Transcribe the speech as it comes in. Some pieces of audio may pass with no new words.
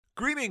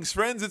Greetings,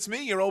 friends. It's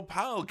me, your old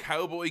pal,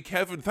 Cowboy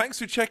Kevin. Thanks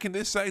for checking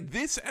this out.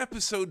 This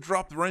episode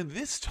dropped around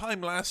this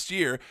time last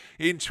year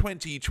in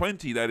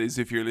 2020, that is,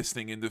 if you're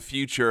listening in the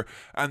future.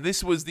 And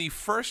this was the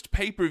first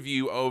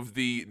pay-per-view of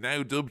the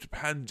now dubbed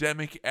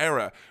pandemic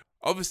era.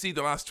 Obviously,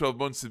 the last 12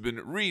 months have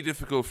been really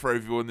difficult for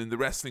everyone in the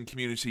wrestling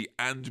community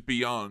and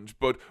beyond,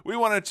 but we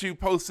wanted to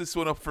post this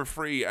one up for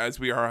free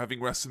as we are having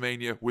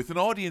WrestleMania with an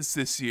audience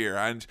this year,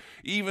 and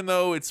even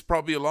though it's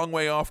probably a long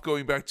way off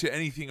going back to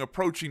anything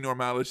approaching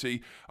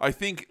normality, I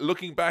think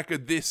looking back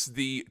at this,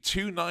 the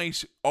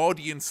two-night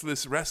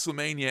audienceless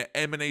WrestleMania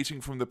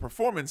emanating from the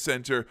Performance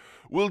Center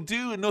will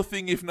do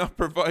nothing if not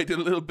provide a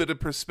little bit of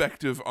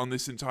perspective on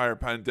this entire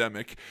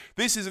pandemic.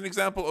 This is an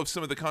example of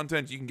some of the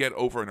content you can get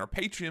over on our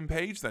Patreon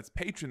page. That's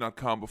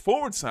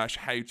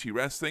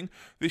patreon.com/HowToWrestling.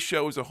 This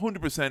show is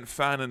 100%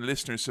 fan and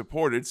listener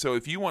supported, so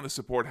if you want to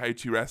support How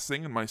To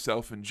Wrestling and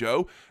myself and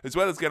Joe, as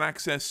well as get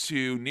access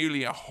to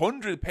nearly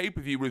 100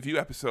 pay-per-view review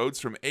episodes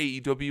from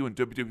AEW and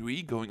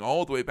WWE going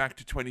all the way back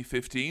to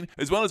 2015,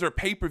 as well as our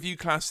pay-per-view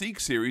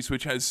classic series,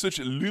 which has such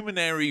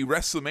luminary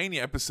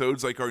WrestleMania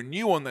episodes like our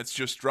new one that's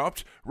just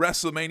dropped,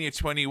 WrestleMania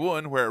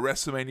 21, where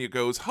WrestleMania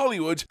goes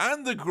Hollywood,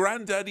 and the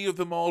granddaddy of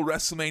them all,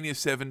 WrestleMania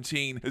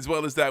 17. As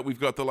well as that, we've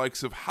got the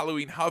likes of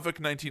Halloween Havoc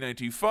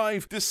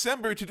 1995,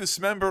 December to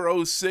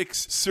Dismember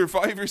 06,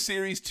 Survivor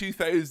Series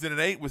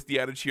 2008 with the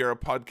Attitude Era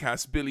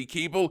podcast Billy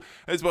Keeble.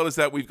 As well as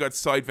that, we've got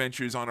side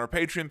ventures on our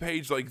Patreon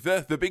page like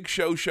the Big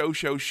Show,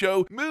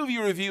 movie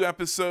review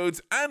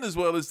episodes, and as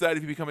well as that,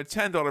 if you become a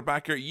 $10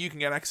 backer, you can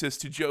get access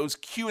to Joe's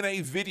Q&A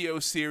video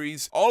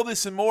series. All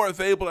this and more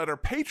available at our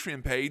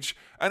Patreon page.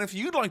 And if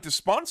you'd like to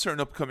sponsor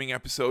an upcoming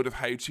episode of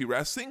How To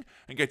Wrestling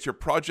and get your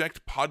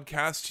project,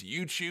 podcast,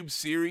 YouTube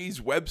series,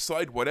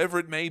 website, whatever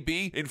it may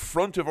be, in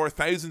front of our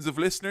thousands of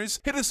listeners,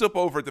 hit us up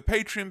over at the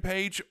Patreon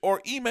page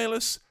or email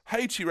us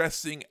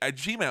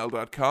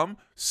howtowrestling@gmail.com,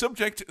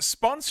 subject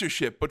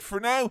sponsorship. But for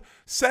now,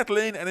 settle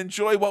in and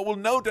enjoy what will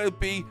no doubt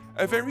be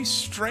a very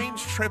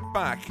strange trip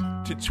back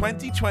to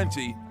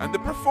 2020 and the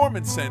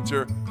Performance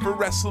Center for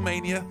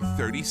WrestleMania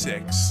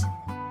 36.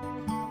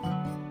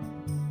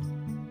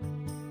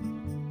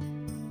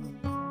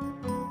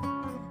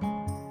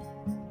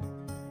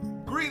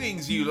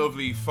 Greetings, you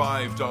lovely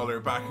 $5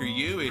 backer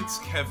you. It's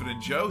Kevin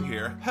and Joe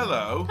here.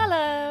 Hello.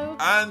 Hello.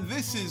 And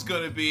this is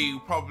going to be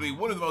probably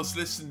one of the most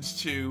listened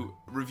to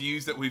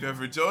reviews that we've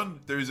ever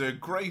done. There's a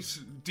great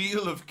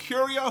deal of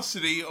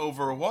curiosity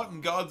over what in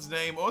God's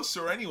name us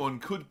or anyone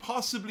could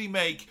possibly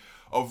make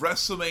of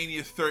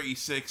WrestleMania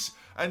 36.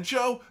 And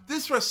Joe,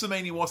 this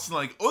WrestleMania wasn't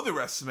like other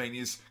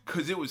WrestleManias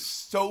because it was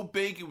so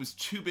big, it was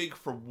too big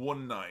for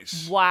one night.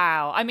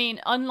 Wow. I mean,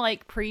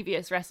 unlike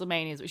previous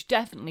WrestleManias, which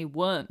definitely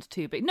weren't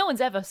too big. No one's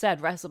ever said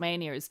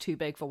WrestleMania is too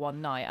big for one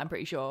night, I'm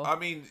pretty sure. I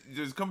mean,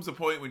 there comes a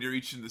point when you're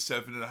reaching the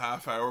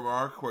 7.5 hour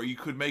mark where you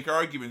could make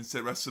arguments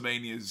that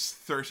WrestleManias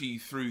 30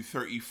 through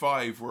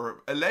 35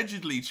 were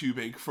allegedly too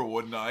big for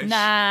one night.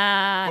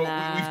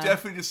 But we've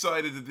definitely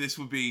decided that this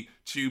would be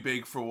too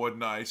big for one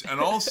night.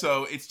 And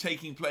also, it's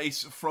taking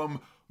place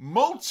from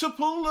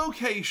multiple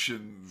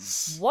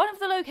locations. One of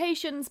the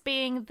locations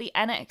being the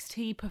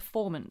NXT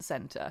Performance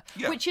Center,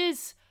 which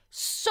is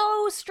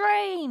so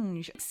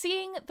strange.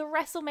 Seeing the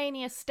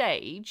WrestleMania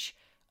stage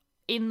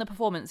in the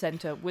Performance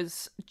Center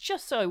was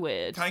just so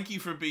weird. Thank you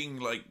for being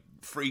like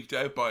freaked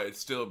out by it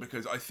still,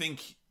 because I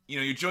think, you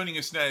know, you're joining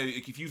us now,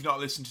 like, if you've not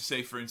listened to,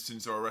 say, for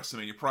instance, our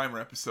WrestleMania Primer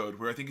episode,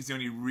 where I think it's the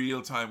only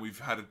real time we've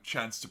had a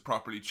chance to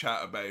properly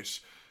chat about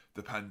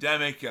the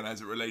pandemic and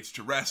as it relates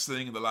to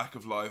wrestling and the lack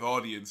of live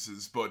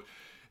audiences. But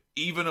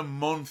even a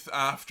month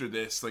after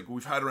this, like,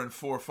 we've had around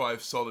 4 or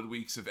 5 solid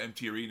weeks of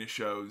empty arena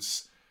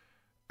shows,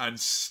 and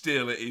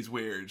still it is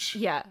weird.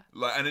 Yeah.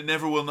 Like, and it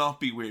never will not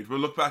be weird. We'll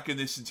look back on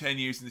this in 10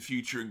 years in the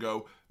future and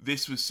go,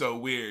 this was so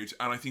weird.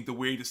 And I think the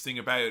weirdest thing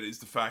about it is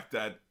the fact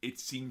that it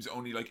seems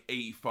only like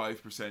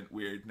 85%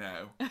 weird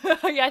now.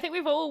 Yeah, I think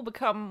we've all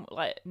become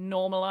like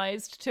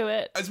normalized to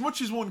it. As much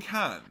as one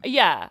can.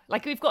 Yeah,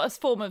 like we've got a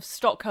form of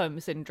Stockholm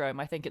syndrome,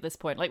 I think, at this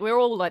point. Like, we're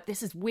all like,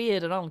 this is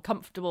weird and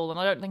uncomfortable and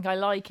I don't think I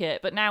like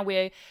it. But now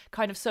we're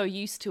kind of so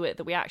used to it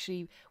that we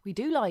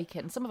do like it.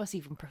 And some of us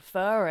even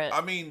prefer it.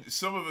 I mean,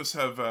 some of us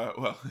have,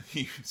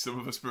 some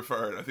of us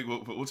prefer it. I think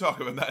we'll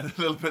talk about that in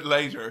a little bit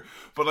later.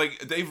 But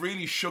like, they've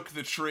really shook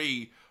the tree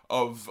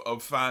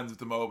of fans at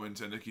the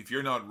moment, and like, if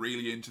you're not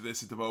really into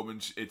this at the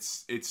moment,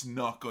 it's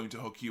not going to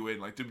hook you in.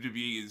 Like,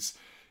 WWE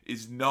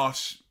is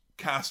not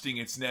casting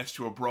its net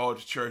to a broad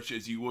church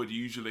as you would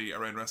usually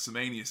around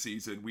WrestleMania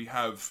season. We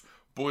have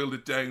boiled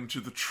it down to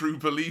the true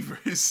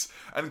believers,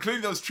 and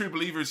including those true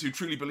believers who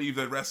truly believe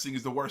that wrestling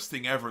is the worst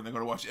thing ever and they're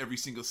going to watch every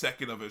single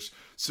second of it,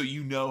 so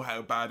you know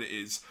how bad it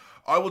is.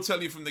 I will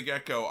tell you from the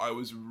get-go, I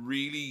was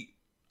really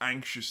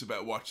anxious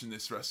about watching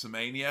this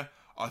WrestleMania.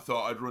 I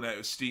thought I'd run out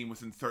of steam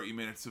within 30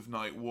 minutes of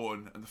night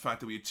one, and the fact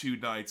that we had 2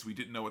 nights, we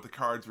didn't know what the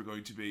cards were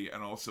going to be,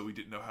 and also we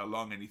didn't know how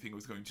long anything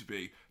was going to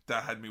be,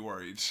 that had me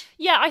worried.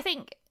 Yeah, I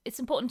think it's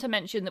important to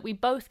mention that we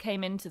both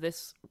came into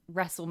this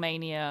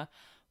WrestleMania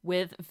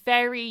with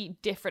very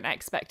different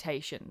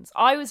expectations.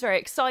 I was very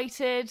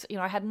excited.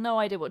 I had no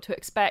idea what to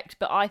expect,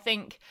 but I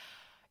think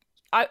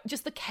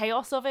just the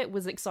chaos of it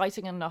was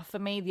exciting enough for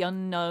me. The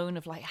unknown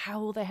of like,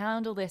 how will they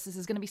handle this? This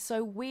is going to be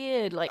so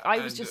weird. Like I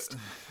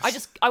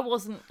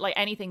wasn't like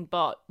anything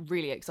but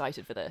really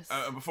excited for this.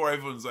 Before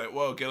everyone's like,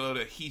 "Whoa, get a load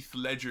of Heath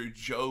Ledger,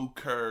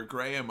 Joker,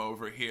 Graham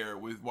over here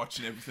with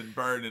watching everything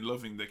burn and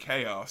loving the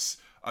chaos."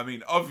 I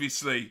mean,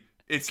 obviously,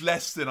 it's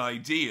less than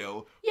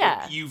ideal.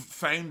 Yeah, but you've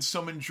found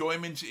some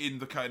enjoyment in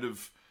the kind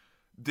of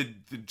the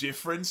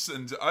difference,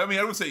 and I mean,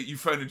 I would say you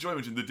found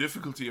enjoyment in the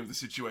difficulty of the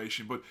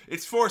situation, but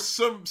it's for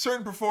some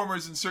certain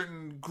performers and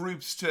certain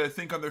groups to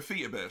think on their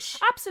feet a bit.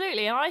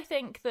 Absolutely, and I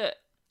think that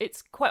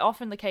it's quite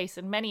often the case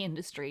in many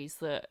industries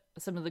that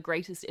some of the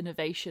greatest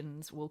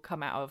innovations will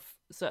come out of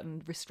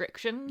certain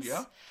restrictions.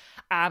 Yeah.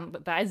 And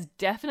that has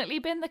definitely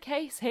been the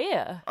case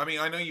here. I mean,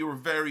 I know you were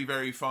very,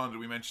 very fond,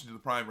 we mentioned in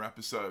the Primer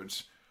episode,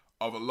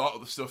 of a lot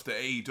of the stuff that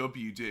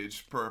AEW did,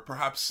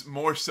 perhaps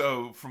more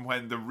so from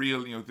when the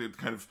real, the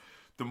kind of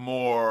the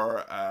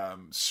more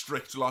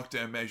strict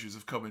lockdown measures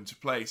have come into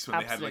place, when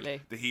Absolutely. They had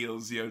like the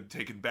heels,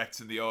 taking bets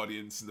in the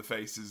audience and the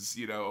faces,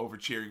 over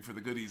cheering for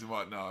the goodies and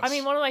whatnot. I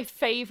mean, one of my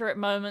favourite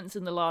moments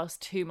in the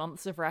last 2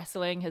 months of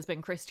wrestling has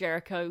been Chris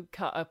Jericho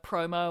cut a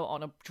promo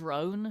on a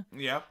drone.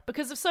 Yeah.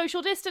 Because of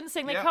social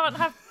distancing, they can't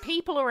have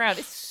people around.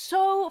 It's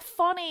so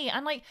funny.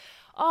 And like,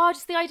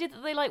 just the idea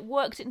that they like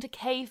worked it into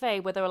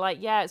kayfabe, where they were like,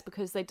 yeah, it's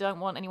because they don't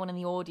want anyone in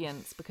the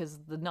audience because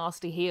the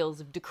nasty heels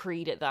have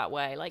decreed it that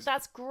way. Like,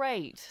 that's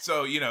great.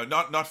 So,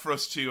 not for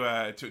us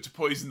to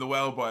poison the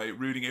well by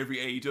rooting every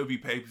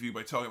AEW pay-per-view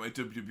by talking about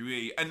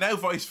WWE, and now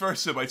vice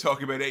versa by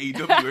talking about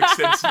AEW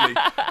extensively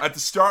at the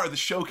start of the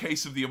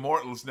showcase of the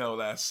Immortals, no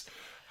less.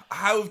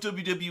 How have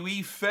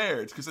WWE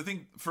fared? Because I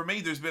think, for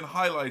me, there's been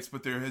highlights,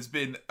 but there has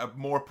been a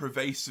more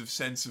pervasive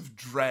sense of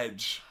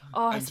dread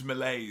and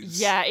malaise.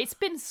 Yeah, it's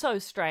been so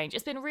strange.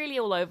 It's been really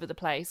all over the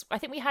place. I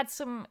think we had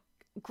some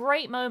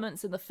great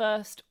moments in the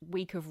first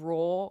week of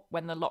Raw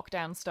when the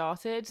lockdown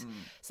started,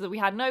 so that we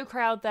had no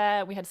crowd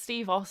there. We had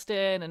Steve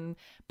Austin and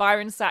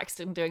Byron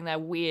Saxton doing their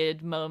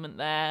weird moment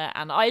there,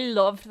 and I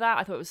loved that.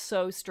 I thought it was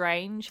so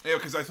strange. Yeah,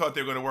 because I thought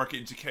they were going to work it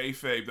into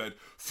kayfabe that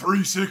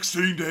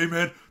 316 day,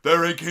 man,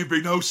 there ain't gonna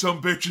be no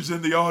some bitches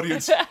in the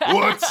audience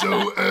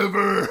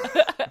whatsoever.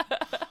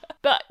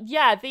 But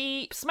yeah,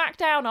 the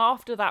SmackDown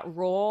after that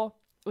Raw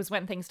was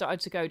when things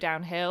started to go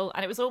downhill,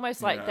 and it was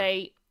almost like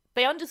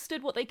they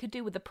understood what they could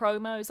do with the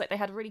promos. Like, they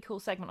had a really cool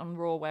segment on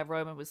Raw where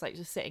Roman was like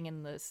just sitting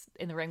in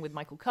the ring with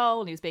Michael Cole,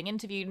 and he was being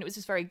interviewed, and it was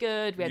just very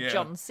good. We had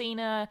John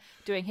Cena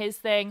doing his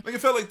thing. Like, it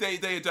felt like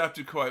they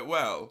adapted quite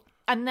well.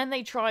 And then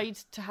they tried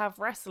to have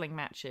wrestling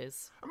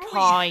matches.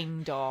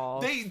 Kind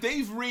of.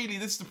 They've really,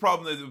 this is the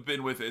problem that they've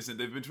been with this, and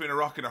they've been between a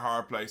rock and a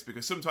hard place,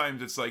 because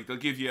sometimes it's like they'll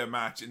give you a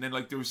match, and then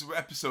like there was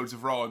episodes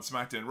of Raw and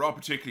SmackDown, Raw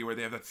particularly, where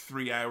they have that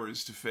 3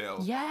 hours to fill.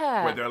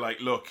 Yeah. Where they're like,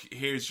 look,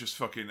 here's just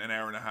fucking an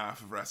hour and a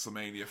half of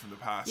WrestleMania from the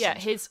past. Yeah,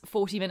 here's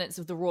 40 minutes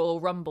of the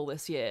Royal Rumble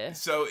this year.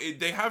 So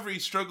they have really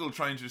struggled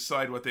trying to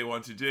decide what they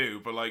want to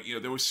do, but like,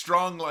 there was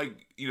strong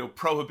like,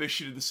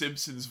 Prohibition of the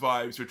Simpsons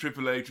vibes, where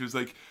Triple H was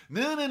like,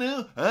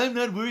 no, I'm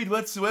not worried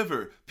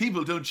whatsoever.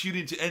 People don't tune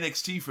into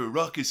NXT for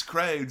raucous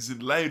crowds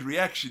and loud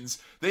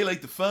reactions. They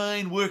like the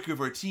fine work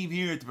of our team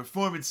here at the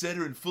Performance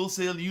Center in Full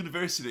Sail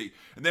University.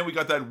 And then we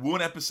got that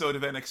one episode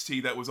of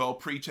NXT that was all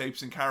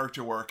pre-tapes and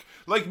character work.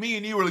 Like, me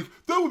and you were like,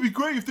 that would be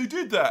great if they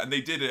did that. And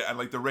they did it, and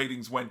like the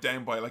ratings went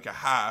down by like a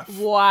half.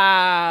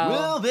 Wow.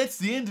 Well, that's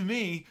the end of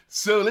me.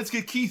 So let's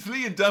get Keith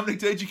Lee and Dominic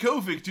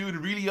Dijakovic doing a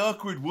really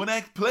awkward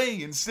one-act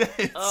play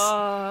instead.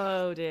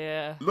 Oh,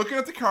 dear. Looking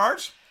at the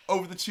card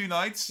over the 2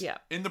 nights,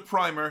 in the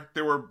Primer,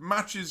 there were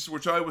matches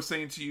which I was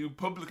saying to you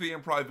publicly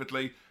and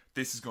privately,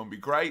 this is going to be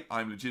great.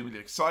 I'm legitimately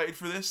excited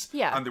for this.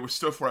 Yeah. And there was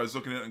stuff where I was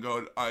looking at it and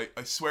going, I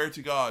swear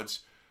to God,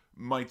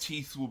 my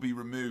teeth will be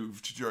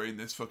removed during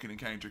this fucking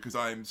encounter, because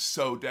I'm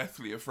so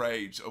deathly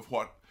afraid of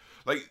what...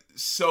 Like,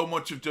 so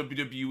much of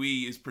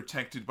WWE is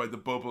protected by the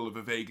bubble of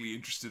a vaguely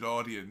interested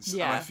audience.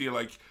 Yeah. And I feel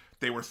like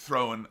they were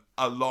throwing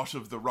a lot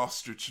of the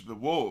roster to the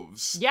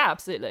wolves. Yeah,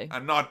 absolutely.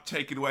 And not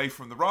taken away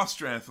from the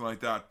roster or anything like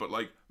that, but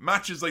like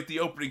matches like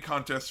the opening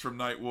contest from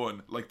night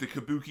 1, like the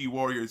Kabuki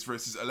Warriors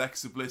versus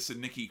Alexa Bliss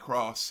and Nikki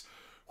Cross,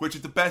 which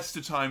at the best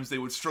of times they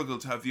would struggle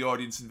to have the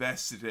audience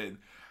invested in.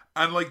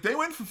 And like, they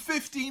went for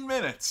 15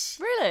 minutes.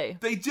 Really?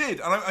 They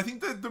did. And I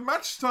think the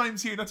match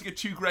times here, not to get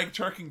too Greg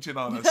Turkington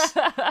on us,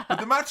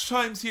 but the match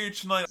times here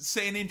tonight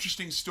say an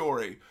interesting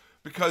story.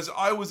 Because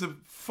I was a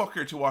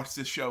fucker to watch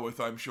this show with,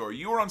 I'm sure.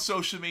 You were on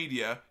social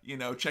media,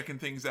 checking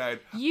things out.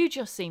 You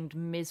just seemed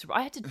miserable.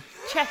 I had to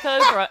check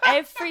over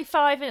every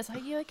 5 minutes. Are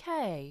you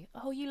okay?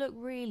 Oh, you look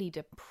really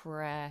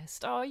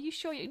depressed. Oh, are you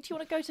sure? Do you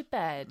want to go to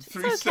bed?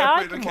 3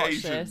 separate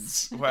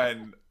occasions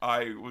when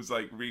I was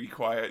like really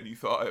quiet and you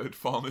thought I had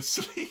fallen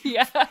asleep.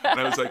 Yeah. And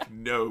I was like,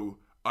 no,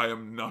 I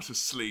am not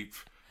asleep.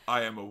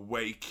 I am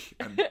awake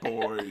and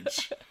bored.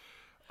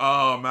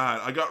 Oh,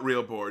 man, I got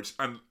real bored.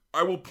 And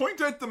I will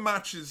point out the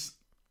matches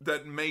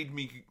that made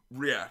me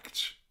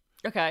react.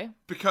 Okay.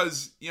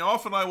 Because,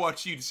 often I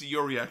watch you to see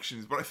your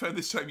reactions, but I found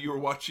this time you were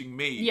watching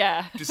me.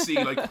 Yeah. To see,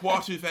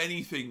 what, if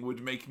anything,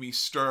 would make me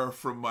stir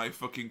from my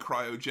fucking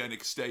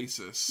cryogenic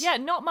stasis. Yeah,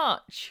 not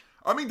much.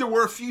 I mean, there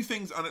were a few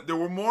things on it. There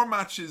were more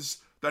matches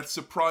that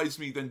surprised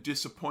me than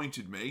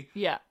disappointed me.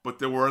 Yeah. But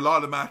there were a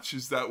lot of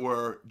matches that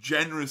were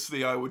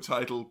generously, I would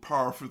title,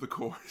 par for the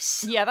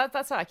course. Yeah,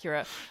 that's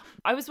accurate.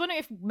 I was wondering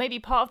if maybe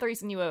part of the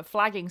reason you were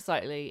flagging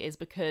slightly is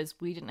because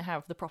we didn't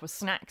have the proper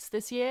snacks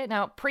this year.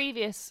 Now,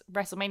 previous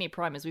WrestleMania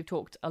primers, we've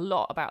talked a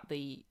lot about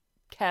the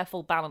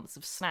careful balance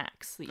of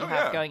snacks that you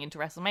have going into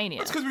WrestleMania.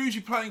 That's because we're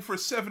usually planning for a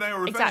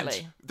 7-hour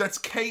event that's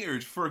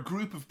catered for a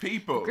group of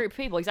people.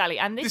 Exactly.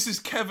 And this is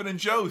Kevin and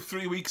Joe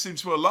 3 weeks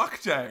into a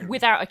lockdown.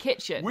 Without a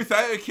kitchen. And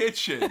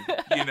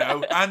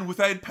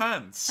without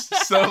pants.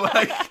 So,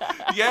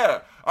 yeah.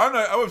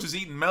 I was just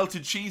eating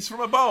melted cheese from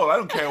a bowl. I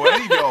don't care what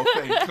any of y'all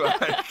think.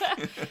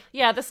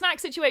 Yeah, the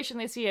snack situation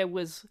this year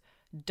was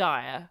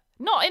dire.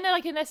 Not in a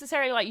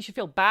necessarily you should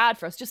feel bad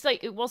for us. Just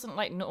it wasn't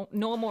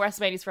normal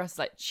WrestleManias for us.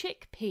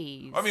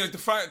 Chickpeas. I mean, the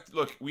fact.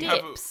 Look, we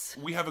dips.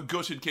 have a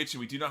gutted kitchen.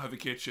 We do not have a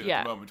kitchen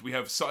at the moment. We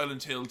have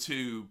Silent Hill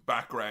 2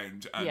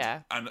 background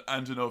and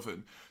an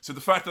oven. So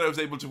the fact that I was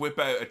able to whip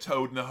out a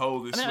toad in a hole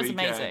this weekend.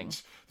 Amazing.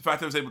 The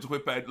fact that I was able to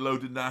whip out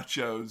loaded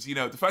nachos.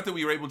 The fact that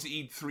we were able to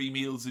eat 3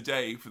 meals a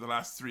day for the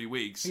last 3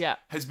 weeks.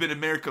 Has been a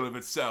miracle of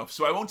itself.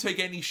 So I won't take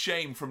any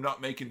shame from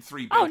not making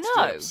 3 baked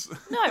dips.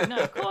 No,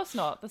 of course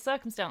not. The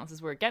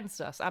circumstances were against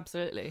us,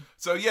 absolutely.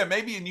 So yeah,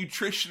 maybe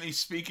nutritionally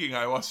speaking,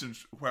 I wasn't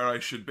where I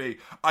should be.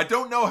 I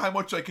don't know how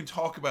much I can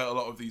talk about a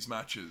lot of these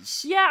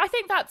matches. Yeah, I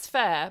think that's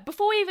fair.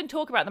 Before we even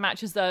talk about the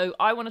matches, though,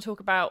 I want to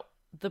talk about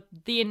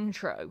the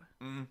intro,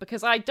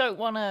 because I don't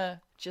want to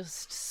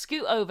just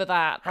scoot over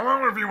that.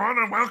 Hello everyone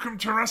and welcome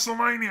to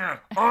WrestleMania.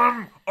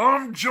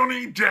 I'm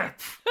Johnny Depp.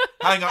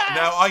 Hang on,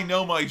 now I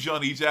know my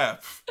Johnny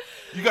Depp.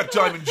 You got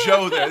Diamond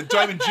Joe there.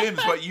 Diamond Jim's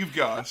what you've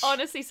got.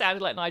 Honestly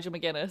sounded like Nigel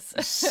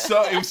McGuinness.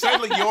 So it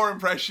sounded like your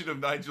impression of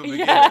Nigel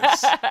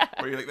McGuinness.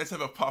 Where you're like, let's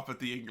have a pop at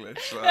the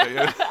English. Now,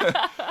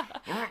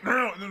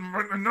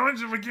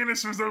 Nigel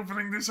McGuinness was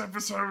opening this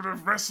episode of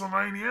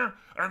WrestleMania,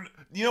 and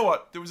you know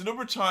what? There was a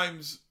number of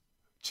times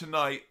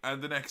tonight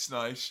and the next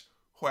night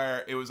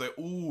where it was like,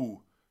 ooh,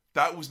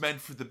 that was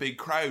meant for the big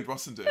crowd,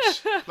 wasn't it?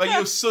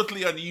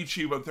 Subtly on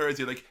YouTube on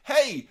Thursday,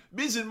 hey,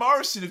 Miz and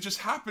Morrison have just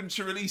happened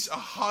to release a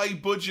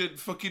high-budget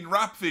fucking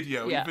rap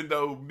video, even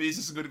though Miz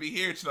isn't going to be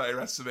here tonight at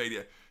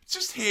WrestleMania. It's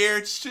just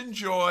here, just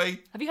enjoy.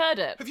 Have you heard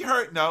it? Have you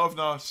heard? No, I've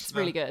not. It's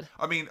really good.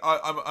 I mean,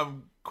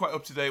 I'm quite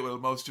up to date with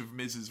most of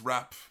Miz's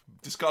rap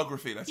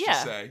discography, let's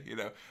just say,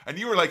 And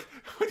you were like,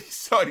 when you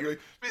saw it, you're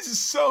like, Miz is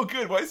so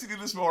good. Why does he do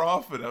this more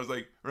often? I was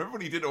like, remember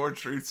when he did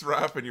R-Truth's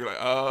rap? And you're like,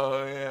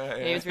 oh, yeah.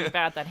 He was really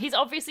bad then. He's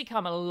obviously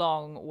come a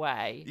long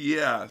way.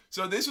 Yeah.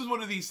 So this was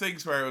one of these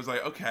things where I was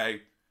like,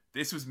 okay,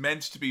 this was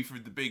meant to be for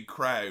the big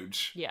crowd.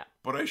 Yeah.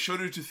 But I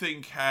shudder to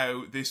think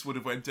how this would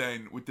have went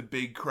down with the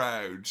big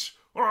crowd.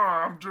 Oh,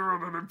 I'm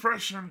doing an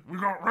impression. We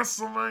got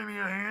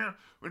WrestleMania here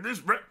with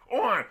this.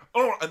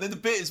 And then the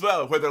bit as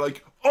well where they're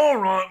like, all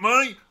right,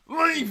 mate,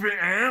 leave it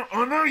out.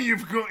 I know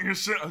you've got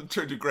yourself. I'm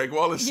turned to Greg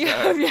Wallace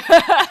now.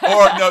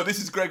 Or no, this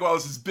is Greg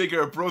Wallace's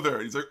bigger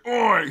brother. He's like,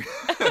 oi.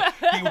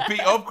 He would beat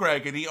up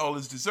Greg and eat all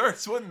his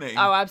desserts, wouldn't he?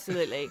 Oh,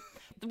 absolutely.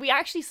 We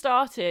actually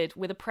started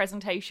with a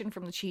presentation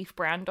from the chief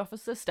brand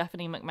officer,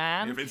 Stephanie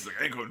McMahon. If it's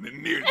I ain't going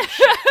near this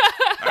shit.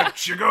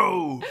 Out you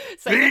go.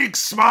 Big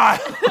smile.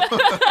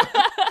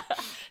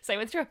 Same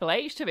with Triple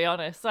H, to be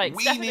honest.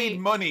 We need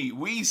money.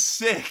 We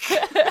sick.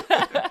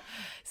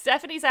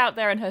 Stephanie's out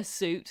there in her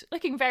suit,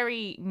 looking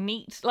very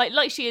neat,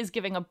 like she is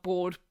giving a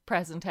board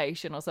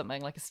presentation or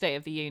something, like a State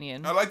of the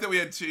Union. I like that we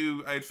had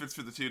 2 outfits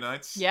for the 2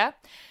 nights. Yeah.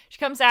 She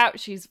comes out,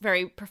 she's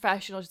very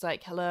professional. She's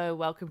like, hello,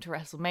 welcome to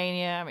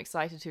WrestleMania. I'm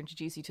excited to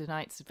introduce you to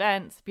tonight's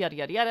events, yada,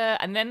 yada, yada.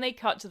 And then they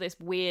cut to this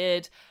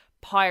weird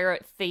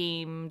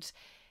pirate-themed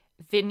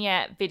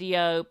vignette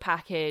video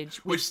package.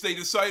 Which they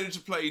decided to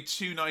play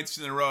 2 nights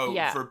in a row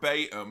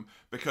verbatim,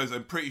 because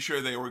I'm pretty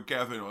sure they were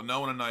gathering, well,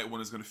 no one on night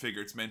 1 is going to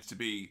figure it's meant to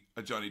be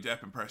a Johnny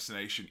Depp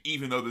impersonation,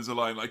 even though there's a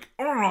line like,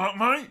 all right,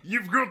 mate,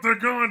 you've got the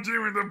guy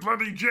doing the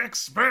bloody Jack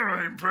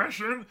Sparrow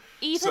impression.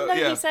 Even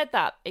though he said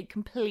that, it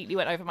completely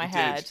went over my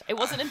head. It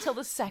wasn't until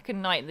the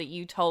second night that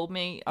you told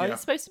me, oh,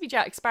 it's supposed to be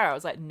Jack Sparrow. I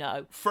was like,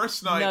 no.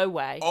 First night, no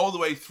way. All the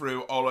way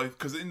through,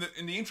 because in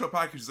the intro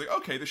package, it's like,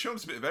 okay, they're showing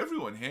us a bit of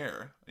everyone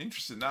here.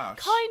 Interesting that.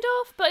 Kind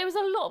of, but it was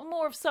a lot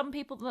more of some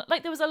people.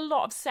 There was a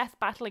lot of Seth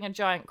battling a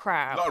giant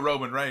crowd. A lot of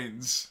Roman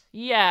Reigns.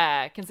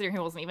 Yeah, considering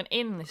he wasn't even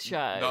in this show.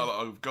 Not a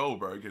lot of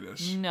Goldberg in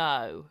it.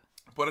 No.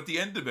 But at the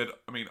end of it,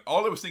 I mean,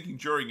 all I was thinking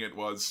during it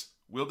was,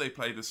 will they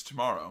play this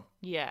tomorrow?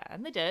 Yeah,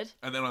 and they did.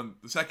 And then on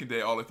the second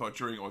day, all I thought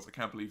during it was, I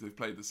can't believe they've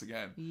played this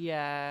again.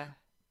 Yeah.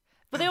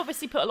 But they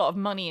obviously put a lot of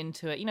money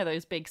into it. You know,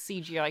 those big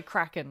CGI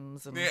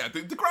Krakens. And... Yeah,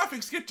 the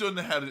graphics get done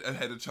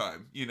ahead of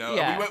time, you know.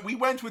 Yeah. We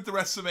went with the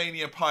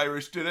WrestleMania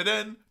Pirates.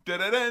 Dun-dun-dun,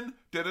 dun-dun-dun,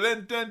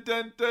 dun-dun-dun,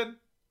 dun-dun-dun.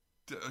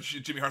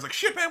 Jimmy Hart's like,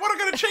 shit, man, what am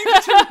I going to change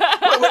it to?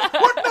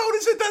 What note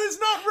is it that is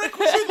not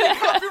requisitely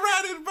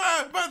copyrighted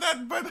by that?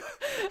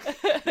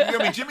 You know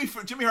what I mean?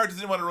 Jimmy Hart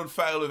didn't want to run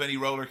foul of any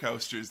roller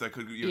coasters that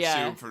could sue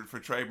him for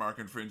trademark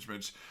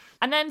infringement.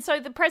 And then so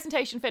the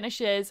presentation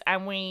finishes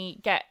and we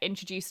get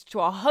introduced to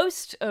our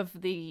host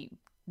of the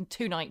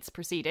 2 nights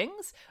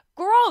proceedings,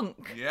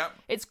 Gronk. Yep.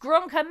 It's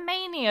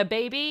Gronkamania,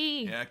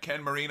 baby. Yeah,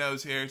 Ken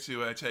Marino's here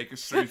to take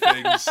us through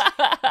things.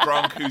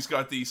 Gronk, who's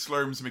got the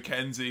Slurms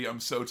McKenzie, I'm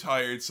so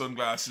tired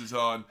sunglasses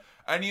on.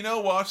 And you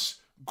know what?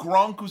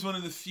 Gronk was one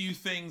of the few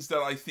things that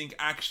I think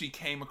actually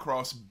came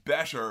across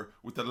better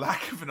with the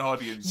lack of an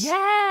audience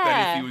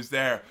than if he was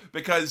there.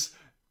 Because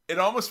it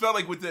almost felt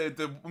like with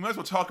the we might as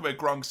well talk about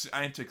Gronk's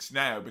antics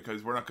now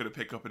because we're not going to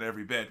pick up in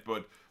every bit,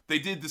 but they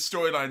did the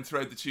storyline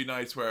throughout the 2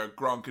 nights where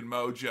Gronk and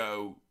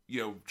Mojo,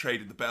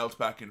 traded the belt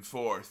back and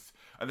forth.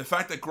 And the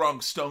fact that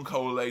Gronk stone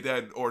cold laid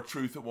out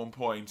R-Truth at one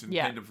point and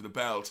pinned him for the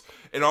belt,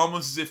 it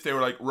almost as if they were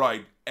like,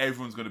 right,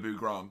 everyone's going to boo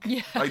Gronk.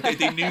 Yeah. Like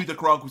they knew that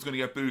Gronk was going to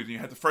get booed, and you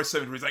had the first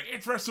segment where he's like,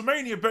 it's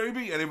WrestleMania,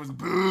 baby, and it was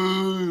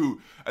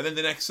boo. And then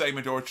the next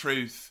segment,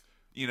 R-Truth,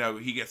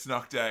 he gets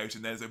knocked out,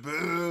 and then it's like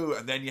boo,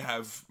 and then you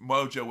have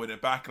Mojo win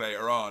it back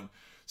later on.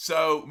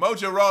 So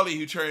Mojo Rawley,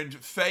 who turned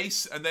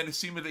face and then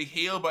assumedly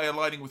heel by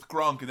aligning with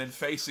Gronk, and then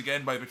face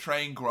again by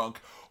betraying Gronk.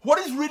 What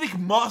does Riddick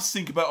Moss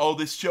think about all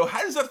this, Joe?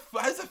 How does that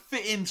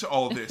fit into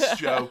all this,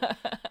 Joe?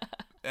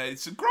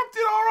 So Gronk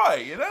did all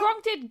right,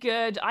 Gronk did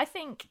good. I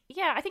think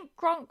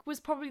Gronk was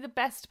probably the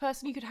best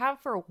person you could have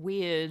for a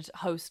weird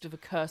host of a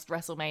cursed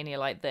WrestleMania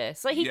like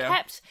this. Like he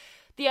kept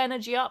the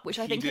energy up, which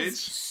I think is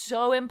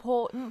so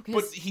important.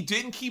 But he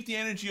didn't keep the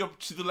energy up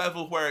to the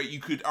level where you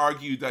could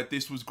argue that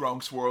this was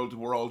Gronk's world and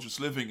we're all just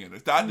living in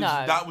it.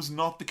 That was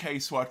not the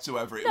case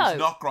whatsoever. It was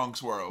not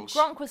Gronk's world.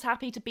 Gronk was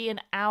happy to be in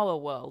our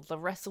world, the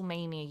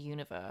WrestleMania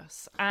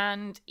universe.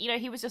 And,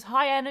 he was just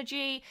high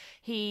energy.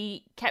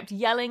 He kept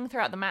yelling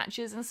throughout the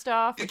matches and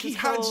stuff. He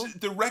had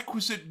the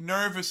requisite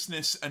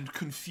nervousness and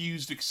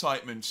confused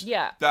excitement.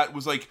 Yeah. That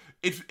was like...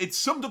 It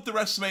summed up the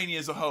WrestleMania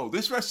as a whole.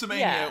 This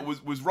WrestleMania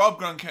was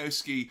Rob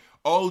Gronkowski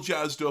all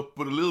jazzed up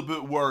but a little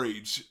bit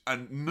worried,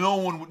 and no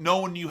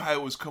one knew how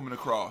it was coming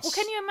across. Well,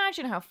 can you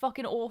imagine how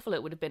fucking awful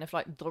it would have been if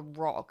The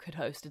Rock had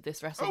hosted this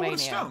WrestleMania? Oh, it would have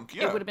stunk,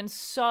 yeah. It would have been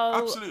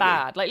so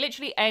bad. Like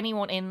literally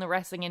anyone in the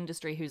wrestling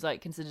industry who's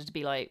considered to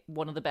be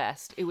one of the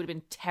best, it would have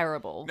been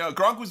terrible. No,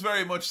 Gronk was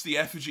very much the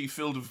effigy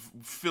filled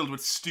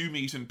with stew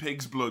meat and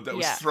pig's blood that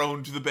was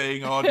thrown to the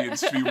baying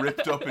audience to be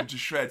ripped up into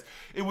shreds.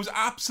 It was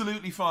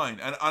absolutely fine,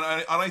 and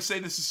I say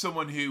this as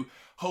someone who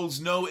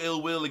holds no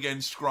ill will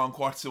against Gronk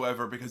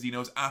whatsoever because he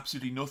knows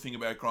absolutely nothing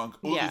about Gronk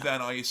other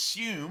than, I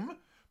assume,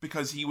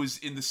 because he was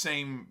in the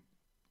same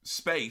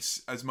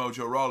space as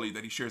Mojo Rawley,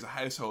 that he shares a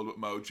household with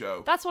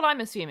Mojo. That's what I'm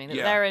assuming, that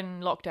they're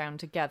in lockdown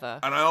together.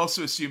 And I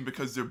also assume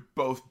because they're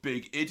both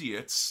big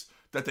idiots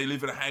that they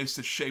live in a house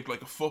that's shaped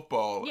like a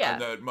football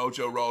and that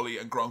Mojo Rawley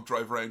and Gronk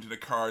drive around in a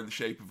car in the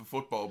shape of a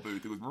football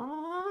booth. It was...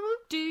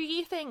 Do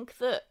you think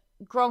that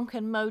Gronk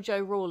and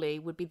Mojo Rawley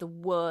would be the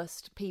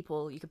worst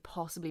people you could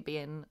possibly be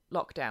in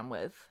lockdown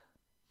with?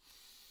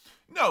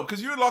 No,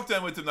 because you're in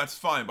lockdown with them, that's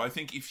fine. But I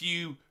think if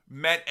you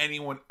met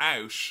anyone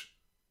out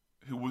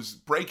who was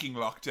breaking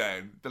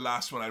lockdown, the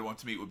last one I'd want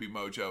to meet would be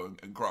Mojo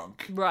and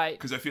Gronk. Right.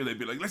 Because I feel they'd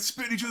be like, let's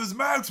spit in each other's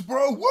mouths,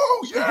 bro.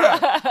 Whoa,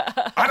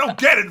 yeah. I don't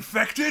get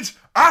infected.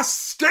 I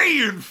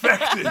stay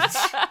infected.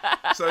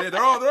 So yeah,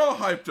 they're all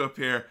hyped up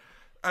here.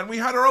 And we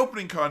had our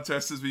opening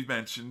contest, as we've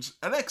mentioned.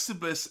 Alexa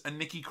Bliss and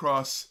Nikki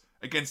Cross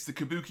against the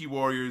Kabuki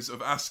Warriors of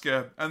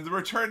Asuka and the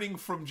returning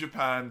from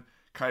Japan,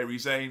 Kairi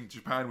Sane.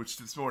 Japan, which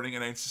this morning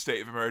announced a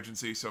state of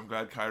emergency, so I'm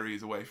glad Kairi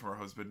is away from her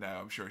husband now.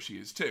 I'm sure she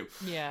is too.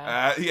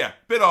 Yeah.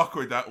 Bit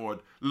awkward, that one.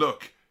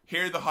 Look,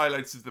 here are the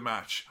highlights of the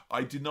match.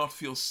 I did not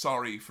feel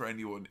sorry for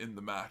anyone in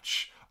the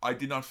match. I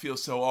did not feel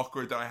so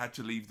awkward that I had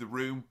to leave the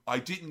room. I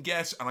didn't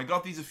get, and I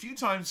got these a few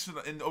times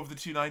over the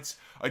 2 nights,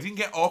 I didn't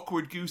get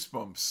awkward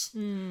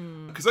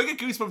goosebumps. Because I get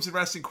goosebumps in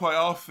wrestling quite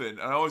often,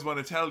 and I always want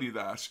to tell you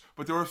that.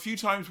 But there were a few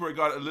times where I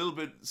got a little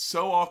bit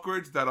so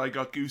awkward that I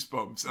got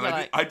goosebumps.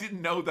 And I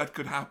didn't know that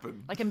could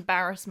happen. Like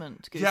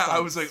embarrassment goosebumps. Yeah,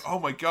 I was like, oh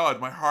my God,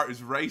 my heart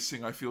is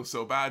racing. I feel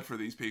so bad for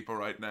these people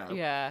right now.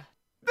 Yeah.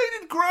 They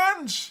did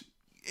grand.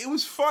 It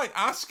was fine.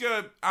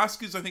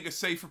 Asuka's, I think, a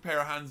safer pair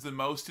of hands than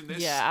most in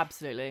this. Yeah,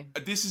 absolutely.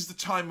 This is the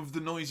time of the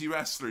noisy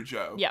wrestler,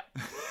 Joe. Yeah.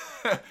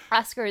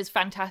 Asuka is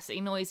fantastically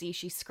noisy.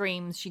 She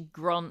screams, she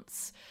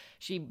grunts,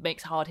 she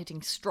makes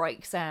hard-hitting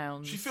strike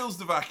sounds. She fills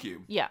the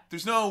vacuum. Yeah.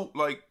 There's no,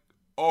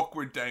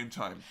 awkward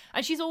downtime.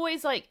 And she's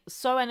always,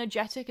 so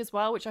energetic as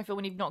well, which I feel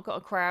when you've not got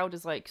a crowd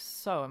is,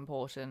 so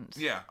important.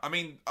 Yeah. I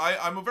mean,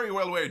 I'm very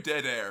well aware of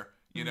Dead Air.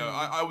 You know,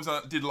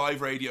 I did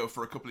live radio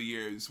for a couple of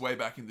years, way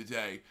back in the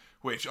day.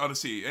 Which,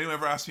 honestly, anyone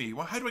ever asked me,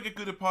 well, how do I get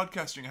good at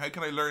podcasting? How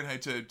can I learn how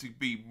to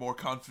be more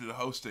confident at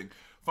hosting?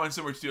 Find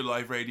somewhere to do a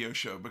live radio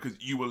show, because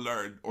you will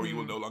learn, or you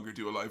will no longer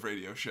do a live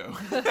radio show.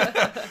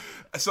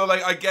 So,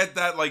 I get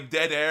that,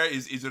 Dead Air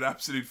is an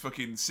absolute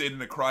fucking sin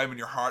and a crime, and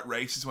your heart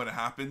races when it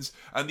happens.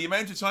 And the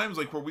amount of times,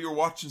 where we were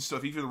watching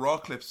stuff, even the Raw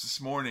clips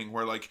this morning,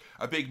 where,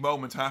 a big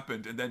moment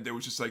happened, and then there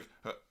was just,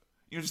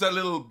 just that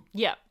little...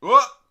 Yeah.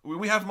 What?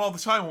 We have them all the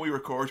time when we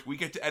record. We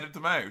get to edit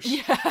them out.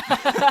 Yeah.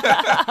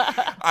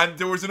 And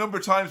there was a number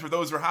of times where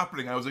those were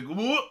happening. I was like,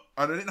 whoa,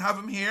 and I didn't have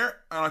them here.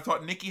 And I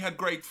thought Nikki had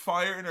great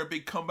fire in her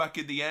big comeback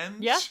in the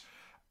end. Yeah.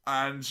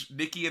 And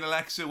Nikki and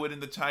Alexa winning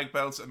the tag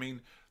belts. I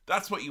mean,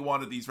 that's what you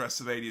want at these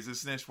WrestleManias,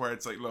 isn't it? Where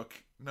it's like, look,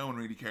 no one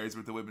really cares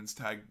about the women's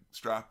tag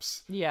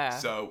straps. Yeah.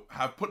 So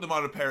put them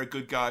on a pair of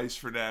good guys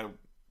for now.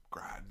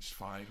 Grand,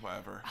 fine,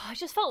 whatever. I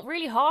just felt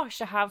really harsh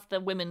to have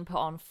the women put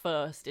on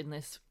first in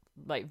this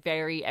like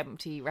very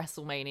empty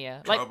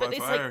WrestleMania. Trial Like, by but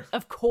it's fire. like,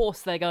 of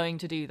course they're going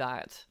to do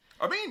that.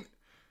 I mean,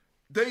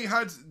 they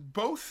had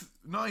both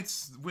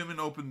nights women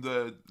opened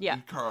the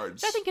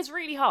cards. I think it's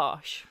really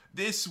harsh.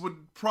 This would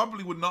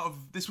not have.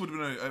 This would have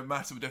been a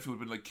massive. Definitely would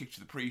have been like kicked to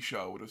the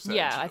pre-show. Would have said.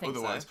 Yeah, I think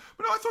otherwise. so.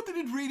 But no, I thought they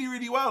did really,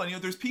 really well. And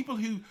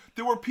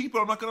there were people.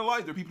 I'm not going to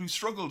lie. There are people who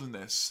struggled in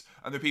this,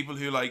 and there are people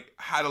who like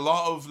had a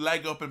lot of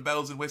leg up and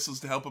bells and whistles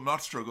to help them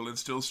not struggle, and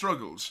still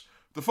struggled.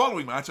 The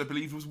following match, I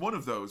believe, was one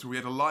of those where we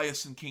had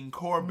Elias and King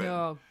Corbin.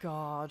 Oh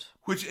God!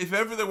 Which, if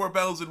ever there were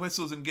bells and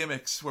whistles and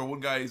gimmicks where one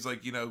guy is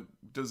like,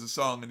 does a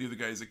song and the other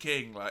guy is a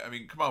king, like, I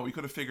mean, come on, we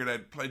could have figured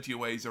out plenty of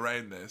ways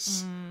around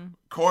this.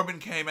 Corbin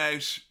came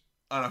out,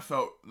 and I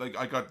felt like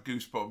I got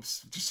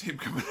goosebumps just him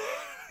coming.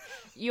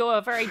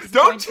 You're very disappointed.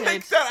 Don't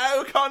take that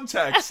out of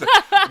context.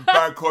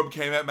 Baron Corbin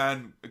came out,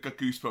 man, I got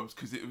goosebumps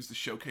because it was the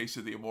showcase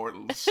of the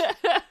Immortals,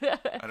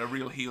 and a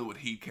real heel with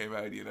heat came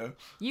out.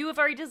 You were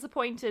very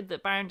disappointed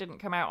that Baron didn't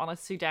come out on a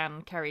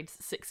Sudan carried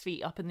 6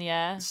 feet up in the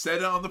air. Said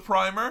it on the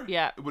primer.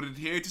 Yeah. It would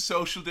adhere to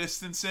social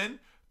distancing.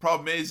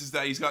 Problem is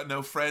that he's got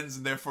no friends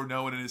and therefore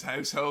no one in his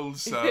household,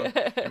 so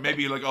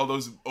maybe like all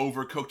those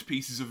overcooked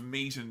pieces of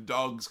meat and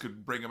dogs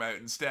could bring him out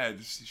instead,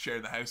 just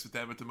sharing the house with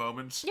them at the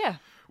moment. Yeah.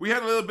 We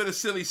had a little bit of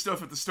silly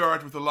stuff at the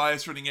start with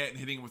Elias running out and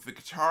hitting him with the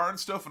guitar and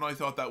stuff, and I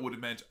thought that would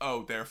have meant,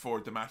 therefore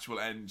the match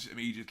will end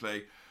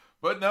immediately.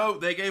 But no,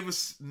 they gave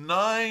us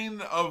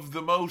 9 of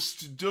the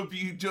most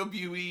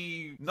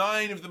WWE,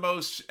 9 of the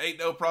most ain't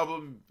no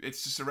problem,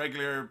 it's just a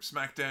regular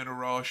SmackDown or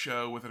Raw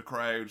show with a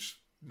crowd,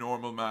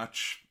 normal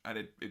match, and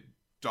it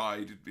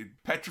died. It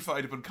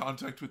petrified upon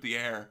contact with the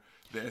air,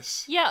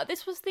 this. Yeah,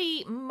 this was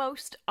the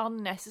most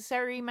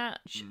unnecessary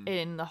match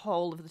in the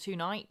whole of the 2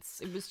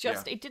 nights. It was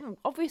just, it didn't,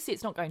 obviously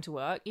it's not going to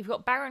work. You've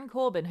got Baron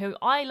Corbin, who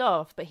I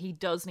love, but he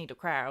does need a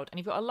crowd. And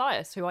you've got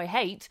Elias, who I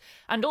hate,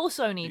 and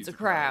also needs a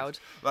crowd.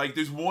 Like,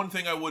 there's one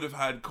thing I would have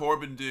had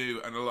Corbin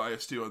do and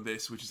Elias do on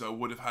this, which is I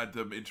would have had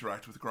them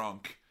interact with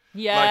Gronk.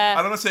 Yeah.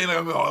 Like, I'm not saying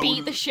like,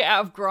 beat the shit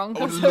out of Gronk.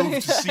 I would love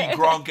to see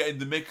Gronk get in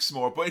the mix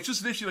more, but it's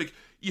just literally like,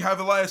 you have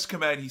Elias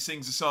come out, he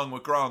sings a song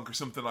with Gronk or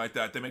something like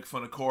that. They make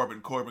fun of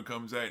Corbin. Corbin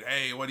comes out,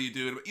 hey, what are you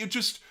doing? You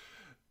just,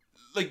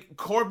 like,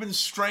 Corbin's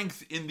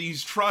strength in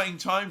these trying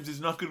times is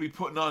not going to be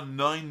putting on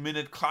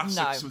 9-minute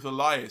classics with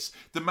Elias.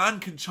 The man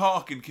can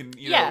talk and can,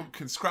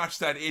 can scratch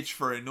that itch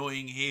for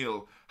annoying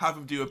heel. Have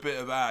him do a bit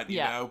of that, you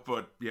know.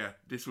 But yeah,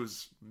 this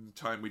was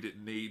time we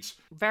didn't need.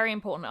 Very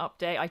important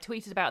update. I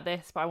tweeted about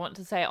this, but I want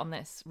to say it on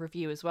this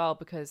review as well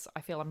because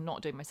I feel I'm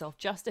not doing myself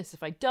justice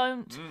if I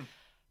don't.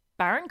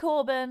 Baron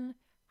Corbin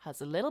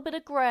has a little bit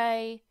of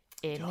grey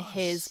in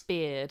his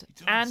beard,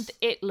 and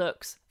it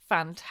looks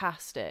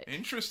fantastic.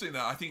 Interesting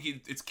that. I think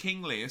it's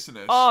kingly, isn't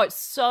it? Oh, it's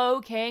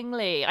so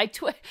kingly.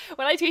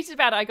 When I tweeted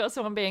about it, I got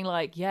someone being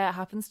like, yeah, it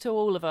happens to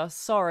all of us,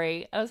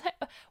 sorry. I was like,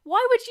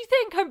 why would you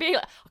think I'm being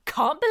like, I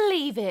can't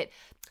believe it.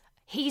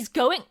 He's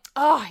going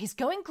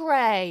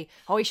grey.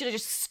 Oh, he should have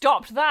just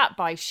stopped that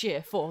by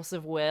sheer force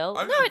of will.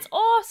 No, it's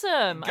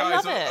awesome. Guys, I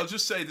love it. I'll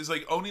just say there's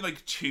like only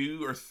like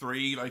 2 or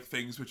 3 like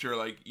things which are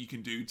like you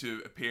can do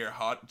to appear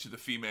hot to the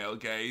female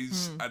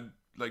gaze, and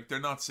like they're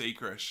not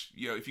secret.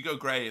 If you go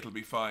grey, it'll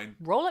be fine.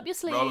 Roll up your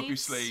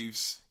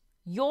sleeves.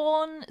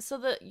 Yawn so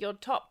that your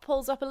top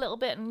pulls up a little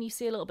bit and you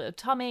see a little bit of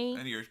tummy.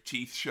 And your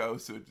teeth show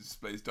so it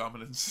displays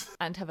dominance.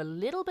 And have a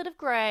little bit of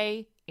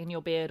grey in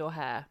your beard or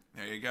hair.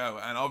 There you go.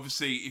 And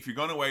obviously, if you're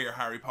going to wear your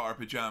Harry Potter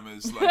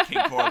pajamas like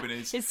King Corbin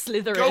is, his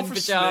Slytherin go for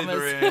pajamas.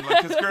 Slytherin.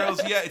 Because girls,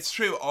 yeah, it's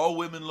true. All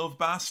women love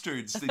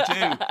bastards. They do.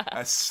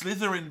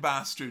 Slytherin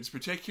bastards,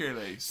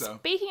 particularly. So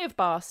speaking of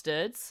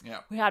bastards,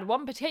 we had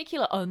one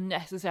particular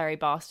unnecessary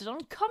bastard on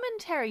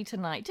commentary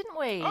tonight, didn't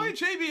we? Oh,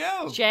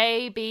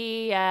 JBL.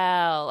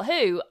 JBL,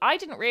 who I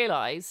didn't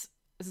realise.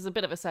 This is a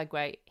bit of a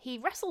segue. He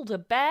wrestled a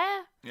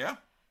bear. Yeah.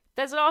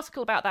 There's an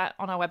article about that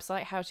on our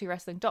website,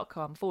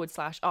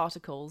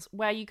 howtowrestling.com/articles,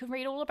 where you can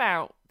read all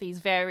about these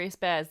various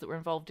bears that were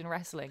involved in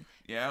wrestling.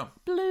 Yeah.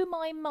 Blew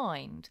my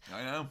mind.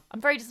 I know. I'm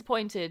very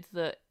disappointed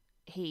that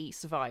he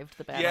survived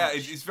the bear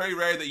match. It's very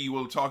rare that you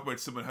will talk about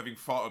someone having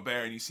fought a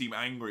bear and you seem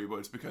angry, but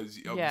it's because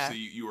obviously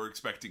you were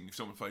expecting if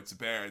someone fights a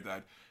bear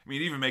that, I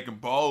mean, even make them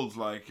bald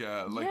like they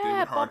were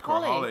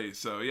Hardcore Holly.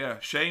 So yeah,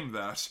 shame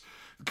that.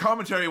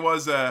 Commentary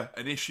was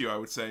an issue, I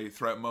would say,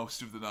 throughout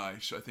most of the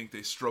night. I think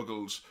they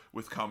struggled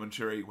with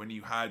commentary when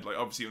you had, like,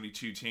 obviously only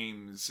 2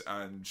 teams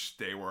and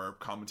they were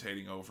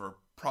commentating over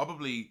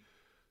probably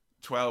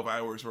 12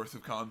 hours worth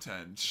of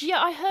content.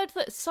 Yeah, I heard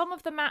that some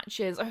of the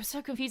matches, it was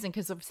so confusing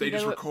because obviously they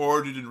just were,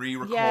 recorded and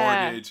re-recorded.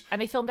 Yeah,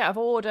 and they filmed out of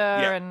order,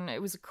 and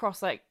it was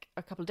across like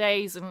a couple of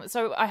days, and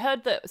so I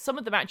heard that some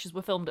of the matches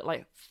were filmed at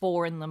like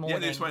 4 a.m. Yeah,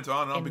 they just went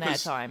on and on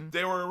because their time.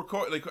 They were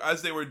like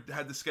as they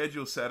had the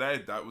schedule set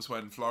out. That was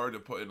when Florida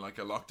put in like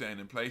a lockdown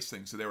in place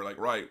thing. So they were like,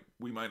 right,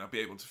 we might not be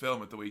able to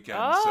film at the weekend.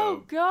 Oh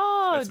so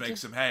God! Let's make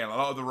some hay. And a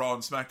lot of the Raw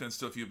and SmackDown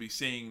stuff you'll be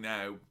seeing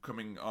now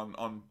coming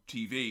on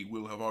TV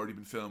will have already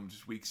been filmed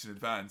weeks in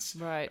advance.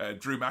 Right.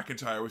 Drew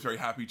McIntyre was very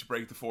happy to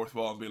break the fourth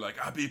wall and be like,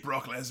 I beat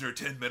Brock Lesnar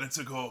 10 minutes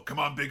ago. Come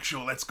on, Big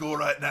Show, let's go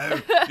right now.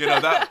 You know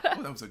that.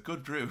 Oh, that was a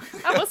good Drew.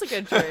 That was a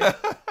good Drew.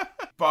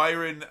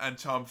 Byron and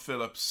Tom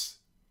Phillips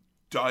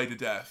died a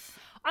death.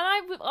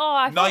 And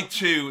I night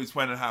 2 is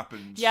when it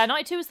happened. Yeah,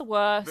 night 2 is the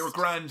worst. They were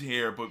grand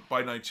here, but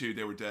by night 2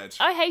 they were dead.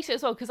 I hate it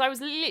as well because I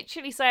was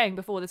literally saying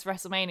before this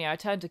WrestleMania, I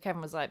turned to Kevin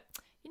and was like,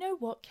 you know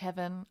what,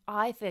 Kevin?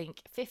 I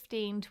think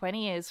 15,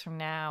 20 years from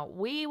now,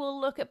 we will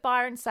look at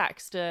Byron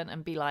Saxton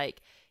and be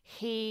like,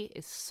 he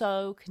is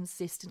so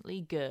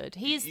consistently good.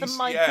 He's the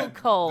Michael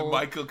Cole. The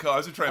Michael Cole. I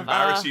was trying to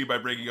embarrass you by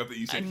bringing up that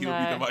you said he'll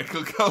be the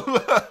Michael Cole.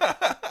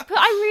 But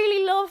I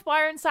really love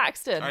Byron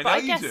Saxton. I know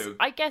you do.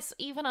 I guess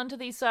even under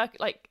these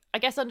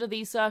under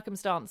these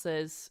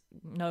circumstances,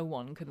 no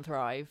one can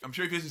thrive. I'm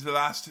sure if you listen to the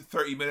last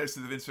 30 minutes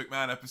of the Vince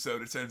McMahon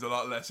episode, it sounds a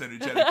lot less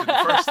energetic than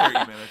the first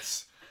 30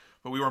 minutes.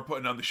 But we weren't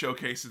putting on the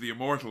showcase of the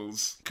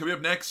Immortals. Coming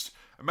up next,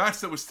 a match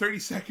that was 30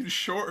 seconds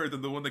shorter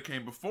than the one that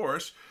came before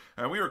it.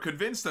 And we were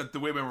convinced that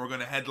the women were going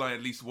to headline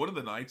at least one of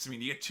the nights. I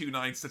mean, you get 2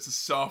 nights, that's a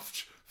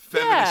soft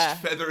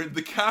feminist feather in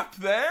the cap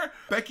there.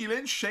 Becky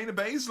Lynch, Shayna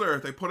Baszler,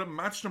 they put up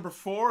match number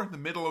 4 in the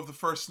middle of the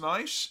first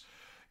night.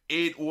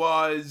 It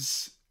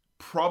was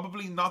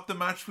probably not the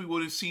match we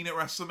would have seen at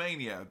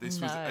WrestleMania. This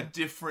was a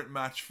different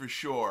match for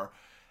sure.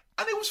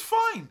 And it was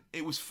fine.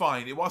 It was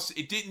fine.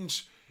 It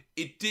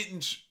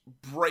didn't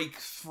break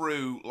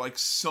through like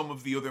some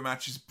of the other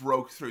matches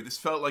broke through. This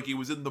felt like it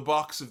was in the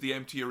box of the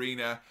empty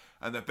arena,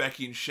 and that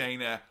Becky and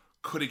Shayna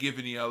could have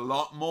given you a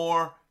lot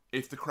more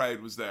if the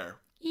crowd was there.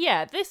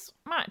 Yeah, this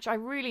match I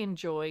really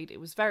enjoyed. It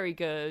was very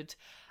good,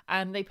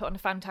 and they put on a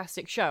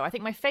fantastic show. I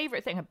think my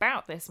favourite thing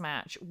about this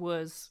match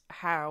was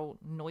how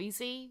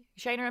noisy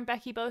Shayna and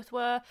Becky both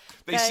were.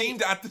 They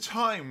seemed at the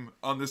time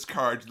on this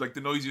card like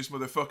the noisiest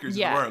motherfuckers in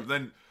the world.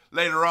 Then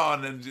later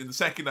on, and in the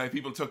second night,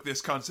 people took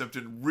this concept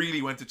and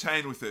really went to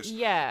town with it.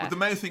 Yeah. But the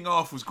mouthing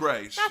off was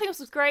great. Mouthing off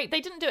was great. They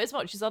didn't do it as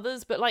much as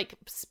others, but like,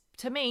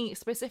 to me,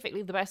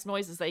 specifically, the best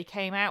noises they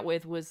came out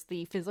with was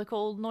the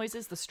physical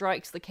noises, the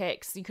strikes, the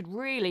kicks. You could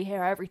really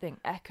hear everything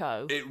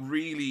echo. It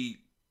really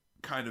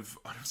kind of,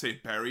 I don't say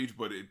it buried,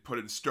 but it put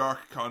in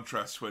stark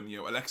contrast when,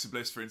 Alexa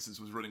Bliss, for instance,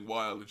 was running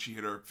wild and she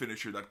hit her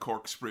finisher, that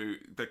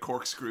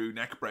corkscrew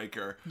neck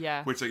breaker,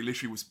 which like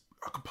literally was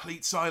a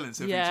complete silence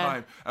every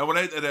time, and when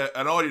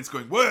an audience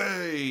going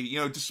way,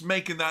 just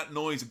making that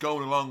noise and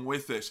going along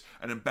with it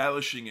and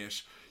embellishing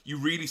it, you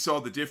really saw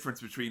the difference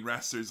between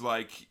wrestlers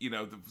like,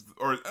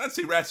 or I'd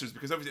say wrestlers,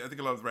 because obviously I think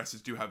a lot of the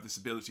wrestlers do have this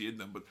ability in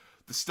them, but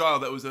the style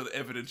that was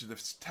evident in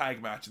the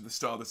tag match and the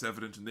style that's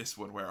evident in this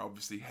one, where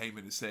obviously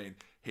Heyman is saying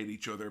hit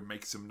each other,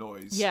 make some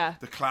noise,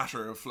 the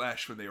clatter of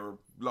flesh when they were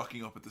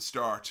locking up at the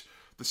start,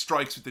 the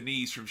strikes with the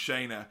knees from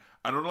Shayna.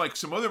 And unlike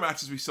some other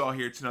matches we saw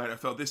here tonight, I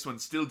felt this one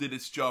still did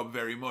its job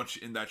very much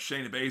in that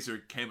Shayna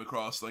Baszler came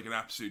across like an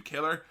absolute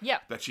killer. Yeah.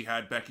 That she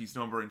had Becky's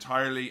number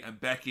entirely, and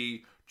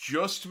Becky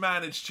just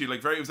managed to,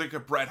 it was like a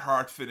Bret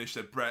Hart finish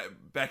that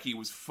Becky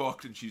was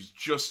fucked, and she's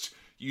just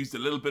used a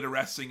little bit of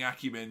wrestling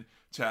acumen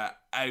to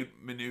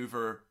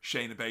outmaneuver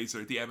Shayna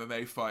Baszler, the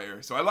MMA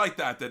fighter. So I like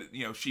that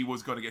she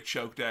was going to get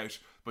choked out,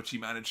 but she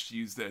managed to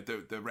use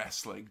the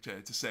wrestling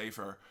to save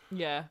her.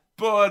 Yeah.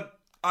 But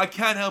I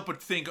can't help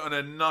but think on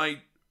a night,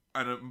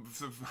 and I'm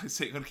going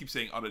to keep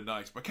saying on a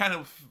night, but I can't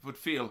help but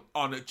feel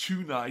on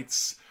 2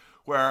 nights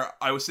where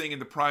I was saying in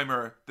the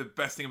primer, the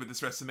best thing about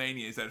this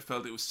WrestleMania is that it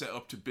felt it was set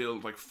up to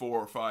build like 4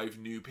 or 5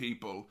 new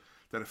people,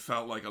 that it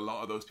felt like a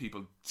lot of those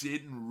people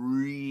didn't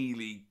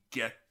really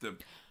get the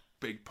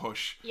big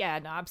push. Yeah,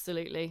 no,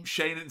 absolutely.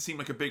 Shayna didn't seem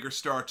like a bigger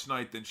star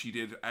tonight than she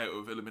did out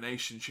of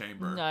Elimination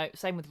Chamber. No,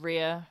 same with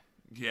Rhea.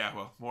 Yeah,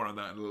 well, more on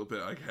that in a little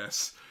bit, I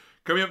guess.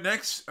 Coming up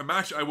next, a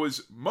match I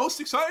was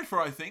most excited for,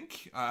 I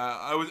think.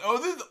 I was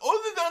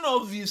other than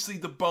obviously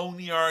the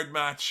Boneyard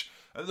match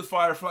and the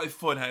Firefly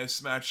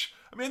Funhouse match.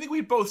 I mean, I think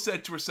we both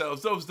said to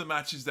ourselves, those are the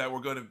matches that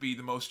were going to be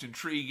the most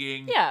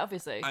intriguing. Yeah,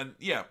 obviously. And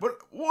yeah, but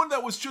one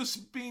that was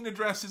just being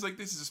addressed is like,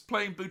 this is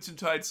plain boots and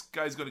tights.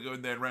 Guy's going to go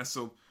in there and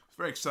wrestle. I was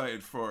very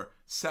excited for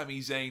Sami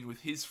Zayn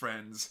with his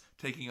friends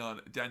taking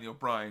on Daniel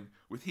Bryan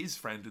with his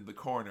friend in the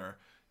corner.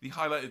 The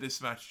highlight of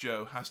this match,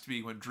 Joe, has to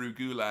be when Drew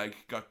Gulak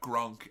got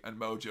Gronk and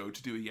Mojo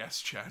to do a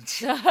yes chant.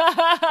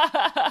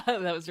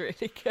 That was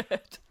really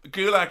good.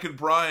 Gulak and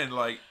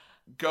Bryan,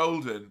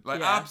 golden.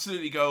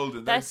 Absolutely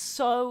golden. They're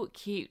so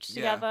cute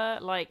together.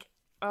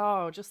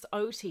 just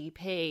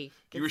OTP.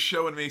 You were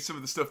showing me some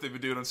of the stuff they've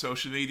been doing on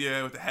social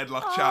media with the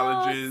headlock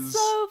challenges.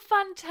 So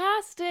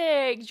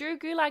fantastic. Drew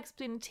Gulag's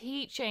been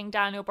teaching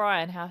Daniel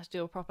Bryan how to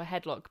do a proper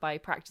headlock by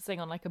practicing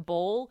on like a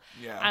ball.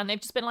 Yeah. And they've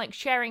just been like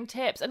sharing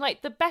tips. And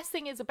like the best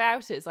thing is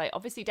about it is like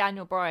obviously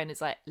Daniel Bryan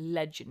is like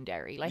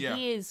legendary. Like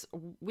he is,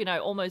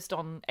 almost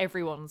on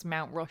everyone's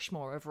Mount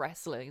Rushmore of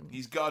wrestling.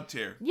 He's god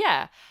tier.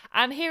 Yeah.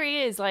 And here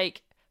he is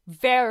like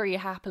very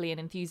happily and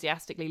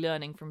enthusiastically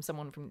learning from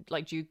someone from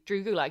like Drew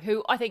Gulag,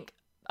 who I think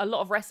a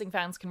lot of wrestling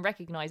fans can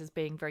recognize as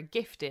being very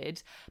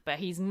gifted, but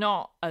he's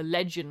not a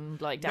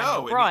legend like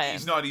Daniel Bryan.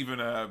 He's not even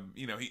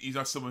he's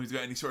not someone who's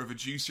got any sort of a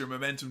juice or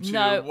momentum to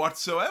him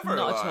whatsoever.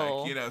 Not at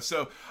all.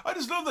 So I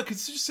just love that because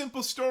it's such a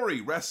simple story.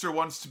 Wrestler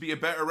wants to be a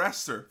better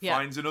wrestler,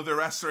 finds another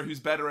wrestler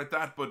who's better at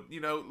that, but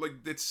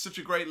it's such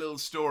a great little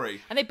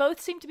story. And they both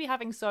seem to be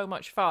having so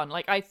much fun.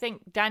 Like I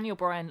think Daniel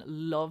Bryan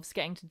loves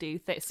getting to do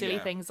silly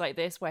things like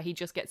this, where he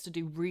just gets to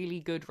do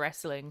really good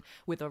wrestling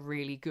with a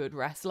really good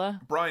wrestler.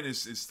 Bryan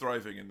is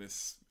thriving in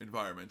this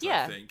environment,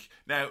 I think.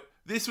 Now,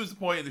 this was the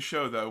point of the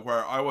show, though,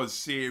 where I was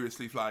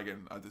seriously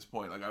flagging at this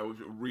point. Like, I was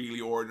really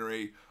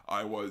ordinary.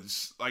 I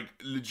was, like,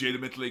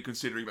 legitimately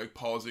considering, like,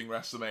 pausing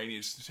WrestleMania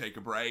just to take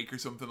a break or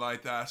something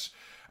like that.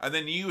 And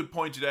then you had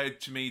pointed out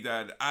to me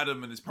that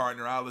Adam and his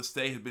partner Alice,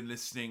 they had been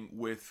listening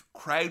with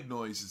crowd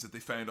noises that they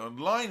found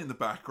online in the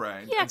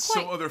background. Yeah, and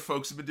some other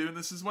folks have been doing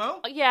this as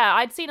well. Yeah,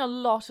 I'd seen a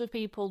lot of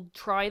people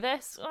try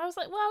this. I was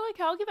like, well,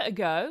 okay, I'll give it a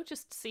go,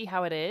 just to see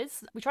how it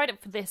is. We tried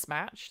it for this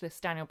match, this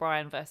Daniel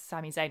Bryan versus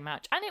Sami Zayn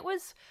match, and it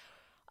was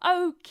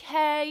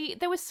okay.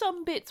 There were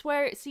some bits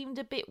where it seemed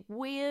a bit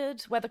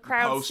weird, where the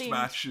crowd post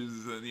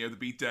matches and the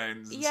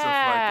beatdowns and stuff like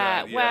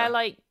that. Yeah, where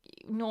like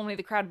normally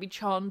the crowd would be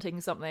chanting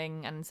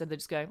something, and so they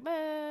just go.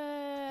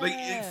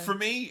 For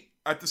me,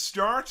 at the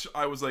start,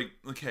 I was like,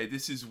 okay,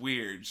 this is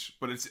weird,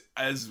 but it's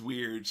as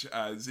weird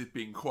as it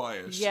being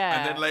quiet. Yeah.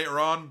 And then later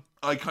on,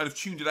 I kind of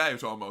tuned it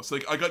out almost.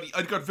 Like I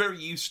got very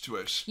used to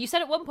it. You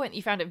said at one point that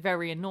you found it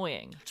very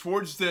annoying.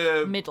 Towards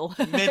the middle,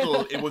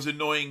 it was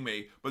annoying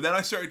me. But then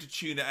I started to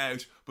tune it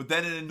out. But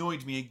then it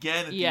annoyed me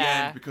again at the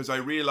end because I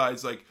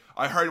realized, like,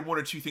 I heard one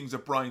or two things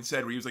that Bryan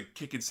said where he was like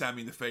kicking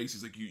Sami in the face.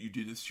 He's like, you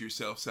did this to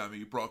yourself, Sami.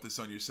 You brought this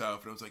on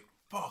yourself. And I was like,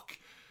 fuck.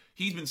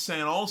 He's been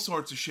saying all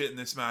sorts of shit in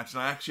this match,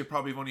 and I actually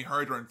probably have only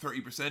heard around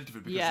 30% of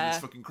it because of this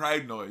fucking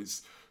crowd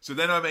noise. So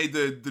then I made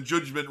the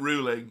judgment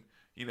ruling,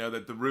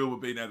 that the rule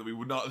would be now that we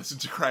would not listen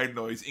to crowd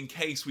noise in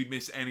case we'd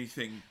miss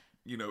anything,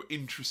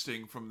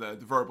 interesting from the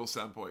verbal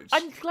standpoint.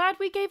 I'm glad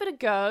we gave it a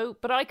go,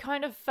 but I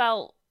kind of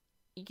felt,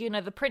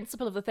 the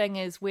principle of the thing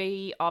is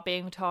we are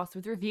being tasked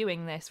with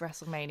reviewing this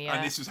WrestleMania.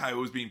 And this is how it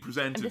was being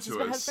presented to us. This is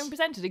how it's been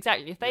presented,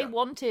 exactly. If they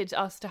wanted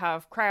us to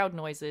have crowd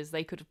noises,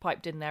 they could have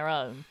piped in their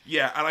own.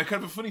 Yeah, and I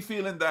kind of a funny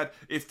feeling that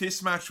if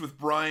this match with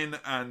Bryan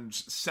and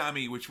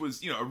Sami, which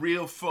was, a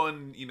real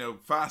fun,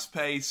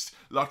 fast-paced,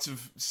 lots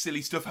of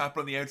silly stuff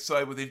happening on the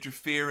outside with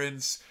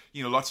interference,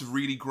 lots of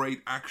really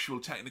great actual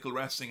technical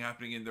wrestling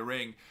happening in the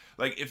ring.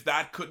 Like, if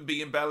that couldn't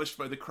be embellished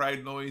by the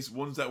crowd noise,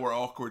 ones that were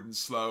awkward and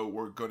slow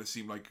were going to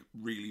seem like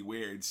really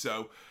weird.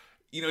 So,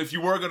 if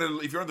you're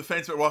on the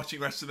fence about watching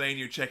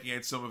WrestleMania or checking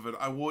out some of it,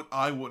 I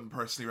wouldn't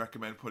personally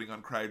recommend putting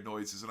on crowd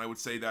noises. And I would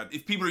say that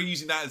if people are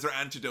using that as their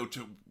antidote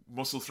to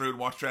muscle through and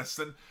watch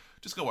wrestling,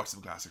 just go watch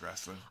some classic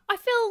wrestling. I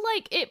feel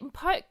like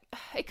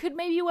it could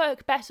maybe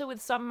work better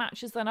with some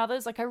matches than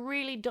others. Like, I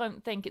really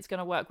don't think it's going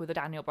to work with a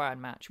Daniel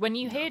Bryan match. When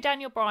you hear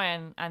Daniel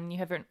Bryan and you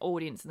have an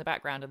audience in the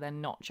background and they're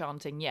not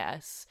chanting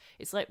yes,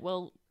 it's like,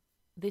 well,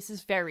 this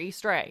is very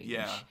strange.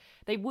 Yeah.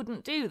 They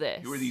wouldn't do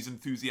this. Who are these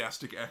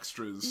enthusiastic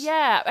extras?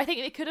 Yeah, I think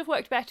it could have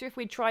worked better if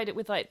we'd tried it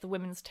with, like, the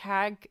women's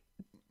tag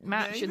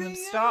match in the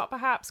start,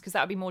 perhaps, because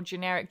that would be more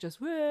generic,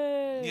 just,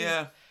 whoa.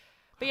 Yeah.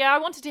 But yeah, I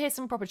wanted to hear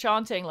some proper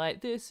chanting,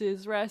 like, this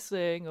is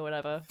wrestling, or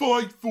whatever.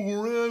 Fight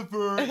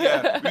forever!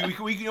 Yeah,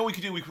 we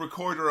can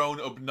record our own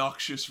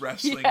obnoxious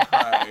wrestling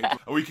crowd.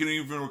 Or we can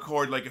even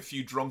record, like, a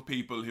few drunk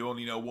people who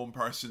only know one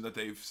person that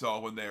they've saw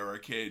when they were a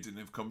kid and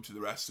they've come to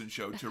the wrestling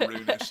show to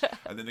ruin it.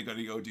 And then they're going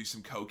to go do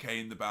some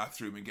cocaine in the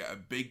bathroom and get a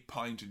big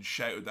pint and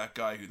shout at that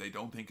guy who they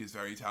don't think is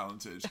very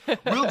talented.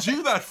 We'll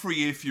do that for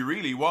you if you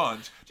really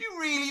want. Do you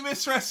really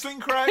miss wrestling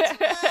crowds?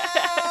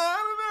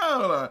 I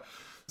don't know.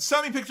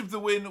 Sami picked up the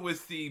win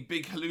with the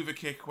big haluva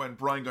kick when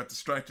Bryan got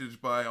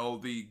distracted by all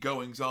the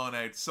goings-on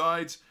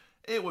outside.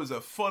 It was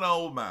a fun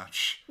old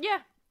match.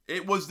 Yeah.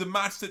 It was the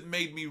match that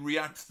made me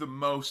react the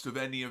most of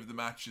any of the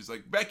matches.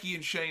 Like, Becky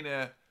and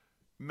Shayna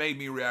made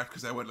me react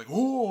because I went like,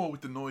 oh, with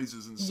the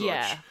noises and such.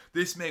 Yeah.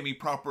 This made me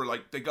proper,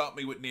 like, they got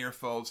me with near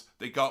falls.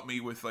 They got me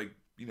with, like,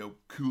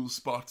 cool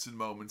spots and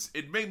moments.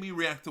 It made me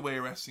react the way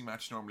a wrestling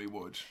match normally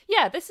would.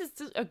 Yeah, this is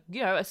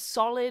a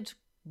solid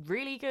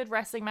really good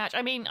wrestling match.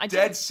 I mean,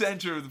 dead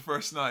center of the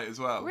first night as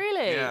well.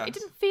 Really? Yeah. It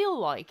didn't feel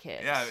like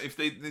it. Yeah, if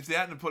they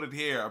hadn't put it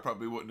here, I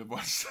probably wouldn't have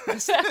watched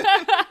this.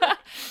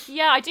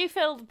 Yeah, I do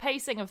feel the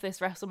pacing of this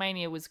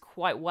WrestleMania was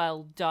quite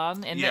well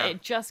done, in that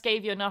it just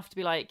gave you enough to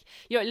be like,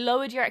 it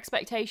lowered your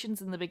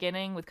expectations in the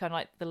beginning with kind of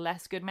like the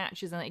less good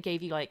matches, and it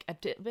gave you like a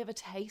bit of a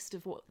taste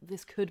of what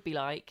this could be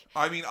like.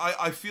 I mean,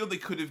 I feel they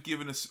could have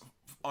given us,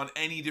 on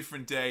any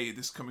different day,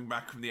 this coming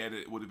back from the edit,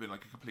 it would have been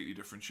like a completely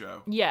different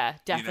show. Yeah,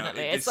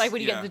 definitely. It's like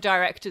when you get the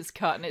director's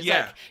cut and it's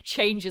like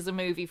changes a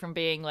movie from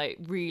being like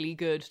really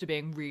good to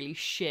being really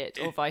shit,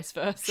 or vice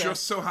versa.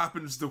 Just so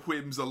happens the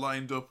whims are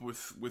lined up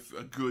with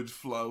a good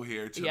flow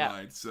here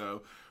tonight. Yeah.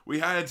 So we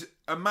had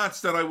a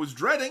match that I was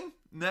dreading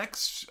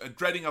next,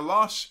 dreading a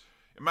lot.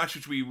 A match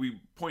which we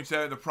pointed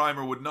out in the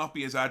primer would not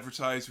be as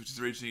advertised, which is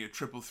originally a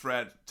triple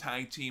threat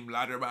tag team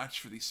ladder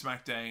match for the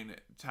SmackDown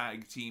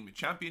Tag Team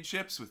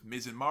Championships, with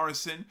Miz and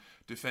Morrison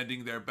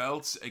defending their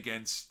belts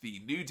against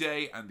the New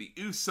Day and the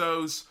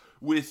Usos,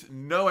 with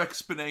no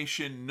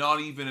explanation,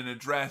 not even an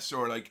address,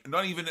 or like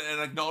not even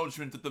an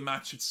acknowledgement that the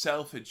match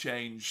itself had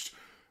changed.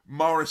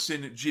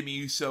 Morrison, Jimmy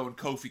Uso, and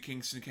Kofi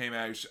Kingston came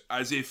out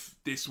as if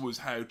this was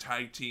how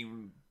tag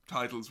team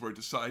titles were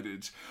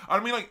decided. I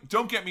mean, like,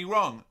 don't get me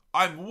wrong,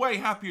 I'm way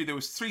happier there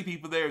was 3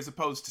 people there as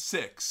opposed to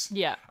 6.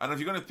 Yeah. And if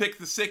you're going to pick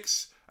the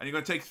 6 and you're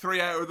going to take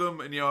 3 out of them,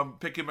 and I'm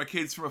picking my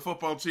kids from a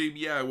football team,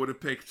 I would have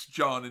picked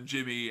John and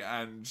Jimmy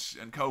and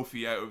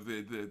Kofi out of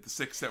the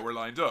 6 that were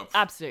lined up.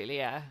 Absolutely,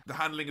 yeah. The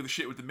handling of the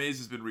shit with the Miz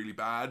has been really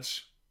bad.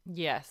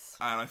 Yes.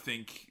 And I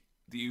think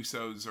the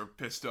Usos are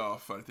pissed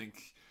off. I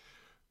think,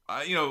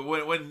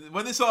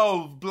 when this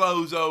all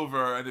blows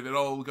over and if it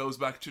all goes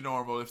back to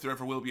normal, if there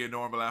ever will be a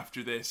normal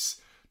after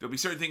this, there'll be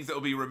certain things that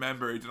will be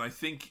remembered. And I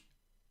think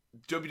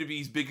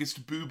WWE's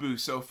biggest boo-boo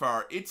so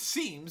far, it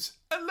seems,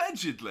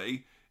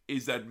 allegedly,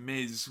 is that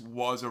Miz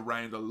was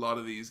around a lot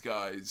of these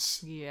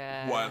guys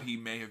while he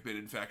may have been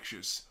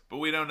infectious. But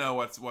we don't know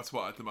what's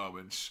what at the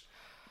moment.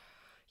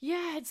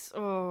 Yeah, it's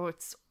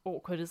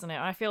awkward, isn't it?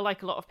 I feel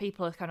like a lot of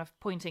people are kind of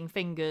pointing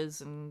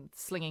fingers and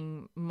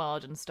slinging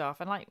mud and stuff,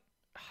 and like,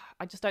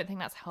 I just don't think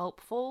that's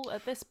helpful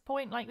at this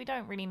point. Like, we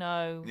don't really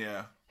know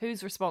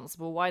who's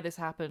responsible, why this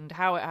happened,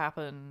 how it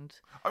happened.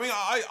 I mean,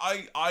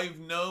 I've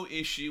no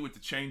issue with the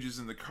changes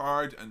in the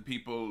card and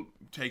people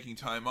taking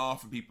time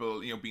off and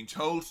people, being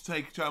told to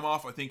take time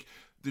off. I think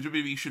the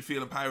WWE should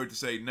feel empowered to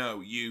say, no,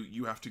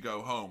 you have to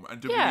go home.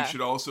 And WWE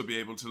should also be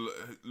able to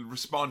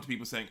respond to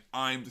people saying,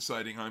 I'm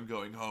deciding I'm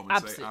going home,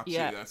 and say,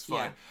 absolutely, that's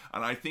fine. Yeah.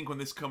 And I think when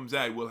this comes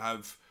out, we'll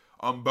have,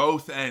 on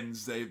both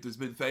ends, there's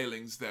been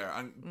failings there.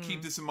 And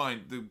keep this in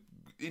mind, the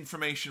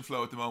information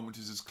flow at the moment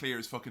is as clear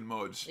as fucking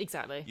mud.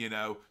 Exactly.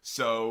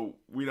 So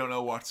we don't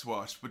know what's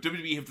what. But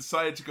WWE have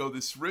decided to go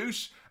this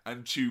route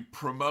and to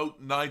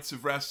promote nights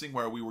of wrestling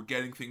where we were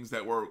getting things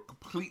that were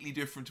completely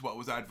different to what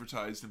was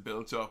advertised and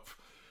built up.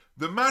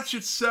 The match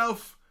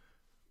itself,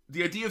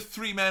 the idea of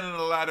 3 men on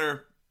a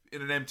ladder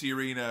in an empty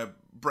arena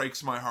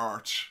breaks my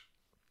heart.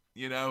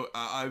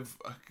 I've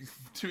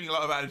doing a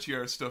lot of Attitude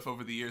Era stuff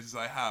over the years, as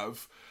I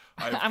have.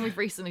 And we've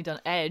recently done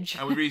Edge.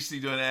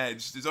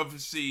 There's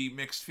obviously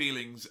mixed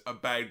feelings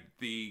about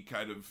the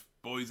kind of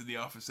boys in the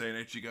office saying,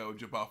 "Let you go and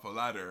jump off a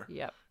ladder."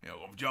 Yep.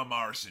 John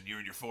Morrison, you're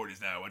in your 40s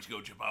now. Why don't you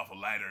go jump off a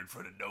ladder in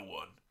front of no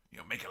one?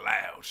 Make it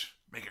loud,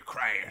 make it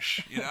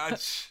crash.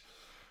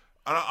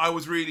 And I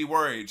was really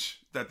worried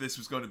that this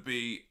was going to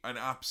be an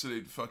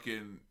absolute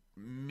fucking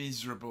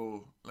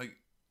miserable, like,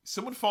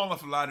 someone falling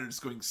off a ladder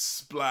just going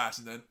splat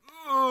and then,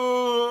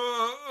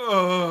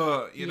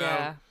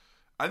 know.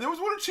 And there was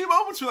 1 or 2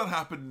 moments where that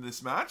happened in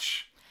this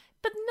match.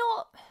 But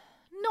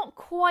not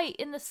quite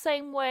in the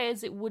same way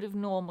as it would have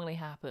normally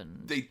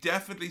happened. They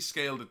definitely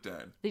scaled it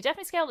down. They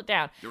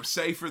were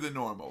safer than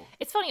normal.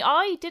 It's funny,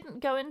 I didn't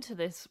go into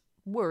this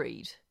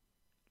worried.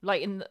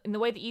 Like, in the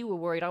way that you were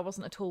worried, I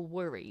wasn't at all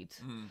worried.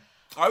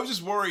 I was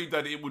just worried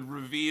that it would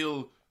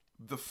reveal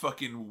the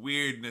fucking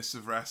weirdness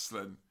of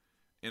wrestling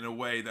in a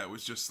way that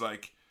was just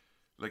like,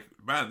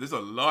 man, there's a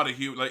lot of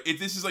human...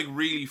 this is like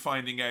really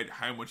finding out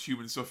how much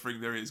human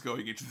suffering there is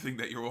going into the thing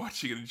that you're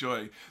watching and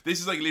enjoying. This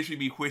is like literally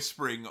me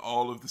whispering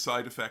all of the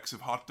side effects of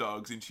hot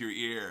dogs into your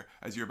ear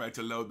as you're about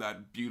to load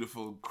that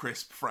beautiful,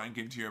 crisp Frank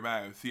into your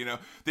mouth.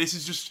 This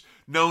is just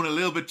knowing a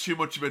little bit too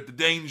much about the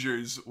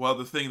dangers while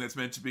the thing that's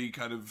meant to be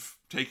kind of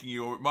taking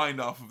your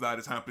mind off of that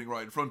is happening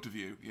right in front of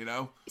you,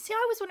 See,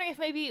 I was wondering if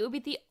maybe it would be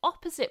the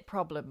opposite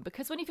problem,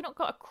 because when you've not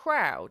got a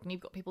crowd and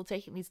you've got people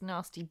taking these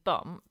nasty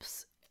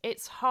bumps,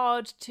 it's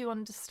hard to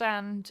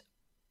understand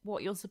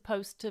what you're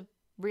supposed to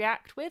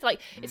react with.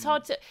 Like, it's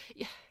hard to...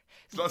 It's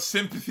a lot of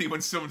sympathy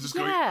when someone's just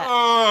going,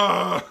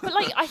 oh! But,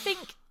 like, I think,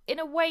 in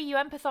a way, you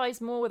empathise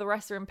more with a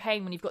wrestler in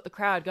pain when you've got the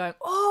crowd going,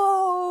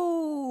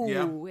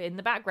 oh, in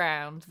the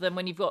background, than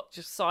when you've got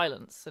just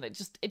silence. And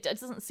it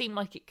doesn't seem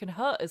like it can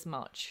hurt as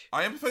much.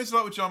 I empathise a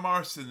lot with John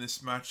Morrison in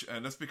this match,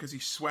 and that's because he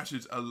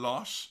sweated a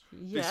lot.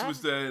 Yeah. This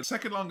was the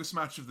second longest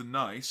match of the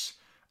night,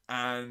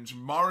 and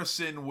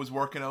Morrison was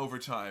working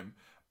overtime.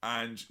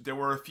 And there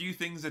were a few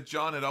things that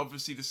John had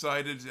obviously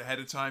decided ahead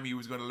of time he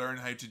was going to learn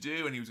how to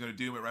do, and he was going to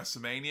do them at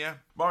WrestleMania.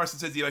 Morrison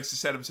says he likes to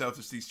set himself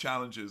just these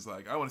challenges,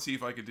 like, I want to see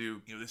if I could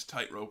do, this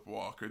tightrope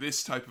walk, or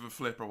this type of a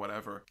flip, or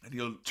whatever. And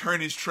he'll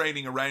turn his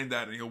training around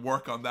that, and he'll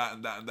work on that,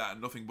 and that, and that,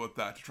 and nothing but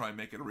that to try and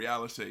make it a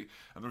reality.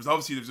 And there's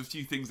a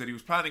few things that he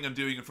was planning on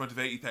doing in front of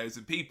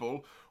 80,000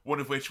 people, one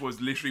of which was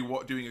literally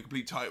doing a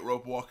complete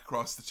tightrope walk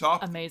across the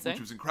top. Amazing.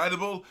 Which was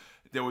incredible.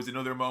 There was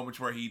another moment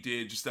where he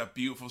did just that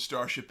beautiful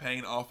Starship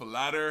Pain off a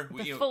ladder.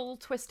 The full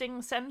twisting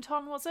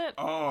senton, was it?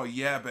 Oh,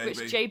 yeah, baby.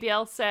 Which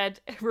JBL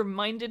said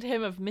reminded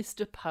him of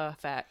Mr.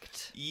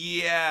 Perfect.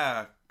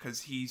 Yeah,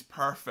 because he's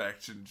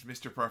perfect, and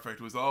Mr.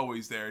 Perfect was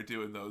always there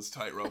doing those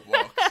tightrope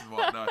walks and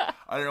whatnot.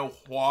 I don't know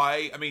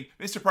why. I mean,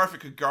 Mr.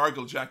 Perfect could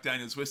gargle Jack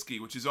Daniels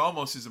whiskey, which is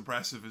almost as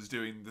impressive as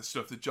doing the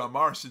stuff that John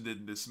Morrison did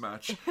in this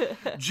match.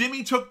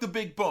 Jimmy took the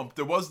big bump.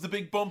 There was the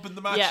big bump in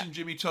the match, and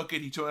Jimmy took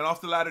it. He took it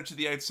off the ladder to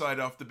the outside,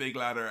 off the big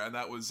ladder, and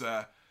that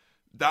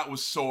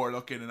was sore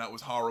looking, and that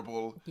was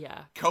horrible.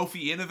 Yeah.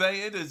 Kofi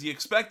innovated as you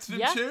expected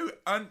him to,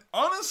 and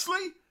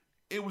honestly,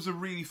 it was a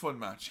really fun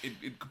match.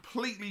 It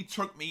completely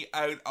took me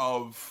out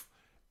of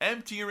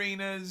empty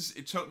arenas.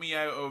 It took me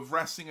out of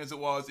wrestling as it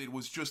was. It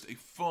was just a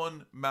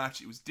fun match.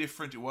 It was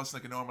different. It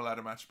wasn't like a normal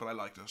ladder match, but I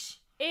liked it.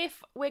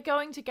 If we're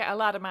going to get a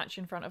ladder match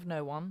in front of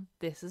no one,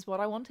 this is what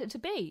I want it to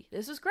be.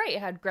 This was great. It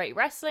had great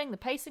wrestling. The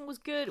pacing was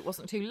good. It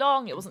wasn't too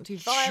long. It wasn't too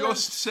violent.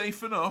 Just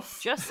safe enough.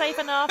 Just safe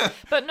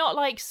enough, but not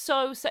like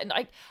so set.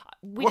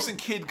 Wasn't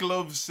kid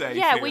gloves safe?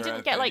 Yeah, we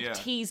didn't get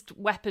teased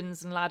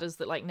weapons and ladders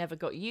that never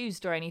got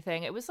used or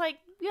anything. It was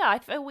I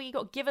feel we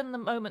got given the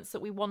moments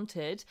that we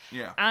wanted.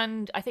 Yeah.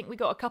 And I think we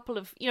got a couple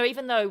of,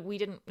 even though we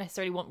didn't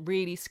necessarily want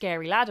really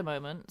scary ladder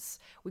moments,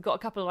 we got a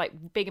couple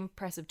of big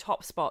impressive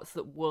top spots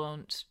that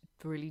weren't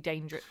really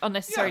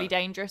unnecessarily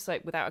dangerous,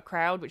 without a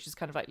crowd, which is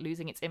kind of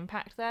losing its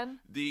impact then.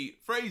 The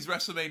phrase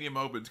WrestleMania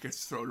moment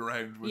gets thrown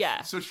around with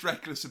such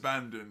reckless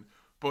abandon,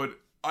 but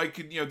I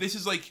can, this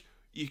is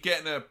you're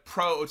getting a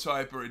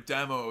prototype or a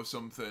demo of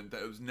something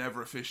that was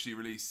never officially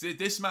released.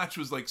 This match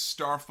was like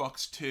Star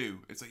Fox 2.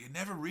 It's it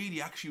never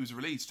really actually was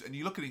released, and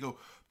you look at it and go,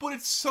 but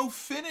it's so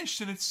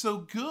finished and it's so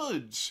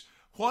good.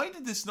 Why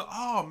did this not?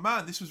 Oh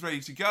man, this was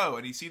ready to go.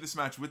 And you see this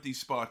match with these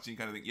spots, and you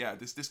kind of think, yeah,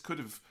 this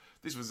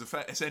was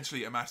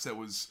essentially a match that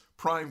was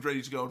primed,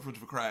 ready to go in front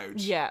of a crowd.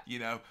 Yeah.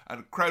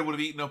 And a crowd would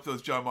have eaten up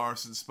those John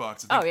Morrison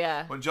spots. Oh,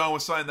 yeah. When John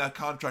was signing that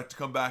contract to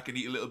come back and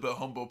eat a little bit of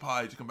humble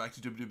pie to come back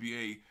to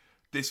WWE,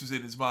 this was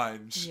in his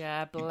mind.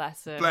 Yeah,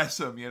 bless him. Bless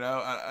him,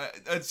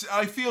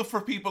 I feel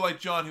for people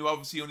like John who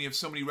obviously only have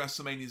so many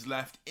WrestleManias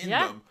left in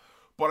them.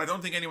 But I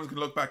don't think anyone's going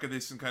to look back at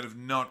this and kind of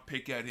not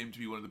pick out him to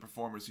be one of the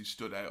performers who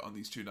stood out on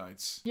these two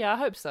nights. Yeah, I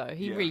hope so.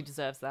 He really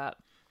deserves that.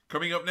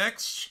 Coming up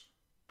next,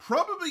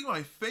 probably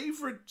my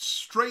favourite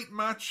straight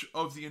match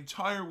of the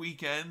entire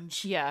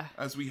weekend. Yeah.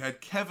 As we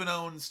had Kevin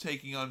Owens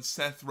taking on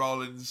Seth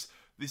Rollins.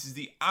 This is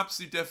the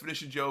absolute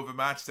definition, Joe, of a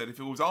match that if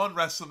it was on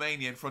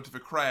WrestleMania in front of a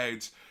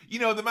crowd,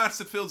 the match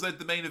that fills out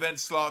the main event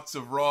slots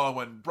of Raw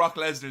when Brock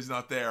Lesnar's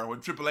not there,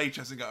 when Triple H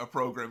hasn't got a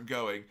program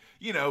going.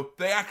 The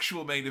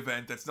actual main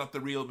event that's not the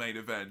real main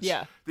event.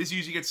 Yeah. This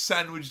usually gets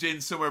sandwiched in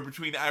somewhere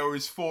between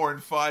hours 4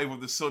 and 5 when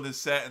the sun is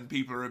set and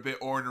people are a bit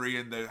ornery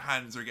and their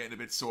hands are getting a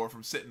bit sore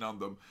from sitting on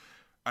them.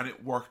 And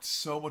it worked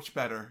so much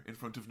better in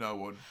front of no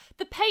one.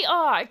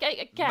 I'm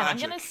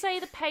going to say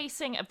the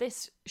pacing of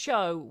this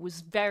show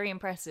was very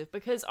impressive,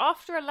 because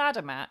after a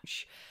ladder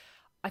match,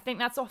 I think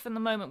that's often the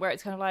moment where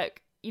it's kind of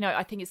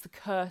I think it's the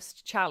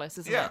cursed chalice,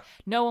 isn't it?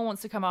 No one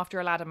wants to come after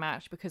a ladder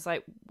match because,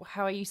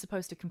 how are you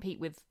supposed to compete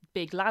with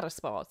big ladder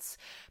spots?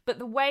 But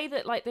the way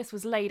that, this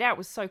was laid out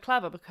was so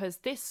clever, because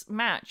this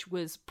match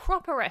was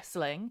proper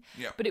wrestling,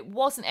 but it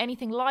wasn't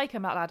anything like a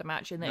ladder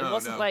match in that it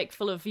wasn't,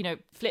 full of,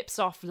 flips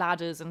off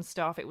ladders and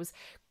stuff. It was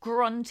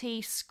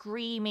grunty,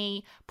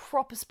 screamy,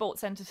 proper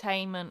sports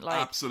entertainment.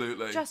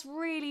 Absolutely. Just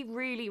really,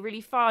 really, really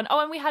fun.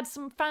 Oh, and we had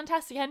some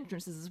fantastic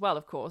entrances as well,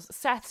 of course.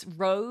 Seth's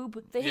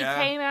robe that he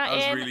came out in.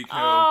 That was really cool.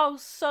 Oh,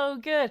 so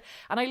good.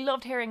 And I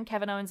loved hearing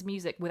Kevin Owens'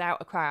 music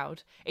without a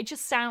crowd. It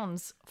just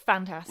sounds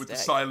fantastic. With the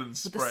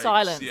silence. With the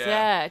silence,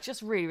 yeah.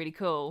 Just really, really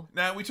cool.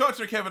 Now, we talked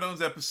in our Kevin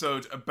Owens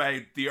episode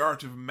about the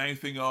art of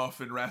mouthing off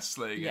in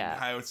wrestling and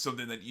how it's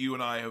something that you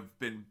and I have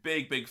been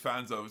big, big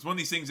fans of. It's one of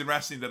these things in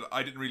wrestling that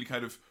I didn't really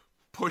kind of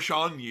push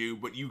on you,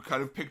 but you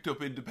kind of picked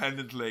up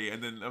independently,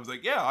 and then I was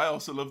like, I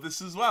also love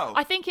this as well.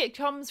 I think it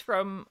comes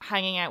from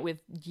hanging out with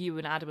you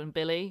and Adam and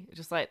Billy,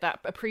 just that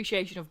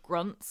appreciation of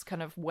grunts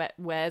kind of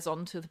wears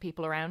onto the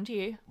people around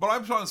you. But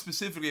I'm talking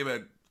specifically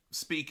about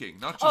speaking,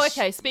 not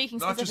just speaking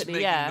not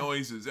specifically, just making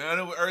noises. And I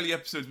know early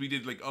episodes we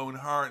did Owen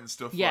Hart and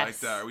stuff like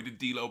that. We did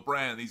D'Lo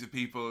Brown. These are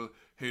people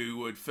who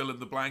would fill in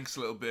the blanks a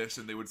little bit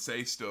and they would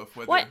say stuff.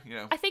 I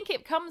think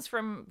it comes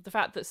from the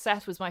fact that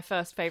Seth was my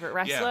first favourite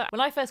wrestler. Yeah.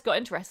 When I first got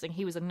into wrestling,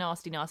 he was a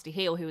nasty, nasty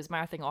heel who was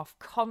mouthing off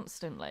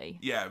constantly.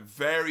 Yeah,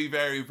 very,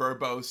 very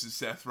verbose is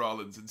Seth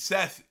Rollins. And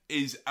Seth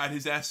is, at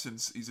his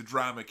essence, he's a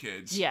drama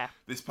kid. Yeah.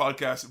 This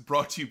podcast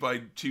brought to you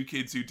by two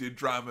kids who did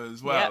drama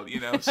as well,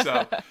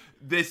 So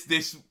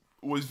this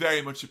was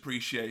very much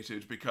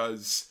appreciated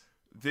because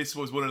this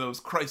was one of those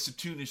crisis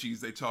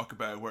opportunities they talk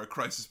about, where a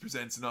crisis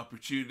presents an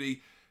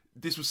opportunity.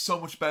 This was so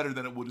much better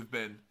than it would have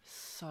been.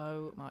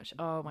 So much.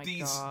 Oh my god.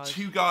 These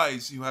two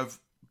guys who have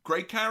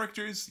great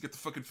characters. You got the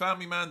fucking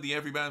family man, the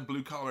everyman,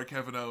 blue collar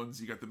Kevin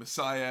Owens. You got the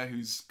Messiah,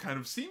 who's kind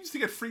of seems to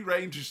get free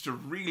range to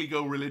really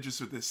go religious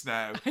with this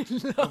now. I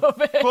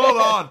love it. Full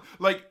on.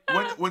 Like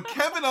when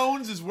Kevin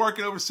Owens is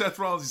working over Seth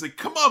Rollins, he's like,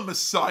 "Come on,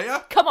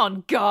 Messiah. Come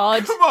on,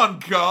 God. Come on,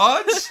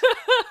 God.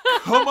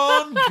 Come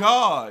on,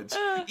 God."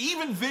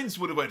 Even Vince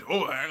would have went,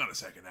 "Oh, hang on a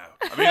second now.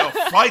 I mean,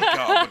 I'll fight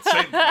God, but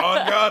saying, come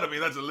on, God, I mean,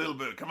 that's a little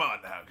bit, come on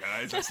now,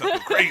 guys. That's nothing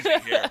crazy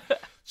here."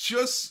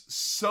 Just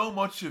so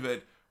much of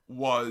it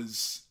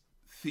was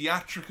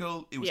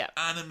theatrical. It was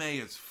anime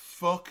as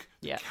fuck.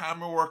 The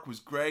camera work was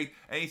great.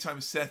 Anytime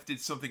Seth did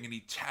something and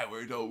he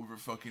towered over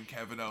fucking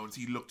Kevin Owens,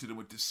 he looked at him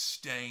with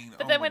disdain.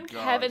 But then when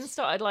Kevin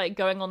started like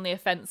going on the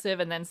offensive,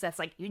 and then Seth's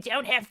like, "You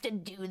don't have to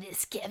do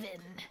this,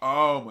 Kevin."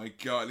 Oh my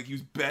god, like he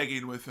was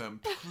begging with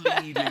him,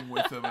 pleading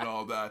with him and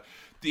all that.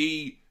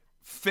 The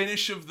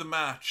finish of the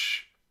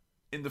match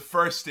in the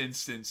first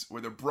instance,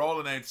 where they're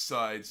brawling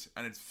outside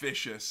and it's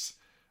vicious,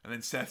 and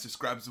then Seth just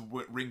grabs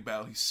the ring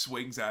bell, he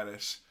swings at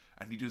it,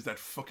 and he does that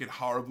fucking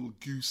horrible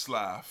goose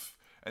laugh.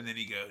 And then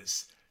he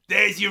goes,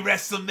 "There's your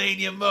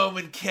WrestleMania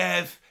moment,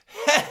 Kev."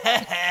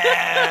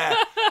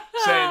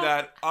 Saying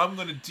that, I'm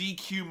going to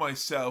DQ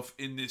myself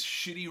in this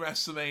shitty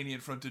WrestleMania in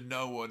front of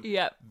no one.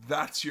 Yep.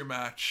 That's your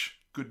match.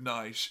 Good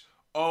night.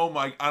 Oh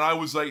my... And I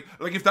was like,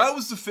 if that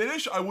was the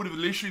finish, I would have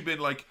literally been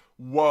like,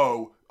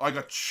 whoa, I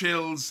got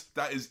chills.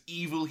 That is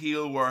evil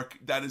heel work.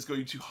 That is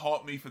going to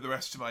haunt me for the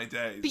rest of my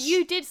days. But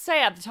you did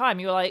say at the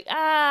time, you were like,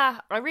 I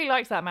really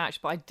liked that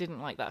match, but I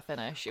didn't like that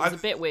finish. It was a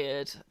bit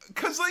weird.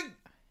 Because, like,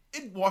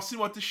 it wasn't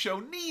what the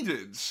show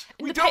needed.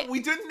 We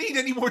didn't need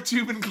any more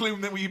doom and gloom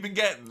than we've been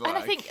getting. Like. And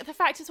I think the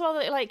fact as well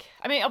that, like,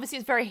 I mean, obviously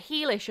it's very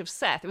heelish of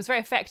Seth. It was very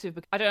effective.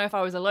 But I don't know if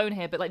I was alone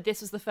here, but like this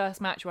was the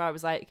first match where I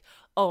was like,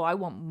 oh, I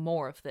want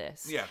more of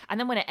this. Yeah. And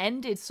then when it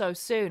ended so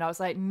soon, I was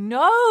like,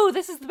 no,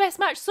 this is the best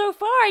match so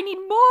far. I need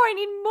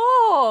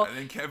more. And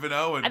then Kevin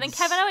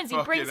Owens.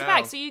 He brings it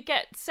back. So you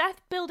get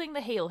Seth building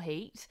the heel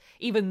heat,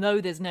 even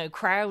though there's no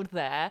crowd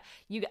there.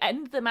 You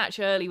end the match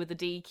early with the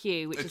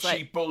DQ, which is like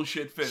cheap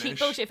bullshit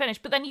finish.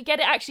 But then you get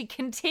it actually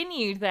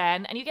continued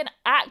then, and you get an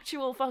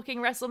actual fucking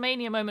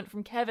WrestleMania moment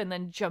from Kevin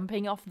then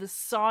jumping off the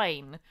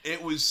sign.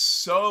 It was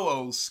so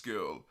old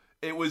school.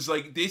 It was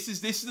like, this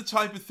is the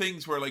type of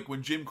things where, like,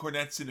 when Jim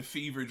Cornette's in a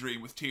fever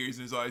dream with tears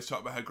in his eyes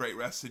talking about how great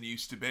wrestling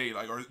used to be,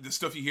 like, or the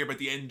stuff you hear about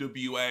the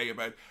NWA,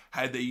 about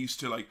how they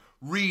used to, like,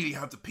 really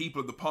have the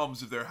people in the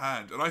palms of their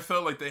hand. And I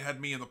felt like they had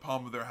me in the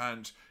palm of their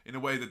hand in a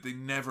way that they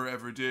never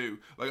ever do.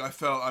 Like, I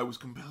felt I was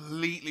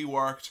completely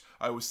worked.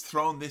 I was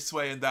thrown this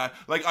way and that.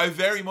 Like, I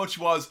very much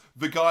was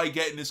the guy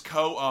getting his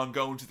coat on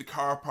going to the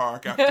car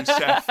park after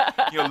Seth,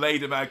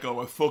 laid him out going,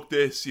 well, fuck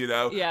this,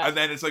 Yeah. And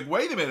then it's like,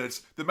 wait a minute,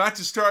 the match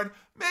is starting.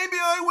 Maybe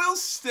I will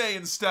stay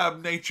and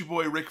stab Nature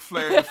Boy Ric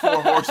Flair the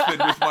Four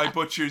Horsemen with my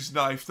butcher's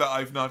knife that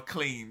I've not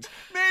cleaned.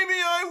 Maybe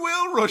I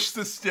will rush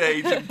the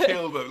stage and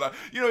kill them. Like,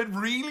 it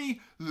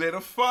really lit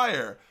a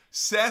fire.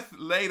 Seth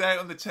laid out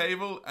on the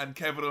table and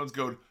Kevin Owens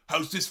going,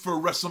 "How's this for a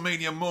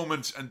WrestleMania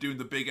moment?" and doing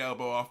the big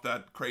elbow off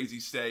that crazy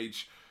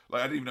stage.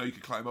 Like, I didn't even know you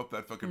could climb up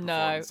that fucking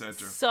performance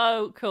center.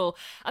 So cool.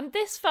 And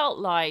this felt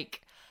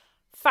like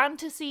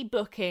fantasy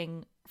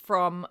booking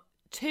from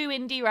two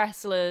indie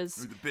wrestlers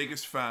who are the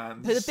biggest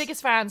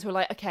fans. Who were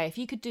like, okay, if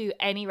you could do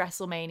any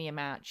WrestleMania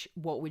match,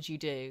 what would you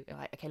do?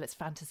 Like, okay, let's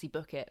fantasy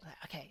book it. Like,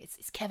 okay,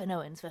 it's Kevin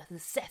Owens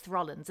versus Seth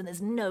Rollins, and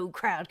there's no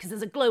crowd because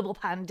there's a global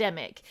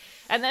pandemic.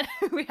 And then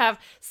we have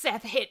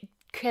Seth hit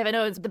Kevin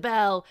Owens with the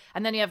bell,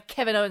 and then you have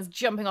Kevin Owens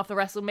jumping off the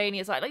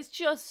WrestleMania side. Like, it's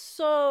just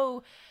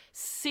so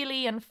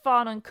silly and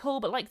fun and cool,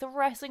 but like the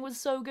wrestling was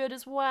so good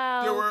as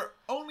well. There were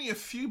only a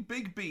few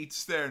big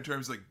beats there in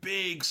terms of like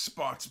big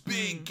spots,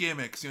 big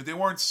gimmicks. They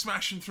weren't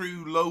smashing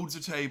through loads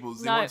of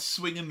tables. They weren't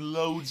swinging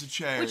loads of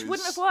chairs. Which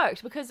wouldn't have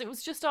worked because it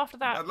was just after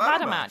that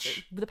ladder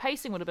match. The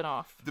pacing would have been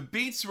off. The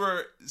beats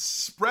were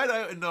spread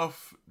out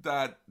enough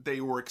that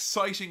they were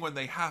exciting when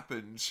they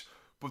happened,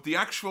 but the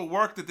actual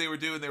work that they were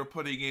doing, they were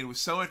putting in, was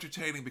so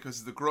entertaining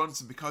because of the grunts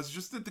and because of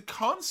just the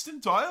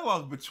constant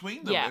dialogue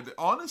between them. Yeah. And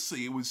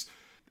honestly, it was...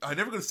 I'm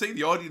never going to say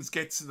the audience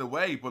gets in the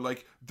way, but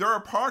like there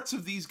are parts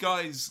of these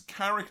guys'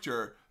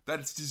 character that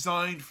it's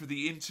designed for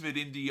the intimate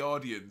indie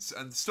audience,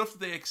 and stuff that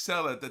they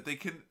excel at, that they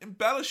can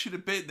embellish it a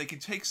bit, and they can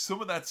take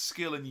some of that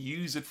skill and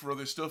use it for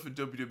other stuff in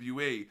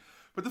WWE.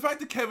 But the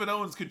fact that Kevin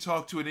Owens can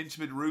talk to an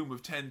intimate room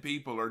of 10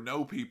 people or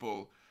no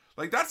people,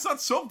 like, that's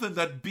not something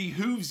that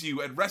behooves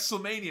you at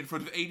WrestleMania in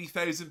front of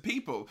 80,000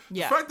 people.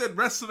 Yeah. The fact that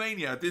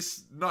WrestleMania,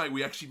 this night,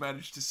 we actually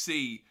managed to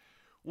see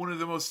one of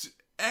the most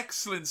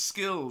excellent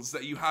skills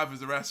that you have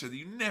as a wrestler that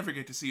you never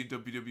get to see in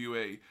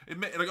WWE.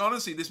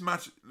 Honestly, this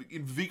match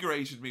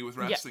invigorated me with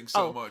wrestling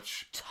so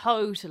much.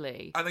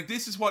 Totally. And like,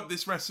 this is what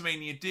this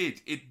WrestleMania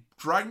did. It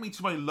dragged me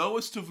to my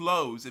lowest of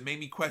lows and made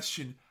me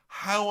question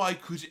how I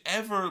could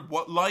ever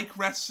like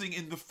wrestling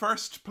in the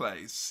first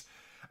place.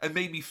 and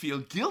made me feel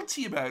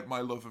guilty about my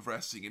love of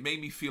wrestling. It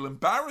made me feel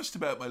embarrassed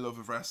about my love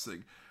of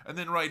wrestling. And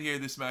then right here,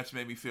 this match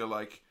made me feel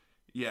like,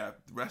 yeah,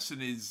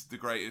 wrestling is the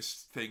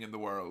greatest thing in the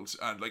world.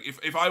 And like,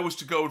 if I was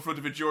to go in front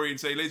of a jury and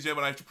say, ladies and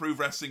gentlemen, I have to prove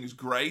wrestling is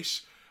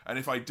great, and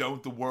if I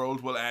don't, the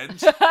world will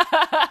end.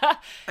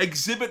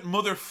 Exhibit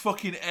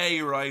motherfucking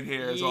A right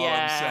here is all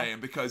I'm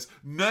saying. Because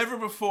never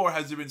before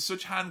has there been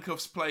such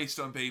handcuffs placed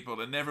on people,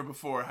 and never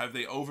before have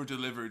they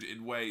over-delivered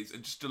in ways,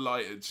 and just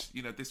delighted.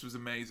 You know, this was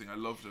amazing. I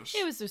loved it.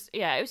 It was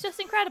just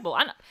incredible.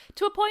 And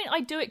to a point,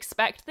 I do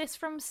expect this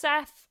from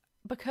Seth.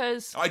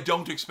 Because I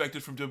don't expect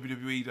it from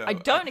WWE, though. I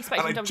don't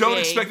expect it from WWE. And I don't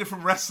expect it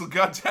from Wrestle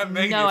Goddamn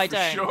Mania, no, I for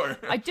don't. sure.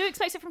 I do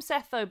expect it from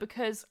Seth, though,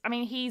 because, I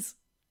mean, he's,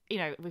 you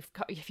know,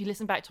 if you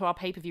listen back to our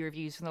pay-per-view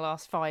reviews from the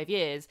last 5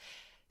 years,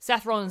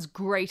 Seth Rollins'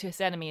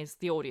 greatest enemy is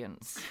the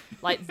audience.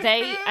 Like,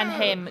 they and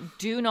him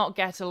do not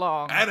get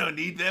along. I don't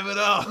need them at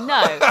all.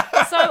 No.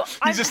 So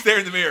he's just there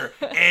in the mirror.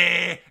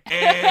 I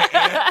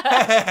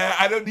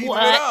don't need them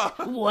at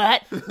all.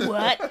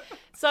 What?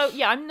 So,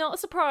 yeah, I'm not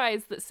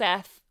surprised that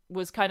Seth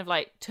was kind of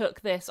like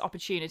took this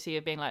opportunity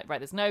of being like, right,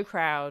 there's no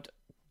crowd,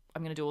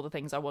 I'm going to do all the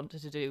things I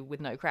wanted to do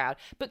with no crowd.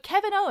 But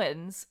Kevin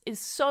Owens is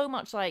so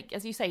much like,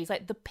 as you say, he's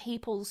like the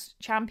people's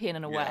champion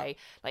in a way.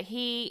 Like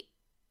he's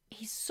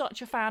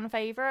such a fan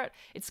favorite.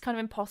 It's kind of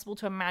impossible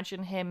to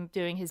imagine him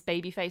doing his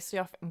babyface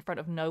stuff in front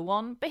of no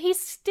one, but he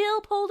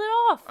still pulled it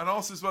off. And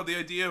also as well, the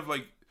idea of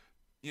like,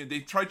 you know,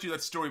 they tried to do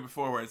that story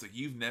before where it's like,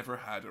 you've never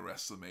had a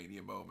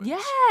WrestleMania moment. Yeah.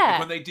 Like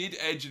when they did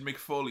Edge and Mick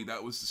Foley,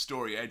 that was the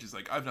story. Edge is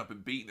like, I've not been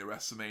beaten at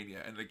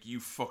WrestleMania. And like, you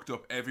fucked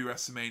up every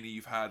WrestleMania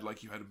you've had.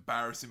 Like, you had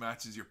embarrassing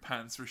matches, your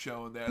pants were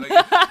showing there. Like,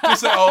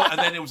 just like, oh, and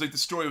then it was like, the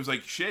story was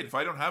like, shit, if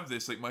I don't have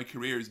this, like, my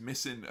career is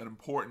missing an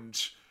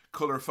important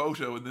color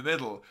photo in the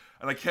middle.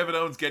 And like, Kevin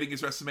Owens getting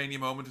his WrestleMania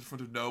moment in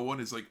front of no one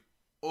is like,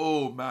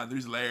 oh man,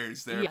 there's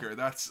layers there. Yeah.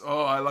 That's,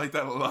 oh, I like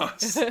that a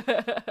lot.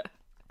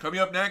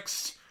 Coming up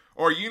next,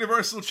 our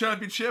Universal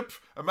Championship,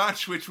 a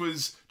match which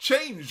was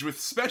changed with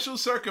special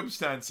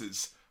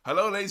circumstances.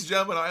 Hello, ladies and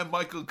gentlemen, I am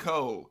Michael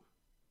Cole.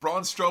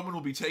 Braun Strowman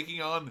will be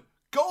taking on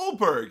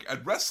Goldberg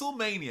at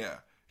WrestleMania.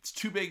 It's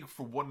too big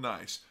for one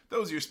night.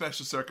 Those are your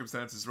special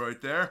circumstances right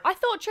there. I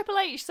thought Triple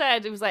H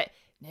said, it was like,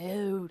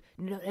 no,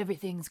 not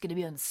everything's going to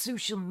be on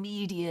social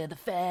media. The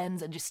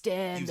fans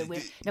understand that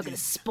we're not going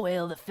to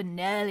spoil the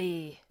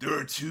finale. There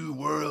are two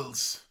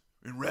worlds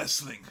in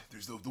wrestling.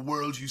 There's the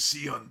world you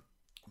see on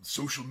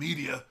social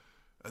media,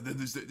 and then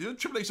there's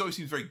Triple H always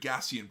seems very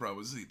gassy in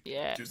promos, isn't he?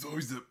 Yeah. There's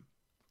always the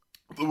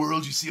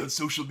world you see on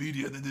social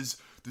media, and then there's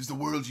the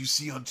world you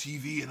see on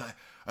TV, and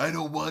I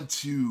don't want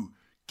to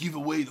give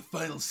away the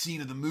final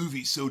scene of the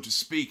movie, so to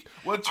speak.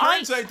 Well, it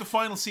turns out the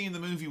final scene of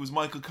the movie was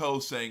Michael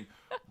Cole saying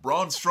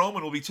Braun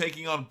Strowman will be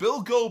taking on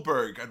Bill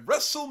Goldberg at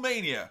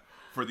WrestleMania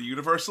for the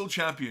Universal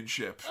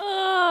Championship.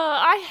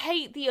 I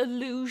hate the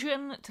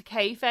allusion to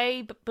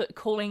kayfabe, but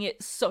calling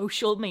it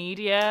social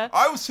media.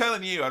 I was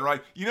telling you, and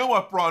right, you know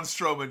what, Braun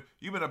Strowman,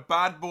 you've been a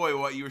bad boy,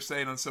 what you were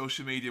saying on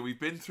social media. We've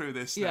been through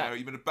this now.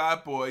 You've been a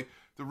bad boy.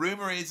 The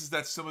rumor is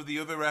that some of the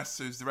other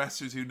wrestlers, the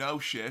wrestlers who know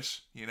shit,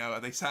 you know,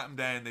 they sat him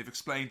down, they've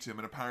explained to him,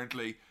 and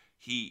apparently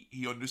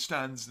he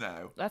understands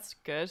now. That's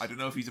good. I don't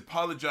know if he's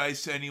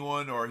apologized to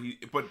anyone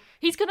but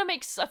he's gonna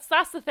make.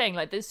 That's the thing.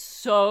 Like, there's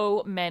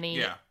so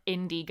many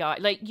indie guys.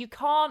 Like, you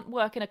can't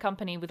work in a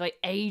company with like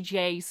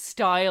AJ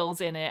Styles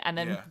in it and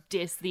then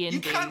diss the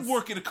indies. You can't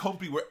work in a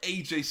company where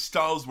AJ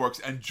Styles works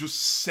and just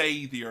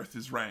say the Earth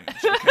is round.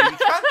 Okay, you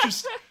can't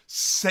just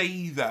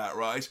say that,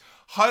 right?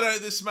 Highlight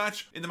of this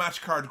match in the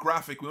match card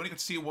graphic. We only got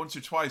to see it once or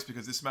twice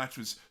because this match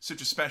was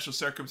such a special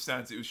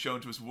circumstance. It was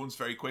shown to us once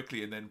very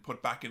quickly and then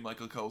put back in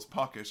Michael Cole's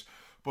pocket.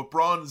 But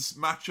Braun's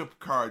matchup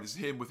card is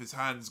him with his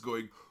hands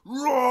going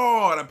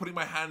raw, and I'm putting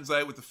my hands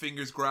out with the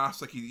fingers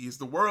grasped like he has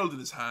the world in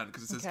his hand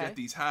because it says get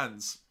these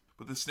hands.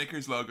 But the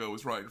Snickers logo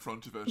was right in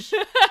front of it.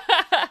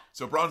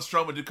 So Braun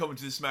Strowman did come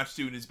into this match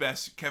doing his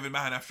best Kevin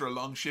Mahan after a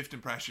long shift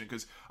impression,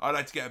 because I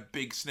like to get a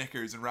big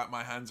Snickers and wrap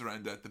my hands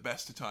around it at the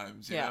best of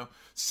times, you know.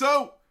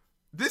 So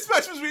this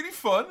match was really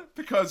fun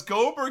because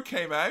Goldberg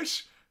came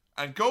out,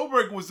 and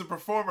Goldberg was the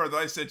performer that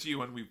I said to you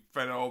when we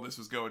found out all this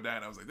was going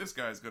down. I was like, this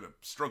guy's going to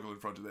struggle in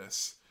front of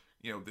this.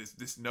 You know,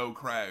 this no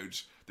crowd.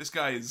 This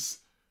guy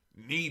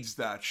needs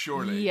that,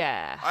 surely.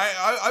 Yeah.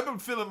 I've been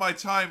filling my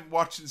time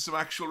watching some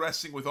actual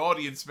wrestling with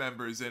audience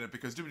members in it,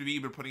 because WWE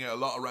have been putting out a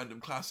lot of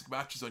random classic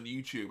matches on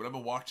YouTube, and I've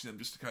been watching them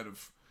just to kind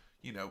of,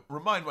 you know,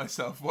 remind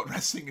myself what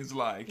wrestling is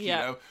like, you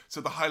know?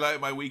 So the highlight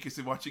of my week is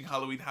in watching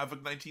Halloween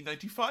Havoc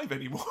 1995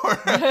 anymore.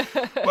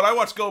 But I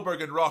watched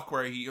Goldberg and Rock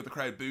where the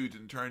crowd booed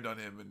and turned on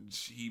him, and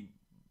he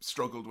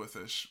struggled with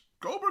it.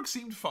 Goldberg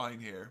seemed fine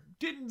here.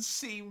 Didn't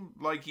seem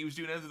like he was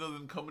doing anything other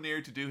than coming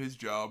here to do his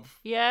job.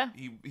 Yeah.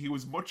 He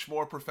was much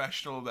more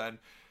professional than...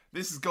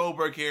 This is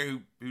Goldberg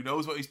here who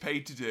knows what he's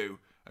paid to do.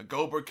 And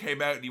Goldberg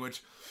came out and he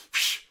went...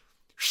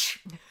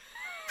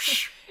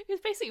 He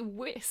was basically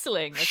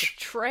whistling like a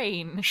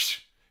train.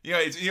 Yeah,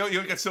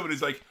 you get someone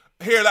who's like,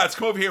 here lads,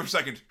 come over here for a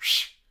second.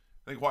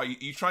 Like, why?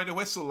 You trying to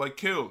whistle? Like,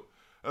 cool.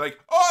 Like,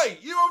 oi,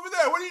 you over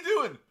there, what are you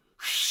doing?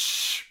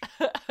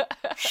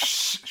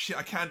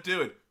 I can't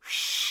do it.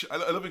 I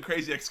love in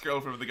Crazy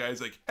Ex-Girlfriend when the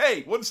guy's like,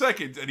 hey, 1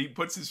 second. And he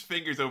puts his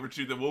fingers over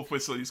to the wolf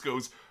whistle. He just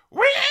goes,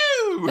 woo!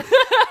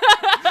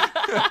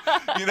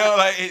 You know,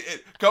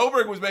 like,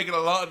 Goldberg was making a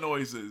lot of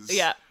noises.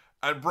 Yeah.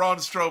 And Braun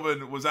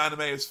Strowman was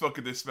anime as fuck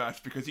in this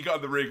match because he got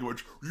in the ring and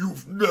went,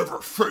 you've never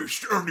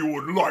faced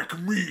anyone like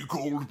me,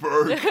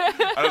 Goldberg. And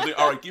I was like,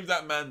 all right, give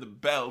that man the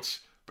belt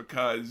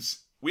because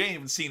we ain't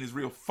even seen his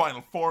real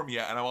final form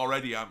yet, and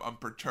I'm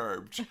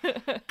perturbed.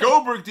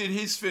 Goldberg did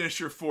his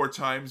finisher 4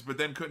 times, but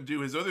then couldn't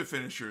do his other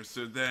finisher,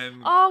 so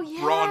then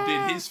Braun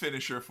did his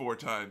finisher 4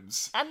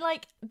 times. And,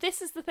 like,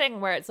 this is the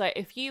thing where it's like,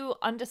 if you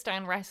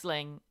understand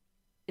wrestling,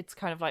 it's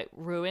kind of, like,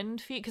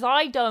 ruined for you. Because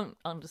I don't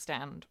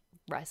understand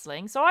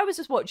wrestling. So I was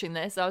just watching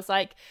this. I was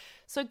like,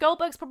 so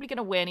Goldberg's probably going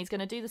to win. He's going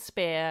to do the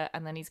spear,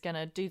 and then he's going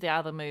to do the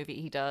other move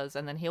he does,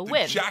 and then he'll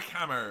win.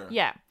 Jackhammer.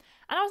 Yeah.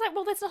 And I was like,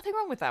 well, there's nothing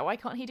wrong with that. Why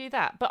can't he do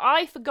that? But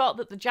I forgot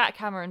that the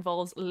jackhammer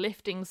involves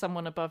lifting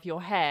someone above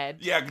your head.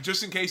 Yeah,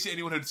 just in case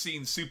anyone had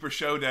seen Super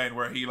Showdown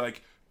where he,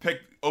 like,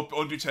 picked up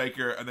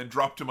Undertaker and then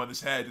dropped him on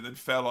his head and then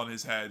fell on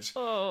his head.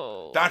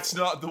 Oh. That's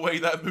not the way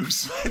that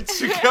move's meant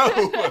to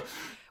go.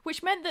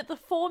 Which meant that the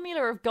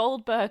formula of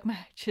Goldberg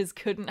matches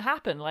couldn't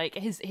happen. Like,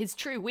 his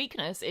true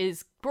weakness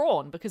is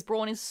Braun, because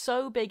Braun is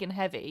so big and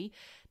heavy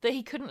that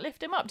he couldn't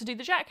lift him up to do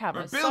the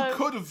jackhammer. Bill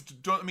could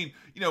have done, I mean,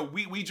 you know,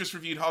 we just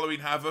reviewed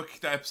Halloween Havoc.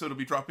 That episode will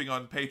be dropping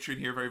on Patreon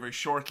here very, very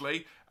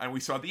shortly. And we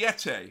saw the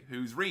Yeti,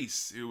 who's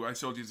Reese, who I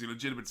told you is a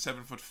legitimate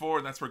 7'4",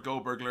 and that's where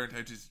Goldberg learned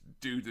how to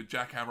do the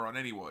jackhammer on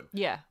anyone.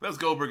 Yeah. That was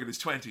Goldberg in his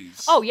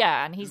 20s. Oh,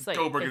 yeah, and he's like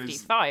Goldberg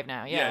 55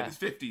 now, yeah. Yeah, in his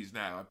 50s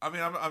now. I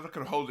mean, I'm not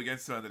going to hold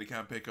against the man that he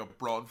can't pick up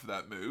Braun for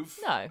that move.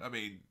 No. I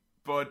mean,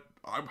 but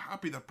I'm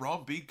happy that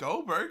Braun beat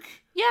Goldberg.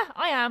 Yeah,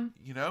 I am.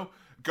 You know?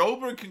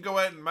 Goldberg can go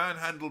out and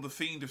manhandle The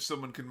Fiend if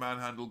someone can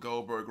manhandle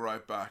Goldberg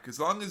right back.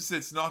 As long as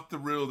it's not the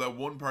rule that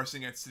one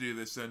person gets to do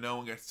this and no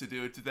one gets to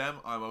do it to them,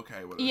 I'm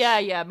okay with it.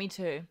 Yeah, me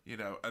too. You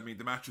know, I mean,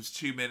 the match was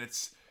 2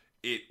 minutes.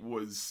 It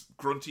was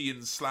grunty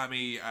and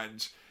slammy,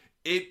 and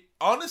it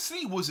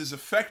honestly was as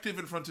effective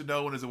in front of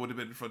no one as it would have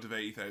been in front of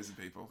 80,000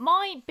 people.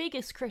 My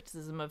biggest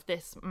criticism of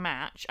this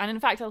match, and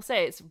in fact I'll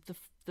say it's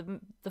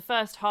the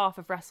first half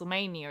of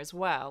WrestleMania as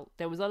well,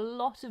 there was a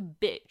lot of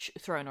bitch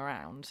thrown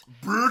around.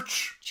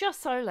 Bitch!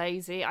 Just so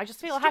lazy. I just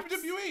feel it's I have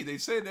WWE. They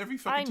say it every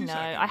fucking 2 seconds.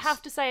 I know. I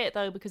have to say it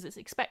though because it's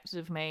expected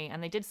of me,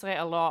 and they did say it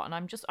a lot, and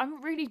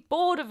I'm really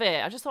bored of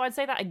it. I just thought I'd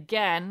say that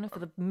again for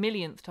the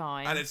millionth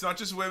time. And it's not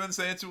just women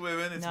saying it to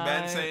women, it's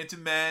men saying it to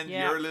men.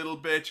 Yeah. You're a little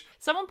bitch.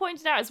 Someone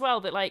pointed out as well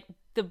that, like,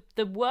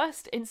 the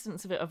worst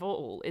instance of it of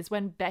all is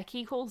when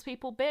Becky calls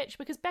people bitch,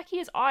 because Becky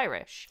is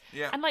Irish.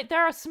 Yeah. And, like,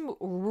 there are some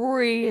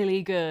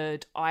really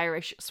good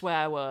Irish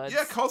swear words.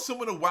 Yeah, call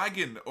someone a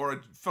wagon or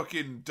a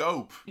fucking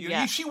dope. You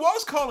know, she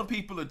was calling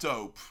people a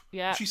dope.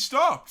 Yeah. She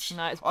stopped.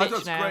 No, it's bitch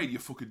that's now. great, you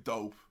fucking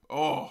dope.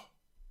 Oh.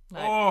 No.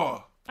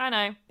 Oh. I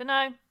know, but no.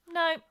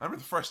 I remember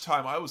the first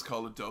time I was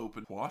called a dope,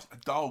 and what? A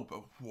dope?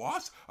 A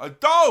what? A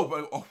dope?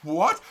 A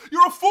what?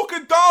 You're a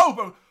fucking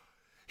dope!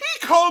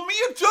 He called me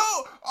a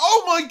dope!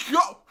 Oh my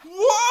god!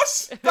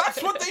 What?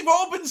 That's what they've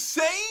all been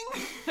saying?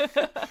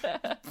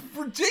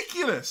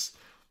 Ridiculous.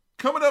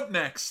 Coming up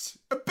next,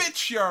 a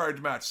bitch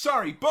yard match.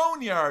 Sorry,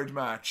 boneyard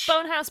match.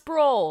 Bonehouse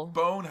Brawl.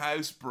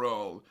 Bonehouse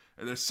Brawl.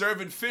 And they're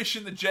serving fish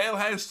in the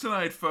jailhouse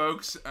tonight,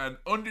 folks. And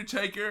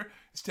Undertaker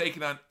is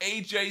taking on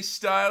AJ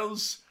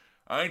Styles.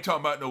 I ain't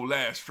talking about no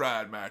last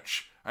ride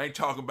match. I ain't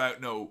talking about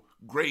no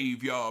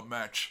graveyard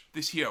match.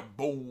 This here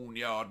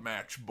boneyard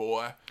match,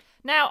 boy.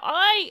 Now,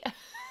 I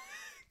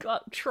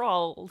got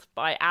trolled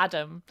by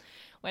Adam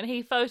when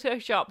he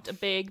photoshopped a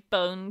big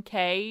bone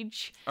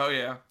cage. Oh,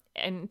 yeah.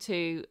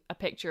 Into a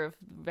picture of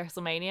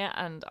WrestleMania,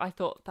 and I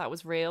thought that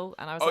was real,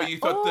 and I was like, you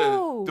thought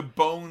oh. the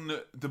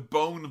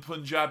bone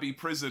Punjabi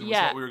prison was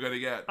what we were going to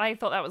get. I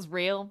thought that was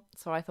real,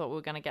 so I thought we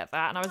were going to get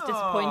that, and I was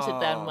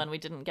disappointed then when we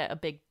didn't get a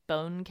big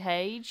bone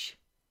cage.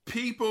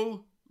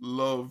 People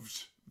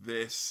loved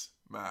this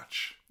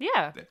match.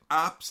 Yeah. They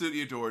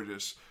absolutely adored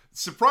it.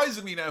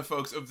 Surprisingly now,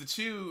 folks, of the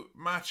 2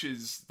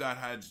 matches that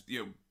had, you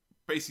know,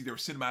 basically they were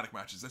cinematic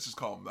matches. Let's just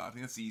call them that. I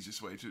think that's the easiest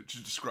way to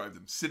describe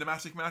them.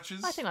 Cinematic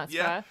matches. I think that's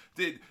fair.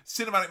 The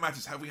cinematic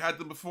matches. Have we had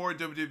them before in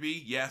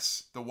WWE?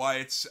 Yes. The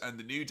Wyatts and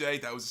the New Day,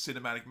 that was a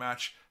cinematic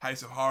match.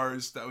 House of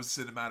Horrors, that was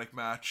a cinematic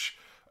match.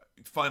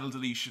 Final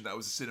Deletion, that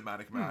was a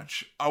cinematic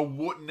match. I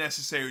wouldn't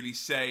necessarily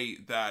say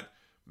that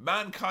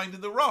Mankind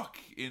and The Rock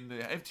in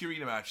the Empty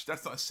Arena match,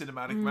 that's not a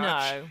cinematic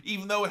match.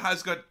 Even though it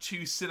has got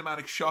 2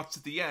 cinematic shots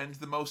at the end,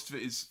 the most of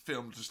it is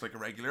filmed just like a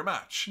regular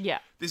match. Yeah.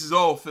 This is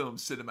all filmed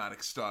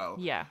cinematic style.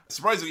 Yeah.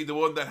 Surprisingly, the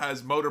one that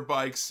has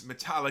motorbikes,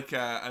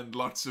 Metallica, and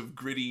lots of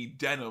gritty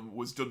denim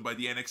was done by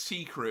the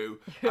NXT crew.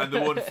 And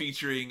the one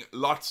featuring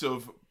lots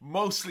of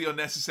mostly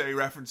unnecessary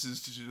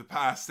references to the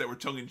past that were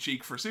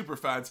tongue-in-cheek for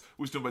superfans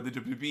was done by the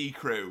WWE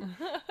crew.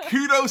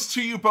 Kudos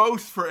to you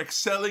both for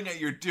excelling at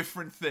your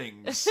different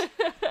things.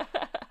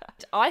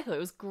 I thought it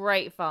was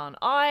great fun.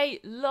 I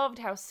loved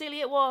how silly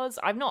it was.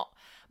 I'm not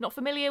not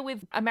familiar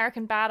with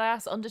American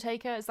Badass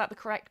Undertaker. Is that the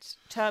correct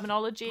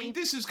terminology? I mean,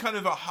 this is kind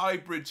of a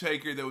hybrid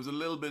Taker that was a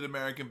little bit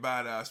American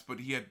Badass, but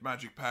he had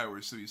magic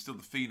powers, so he's still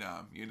the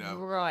Phenom, you know?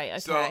 Right, okay.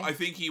 So I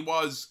think he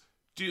was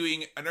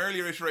doing an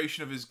earlier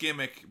iteration of his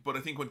gimmick, but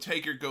I think when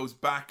Taker goes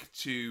back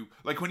to,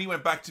 like when he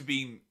went back to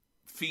being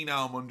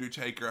Phenom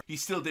Undertaker, he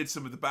still did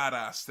some of the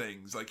badass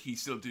things. Like he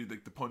still did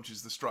like the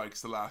punches, the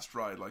strikes, the last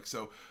ride. Like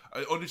so,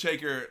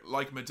 Undertaker,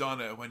 like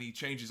Madonna, when he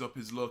changes up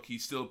his look, he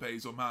still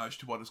pays homage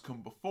to what has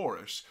come before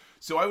it.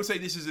 So I would say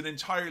this is an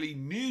entirely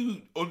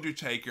new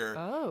Undertaker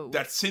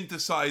that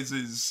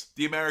synthesizes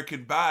the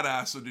American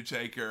Badass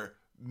Undertaker,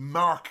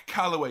 Mark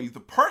Calaway, the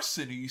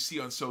person who you see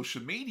on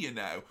social media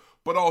now,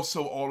 but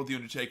also all of the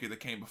Undertaker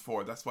that came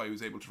before. That's why he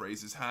was able to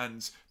raise his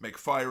hands, make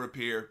fire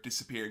appear,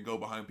 disappear, and go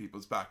behind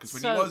people's back. Because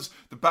when he was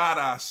the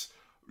badass,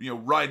 you know,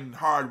 riding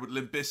hard with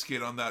Limp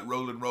Bizkit on that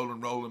rolling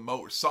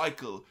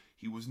motorcycle,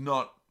 he was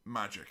not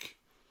magic.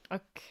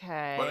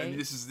 Okay. But I mean,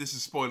 this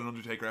is spoiling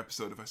Undertaker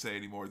episode if I say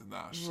any more than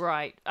that.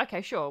 Right.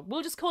 Okay, sure.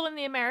 We'll just call him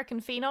the American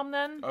Phenom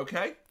then.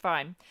 Okay.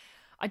 Fine.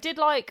 I did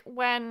like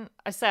when,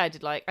 I say I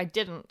did like, I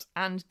didn't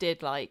and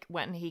did like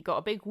when he got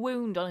a big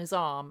wound on his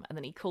arm and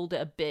then he called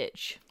it a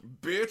bitch.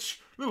 Bitch,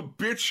 little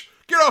bitch,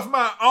 get off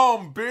my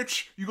arm,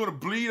 bitch. You gonna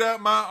bleed out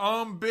my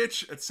arm,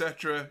 bitch,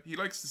 etc. He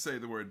likes to say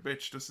the word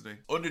bitch, doesn't he?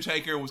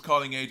 Undertaker was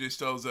calling AJ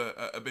Styles a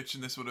bitch in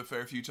this one a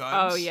fair few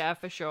times. Oh yeah,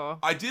 for sure.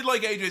 I did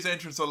like AJ's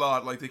entrance a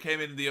lot. Like they came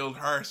in the old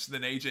hearse and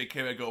then AJ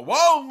came and go,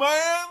 whoa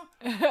man,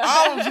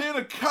 I was in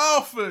a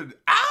coffin.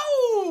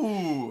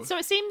 Ow! So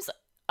it seems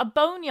a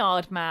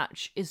boneyard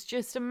match is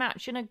just a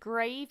match in a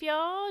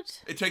graveyard?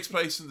 It takes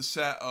place in the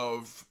set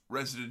of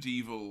Resident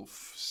Evil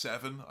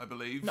 7, I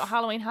believe. Not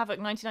Halloween Havoc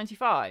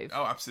 1995?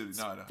 Oh, absolutely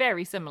not. No.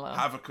 Very similar.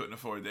 Havoc couldn't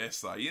afford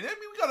this. Like, you know,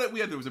 I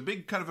mean, there was a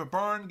big kind of a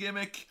barn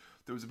gimmick,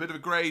 there was a bit of a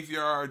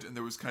graveyard, and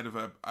there was kind of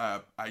a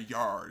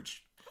yard,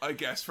 I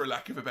guess, for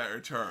lack of a better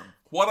term.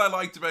 What I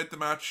liked about the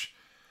match,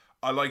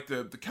 I liked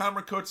the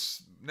camera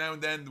cuts now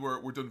and then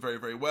were done very,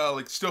 very well.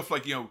 Like stuff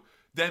like, you know,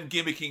 them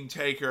gimmicking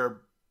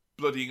Taker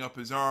bloodying up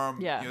his arm.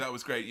 Yeah. You know, that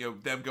was great. You know,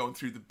 them going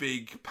through the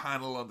big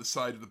panel on the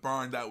side of the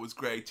barn, that was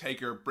great.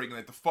 Taker bringing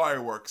out the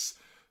fireworks,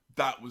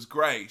 that was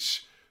great.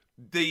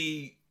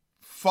 The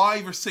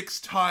 5 or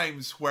 6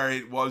 times where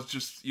it was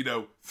just, you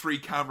know, 3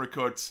 camera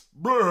cuts.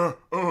 Camera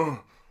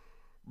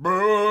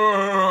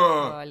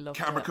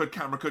cut.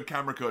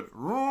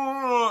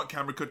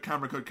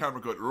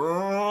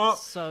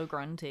 So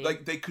grunty.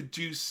 Like, they could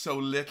do so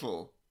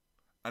little.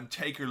 And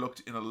Taker looked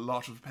in a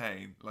lot of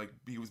pain. Like,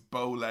 he was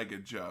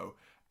bow-legged, Joe.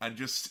 And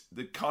just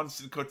the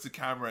constant cuts of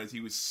camera as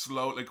he was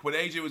slow. Like, when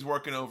AJ was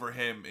working over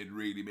him, it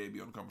really made me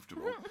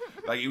uncomfortable.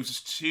 Like, it was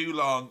just too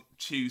long,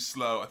 too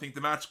slow. I think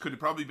the match could have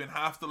probably been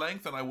half the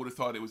length, and I would have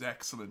thought it was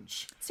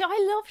excellent. So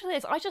I loved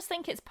this. I just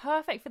think it's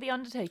perfect for The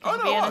Undertaker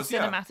to be in a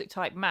cinematic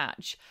type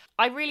match.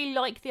 I really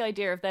like the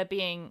idea of there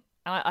being,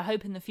 and I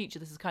hope in the future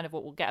this is kind of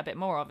what we'll get a bit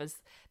more of, is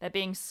there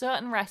being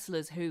certain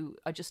wrestlers who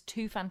are just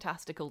too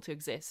fantastical to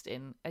exist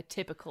in a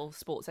typical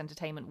sports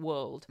entertainment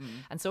world.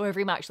 And so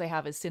every match they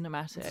have is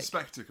cinematic. It's a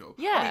spectacle.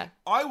 Yeah. I mean,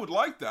 I would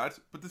like that,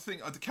 but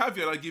the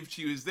caveat I give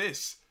to you is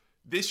this.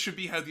 This should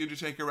be how The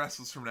Undertaker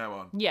wrestles from now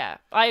on. Yeah,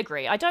 I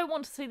agree. I don't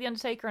want to see The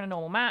Undertaker in a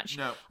normal match.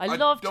 No. I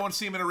don't want to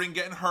see him in a ring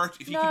getting hurt.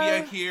 If he can be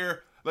out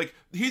here... Like,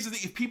 here's the thing,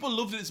 if people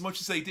loved it as much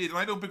as they did, and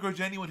I don't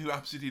begrudge anyone who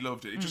absolutely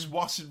loved it, it just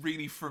wasn't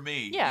really for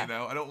me, you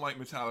know? I don't like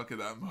Metallica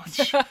that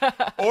much.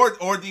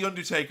 or The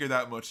Undertaker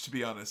that much, to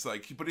be honest.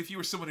 Like, but if you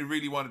were someone who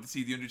really wanted to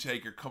see The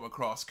Undertaker come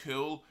across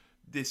cool,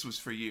 this was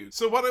for you.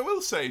 So what I will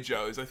say,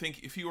 Joe, is I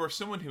think if you are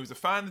someone who is a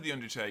fan of The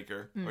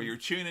Undertaker, or you're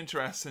tuning into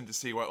wrestling to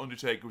see what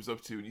Undertaker was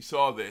up to, and you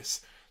saw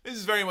this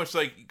is very much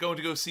like going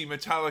to go see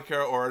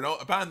Metallica or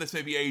a band that's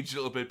maybe aged a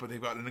little bit, but they've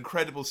got an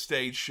incredible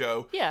stage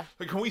show. Yeah.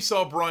 Like when we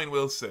saw Brian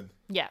Wilson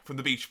from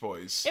the Beach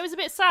Boys. It was a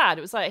bit sad.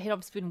 It was like he'd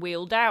obviously been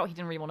wheeled out. He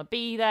didn't really want to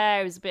be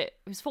there. He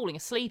was falling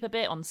asleep a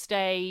bit on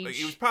stage. Like,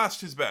 he was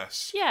past his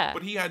best. Yeah.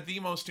 But he had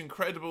the most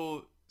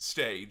incredible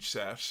stage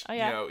set. Oh,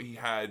 yeah. You know, he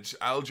had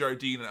Al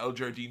Jardine, and Al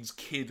Jardine's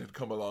kid had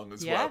come along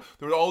as well.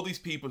 There were all these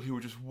people who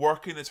were just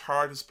working as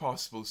hard as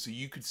possible so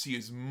you could see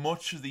as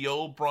much of the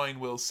old Brian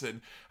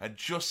Wilson and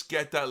just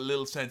get that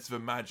little sense of a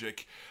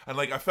magic. And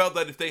like, I felt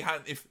that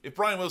if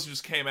Brian Wilson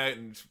just came out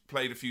and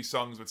played a few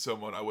songs with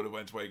someone, I would have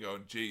went away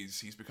going, geez,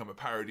 he's become a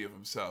parody of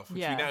himself,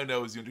 which we now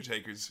know is The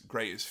Undertaker's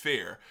greatest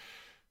fear.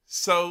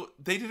 So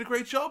they did a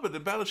great job at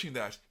embellishing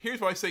that. Here's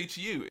what I say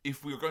to you.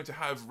 If we were going to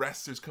have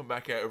wrestlers come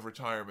back out of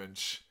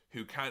retirement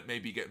who can't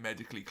maybe get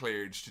medically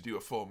cleared to do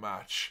a full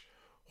match,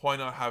 why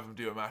not have them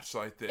do a match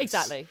like this?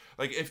 Exactly.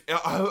 Like, if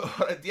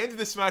at the end of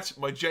this match,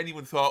 my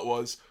genuine thought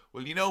was,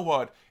 well, you know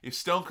what? If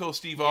Stone Cold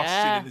Steve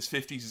Austin in his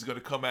 50s is going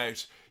to come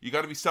out, you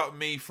got to be stopping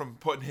me from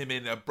putting him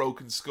in a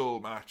broken skull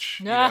match.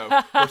 You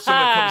know, or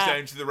someone comes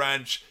down to the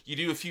ranch, you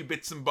do a few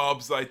bits and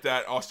bobs like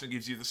that. Austin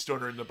gives you the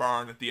stunner in the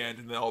barn at the end,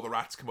 and then all the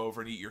rats come over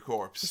and eat your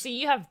corpse. See,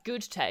 you have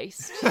good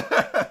taste.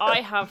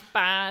 I have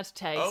bad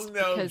taste. Oh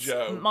no, because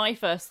Joe! My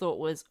first thought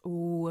was,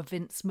 ooh, a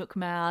Vince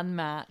McMahon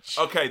match.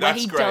 Okay, that's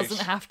where he great.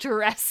 doesn't have to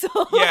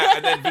wrestle. Yeah,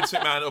 and then Vince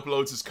McMahon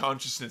uploads his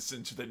consciousness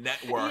into the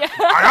network.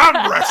 I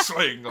am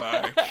wrestling,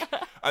 like.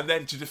 And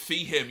then to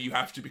defeat him, you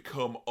have to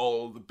become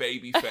all the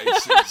baby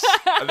faces.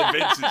 And then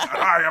Vince is, and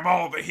I am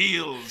all the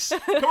heels.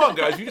 Come on,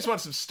 guys, we just want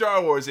some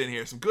Star Wars in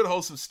here. Some good,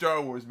 wholesome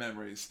Star Wars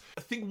memories.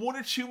 I think 1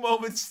 or 2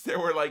 moments there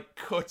were, like,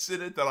 cuts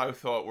in it that I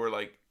thought were,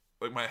 like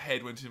my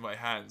head went in my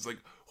hands. Like,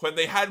 when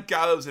they had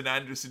Gallows and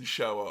Anderson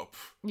show up.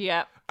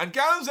 Yeah. And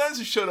Gallows and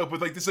Anderson showed up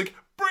with, like, this, like,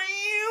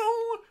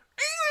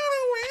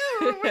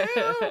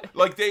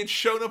 like they'd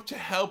shown up to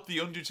help the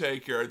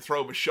Undertaker and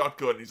throw him a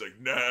shotgun, and he's like,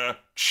 nah,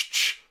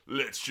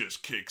 let's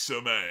just kick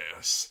some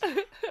ass.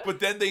 But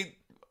then they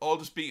all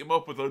just beat him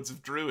up with loads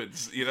of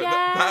druids. You know,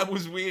 that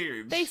was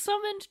weird. They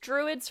summoned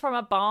druids from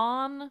a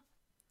barn,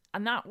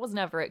 and that was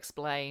never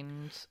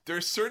explained. There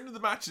are certain of the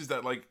matches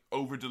that, like,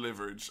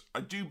 over-delivered.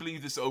 I do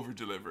believe this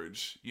over-delivered.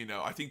 You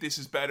know, I think this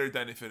is better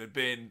than if it had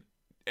been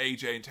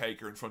AJ and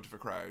Taker in front of a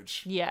crowd.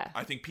 Yeah.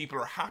 I think people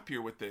are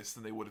happier with this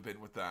than they would have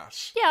been with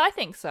that. Yeah, I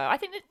think so. I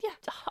think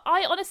that,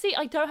 I honestly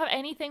don't have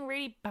anything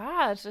really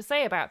bad to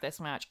say about this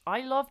match.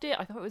 I loved it.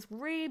 I thought it was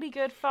really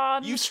good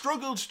fun. You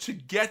struggled to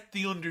get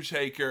The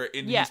Undertaker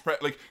in his...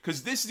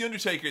 because this is The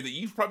Undertaker that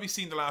you've probably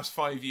seen the last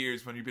 5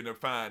 years when you've been a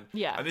fan.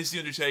 Yeah. And this is The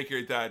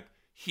Undertaker that...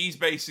 he's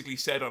basically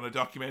said on a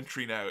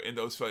documentary now, in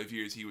those 5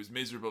 years, he was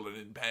miserable and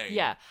in pain.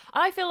 Yeah.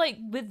 And I feel like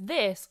with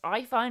this,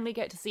 I finally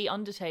get to see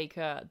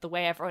Undertaker the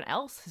way everyone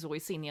else has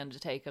always seen The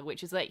Undertaker,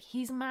 which is like,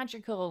 he's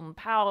magical and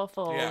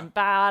powerful and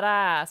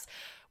badass.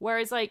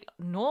 Whereas, like,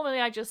 normally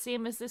I just see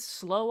him as this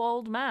slow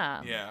old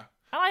man. Yeah.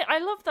 And I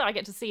love that I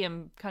get to see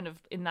him kind of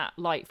in that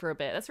light for a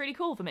bit. That's really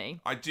cool for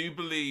me. I do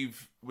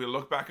believe we'll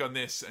look back on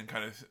this and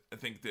kind of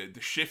think the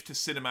shift to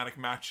cinematic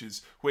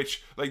matches,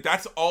 which, like,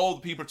 that's all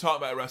the people are talking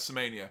about at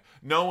WrestleMania.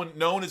 No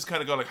one has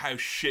kind of gone like how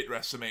shit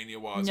WrestleMania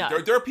was. No.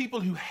 There are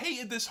people who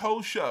hated this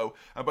whole show,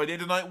 and by the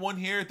end of night 1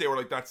 here, they were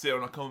like, that's it, I'm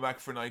not coming back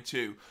for night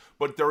 2.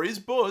 But there is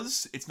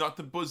buzz. It's not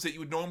the buzz that you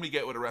would normally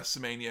get with a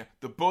WrestleMania.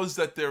 The buzz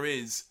that there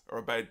is are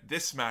about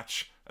this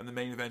match and the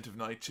main event of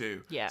night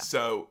 2. Yeah.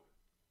 So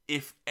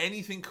if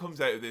anything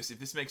comes out of this, if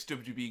this makes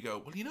WWE go,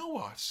 well, you know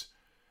what?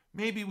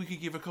 Maybe we could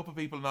give a couple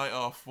people a night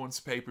off once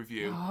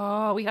pay-per-view.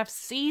 Oh, we have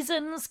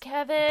seasons,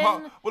 Kevin.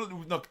 Well,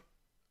 look,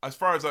 as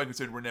far as I'm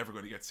concerned, we're never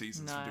going to get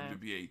seasons from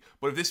WWE.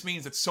 But if this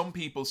means that some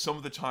people, some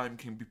of the time,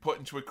 can be put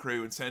into a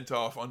crew and sent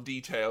off on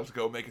detail to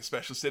go make a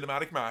special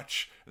cinematic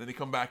match, and then they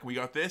come back and we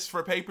got this for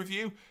a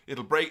pay-per-view,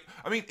 it'll break...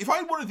 I mean, if I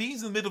had one of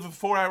these in the middle of a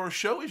 4-hour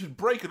show, it should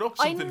break it up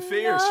something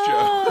fierce,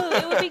 Joe.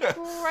 It would be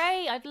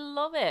great. I'd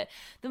love it.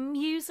 The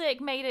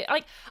music made it...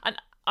 like, and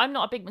I'm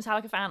not a big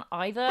Metallica fan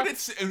either. But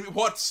it's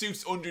what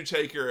suits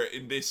Undertaker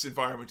in this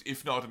environment,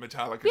 if not a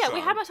Metallica song. song.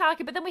 We had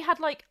Metallica, but then we had,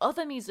 like,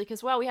 other music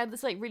as well. We had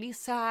this, like, really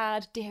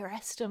sad Dear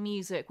Esther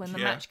music when the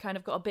match kind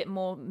of got a bit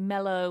more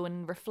mellow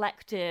and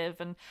reflective,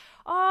 and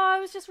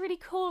it was just really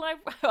cool.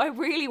 I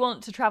really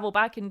want to travel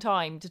back in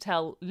time to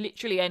tell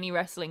literally any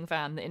wrestling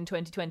fan that in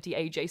 2020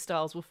 AJ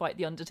Styles will fight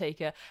The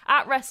Undertaker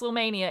at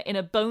WrestleMania in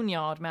a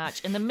boneyard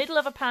match in the middle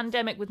of a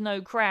pandemic with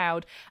no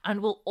crowd,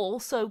 and will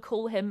also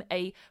call him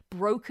a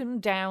broken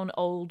down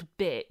old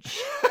bitch.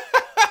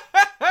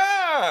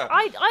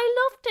 I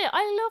loved it.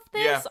 I loved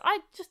this.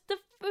 Yeah.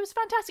 It was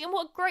fantastic, and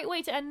what a great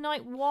way to end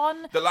night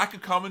 1. The lack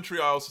of commentary,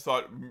 I also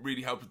thought,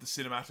 really helped with the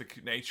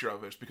cinematic nature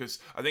of it, because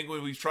I think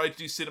when we've tried to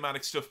do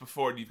cinematic stuff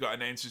before and you've got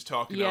announcers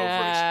talking over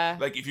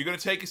it, like, if you're going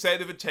to take us out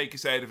of it, take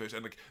us out of it.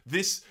 And, like,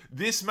 this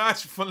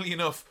match, funnily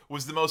enough,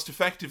 was the most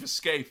effective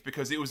escape,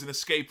 because it was an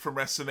escape from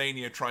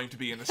WrestleMania trying to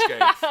be an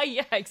escape.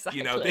 Yeah, exactly.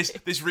 You know,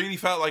 this really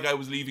felt like I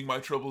was leaving my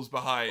troubles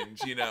behind,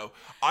 you know.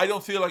 I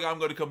don't feel like I'm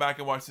going to come back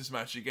and watch this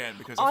match again,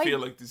 because I feel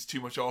like there's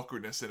too much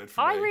awkwardness in it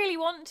for me. I really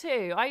want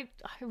to. I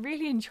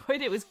really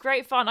enjoyed it. It was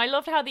great fun. I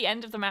loved how the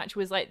end of the match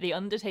was like the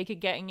Undertaker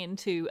getting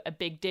into a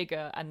big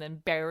digger and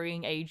then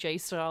burying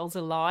AJ Styles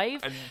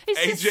alive. And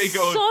it's AJ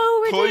going,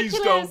 so please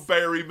don't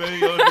bury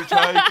me,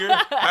 Undertaker.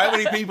 How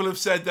many people have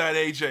said that,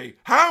 AJ?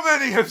 How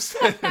many have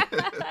said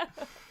it?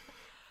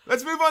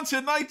 Let's move on to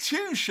night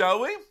 2,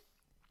 shall we?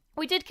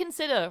 We did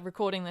consider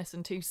recording this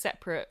in 2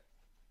 separate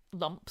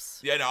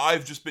lumps. Yeah, no,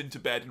 I've just been to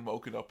bed and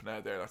woken up now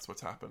there. That's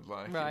what's happened,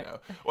 like, right. You know.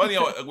 Well, you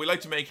know, we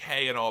like to make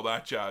hay and all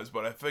that jazz,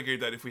 but I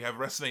figured that if we have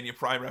a WrestleMania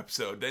Prime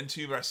episode, then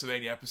 2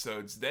 WrestleMania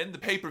episodes, then the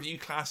pay-per-view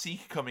Classic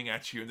coming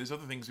at you, and there's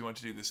other things we want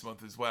to do this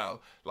month as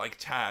well, like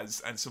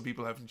Taz, and some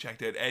people haven't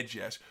checked out Edge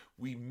yet.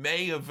 We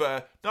may have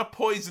not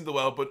poisoned the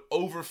well, but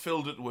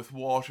overfilled it with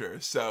water.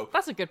 So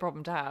that's a good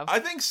problem to have. I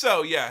think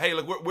so. Yeah. Hey,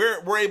 look,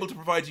 we're able to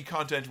provide you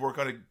content. We're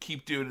going to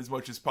keep doing as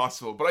much as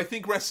possible. But I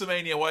think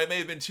WrestleMania, while it may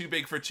have been too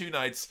big for 2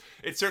 nights,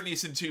 it certainly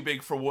isn't too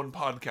big for 1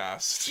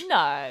 podcast.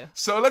 No.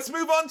 So let's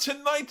move on to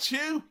night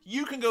 2.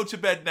 You can go to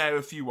bed now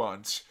if you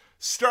want.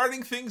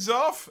 Starting things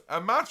off,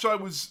 a match I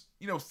was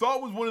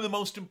thought was one of the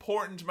most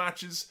important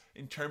matches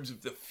in terms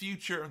of the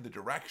future and the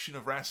direction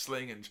of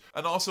wrestling,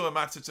 and also a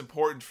match that's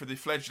important for the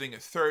fledgling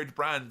third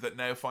brand that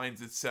now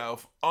finds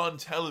itself on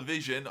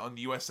television on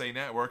the USA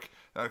Network,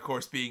 that of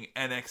course being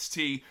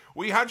NXT.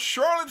 We had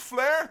Charlotte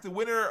Flair, the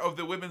winner of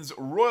the Women's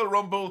Royal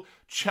Rumble,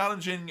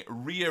 challenging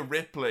Rhea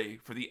Ripley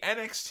for the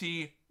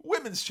NXT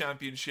Women's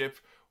Championship.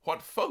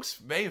 What folks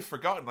may have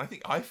forgotten, I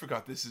think I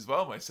forgot this as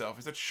well myself,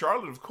 is that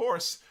Charlotte, of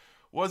course,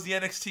 was the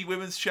NXT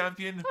Women's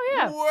Champion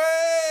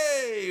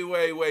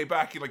way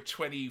back in like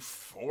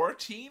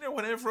 2014 or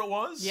whenever it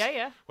was.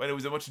 Yeah. When it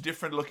was a much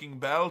different looking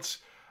belt.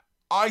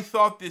 I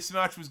thought this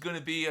match was going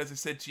to be, as I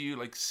said to you,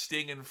 like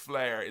Sting and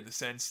Flair, in the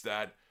sense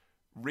that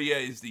Rhea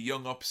is the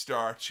young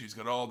upstart who's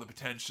got all the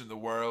potential in the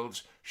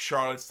world.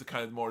 Charlotte's the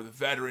kind of more the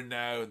veteran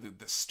now,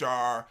 the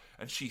star,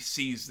 and she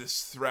sees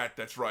this threat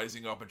that's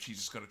rising up, and she's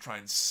just going to try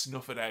and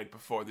snuff it out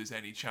before there's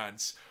any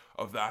chance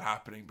of that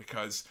happening,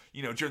 because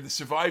during the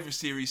Survivor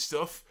Series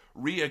stuff,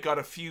 Rhea got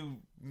a few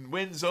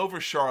wins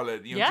over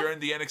Charlotte. During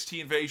the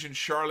NXT invasion,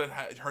 Charlotte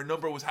her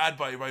number was had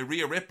by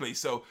Rhea Ripley.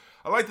 So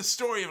I like the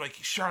story of like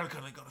Charlotte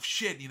kind of going,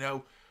 shit,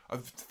 I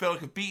felt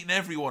like I've beaten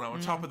everyone. I'm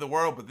on top of the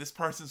world, but this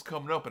person's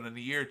coming up, and in a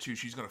year or two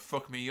she's going to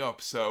fuck me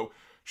up. So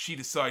she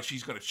decides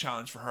she's going to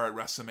challenge for her at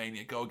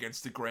WrestleMania, go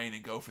against the grain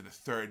and go for the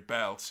third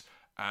belt,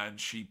 and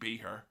she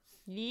beat her.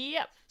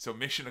 Yep. So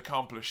mission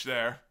accomplished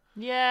there.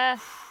 Yeah.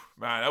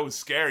 Man, that was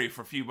scary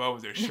for a few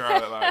moments there,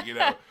 Charlotte. You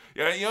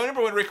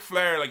remember when Ric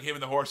Flair, like him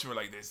and the Horsemen,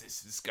 were like, "There's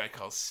this guy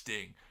called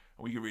Sting,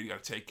 and we really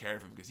got to take care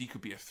of him because he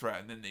could be a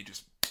threat." And then they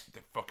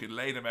fucking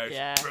laid him out,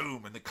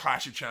 boom, and the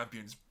Clash of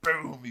Champions,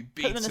 boom, he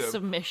beats him. Put him in a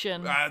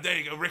submission. There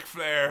you go, Ric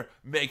Flair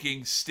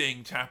making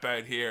Sting tap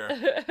out here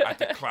at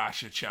the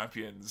Clash of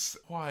Champions.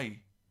 Why?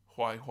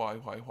 I mean,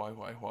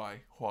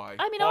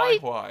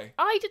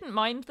 I didn't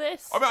mind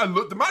this. I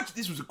mean, the match.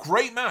 This was a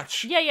great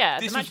match. Yeah.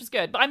 The match was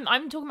good, but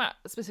I'm talking about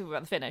specifically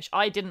about the finish.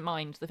 I didn't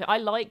mind I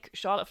like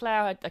Charlotte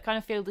Flair. I kind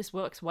of feel this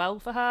works well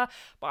for her,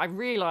 but I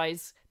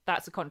realise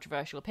that's a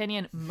controversial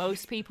opinion.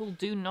 Most people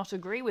do not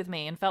agree with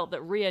me and felt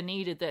that Rhea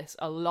needed this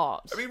a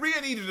lot. I mean,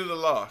 Rhea needed it a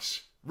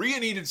lot. Rhea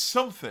needed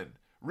something.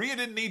 Rhea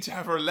didn't need to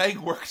have her leg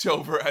worked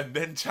over and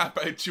then tap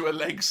out to a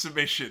leg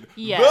submission.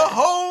 Yeah. The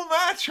whole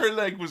match, her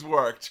leg was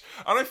worked.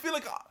 And I feel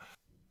like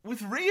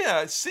with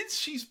Rhea, since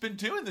she's been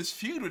doing this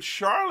feud with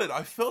Charlotte,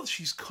 I felt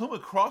she's come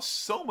across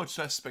so much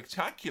less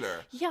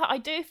spectacular. Yeah, I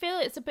do feel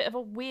it's a bit of a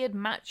weird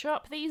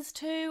matchup, these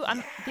two.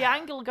 And the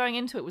angle going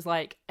into it was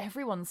like,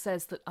 everyone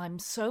says that I'm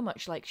so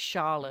much like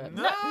Charlotte.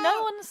 No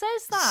one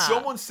says that.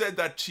 Someone said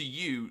that to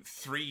you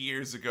 3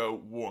 years ago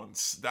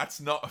once. That's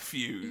not a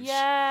feud.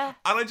 Yeah.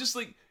 And I just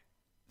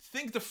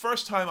think the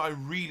first time I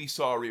really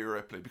saw Rhea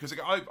Ripley, because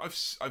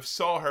I've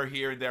saw her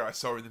here and there. I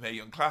saw her in the Mae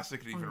Young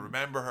Classic. I didn't even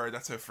remember her.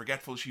 That's how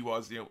forgetful she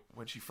was,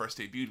 when she first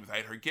debuted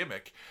without her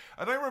gimmick.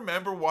 And I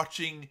remember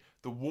watching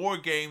the War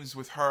Games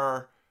with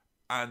her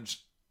and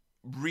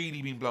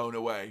really being blown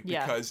away,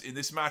 because in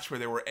this match where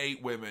there were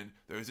 8 women,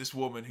 there was this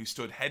woman who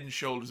stood head and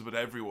shoulders above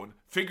everyone,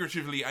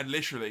 figuratively and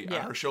literally, and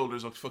her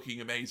shoulders looked fucking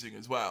amazing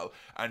as well,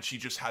 and she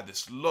just had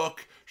this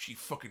look. She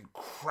fucking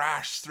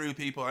crashed through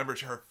people. I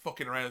remember her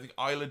fucking around, I think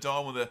Isla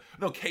Dawn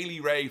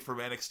Kaylee Ray from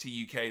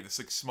NXT UK,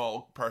 this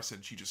small person,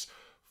 she just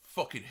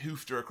fucking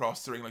hoofed her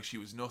across the ring like she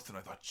was nothing. I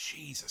thought,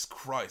 Jesus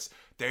Christ,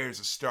 there's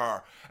a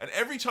star. And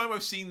every time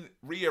I've seen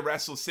Rhea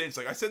wrestle since,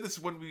 like I said this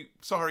when we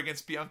saw her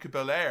against Bianca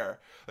Belair,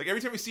 like every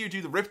time we see her do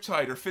the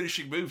Riptide or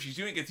finishing move, she's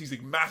doing it against these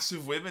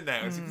massive women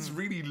now. It's like this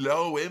really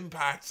low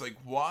impact. Like,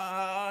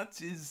 what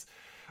is...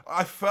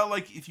 I felt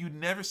like if you'd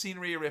never seen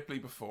Rhea Ripley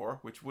before,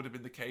 which would have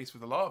been the case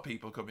with a lot of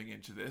people coming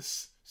into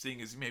this,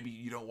 seeing as maybe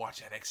you don't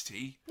watch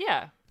NXT.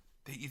 Yeah.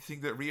 That you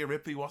think that Rhea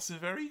Ripley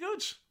wasn't very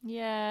good.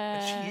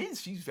 Yeah. And she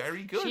is. She's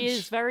very good. She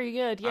is very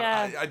good,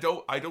 yeah. I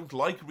don't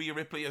like Rhea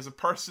Ripley as a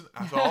person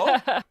at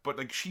all,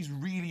 but she's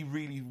really,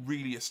 really,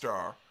 really a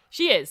star.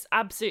 She is,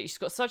 absolutely. She's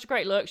got such a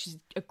great look. She's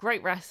a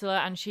great wrestler,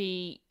 and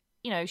she's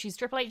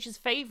Triple H's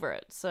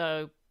favourite,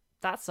 so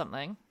that's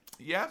something.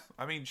 Yeah,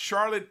 I mean,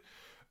 Charlotte,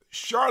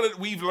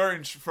 we've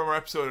learned from our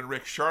episode on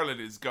Rick,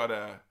 Charlotte has got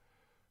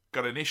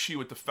an issue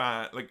with the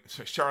fan.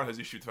 Charlotte has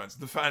an issue with the fans.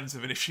 The fans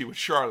have an issue with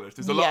Charlotte.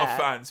 There's a lot of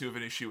fans who have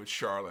an issue with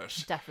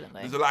Charlotte.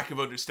 Definitely. There's a lack of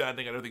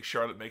understanding. I don't think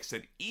Charlotte makes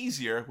it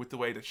easier with the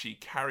way that she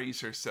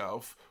carries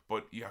herself,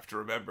 but you have to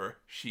remember,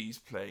 she's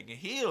playing a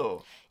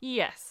heel.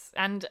 Yes,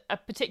 and a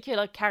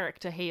particular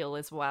character heel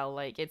as well.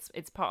 Like, it's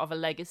part of a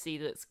legacy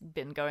that's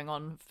been going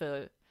on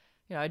for,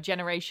 a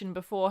generation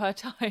before her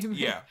time.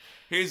 Yeah.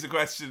 Here's the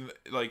question,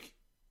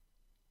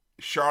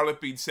 Charlotte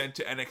being sent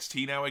to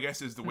NXT now, I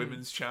guess, as the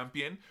women's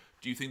champion.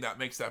 Do you think that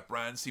makes that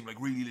brand seem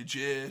really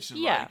legit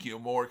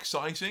and more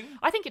exciting?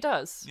 I think it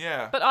does.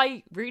 Yeah. But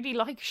I really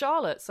like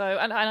Charlotte. So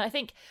and I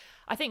think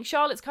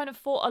Charlotte's kind of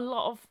fought a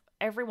lot of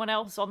everyone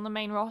else on the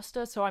main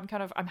roster, so I'm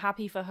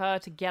happy for her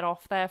to get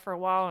off there for a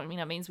while. I mean,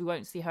 that means we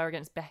won't see her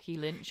against Becky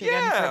Lynch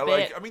again for a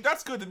bit. I mean,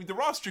 that's good. I mean, the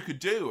roster could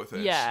do with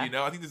it. Yeah.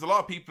 I think there's a lot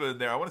of people in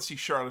there. I want to see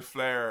Charlotte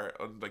Flair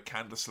and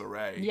Candice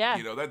LeRae.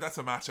 Yeah. That's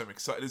a match I'm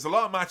excited. There's a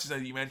lot of matches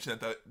that you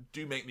mentioned that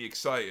do make me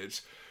excited.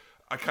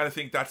 I kind of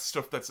think that's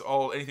stuff that's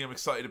all, anything I'm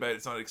excited about,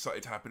 it's not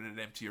excited to happen in an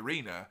empty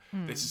arena.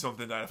 This is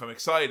something that if I'm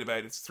excited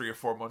about, it's 3 or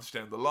 4 months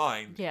down the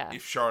line. Yeah.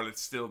 If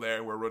Charlotte's still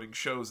there, we're running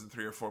shows in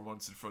 3 or 4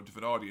 months in front of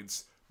an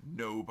audience.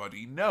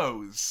 Nobody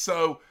knows.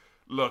 So,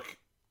 look,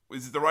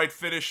 is it the right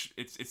finish?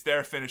 It's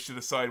their finish to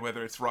decide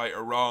whether it's right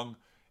or wrong.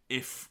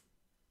 If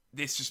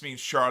this just means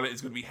Charlotte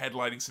is going to be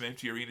headlining some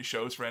empty arena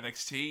shows for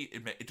NXT,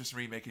 it doesn't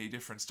really make any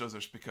difference, does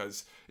it?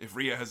 Because if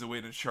Rhea has a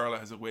win and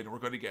Charlotte has a win, we're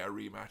going to get a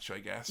rematch, I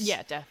guess.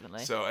 Yeah,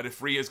 definitely. So, and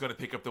if Rhea's going to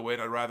pick up the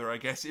win, I'd rather, I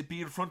guess, it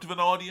be in front of an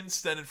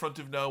audience than in front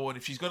of no one.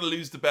 If she's going to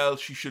lose the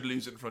belt, she should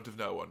lose it in front of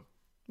no one.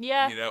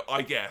 Yeah. You know,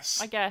 I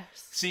guess.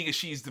 Seeing as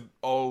she's the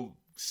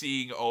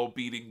all-seeing,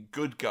 all-beating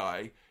good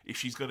guy, if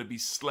she's going to be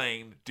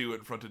slain, do it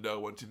in front of no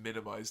one to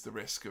minimize the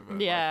risk of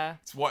it. Yeah.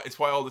 Like, it's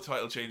why all the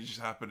title changes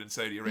happen in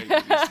Saudi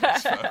Arabia these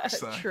days,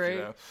 folks. Like,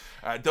 True.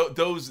 You know,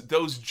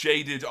 those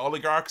jaded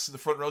oligarchs in the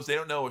front rows, they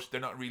don't know it. They're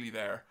not really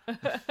there.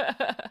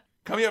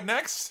 Coming up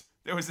next,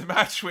 there was a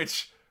match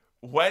which,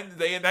 when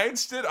they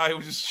announced it, I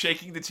was just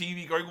shaking the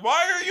TV going,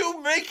 why are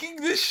you making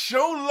this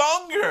show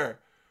longer?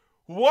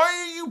 Why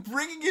are you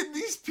bringing in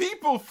these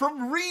people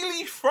from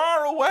really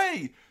far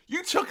away?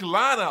 You took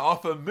Lana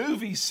off a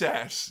movie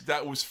set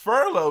that was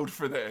furloughed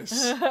for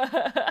this.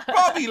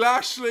 Bobby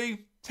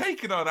Lashley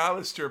taking on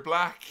Aleister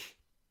Black.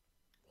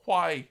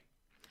 Why?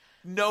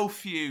 No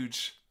feud.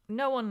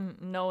 No one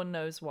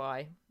knows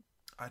why.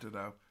 I don't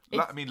know.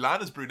 I mean,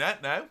 Lana's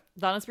brunette now.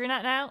 Lana's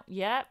brunette now,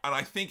 yeah. And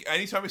I think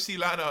anytime I see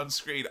Lana on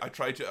screen, I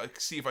try to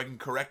see if I can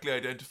correctly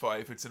identify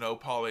if it's an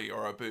O'Polly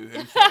or a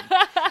Boo-Hoo thing.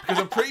 Because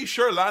I'm pretty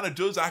sure Lana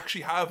does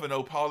actually have an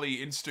O'Polly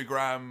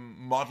Instagram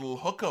model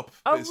hookup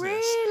business.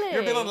 Really? You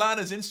ever been on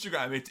Lana's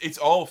Instagram? It's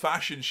all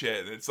fashion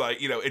shit. It's like,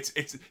 you know, it's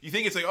you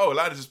think it's like, oh,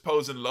 Lana's just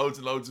posing loads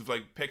and loads of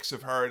like pics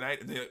of her and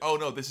they're like, oh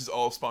no, this is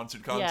all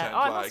sponsored content. Yeah,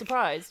 I'm not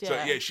surprised. Yeah.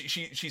 So yeah,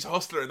 she's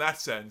hustler in that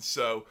sense.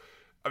 So.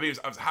 I mean,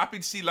 I was happy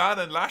to see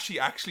Lana and Lashley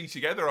actually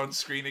together on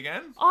screen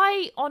again.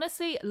 I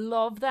honestly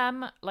love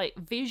them. Like,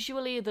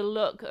 visually, the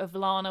look of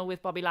Lana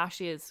with Bobby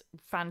Lashley is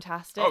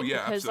fantastic. Oh,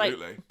 yeah, because,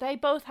 absolutely. Like, they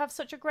both have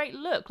such a great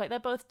look. Like,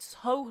 they're both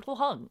total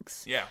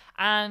hunks. Yeah.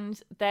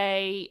 And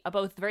they are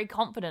both very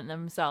confident in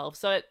themselves.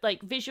 So,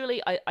 like,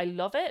 visually, I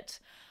love it.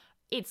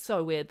 It's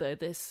so weird, though,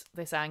 this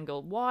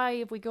angle. Why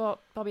have we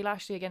got Bobby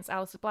Lashley against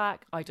Aleister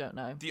Black? I don't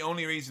know. The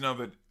only reason of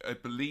it, I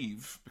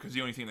believe, because the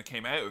only thing that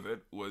came out of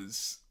it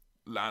was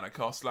Lana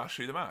cost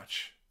Lashley the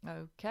match.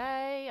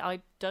 Okay,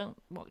 I don't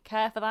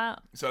care for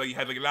that. So like, you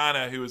had like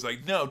Lana who was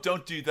like, no,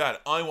 don't do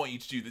that. I want you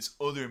to do this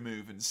other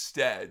move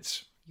instead.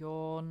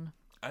 Yawn.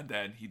 And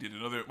then he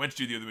went to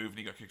do the other move and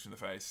he got kicked in the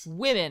face.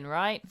 Women,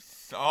 right?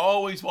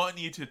 Always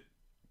wanting you to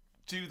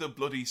do the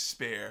bloody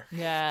spear.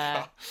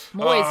 Yeah.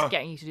 I'm always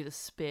getting you to do the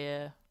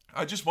spear.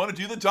 I just want to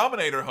do the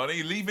Dominator,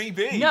 honey. Leave me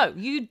be. No,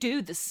 you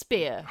do the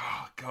spear.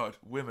 Oh, God.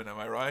 Women, am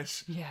I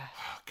right? Yeah.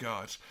 Oh,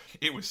 God.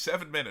 It was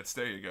 7 minutes.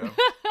 There you go.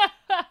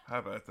 How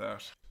about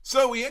that?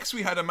 So, we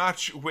had a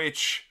match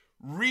which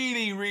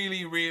really,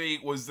 really, really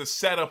was the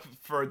setup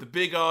for the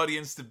big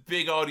audience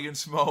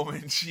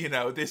moment. You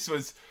know, this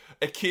was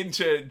akin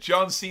to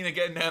John Cena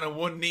getting down on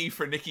one knee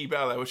for Nikki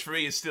Bella, which for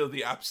me is still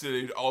the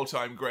absolute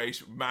all-time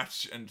great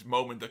match and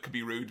moment that could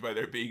be ruined by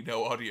there being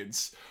no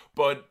audience.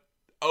 But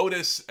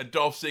Otis and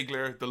Dolph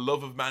Ziggler, the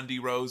love of Mandy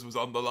Rose, was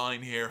on the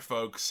line here,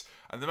 folks.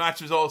 And the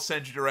match was all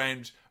centered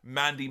around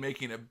Mandy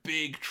making a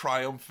big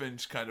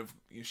triumphant kind of,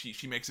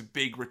 she makes a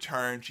big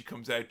return. She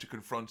comes out to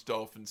confront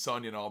Dolph and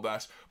Sonya and all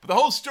that. But the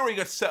whole story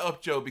got set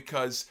up, Joe,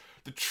 because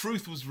the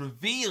truth was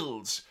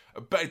revealed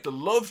about the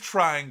love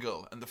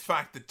triangle and the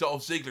fact that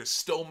Dolph Ziggler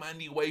stole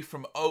Mandy away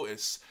from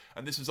Otis.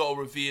 And this was all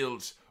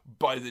revealed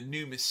by the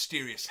new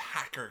mysterious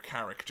hacker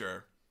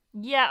character.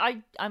 Yeah,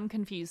 I'm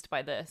confused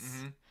by this.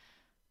 Mm-hmm.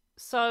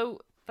 So,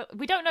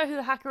 we don't know who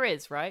the hacker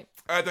is, right?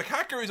 The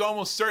hacker is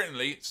almost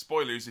certainly,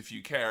 spoilers if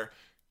you care,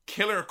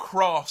 Killer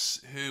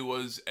Kross, who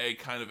was a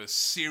kind of a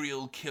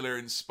serial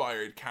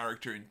killer-inspired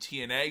character in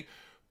TNA.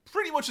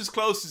 Pretty much as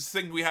close as the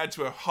thing we had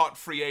to a hot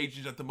free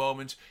agent at the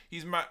moment.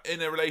 He's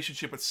in a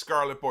relationship with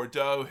Scarlett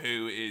Bordeaux,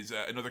 who is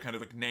another kind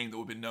of like name that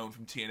would have been known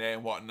from TNA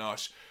and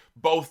whatnot.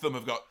 Both of them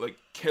have got like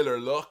killer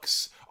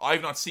looks.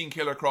 I've not seen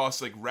Killer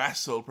Kross like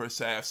wrestle per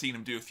se. I've seen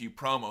him do a few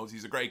promos.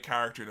 He's a great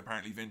character, and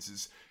apparently Vince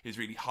is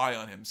really high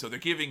on him. So they're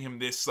giving him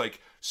this like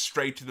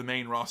straight to the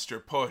main roster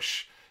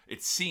push.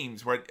 It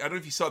seems where I don't know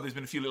if you saw. There's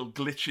been a few little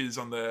glitches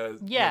on the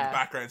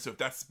background stuff.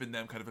 That's been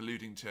them kind of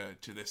alluding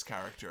to this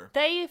character.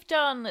 They've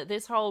done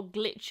this whole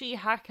glitchy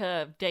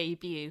hacker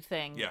debut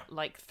thing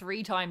like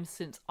 3 times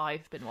since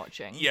I've been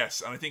watching.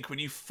 Yes, and I think when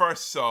you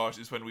first saw it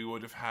is when we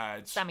would have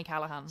had Sami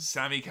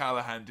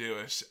Callihan do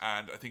it,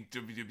 and I think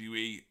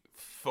WWE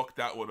fucked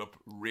that one up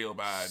real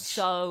bad.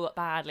 So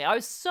badly. I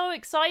was so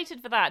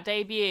excited for that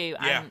debut,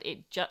 and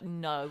it just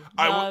no.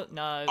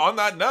 On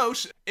that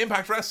note,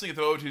 Impact Wrestling at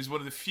the moment is one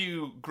of the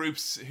few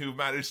groups who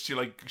managed to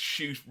like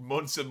shoot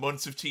months and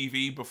months of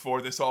TV before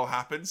this all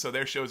happened, so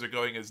their shows are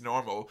going as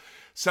normal.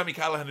 Sami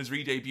Callihan has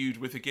re-debuted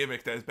with a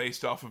gimmick that is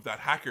based off of that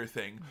hacker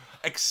thing,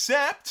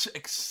 except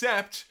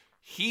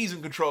he's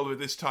in control of it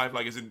this time,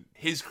 like as in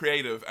his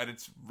creative, and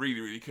it's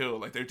really, really cool.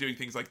 Like they're doing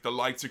things like the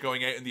lights are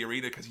going out in the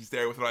arena because he's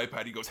there with an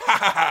iPad. He goes ha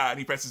ha ha, and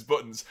he presses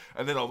buttons,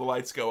 and then all the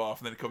lights go off,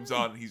 and then it comes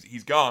on, and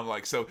he's gone.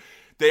 Like, so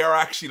they are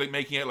actually like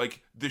making it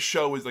like the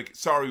show is like,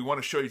 sorry, we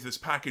want to show you this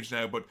package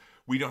now, but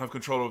we don't have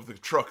control over the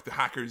truck. The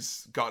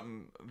hackers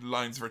gotten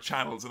lines for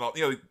channels and all.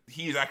 You know,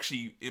 he is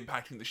actually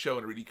impacting the show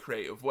in a really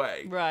creative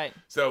way. Right.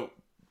 So,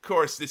 of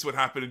course, this would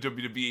happen in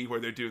WWE, where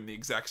they're doing the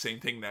exact same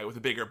thing now with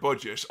a bigger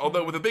budget.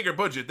 Although with a bigger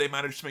budget, they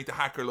managed to make the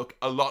hacker look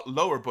a lot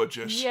lower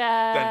budget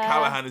than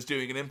Callahan is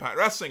doing in Impact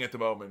Wrestling at the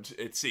moment,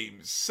 it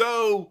seems.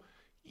 So,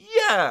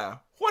 yeah.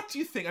 What do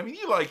you think? I mean,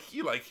 you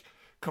like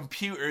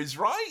computers,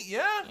 right?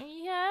 Yeah?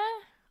 Yeah,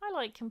 I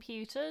like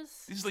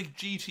computers. This is like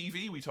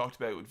GTV we talked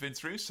about with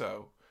Vince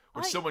Russo.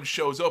 Where someone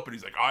shows up and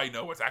he's like, I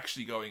know what's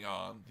actually going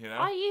on, you know?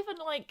 I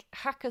even like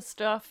hacker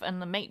stuff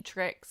and the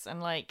Matrix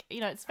and like, you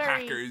know, it's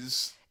very...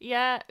 Hackers.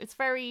 Yeah, it's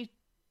very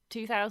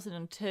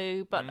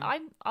 2002, but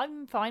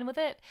I'm fine with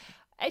it.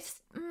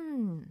 It's...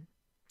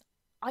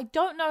 I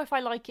don't know if I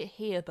like it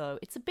here, though.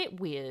 It's a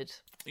bit weird.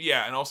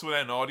 Yeah, and also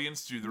without an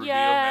audience to do the reveal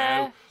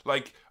now.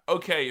 Like,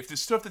 okay, if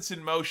there's stuff that's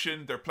in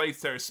motion, their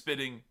plates that are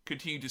spinning,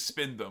 continue to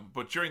spin them.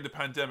 But during the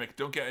pandemic,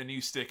 don't get a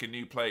new stick, a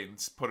new plate,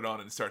 and put it on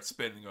and start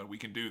spinning on, we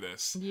can do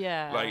this.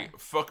 Yeah. Like,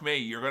 fuck me,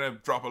 you're going to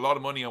drop a lot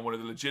of money on one of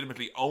the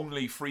legitimately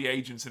only free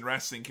agents in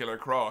wrestling, Killer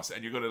Cross,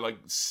 and you're going to, like,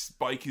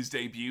 spike his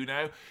debut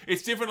now.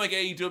 It's different like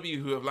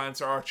AEW, who have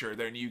Lance Archer,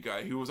 their new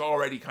guy, who was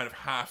already kind of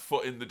half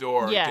foot in the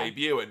door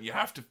debuting. You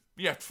have to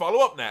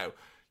follow up now.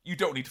 You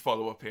don't need to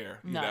follow up here,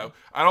 you know?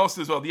 And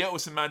also as well, the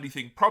Otis and Mandy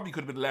thing probably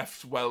could have been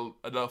left well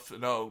enough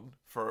known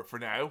for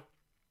now.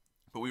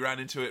 But we ran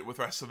into it with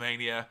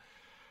WrestleMania.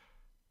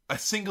 A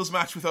singles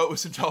match with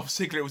Otis and Dolph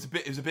Ziggler was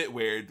a bit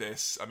weird,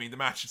 this. I mean, the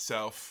match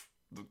itself,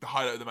 the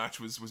highlight of the match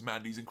was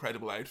Mandy's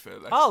incredible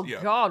outfit.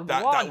 God,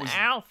 that was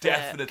outfit.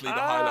 Definitely the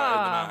highlight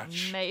of the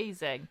match.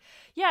 Amazing.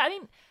 Yeah, I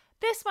mean,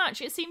 this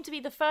match, it seemed to be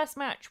the first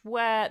match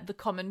where the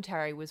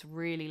commentary was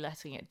really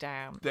letting it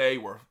down. They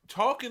were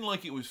talking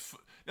like it was...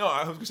 No, I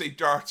was going to say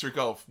darts or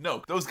golf.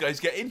 No, those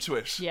guys get into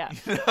it. Yeah.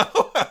 You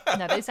know?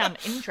 No, they sound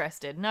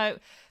interested. No,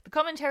 the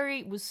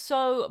commentary was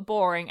so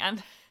boring,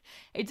 and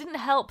it didn't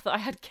help that I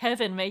had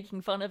Kevin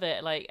making fun of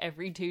it like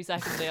every 2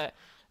 seconds. Like,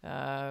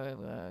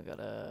 got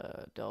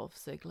a Dolph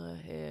Ziggler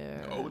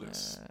here.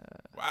 Otis.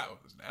 Wow,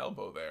 there's an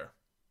elbow there.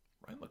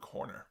 Right in the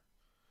corner.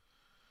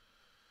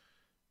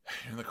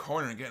 In the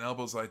corner and getting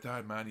elbows like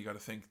that, man, you got to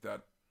think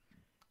that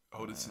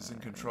Otis is in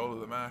control of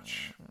the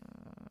match.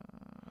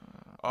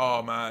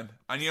 Oh, man.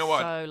 And you know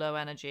what? So low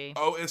energy.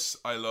 Otis,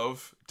 I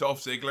love.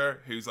 Dolph Ziggler,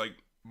 who's like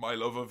my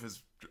love of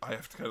his... I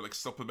have to kind of like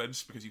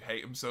supplement because you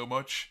hate him so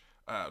much.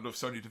 I love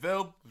Sonya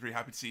Deville. I was really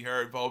happy to see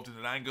her involved in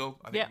an angle.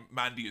 I think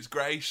Mandy is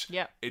great.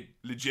 Yeah. It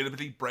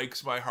legitimately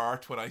breaks my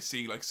heart when I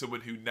see like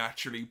someone who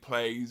naturally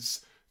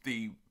plays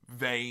the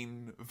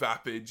vain,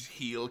 vapid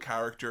heel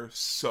character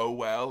so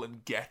well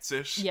and gets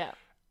it. Yeah.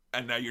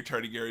 And now you're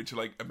turning her into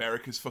like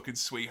America's fucking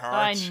sweetheart.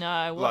 I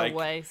know, what like, a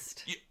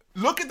waste.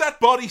 Look at that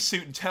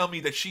bodysuit and tell me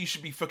that she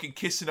should be fucking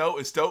kissing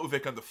Otis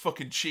Dotovic on the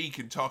fucking cheek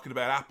and talking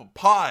about apple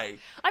pie.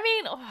 I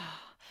mean...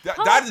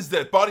 that is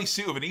the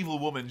bodysuit of an evil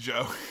woman,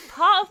 Joe.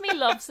 Part of me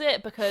loves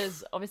it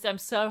because obviously I'm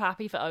so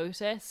happy for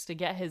Otis to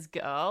get his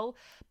girl.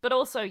 But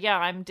also, yeah,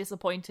 I'm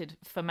disappointed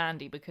for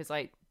Mandy because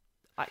I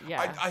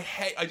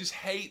just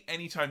hate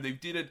anytime they've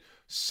did it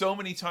so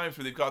many times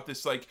where they've got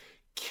this like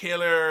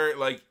killer,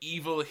 like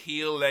evil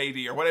heel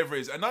lady or whatever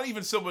it is. And not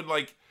even someone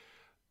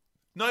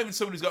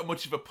who's got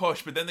much of a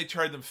push, but then they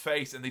turn them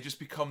face and they just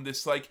become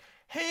this like,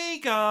 hey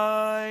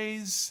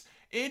guys,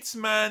 it's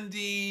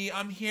Mandy.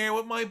 I'm here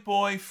with my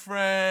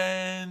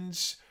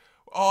boyfriend.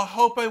 Oh, I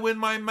hope I win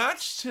my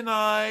match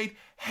tonight.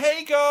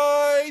 Hey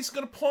guys,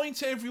 gonna point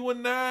to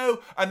everyone now.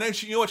 And then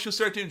you know what she'll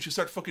start doing? She'll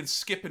start fucking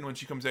skipping when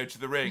she comes out to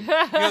the ring. You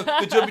know,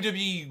 the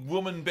WWE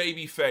woman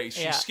baby face.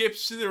 She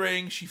skips to the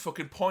ring. She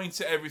fucking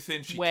points at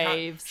everything. She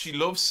waves. She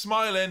loves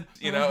smiling.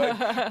 You know,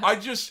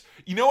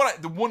 you know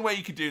what? The one way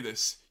you could do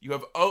this, you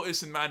have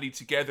Otis and Mandy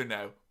together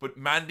now, but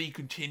Mandy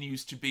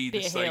continues to be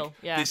this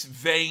this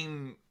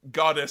vain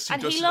goddess who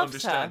doesn't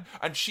understand,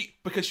 and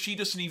because she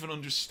doesn't even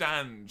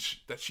understand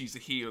that she's a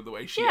heel the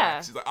way she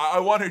acts. It's like, I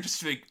want her just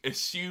to like,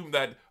 assume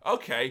that,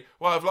 okay,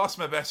 well, I've lost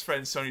my best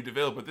friend Sonya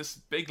Deville, but this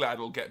big lad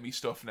will get me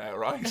stuff now,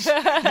 right? You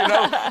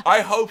know,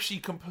 I hope she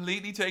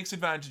completely takes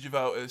advantage of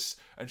Otis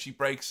and she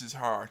breaks his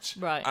heart.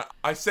 Right.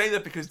 I say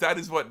that because that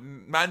is what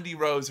Mandy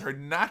Rose, her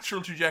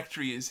natural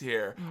trajectory is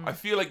here. I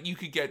feel like you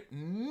could get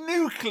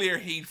nuclear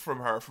heat from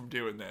her from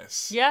doing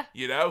this. Yeah.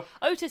 You know?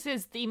 Otis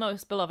is the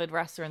most beloved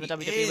wrestler in the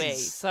WWE.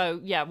 So,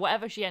 yeah,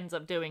 whatever she ends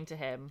up doing to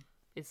him,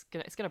 it's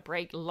gonna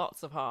break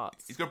lots of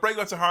hearts. It's gonna break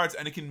lots of hearts,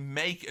 and it can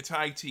make a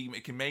tag team.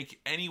 It can make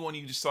anyone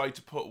you decide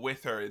to put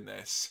with her in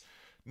this.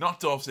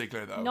 Not Dolph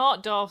Ziggler, though.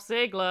 Not Dolph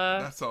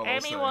Ziggler. That's all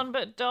I'll say. Anyone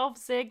but Dolph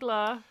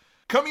Ziggler.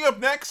 Coming up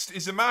next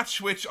is a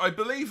match which I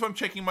believe, I'm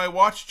checking my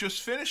watch,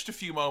 just finished a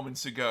few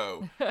moments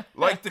ago.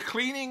 Like the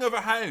cleaning of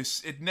a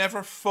house, it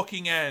never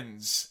fucking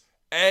ends.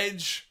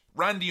 Edge,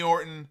 Randy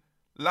Orton,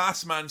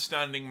 last man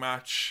standing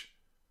match.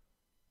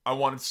 I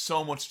wanted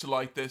so much to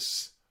like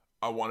this.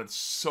 I wanted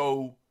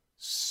so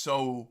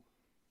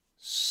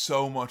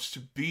much to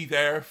be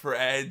there for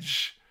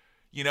Edge.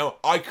 You know,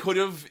 I could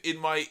have, in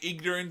my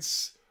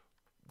ignorance,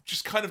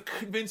 just kind of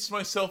convinced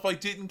myself I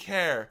didn't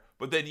care.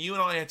 But then you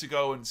and I had to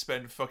go and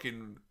spend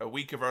fucking a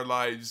week of our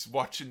lives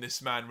watching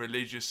this man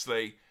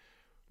religiously,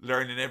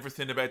 learning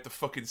everything about the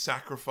fucking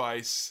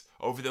sacrifice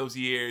over those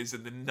years,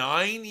 and the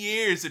 9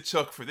 years it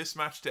took for this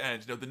match to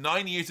end. You know, the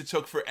 9 years it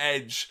took for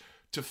Edge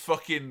to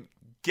fucking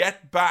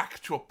get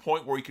back to a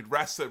point where he could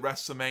wrestle at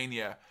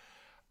WrestleMania.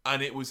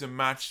 And it was a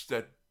match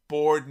that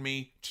bored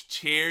me to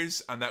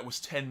tears, and that was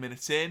 10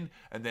 minutes in,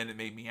 and then it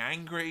made me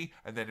angry,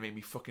 and then it made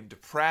me fucking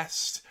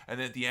depressed, and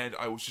then at the end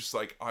I was just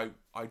like, I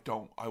want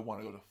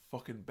to go to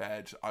fucking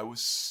bed. I was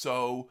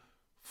so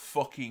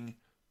fucking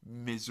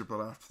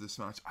miserable after this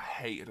match. I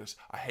hated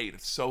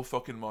it so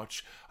fucking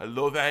much. I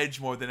love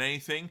Edge more than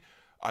anything.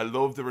 I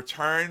love the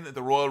return at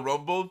the Royal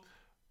Rumble.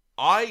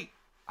 I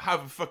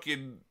have a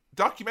fucking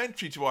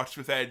documentary to watch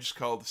with Edge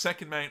called The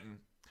Second Mountain,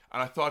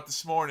 and I thought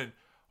this morning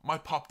I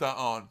might pop that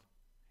on.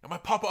 I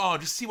might pop it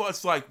on, just see what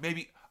it's like.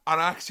 Maybe, and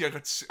actually I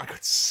got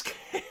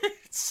scared.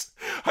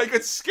 I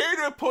got scared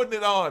of putting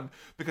it on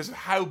because of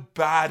how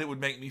bad it would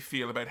make me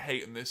feel about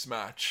hating this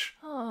match.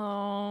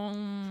 Oh.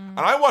 And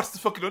I watched the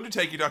fucking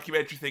Undertaker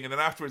documentary thing, and then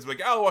afterwards I'm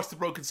like, I'll watch the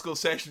Broken Skull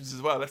sessions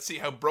as well. Let's see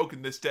how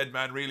broken this dead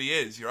man really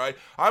is, you right?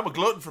 I'm a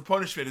glutton for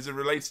punishment as it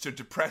relates to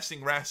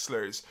depressing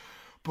wrestlers.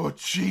 But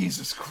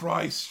Jesus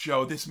Christ,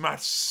 Joe, this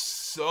match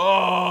sucked.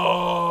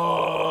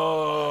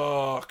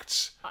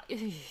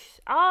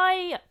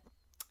 I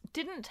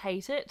didn't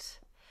hate it.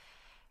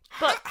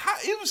 But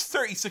it was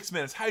 36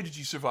 minutes. How did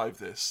you survive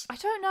this? I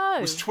don't know.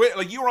 Was Twitter,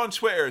 like, you were on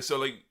Twitter, so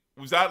like,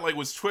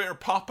 was Twitter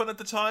popping at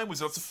the time? Was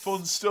there lots of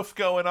fun stuff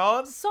going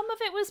on? Some of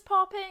it was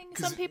popping.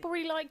 Some people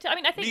really liked it. I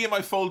mean, I think me and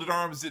my folded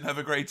arms didn't have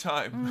a great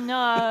time.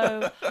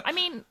 No. I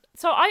mean,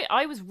 so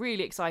I was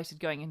really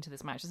excited going into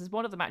this match. This is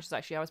one of the matches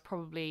actually I was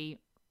probably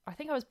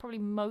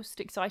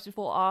most excited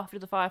for after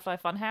the Firefly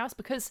Funhouse,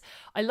 because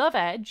I love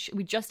Edge.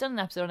 We just done an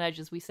episode on Edge,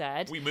 as we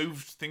said. We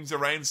moved things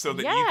around so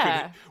that you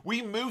could.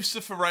 We moved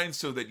stuff around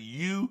so that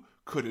you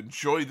could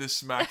enjoy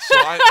this match. So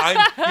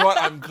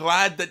I'm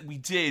glad that we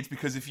did,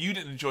 because if you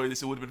didn't enjoy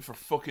this, it would have been for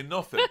fucking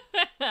nothing.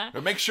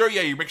 But make sure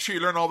you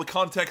learn all the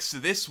context to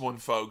this one,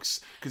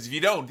 folks, because if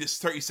you don't, this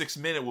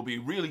 36-minute will be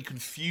really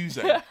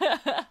confusing.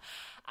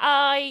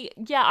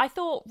 I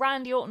thought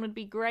Randy Orton would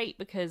be great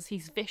because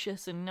he's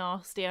vicious and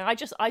nasty, and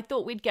I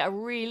thought we'd get a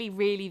really,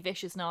 really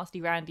vicious,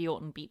 nasty Randy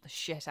Orton beat the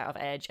shit out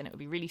of Edge, and it would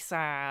be really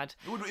sad.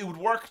 It would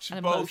work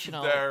to both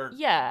of their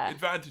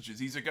advantages.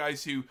 These are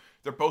guys who,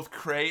 they're both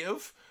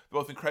creative, they're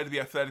both incredibly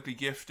athletically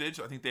gifted.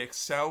 I think they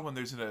excel when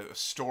there's a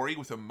story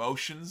with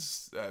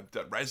emotions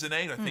that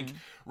resonate. I think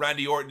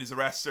Randy Orton is a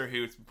wrestler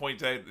who, it's been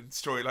pointed out in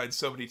storylines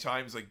so many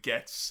times, like,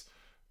 gets,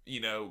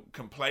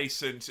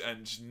 complacent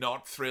and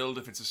not thrilled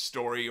if it's a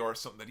story or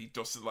something that he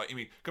doesn't like. I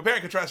mean, compare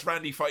and contrast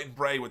Randy fighting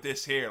Bray with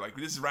this here. Like,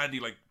 this is Randy,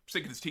 like,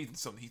 sinking his teeth in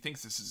something. He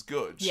thinks this is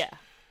good. Yeah.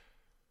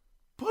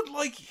 But,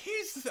 like,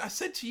 I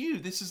said to you,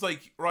 this is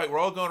like, right, we're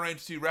all going around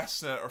to do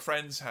wrestling at our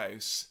friend's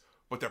house,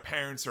 but their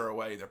parents are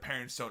away. Their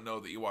parents don't know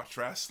that you watch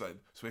wrestling,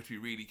 so we have to be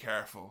really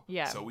careful.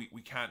 Yeah. So we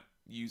can't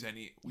use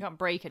any... We can't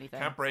break anything.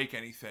 Can't break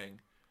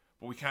anything,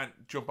 but we can't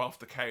jump off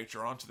the couch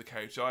or onto the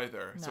couch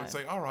either. No. So it's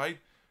like, all right,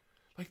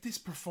 like this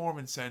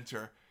performance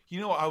center,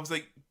 I was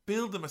like,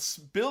 build them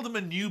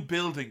a new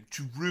building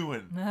to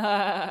ruin.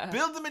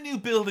 Build them a new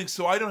building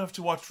so I don't have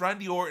to watch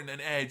Randy Orton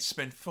and Edge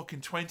spend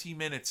fucking 20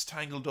 minutes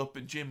tangled up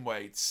in gym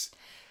weights.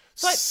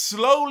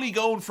 Slowly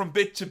going from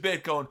bit to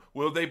bit, going,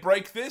 will they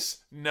break this?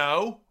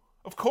 No.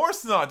 Of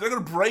course not. They're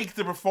going to break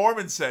the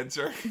performance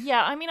center.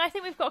 Yeah, I mean, I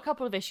think we've got a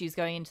couple of issues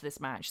going into this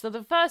match. So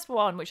the first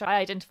one, which I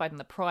identified in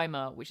the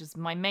primer, which is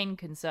my main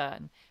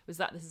concern, was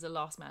that this is a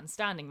last man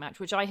standing match,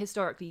 which I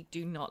historically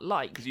do not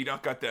like. Because you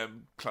not got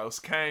them close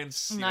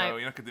counts, you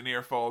not got the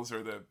near falls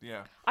or the,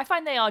 I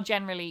find they are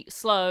generally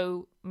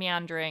slow,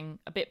 meandering,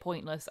 a bit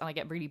pointless, and I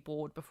get really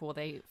bored before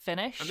they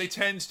finish. And they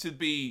tend to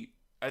be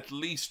at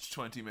least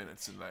 20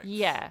 minutes in length.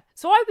 Yeah.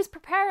 So I was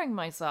preparing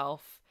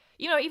myself.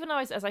 Even though,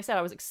 as I said,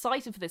 I was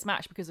excited for this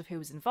match because of who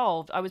was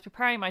involved, I was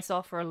preparing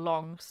myself for a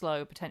long,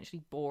 slow,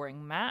 potentially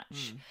boring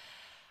match.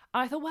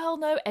 And I thought, well,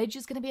 no, Edge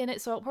is going to be in it,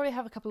 so I'll probably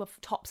have a couple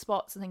of top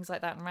spots and things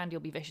like that, and Randy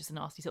will be vicious and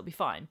nasty, so it'll be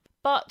fine.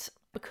 But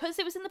because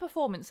it was in the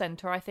Performance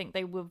Center, I think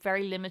they were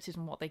very limited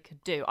in what they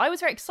could do. I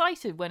was very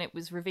excited when it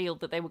was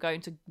revealed that they were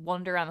going to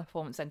wander around the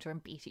Performance Center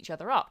and beat each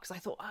other up, because I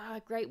thought,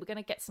 great, we're going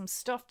to get some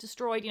stuff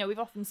destroyed. We've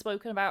often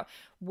spoken about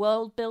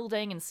world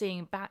building and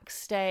seeing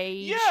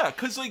backstage. Yeah,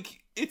 because, like,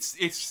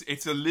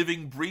 it's a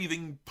living,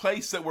 breathing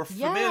place that we're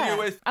familiar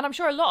with. And I'm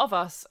sure a lot of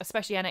us,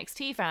 especially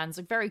NXT fans,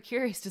 are very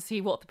curious to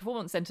see what the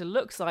Performance Center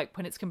looks like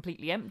when it's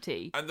completely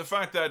empty. And the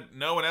fact that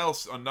no one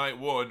else on night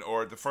one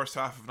or the first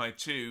half of night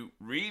two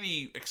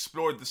really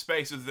explored the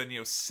space, other than,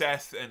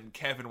 Seth and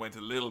Kevin went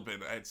a little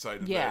bit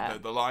outside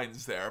of the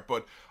lines there.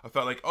 But I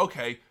felt like,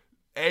 okay,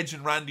 Edge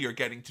and Randy are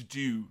getting to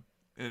do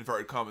in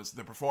inverted commas,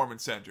 the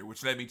Performance Center,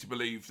 which led me to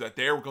believe that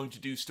they were going to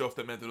do stuff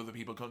that meant that other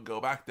people couldn't go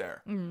back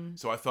there.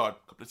 So I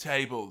thought, a couple of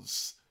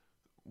tables,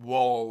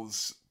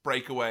 walls,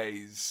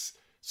 breakaways,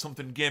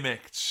 something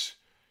gimmicked.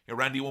 You know,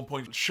 Randy at one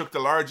point shook the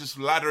largest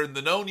ladder in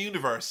the known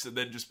universe and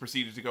then just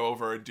proceeded to go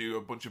over and do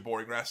a bunch of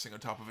boring wrestling on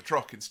top of a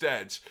truck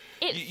instead.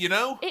 You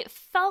know? It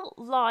felt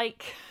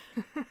like...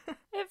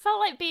 it felt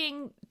like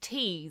being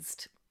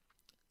teased.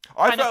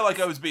 I felt like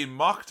I was being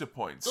mocked at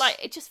points. Like,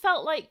 it just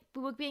felt like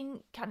we were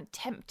being kind of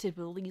tempted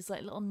with all these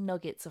like little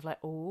nuggets of like,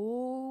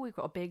 oh, we've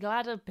got a big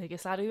ladder,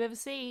 biggest ladder we've ever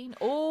seen.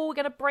 Oh, we're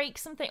going to break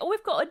something. Oh,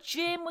 we've got a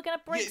gym, we're going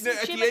to break some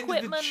gym equipment.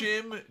 At the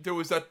end of the gym, there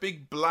was that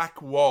big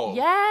black wall.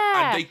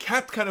 Yeah. And they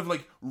kept kind of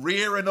like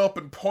rearing up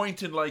and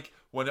pointing like,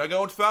 when I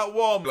go into that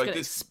wall, it's like gonna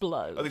this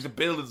explode. I think the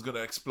building's going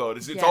to explode.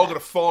 It's all going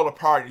to fall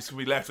apart. And he's going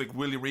to be left like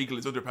William Regal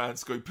in his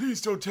underpants going, please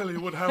don't tell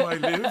anyone how I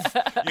live.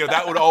 You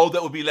know,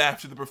 that would be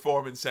left to the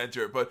Performance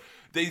Center. But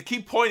they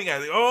keep pointing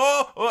at it,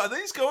 like, and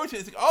then he's going to it.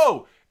 It's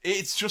like,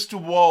 it's just a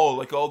wall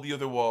like all the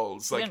other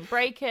walls. They like, didn't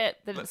break it.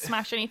 They didn't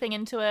smash anything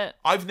into it.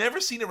 I've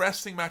never seen a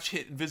wrestling match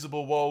hit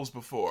invisible walls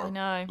before. I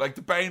know. Like,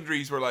 the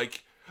boundaries were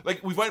like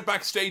we went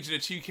backstage in a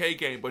 2K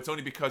game, but it's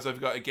only because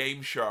I've got a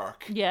Game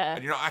Shark. Yeah.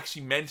 And you're not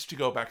actually meant to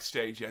go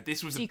backstage yet.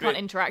 This was so you can't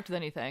interact with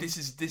anything. This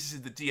is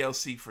the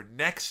DLC for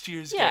next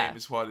year's game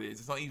is what it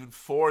is. It's not even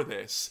for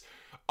this.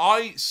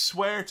 I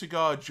swear to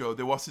God, Joe,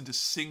 there wasn't a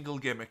single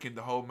gimmick in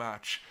the whole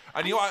match.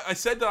 And you know, I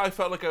said that I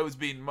felt like I was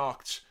being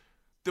mocked.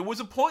 There was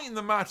a point in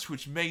the match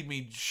which made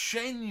me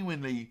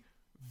genuinely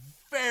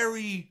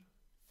very,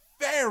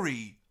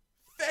 very,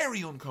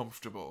 very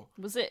uncomfortable.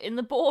 Was it in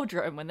the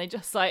boardroom when they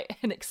just like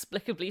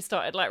inexplicably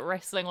started like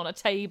wrestling on a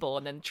table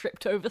and then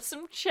tripped over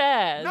some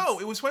chairs? No,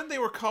 it was when they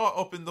were caught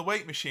up in the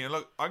weight machine. And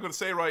look, I'm going to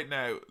say right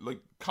now, like,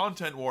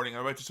 content warning,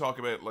 I'm about to talk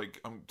about, like,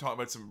 I'm talking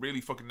about some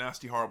really fucking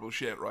nasty, horrible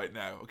shit right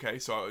now, okay?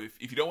 So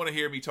if you don't want to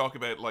hear me talk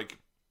about, like,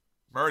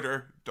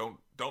 murder, don't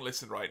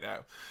listen right now.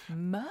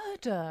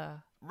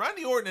 Murder?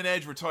 Randy Orton and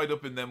Edge were tied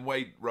up in them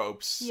weight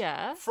ropes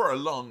for a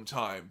long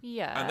time.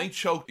 Yeah. And they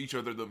choked each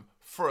other them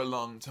for a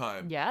long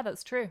time. Yeah,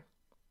 that's true.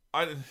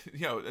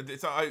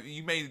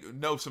 You may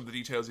know some of the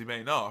details, you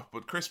may not,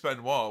 but Chris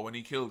Benoit, when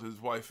he killed his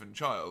wife and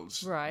child,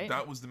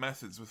 that was the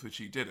methods with which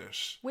he did it.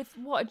 With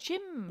what, a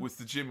gym? With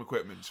the gym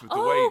equipment, with the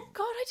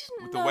God, I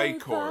didn't with know the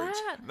weight cord.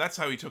 that. And that's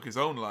how he took his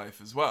own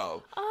life as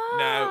well.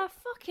 Now,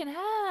 fucking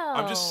hell!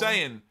 I'm just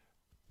saying,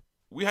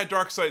 we had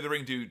Dark Side of the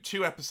Ring do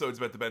 2 episodes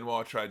about the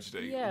Benoit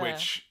tragedy,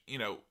 which, you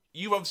know,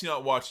 you've obviously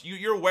not watched.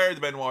 You're aware of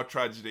the Benoit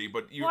tragedy,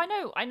 but you.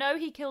 Well, I know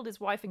he killed his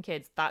wife and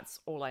kids. That's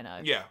all I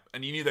know. Yeah,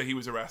 and you knew that he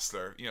was a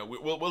wrestler. You know,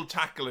 we'll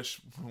tackle it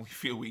when we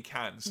feel we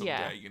can someday.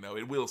 Yeah. You know,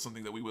 it will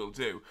something that we will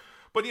do.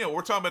 But you know,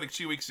 we're talking about like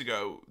 2 weeks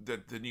ago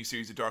that the new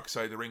series of Dark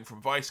Side of the Ring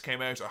from Vice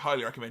came out. I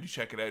highly recommend you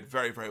check it out.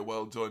 Very, very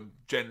well done.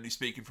 Generally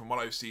speaking, from what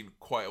I've seen,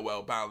 quite a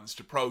well balanced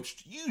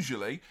approach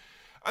usually.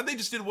 And they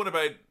just did one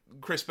about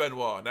Chris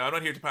Benoit. Now, I'm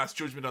not here to pass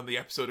judgment on the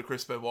episode of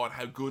Chris Benoit and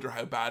how good or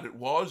how bad it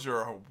was,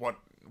 or what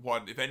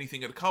if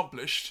anything, it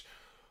accomplished.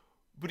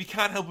 But you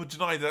can't help but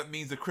deny that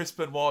means that Chris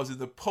Benoit is in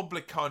the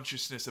public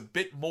consciousness a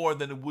bit more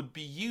than it would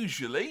be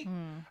usually.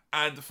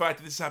 And the fact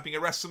that this is happening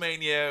at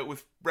WrestleMania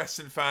with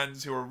wrestling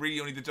fans who are really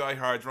only the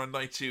diehards, we're on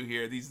night 2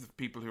 here. These are the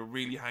people who are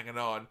really hanging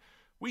on.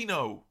 We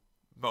know,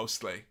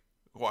 mostly,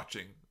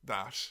 watching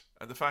that.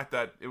 And the fact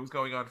that it was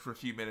going on for a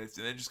few minutes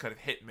and then just kind of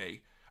hit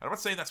me. And I'm not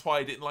saying that's why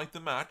I didn't like the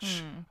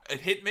match.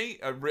 It hit me,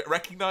 I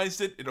recognized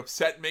it, it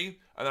upset me,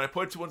 and then I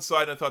put it to one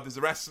side and I thought there's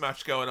a wrestling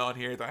match going on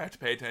here that I have to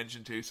pay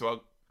attention to, so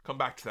I'll come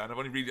back to that. I've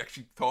only really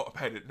actually thought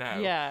about it now.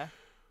 Yeah.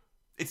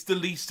 It's the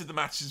least of the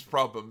match's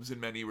problems in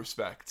many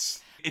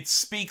respects. It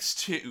speaks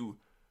to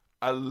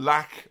a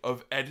lack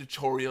of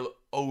editorial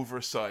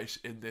oversight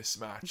in this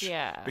match.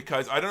 Yeah.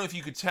 Because I don't know if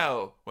you could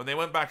tell, when they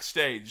went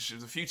backstage,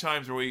 there's a few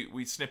times where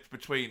we snipped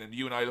between and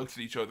you and I looked at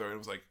each other and it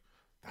was like,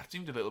 that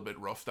seemed a little bit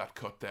rough, that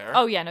cut there.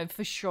 Oh, yeah, no,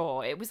 for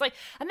sure. It was like,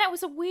 and that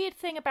was a weird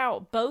thing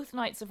about both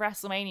nights of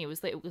WrestleMania,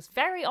 was that it was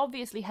very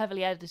obviously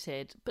heavily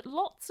edited, but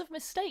lots of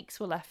mistakes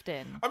were left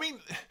in. I mean,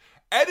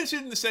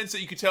 edited in the sense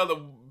that you could tell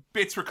that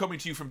bits were coming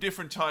to you from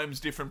different times,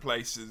 different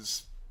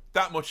places.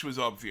 That much was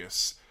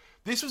obvious.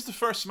 This was the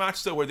first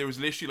match, though, where there was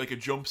literally like a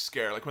jump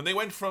scare. Like when they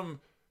went from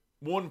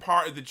one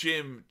part of the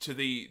gym to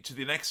the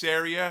next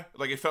area,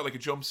 like it felt like a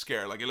jump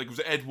scare. Like it was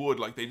Ed Wood,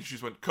 like they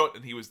just went cut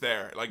and he was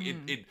there. Like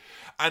it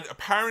and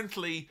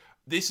apparently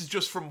this is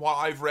just from what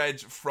I've read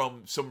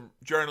from some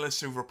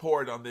journalists who've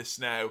reported on this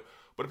now.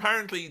 But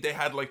apparently they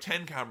had like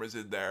 10 cameras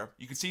in there.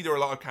 You could see there were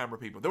a lot of camera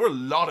people. There were a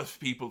lot of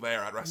people there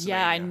at WrestleMania.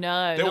 Yeah, I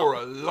know. There were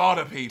a lot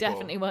of people.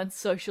 Definitely weren't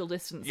social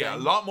distancing. Yeah, a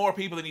lot more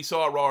people than you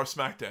saw at Raw or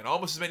SmackDown.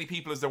 Almost as many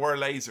people as there were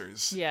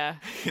lasers. Yeah.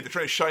 They're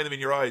trying to shine them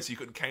in your eyes so you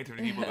couldn't count how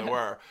many people there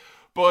were.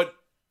 But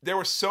there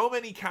were so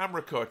many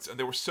camera cuts and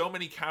there were so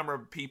many camera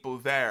people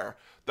there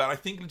that I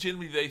think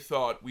legitimately they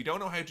thought, we don't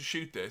know how to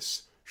shoot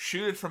this.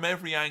 Shoot it from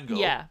every angle.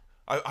 Yeah.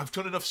 I've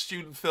done enough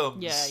student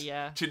films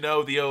to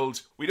know the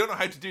old, we don't know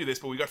how to do this,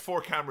 but we got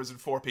 4 cameras and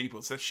 4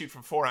 people, so let's shoot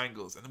from 4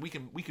 angles, and then we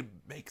can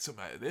make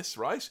something out of this,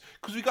 right?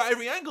 Because we got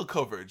every angle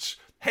covered.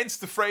 Hence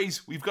the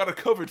phrase, we've got it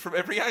covered from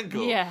every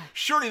angle. Yeah.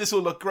 Surely this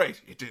will look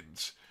great. It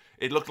didn't.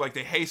 It looked like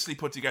they hastily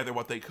put together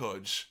what they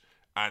could,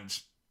 and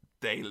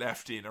they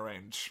left in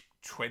around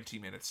 20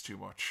 minutes too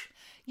much.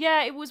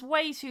 Yeah, it was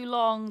way too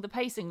long. The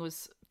pacing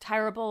was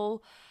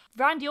terrible.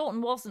 Randy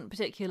Orton wasn't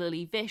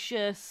particularly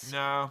vicious.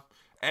 No.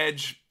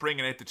 Edge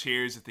bringing out the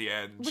tears at the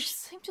end. Which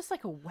seemed just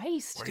like a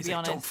waste, where to he's be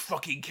like, honest. don't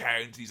fucking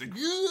count. He's like, ugh.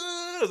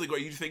 I was like,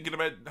 what are you thinking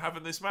about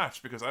having this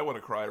match? Because I want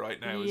to cry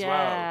right now as well.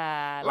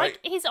 Yeah. Like,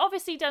 he's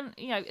obviously done,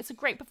 it's a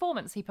great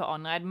performance he put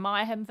on. I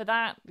admire him for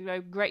that.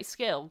 Great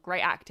skill,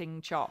 great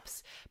acting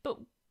chops. But,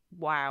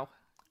 wow.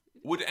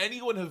 Would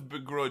anyone have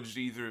begrudged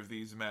either of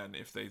these men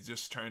if they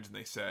just turned and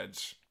they said,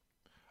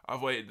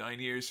 I've waited 9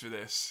 years for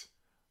this,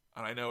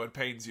 and I know it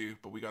pains you,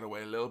 but we got to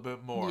wait a little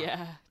bit more.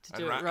 Yeah, to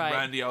do it right.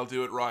 Randy, I'll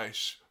do it right,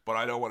 but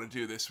I don't want to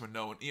do this when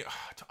no one...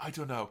 I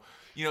don't know.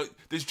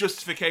 There's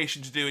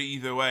justification to do it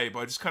either way, but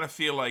I just kind of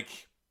feel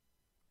like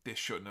this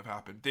shouldn't have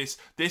happened.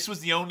 This was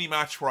the only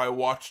match where I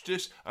watched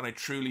it, and I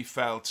truly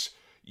felt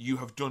you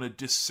have done a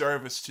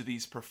disservice to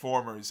these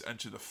performers and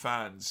to the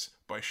fans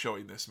by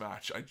showing this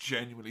match. I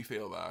genuinely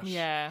feel that.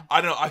 Yeah.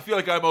 I don't know. I feel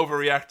like I'm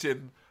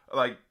overreacting.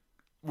 Like,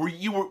 were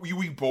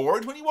you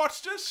bored when you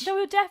watched it? There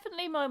were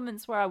definitely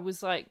moments where I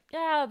was like,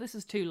 yeah, this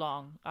is too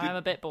long. I'm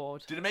a bit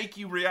bored. Did it make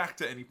you react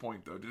at any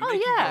point, though? Did it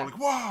make you go like,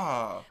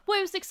 wow? Well,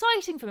 it was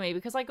exciting for me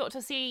because I got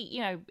to see,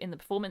 in the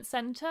Performance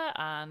Center,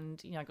 and,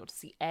 I got to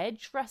see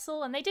Edge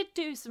wrestle, and they did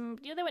do some,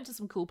 they went to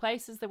some cool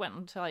places. They went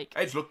on to,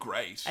 Edge looked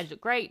great.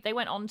 They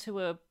went on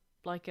to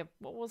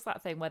what was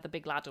that thing where the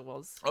big ladder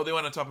was? Oh, they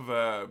went on top of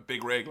a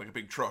big rig, like a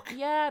big truck.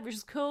 Yeah, which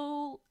is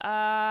cool.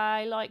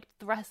 I liked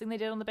the wrestling they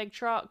did on the big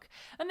truck.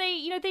 And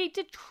they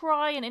did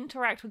try and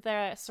interact with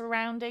their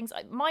surroundings.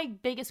 My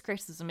biggest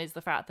criticism is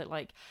the fact that,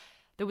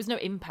 there was no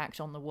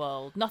impact on the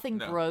world. Nothing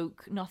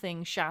broke,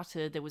 nothing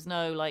shattered. There was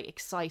no,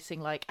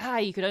 exciting,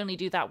 you could only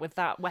do that with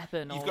that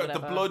weapon or You've got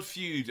whatever. the blood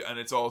feud, and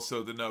it's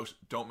also the note,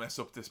 don't mess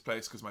up this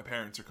place because my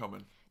parents are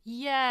coming.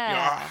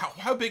 Yeah.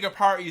 How big a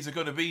party is it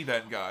going to be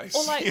then, guys?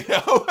 Or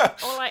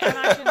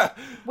imagine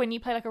when you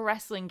play a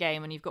wrestling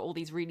game and you've got all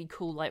these really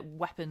cool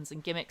weapons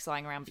and gimmicks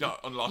lying around, but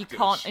you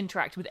can't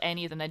interact with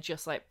any of them. They're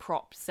just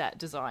prop set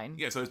design.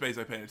 Yeah, so it's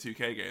basically playing a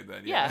 2K game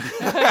then. Yeah.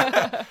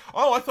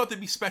 Oh, I thought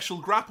there'd be special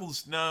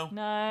grapples. No.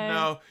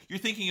 No. You're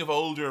thinking of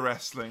older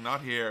wrestling,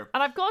 not here.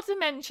 And I've got to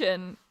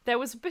mention, there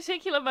was a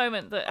particular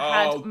moment that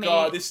had me... Oh,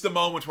 God, this is the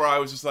moment where I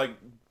was just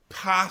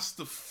past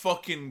the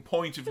fucking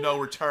point of no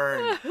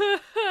return.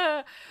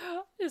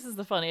 This is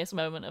the funniest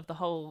moment of the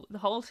whole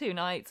 2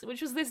 nights,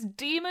 which was this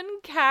demon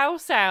cow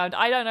sound.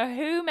 I don't know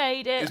who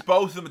made it. It was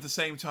both of them at the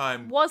same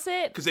time. Was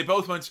it? Because they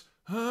both went,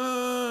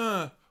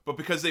 but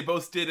because they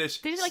both did it...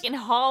 They did it in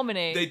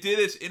harmony. They did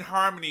it in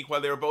harmony while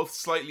they were both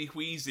slightly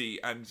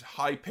wheezy and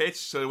high-pitched,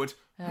 so they went...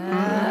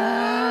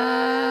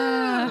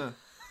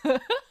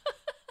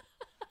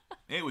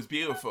 It was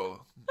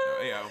beautiful.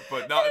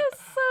 But not...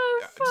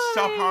 It's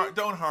so funny.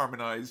 Don't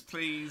harmonise,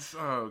 please.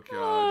 Oh,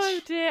 God. Oh,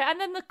 dear. And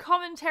then the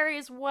commentary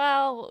as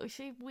well.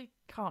 We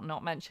can't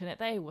not mention it.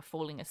 They were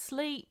falling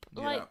asleep.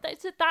 Yeah.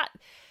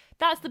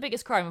 That's the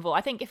biggest crime of all.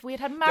 I think if we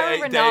had Mauro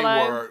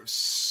Ranallo... They were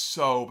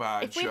so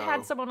bad, If we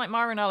had someone like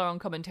Mauro Ranallo on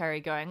commentary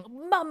going,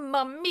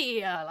 Mamma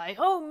Mia,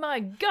 oh my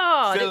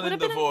God. Fill in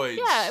the voids.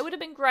 Yeah, it would have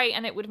been great,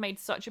 and it would have made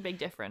such a big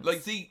difference.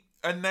 The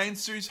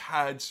announcers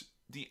had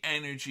the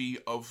energy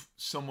of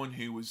someone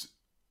who was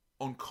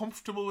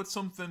uncomfortable with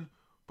something,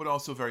 but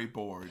also very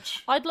bored.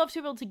 I'd love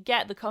to be able to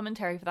get the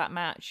commentary for that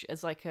match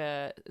as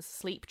a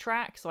sleep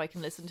track, so I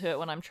can listen to it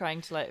when I'm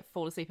trying to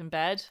fall asleep in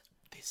bed.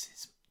 This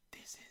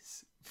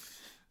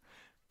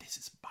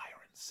is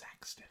Byron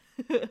Saxton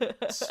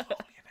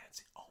slowly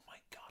announcing, oh my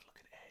God, look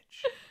at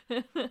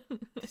Edge.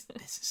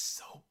 This is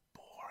so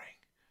boring,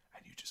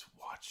 and you're just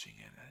watching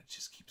it, and it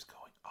just keeps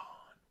going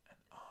on and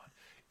on.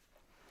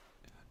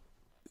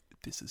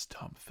 This is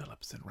Tom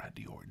Phillips, and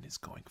Randy Orton is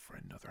going for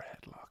another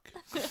headlock.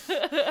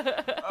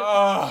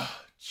 Oh,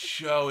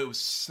 Joe, it was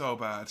so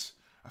bad.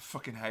 I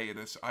fucking hated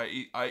it.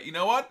 I you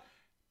know what?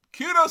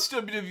 Kudos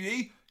to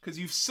WWE, because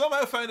you've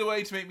somehow found a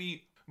way to make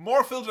me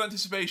more filled with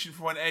anticipation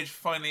for when Edge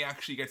finally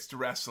actually gets to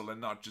wrestle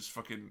and not just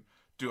fucking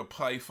do a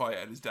play fight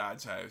at his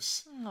dad's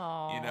house.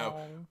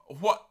 Aww.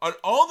 What are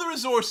all the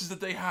resources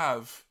that they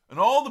have and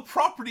all the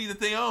property that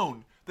they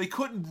own? They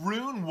couldn't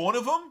ruin one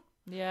of them?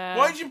 Yeah.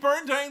 Why'd you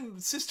burn down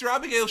Sister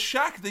Abigail's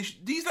shack?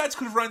 These lads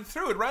could have ran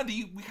through it.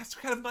 Randy, we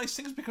have nice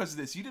things because of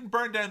this. You didn't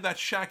burn down that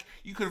shack.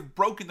 You could have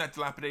broken that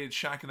dilapidated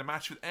shack in a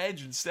match with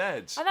Edge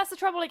instead. And that's the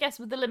trouble, I guess,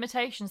 with the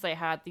limitations they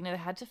had. They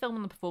had to film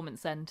in the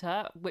Performance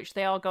Center, which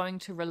they are going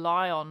to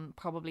rely on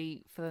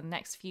probably for the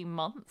next few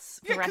months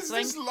for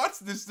wrestling.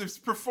 Because this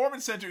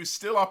Performance Center is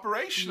still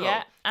operational.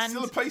 Yeah, and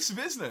still a place of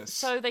business.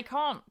 So they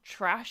can't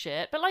trash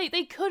it. But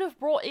they could have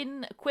brought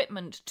in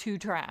equipment to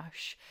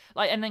trash,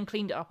 and then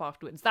cleaned it up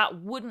afterwards. That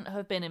that wouldn't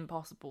have been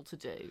impossible to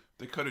do.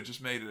 They could have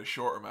just made it a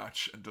shorter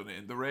match and done it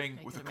in the ring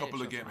with a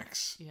couple of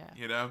gimmicks. Yeah.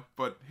 You know?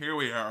 But here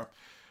we are.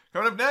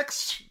 Coming up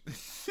next,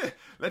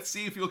 let's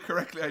see if you'll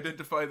correctly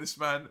identify this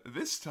man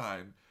this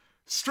time.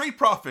 Street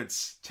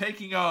Profits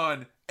taking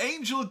on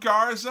Angel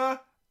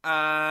Garza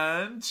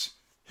and...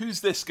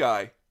 Who's this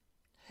guy?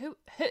 Who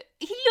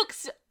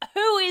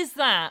is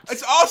that?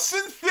 It's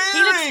Austin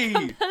Theory! He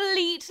looks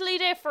completely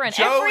different.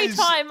 Joe every is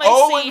time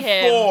I see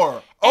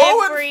him.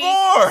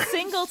 0-4.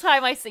 Single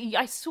time I see,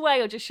 I swear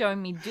you're just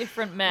showing me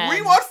different men.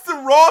 We watched the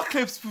Raw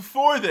clips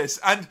before this,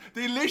 and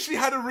they literally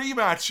had a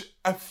rematch.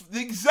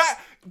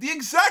 The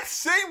exact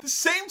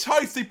same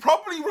tights. They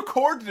probably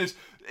recorded it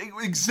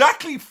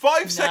exactly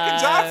 5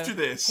 seconds after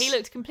this. He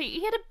looked completely.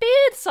 He had a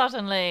beard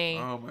suddenly.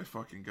 Oh my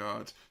fucking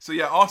god! So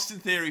yeah, Austin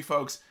Theory,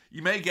 folks.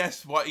 You may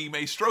guess what he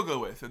may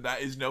struggle with, and that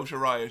is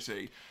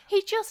notoriety.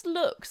 He just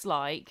looks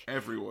like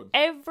everyone.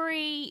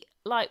 Every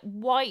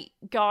white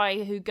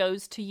guy who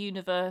goes to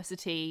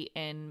university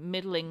in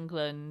Middle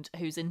England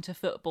who's into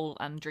football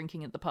and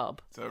drinking at the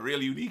pub. It's a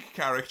really unique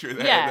character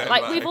there.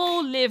 Yeah, we've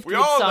all lived with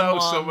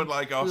someone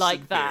like Austin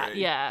like that.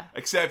 Theory. Yeah.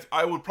 Except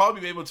I would probably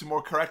be able to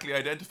more correctly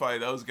identify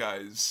those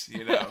guys.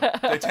 You know,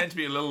 they tend to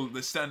be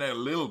they stand out a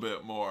little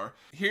bit more.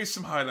 Here's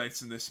some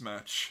highlights in this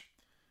match.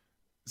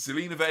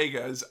 Zelina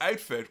Vega's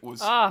outfit was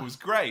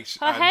great.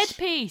 Her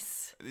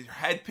headpiece. Her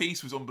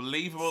headpiece was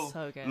unbelievable.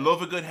 So good.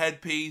 Love a good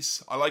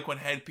headpiece. I like when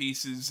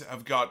headpieces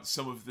have got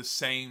some of the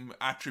same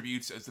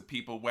attributes as the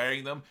people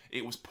wearing them.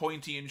 It was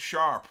pointy and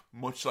sharp,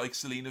 much like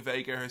Zelina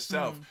Vega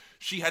herself.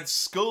 She had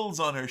skulls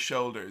on her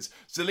shoulders.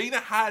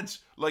 Zelina had,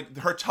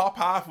 her top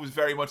half was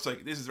very much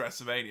like, this is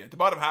WrestleMania. The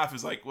bottom half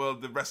is like, well,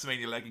 the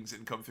WrestleMania leggings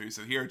didn't come through,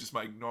 so here are just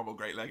my normal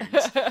great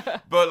leggings.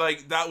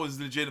 But, that was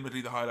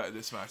legitimately the highlight of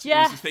this match.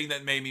 Yeah. It was the thing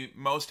that made me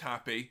most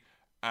happy.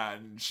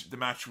 And the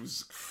match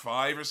was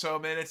 5 or so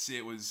minutes.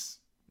 It was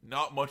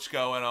not much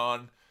going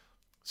on.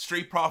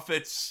 Street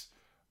Profits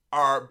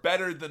are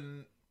better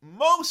than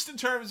most in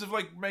terms of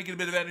making a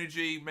bit of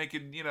energy,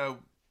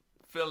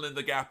 filling in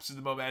the gaps in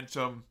the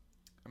momentum.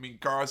 I mean,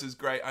 Garza's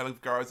great. I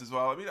love Garza as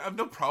well. I mean, I have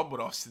no problem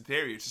with Austin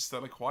Theory. It's just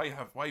that, why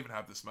even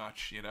have this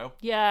match, you know?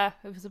 Yeah,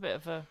 it was a bit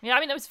of a... Yeah, I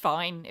mean, it was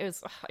fine.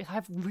 I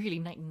have really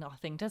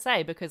nothing to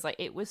say because,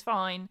 it was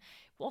fine.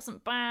 It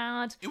wasn't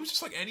bad. It was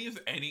just like any of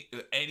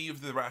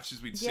the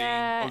matches we'd seen,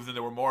 other than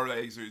there were more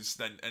lasers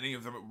than any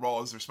of the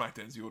Raws or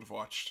SmackDowns you would have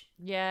watched.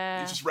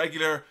 Yeah. It's just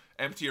regular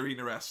empty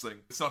arena wrestling.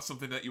 It's not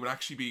something that you would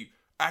actually be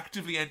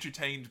actively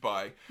entertained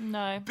by.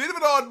 No. Bit of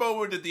an odd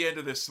moment at the end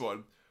of this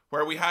one,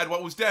 where we had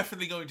what was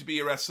definitely going to be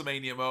a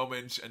WrestleMania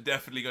moment and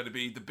definitely going to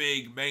be the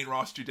big main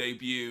roster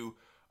debut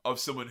of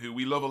someone who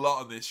we love a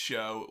lot on this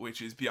show,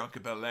 which is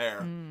Bianca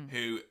Belair,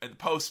 who in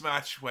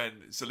post-match when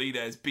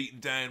Zelina is beating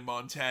down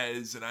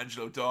Montez and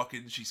Angelo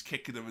Dawkins, she's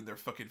kicking them in their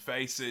fucking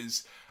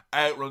faces,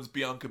 outruns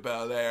Bianca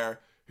Belair,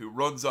 who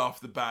runs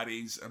off the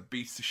baddies and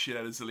beats the shit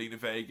out of Zelina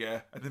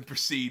Vega, and then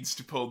proceeds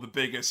to pull the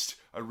biggest,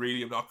 I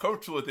really am not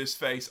comfortable with this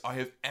face, I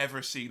have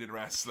ever seen in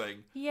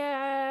wrestling.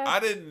 Yeah. I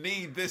didn't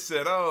need this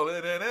at all.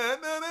 Rather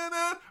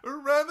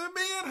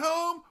be at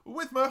home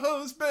with my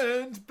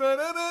husband.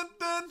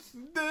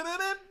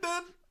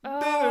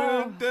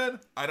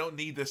 I don't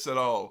need this at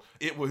all.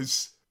 It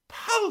was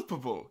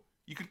palpable.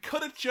 You could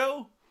cut it,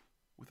 Joe,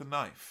 with a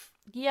knife.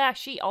 Yeah,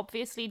 she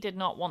obviously did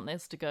not want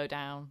this to go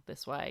down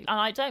this way. And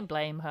I don't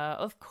blame her.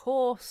 Of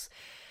course,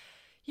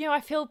 I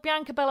feel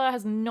Bianca Belair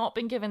has not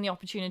been given the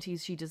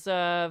opportunities she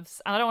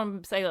deserves. And I don't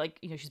want to say,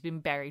 she's been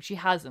buried. She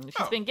hasn't.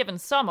 She's been given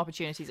some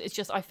opportunities. It's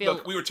just, I feel...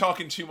 Look, we were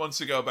talking 2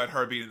 months ago about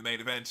her being in the main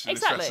event in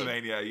this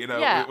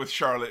WrestleMania, with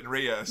Charlotte and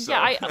Rhea. So.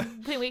 Yeah, I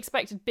think we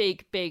expected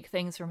big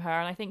things from her.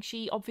 And I think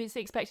she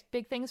obviously expected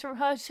big things from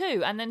her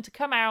too. And then to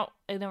come out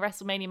in a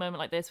WrestleMania moment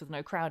like this with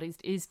no crowd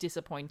is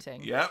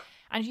disappointing. Yeah.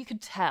 And you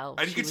could tell.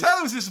 And you could tell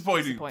it was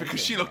disappointing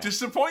because she looked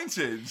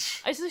disappointed.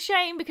 It's a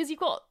shame because you've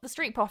got the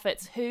Street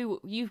Profits who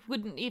you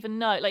wouldn't even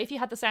know. If you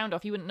had the sound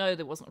off, you wouldn't know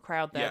there wasn't a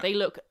crowd there. Yeah. They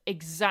look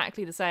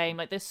exactly the same.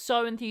 They're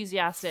so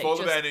enthusiastic. Full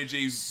of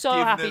energy. So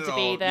happy to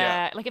be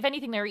there. Yeah. If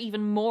anything, they're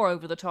even more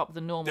over the top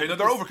than normal. They're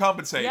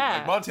overcompensating.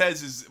 Yeah.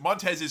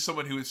 Montez is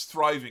someone who is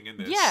thriving in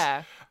this.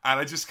 Yeah. And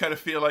I just kind of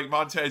feel like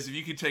Montez, if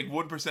you could take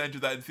 1%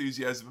 of that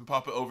enthusiasm and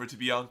pop it over to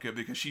Bianca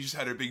because she just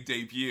had her big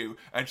debut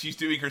and she's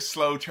doing her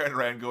slow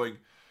turnaround going...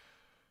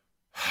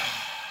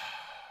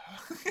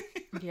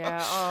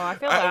 Yeah, I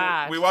feel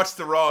bad. We watched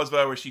the Raw as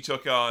well where she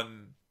took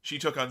on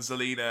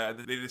Zelina and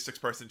they did a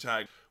 6-person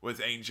tag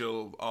with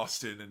Angel,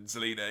 Austin and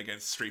Zelina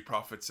against Street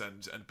Profits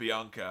and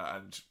Bianca,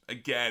 and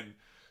again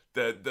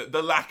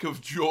the lack of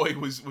joy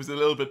was a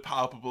little bit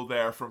palpable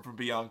there from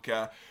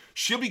Bianca.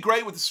 She'll be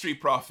great with the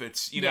Street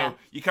Profits. You know,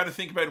 you kind of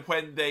think about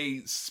when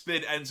they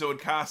split Enzo and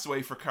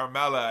Castaway for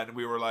Carmella and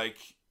we were like,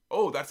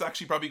 oh, that's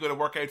actually probably going to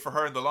work out for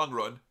her in the long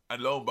run,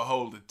 and lo and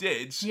behold it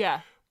did.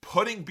 Yeah.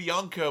 putting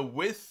Bianca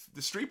with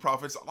the Street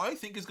Profits, I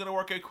think is going to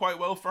work out quite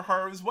well for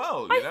her as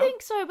well. I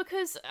think so,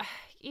 because,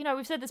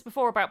 we've said this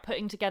before about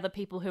putting together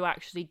people who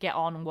actually get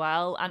on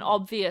well. And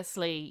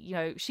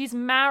obviously, she's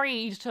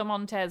married to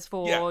Montez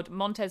Ford. Yeah.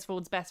 Montez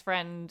Ford's best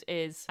friend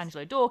is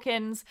Angelo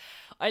Dawkins.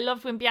 I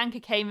loved when Bianca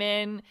came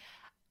in.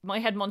 I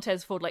had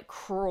Montez Ford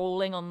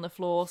crawling on the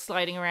floor,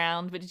 sliding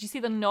around. But did you see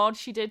the nod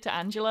she did to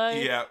Angelo?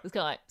 Yeah. It was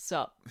kind of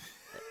sup.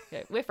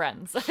 Okay, we're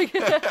friends. And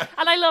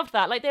I loved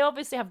that. They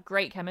obviously have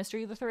great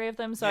chemistry, the three of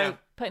them. So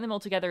putting them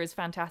all together is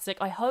fantastic.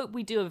 I hope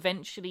we do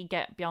eventually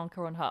get Bianca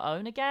on her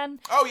own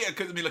again. Oh, yeah,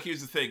 because, here's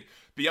the thing.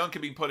 Bianca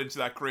being put into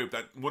that group,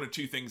 that one of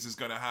two things is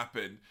going to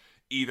happen.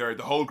 Either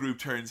the whole group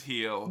turns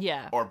heel,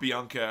 or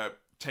Bianca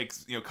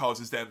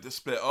causes them to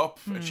split up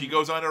and she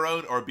goes on her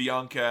own, or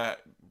Bianca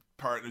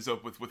partners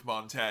up with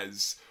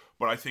Montez.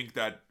 But I think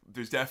that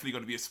there's definitely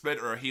going to be a split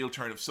or a heel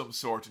turn of some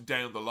sort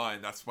down the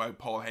line. That's why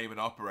Paul Heyman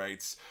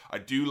operates. I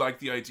do like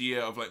the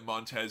idea of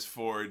Montez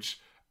Ford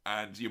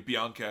and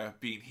Bianca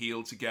being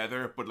heel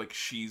together, but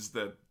she's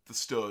the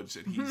stud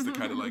and he's the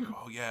kind of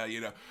oh yeah,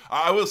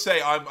 I will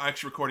say I'm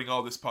actually recording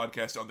all this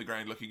podcast on the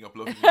ground looking up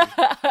lovingly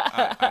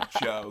at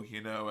Joe.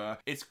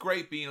 It's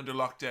great being under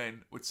lockdown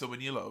with someone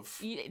you love.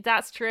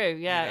 That's true.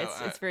 Yeah,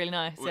 it's really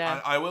nice.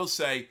 Yeah, I will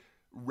say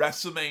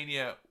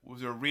WrestleMania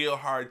was a real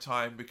hard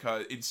time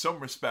because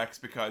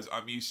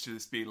I'm used to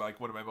this being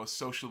one of my most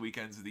social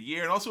weekends of the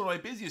year and also one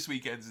of my busiest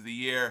weekends of the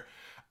year,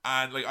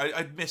 and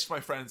I missed my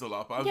friends a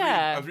lot, but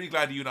I was really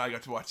glad you and I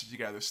got to watch it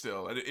together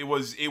still, and it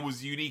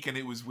was unique and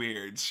it was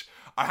weird.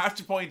 I have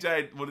to point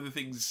out one of the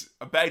things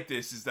about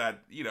this is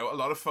that a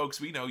lot of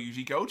folks we know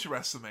usually go to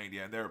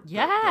WrestleMania and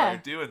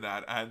they're doing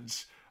that,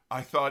 and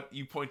I thought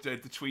you pointed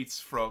out the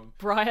tweets from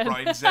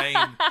Brian Zane,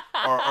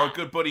 or a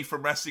good buddy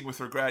from Wrestling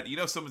with Regret.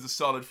 Someone's a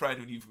solid friend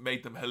when you've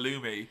made them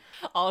halloumi.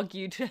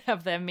 Argued to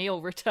have their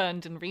meal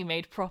returned and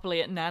remade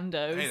properly at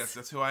Nando's. Hey,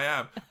 that's who I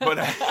am. But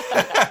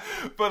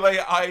but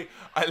I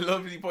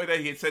love when he pointed out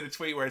he had said a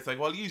tweet where it's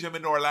well, usually I'm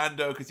in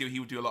Orlando because he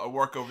would do a lot of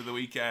work over the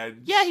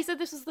weekend. Yeah, he said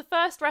this was the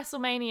first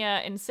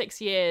WrestleMania in 6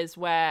 years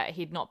where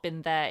he'd not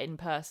been there in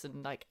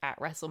person, at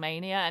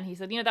WrestleMania, and he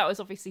said that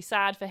was obviously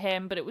sad for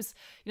him, but it was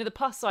the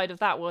plus side of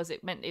that was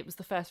it meant it was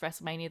the first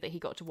WrestleMania that he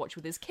got to watch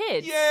with his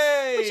kids.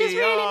 Yay! Which is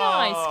really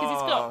nice because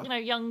he's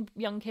got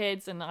young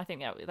kids, and I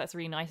think that's a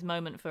really nice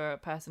moment for a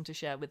person to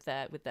share with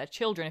their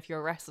children if you're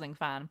a wrestling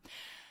fan.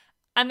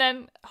 And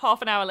then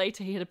half an hour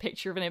later, he had a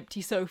picture of an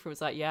empty sofa. It was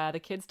the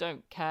kids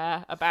don't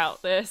care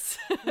about this.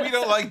 We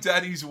don't like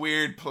Daddy's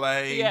weird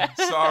play. Yeah.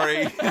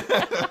 Sorry.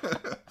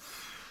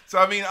 So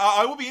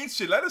I will be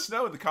interested. Let us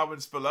know in the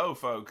comments below,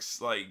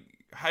 folks.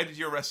 How did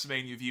your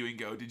WrestleMania viewing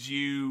go? Did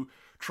you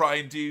try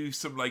and do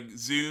some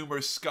Zoom or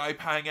Skype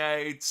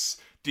hangouts?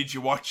 Did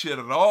you watch it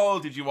at all?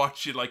 Did you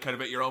watch it kind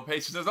of at your own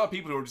pace? There's a lot of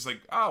people who are just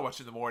watch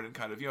it in the morning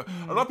kind of,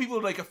 A lot of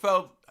people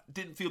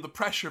didn't feel the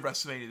pressure of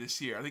WrestleMania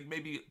this year. I think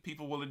maybe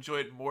people will enjoy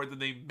it more than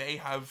they may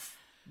have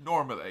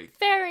normally.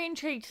 Very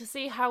intrigued to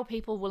see how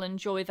people will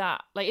enjoy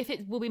that. If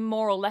it will be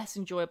more or less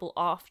enjoyable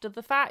after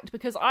the fact,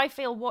 because I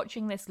feel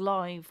watching this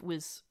live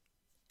was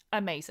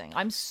amazing.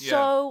 I'm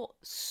so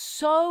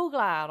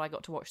glad I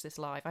got to watch this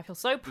live. I feel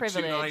so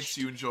privileged. The 2 nights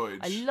you enjoyed.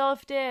 I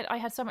loved it. I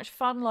had so much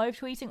fun live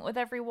tweeting with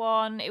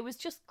everyone. It was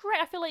just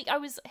great. I feel like I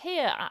was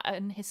here at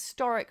an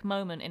historic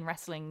moment in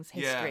wrestling's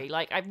history.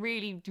 Yeah. I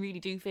really, really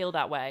do feel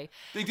that way.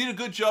 They did a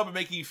good job of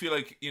making you feel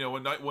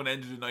when night 1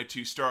 ended and night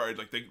 2 started,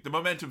 the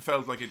momentum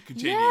felt like it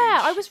continued.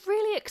 Yeah, I was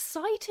really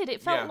excited.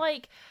 It felt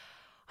like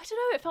I don't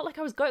know, it felt like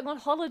I was going on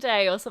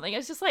holiday or something.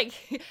 It's just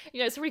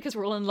it's really because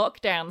we're all in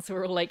lockdown, so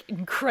we're all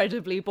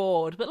incredibly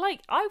bored. But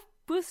I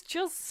was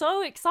just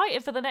so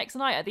excited for the next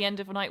night at the end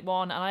of night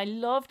 1, and I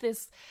loved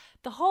this.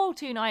 The whole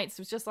 2 nights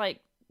was just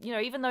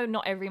even though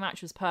not every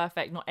match was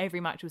perfect, not every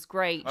match was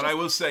great. And I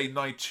will say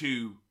night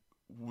 2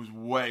 was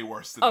way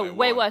worse than night 1.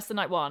 Way worse than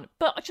night 1.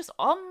 But just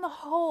on the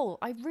whole,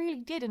 I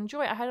really did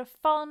enjoy it. I had a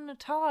fun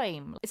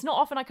time. It's not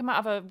often I come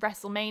out of a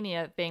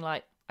WrestleMania being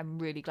I'm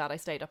really glad I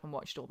stayed up and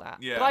watched all that.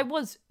 Yeah. But I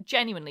was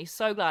genuinely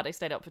so glad I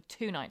stayed up for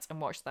 2 nights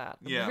and watched that.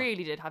 I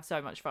really did have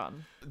so much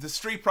fun. The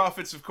Street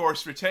Profits, of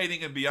course,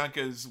 retaining, and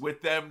Bianca's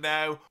with them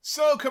now.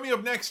 So coming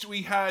up next,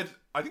 we had,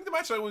 I think the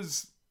match I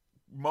was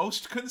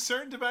most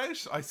concerned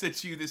about. I said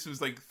to you this was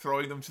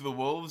throwing them to the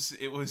wolves.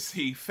 It was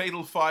the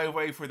Fatal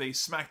 5-Way for the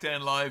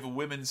SmackDown Live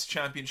Women's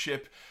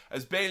Championship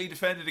as Bayley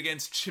defended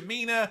against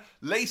Tamina,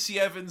 Lacey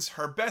Evans,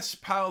 her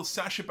best pal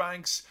Sasha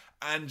Banks,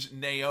 and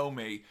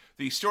Naomi.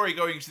 The story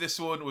going into this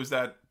one was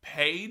that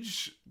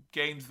Paige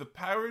gained the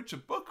power to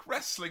book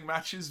wrestling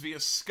matches via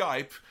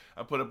Skype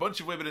and put a bunch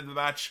of women in the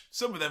match.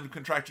 Some of them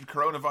contracted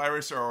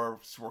coronavirus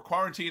or were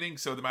quarantining,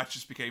 so the match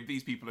just became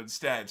these people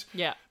instead.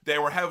 Yeah. They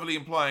were heavily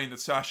implying that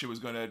Sasha was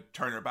going to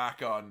turn her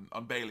back on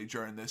Bayley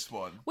during this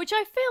one. Which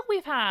I feel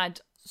we've had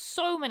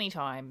so many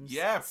times.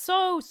 Yeah.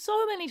 So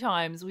many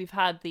times we've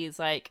had these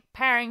like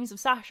pairings of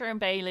Sasha and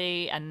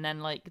Bayley, and then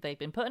like they've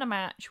been put in a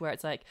match where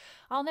it's like,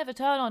 I'll never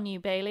turn on you,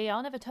 Bayley.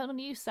 I'll never turn on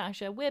you,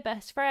 Sasha. We're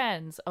best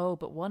friends. Oh,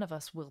 but one of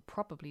us will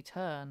probably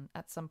turn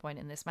at some point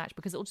in this match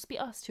because it'll just be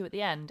us two at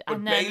the end. But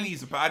and then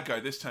Bayley's a bad guy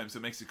this time, so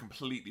it makes it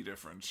completely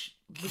different.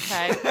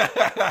 Okay.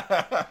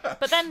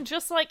 But then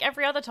just like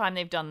every other time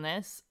they've done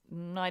this,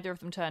 neither of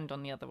them turned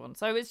on the other one.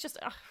 So it's just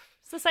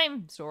it's the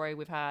same story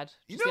we've had.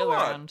 You Just know the other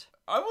way what? around.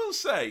 I will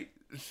say,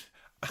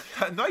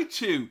 night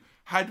 2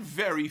 had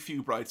very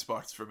few bright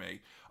spots for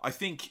me. I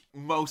think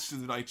most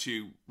of the night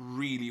 2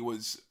 really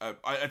was...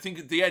 I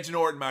think the Edge and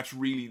Orton match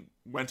really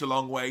went a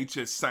long way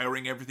to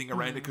souring everything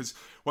around it, because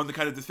when the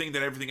thing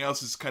that everything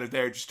else is kind of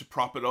there just to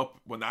prop it up,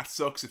 when that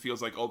sucks, it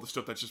feels like all the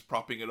stuff that's just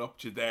propping it up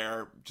to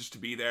there, just to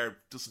be there,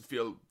 doesn't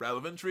feel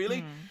relevant,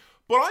 really.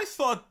 But I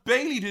thought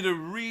Bayley did a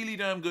really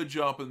damn good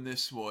job in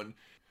this one.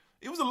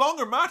 It was a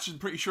longer match, I'm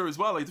pretty sure, as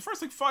well. Like the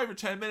first 5 or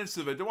 10 minutes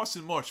of it, there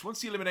wasn't much.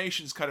 Once the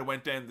eliminations kind of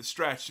went down the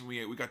stretch and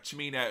we got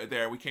Tamina out of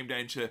there, we came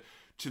down to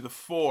the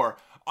 4.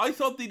 I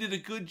thought they did a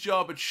good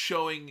job at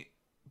showing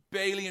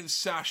Bayley and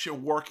Sasha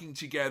working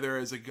together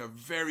as like a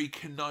very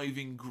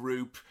conniving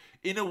group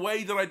in a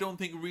way that I don't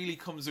think really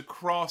comes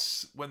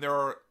across when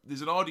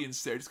there's an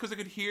audience there. Just because I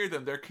could hear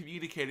them, they're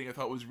communicating, I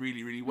thought was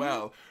really, really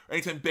well.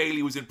 Anytime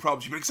Bayley was in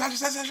problems, she'd be like, Sasha,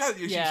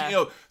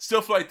 Sasha,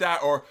 stuff like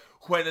that. Or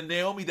when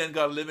Naomi then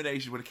got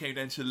eliminated, when it came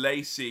down to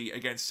Lacey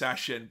against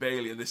Sasha and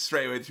Bayley, and this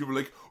straight away, the people were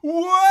like,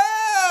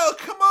 well,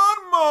 come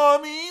on,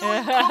 mommy. Come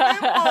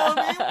in,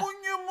 mommy.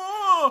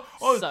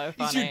 Oh, so is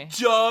funny.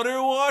 your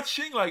daughter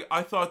watching? Like,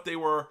 I thought they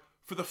were,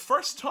 for the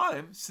first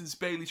time since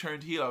Bayley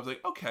turned heel, I was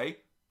like, okay,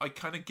 I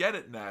kind of get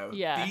it now.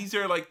 Yeah. These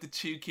are like the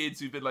 2 kids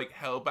who've been like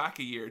held back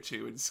a year or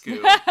 2 in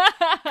school.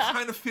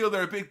 Kind of feel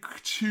they're a bit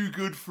too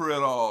good for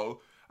it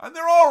all. And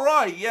they're all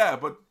right, yeah,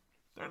 but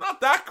they're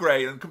not that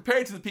great. And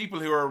compared to the people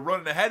who are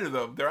running ahead of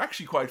them, they're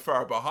actually quite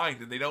far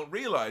behind and they don't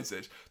realize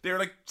it. They're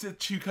like the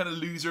 2 kind of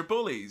loser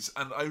bullies.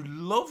 And I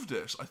loved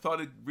it. I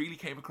thought it really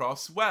came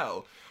across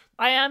well.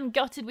 I am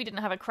gutted we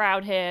didn't have a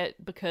crowd here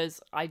because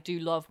I do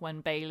love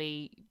when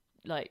Bayley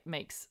like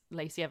makes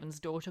Lacey Evans'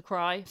 daughter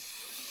cry.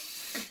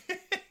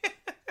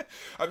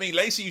 I mean,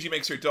 Lacey usually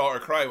makes her daughter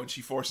cry when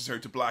she forces her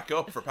to black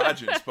up for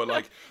pageants, but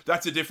like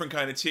that's a different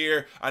kind of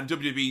tier, and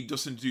WWE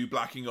doesn't do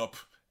blacking up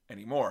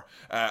anymore.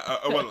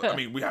 Well, I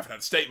mean, we haven't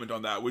had a statement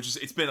on that, which is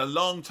it's been a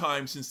long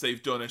time since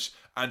they've done it,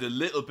 and a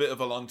little bit of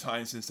a long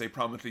time since they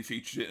prominently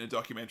featured it in a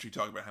documentary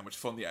talking about how much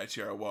fun the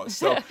Attitude Era was.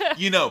 So,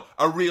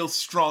 a real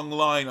strong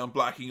line on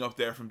blacking up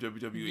there from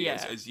WWE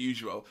as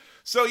usual.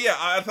 So yeah,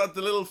 I thought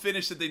the little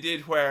finish that they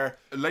did where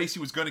Lacey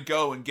was going to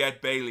go and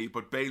get Bayley,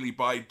 but Bayley,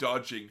 by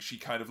dodging, she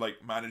kind of like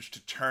managed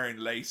to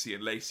turn Lacey,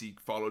 and Lacey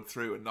followed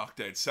through and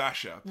knocked out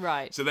Sasha.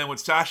 Right. So then when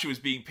Sasha was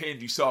being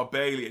pinned, you saw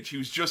Bayley, and she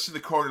was just in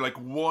the corner like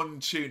 1,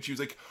 2, and she was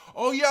like,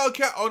 oh yeah,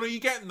 okay, oh no, you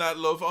getting that,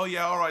 love? Oh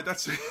yeah, alright,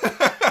 that's it.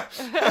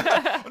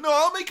 No,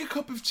 I'll make a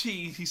cup of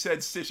tea, he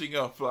said, sitting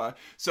up.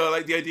 So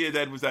like the idea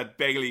then was that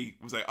Bayley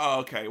was like,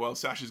 oh okay, well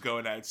Sasha's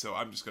going out, so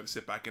I'm just going to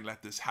sit back and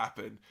let this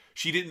happen.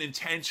 She didn't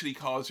intentionally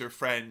cause her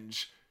friend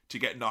to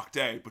get knocked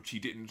out, but she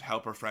didn't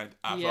help her friend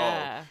at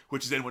all.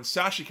 Which is then when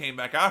Sasha came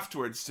back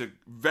afterwards to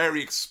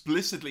very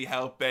explicitly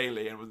help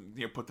Bayley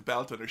and put the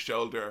belt on her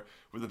shoulder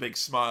with a big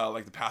smile,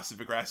 like the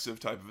passive aggressive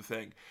type of a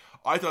thing.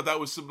 I thought that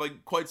was some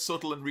like quite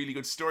subtle and really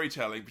good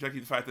storytelling,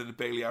 particularly the fact that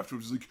Bayley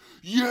afterwards was like,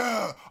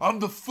 yeah, I'm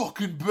the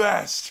fucking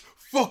best.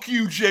 Fuck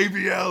you,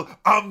 JBL,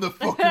 I'm the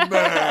fucking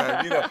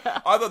man.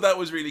 I thought that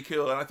was really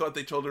cool, and I thought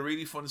they told a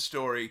really fun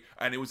story,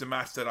 and it was a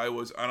match that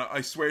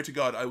I swear to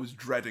God, I was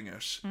dreading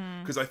it,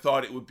 because I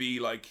thought it would be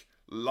like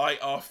light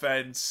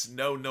offense,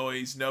 no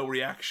noise, no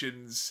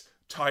reactions,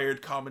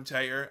 tired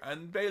commentator,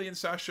 and Bayley and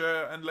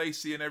Sasha and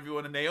Lacey and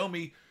everyone, and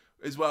Naomi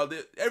as well,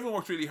 everyone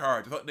worked really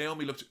hard. I thought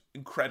Naomi looked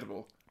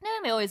incredible.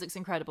 Naomi always looks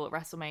incredible at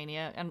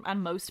WrestleMania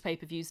and most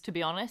pay-per-views, to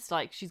be honest.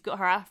 Like, she's got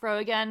her afro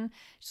again.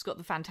 She's got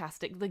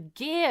the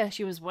gear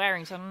she was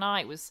wearing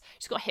tonight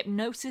she's got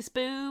hypnosis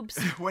boobs.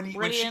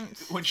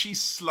 When she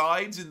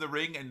slides in the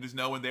ring and there's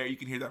no one there, you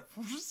can hear that.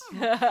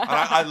 And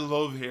I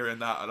love hearing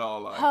that at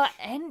all. Like. Her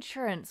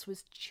entrance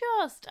was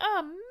just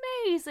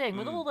amazing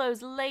with all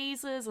those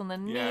lasers and the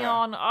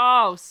neon.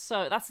 Oh,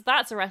 so that's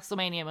a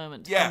WrestleMania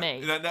moment for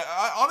me.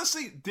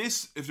 Honestly,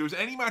 if there was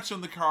any match on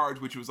the card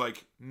which was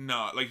like,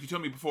 no, like if you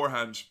told me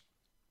beforehand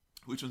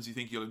which ones do you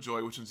think you'll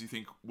enjoy, which ones do you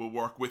think will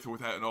work with or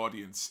without an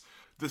audience,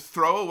 the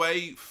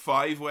throwaway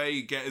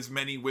 5-way get as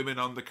many women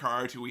on the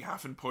card who we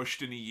haven't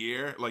pushed in a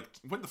year, like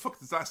when the fuck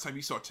was the last time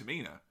you saw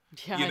Tamina?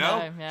 Yeah, I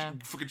know, yeah.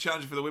 Fucking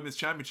challenging for the women's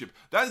championship.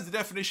 That is the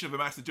definition of a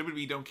match that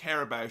WWE don't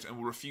care about and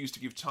will refuse to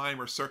give time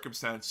or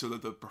circumstance so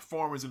that the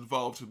performers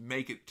involved would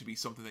make it to be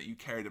something that you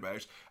cared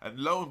about. And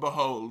lo and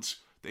behold,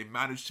 They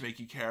managed to make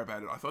you care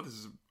about it. I thought this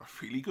is a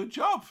really good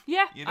job.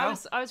 Yeah, you know?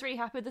 I was really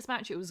happy with this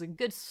match. It was a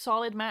good,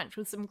 solid match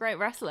with some great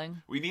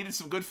wrestling. We needed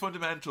some good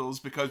fundamentals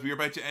because we were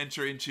about to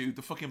enter into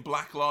the fucking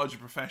Black Lodge of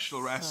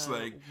professional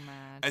wrestling.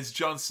 Mad. As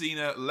John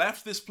Cena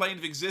left this plane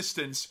of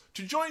existence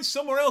to join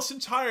somewhere else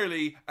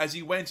entirely as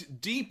he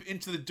went deep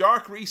into the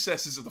dark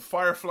recesses of the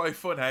Firefly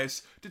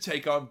Funhouse to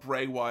take on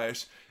Bray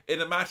Wyatt in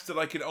a match that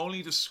I can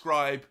only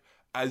describe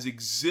as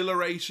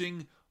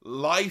exhilarating,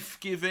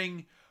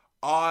 life-giving.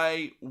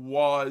 I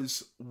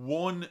was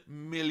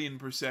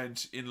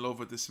 1,000,000% in love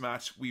with this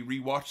match. We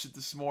rewatched it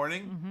this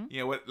morning.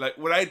 You know, like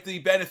without the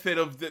benefit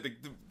of the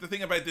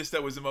thing about this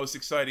that was the most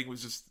exciting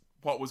was just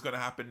what was going to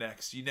happen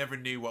next. You never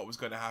knew what was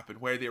going to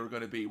happen, where they were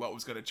going to be, what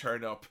was going to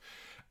turn up,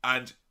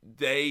 and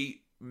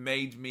they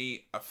made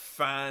me a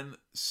fan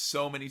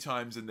so many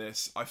times in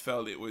this. I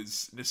felt it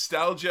was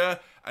nostalgia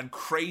and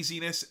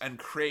craziness and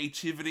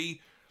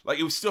creativity. Like,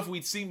 it was stuff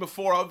we'd seen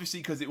before, obviously,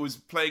 because it was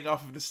playing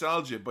off of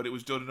nostalgia, but it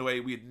was done in a way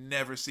we had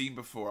never seen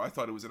before. I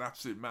thought it was an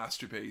absolute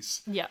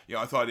masterpiece. Yeah. You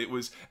know, I thought it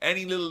was...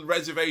 Any little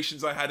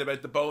reservations I had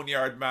about the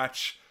Boneyard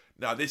match,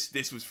 no,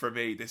 this was for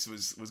me. This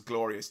was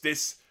glorious.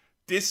 This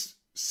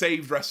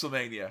saved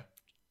WrestleMania.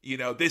 You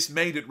know, this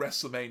made it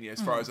WrestleMania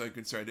as far as I'm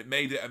concerned. It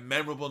made it a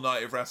memorable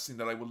night of wrestling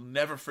that I will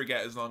never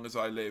forget as long as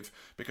I live,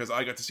 because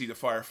I got to see the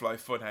Firefly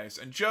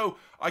Funhouse. And Joe,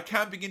 I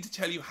can't begin to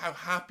tell you how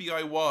happy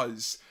I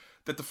was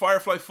that the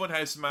Firefly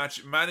Funhouse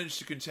match managed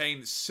to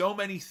contain so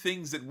many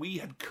things that we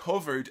had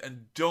covered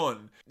and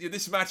done. You know,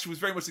 this match was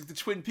very much like the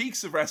Twin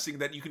Peaks of wrestling,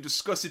 that you can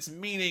discuss its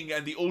meaning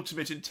and the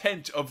ultimate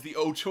intent of the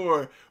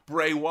auteur,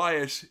 Bray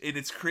Wyatt, in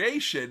its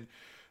creation.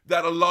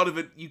 That a lot of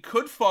it you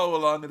could follow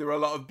along, and there were a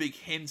lot of big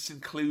hints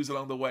and clues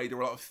along the way. There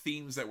were a lot of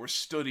themes that were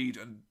studied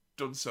and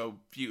done so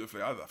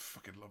beautifully. I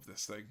fucking love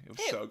this thing. It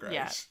was so great.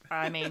 Yeah,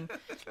 I mean,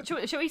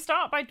 shall we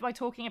start by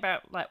talking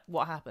about like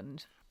what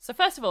happened? So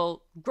first of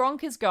all,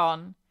 Gronk is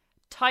gone.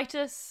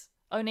 Titus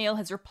O'Neil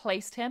has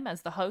replaced him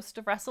as the host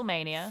of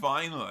WrestleMania.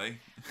 Finally.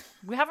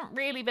 We haven't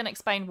really been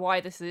explained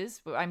why this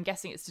is, but I'm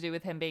guessing it's to do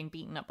with him being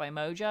beaten up by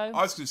Mojo.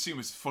 I was going to assume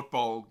it's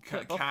football.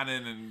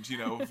 Canon and, you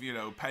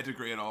know,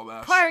 pedigree and all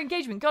that. Prior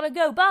engagement, gotta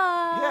go,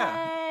 bye!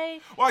 Yeah.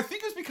 Well, I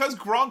think it was because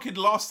Gronk had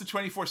lost the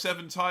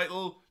 24/7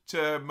 title to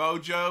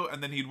Mojo,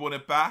 and then he'd won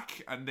it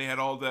back, and they had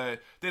all the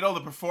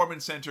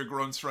Performance Center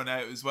grunts run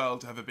out as well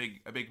to have a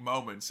big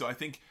moment. So I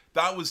think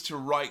that was to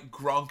write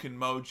Gronk and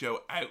Mojo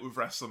out of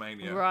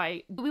WrestleMania.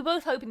 Right. We were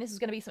both hoping this was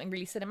going to be something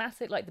really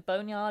cinematic, like the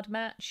Boneyard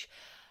match,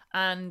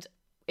 and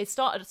it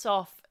started us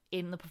off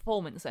in the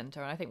Performance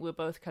Center, and I think we were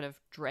both kind of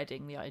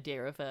dreading the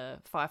idea of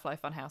a Firefly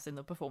Funhouse in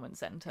the Performance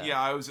Center. Yeah,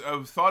 I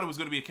thought it was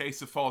going to be a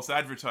case of false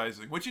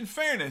advertising, which in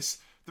fairness,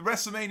 the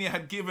WrestleMania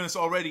had given us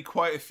already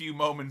quite a few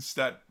moments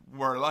that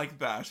were like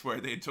that,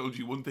 where they had told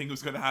you one thing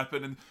was going to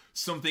happen and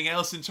something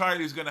else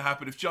entirely was going to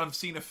happen. If John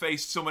Cena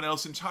faced someone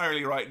else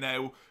entirely right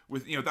now,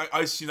 with, you know,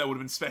 I assume that would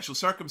have been special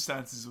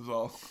circumstances as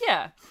well.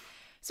 Yeah.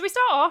 So we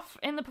start off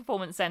in the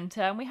Performance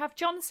Center, and we have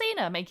John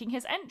Cena making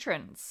his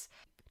entrance.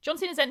 John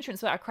Cena's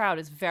entrance without a crowd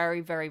is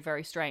very, very,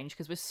 very strange,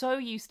 because we're so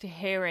used to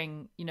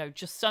hearing, you know,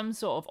 just some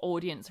sort of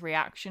audience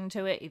reaction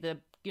to it, either,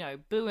 you know,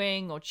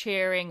 booing or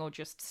cheering or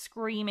just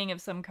screaming of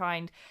some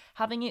kind.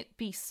 Having it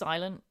be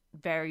silent,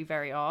 very,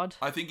 very odd.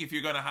 I think if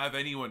you're going to have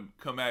anyone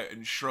come out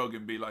and shrug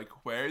and be like,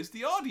 where's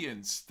the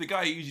audience? The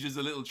guy usually does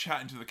a little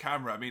chat into the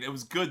camera. I mean, it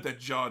was good that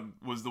John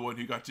was the one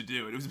who got to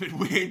do it. It was a bit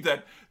weird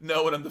that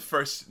no one on the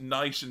first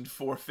night and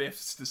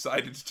 4/5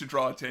 decided to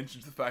draw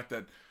attention to the fact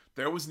that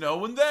there was no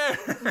one there.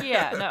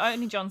 Yeah, no,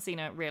 only John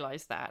Cena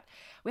realised that.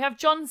 We have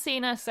John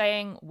Cena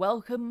saying,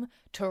 "Welcome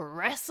to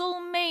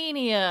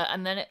WrestleMania,"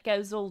 and then it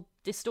goes all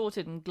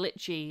distorted and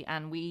glitchy,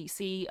 and we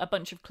see a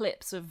bunch of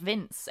clips of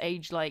Vince,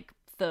 aged like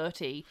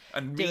 30.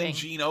 And Mean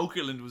Gene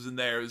Okerlund was in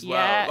there as well.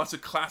 Yeah. Lots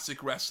of classic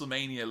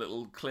WrestleMania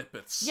little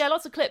clippets. Yeah,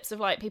 lots of clips of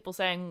like people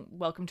saying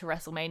 "Welcome to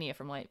WrestleMania"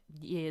 from like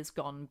years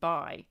gone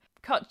by.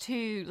 Cut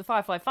to the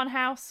Firefly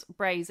Funhouse.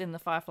 Bray's in the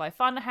Firefly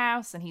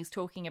Funhouse, and he's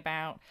talking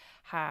about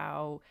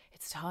how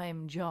it's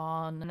time,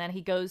 John. And then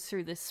he goes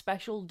through this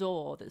special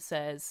door that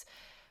says,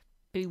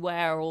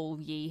 "Beware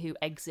all ye who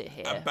exit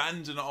here."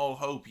 Abandon all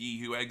hope, ye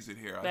who exit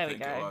here, I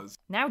think it was.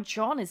 Now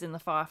John is in the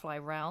Firefly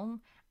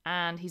realm,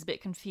 and he's a bit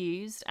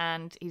confused,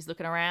 and he's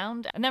looking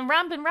around. And then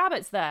Ramblin'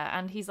 Rabbit's there,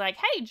 and he's like,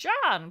 "Hey,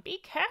 John, be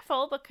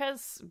careful,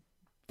 because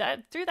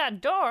through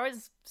that door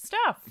is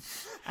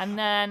stuff." And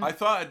then I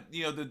thought,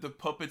 you know, the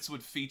puppets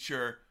would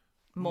feature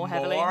more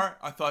heavily.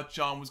 I thought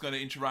John was going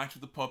to interact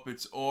with the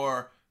puppets,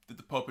 or that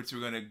the puppets were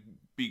going to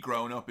be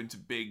grown up into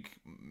big,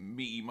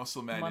 meaty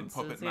muscle men in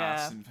puppet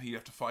masks, and he'd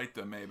have to fight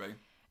them, maybe.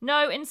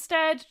 No,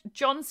 instead,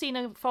 John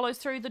Cena follows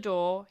through the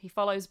door. He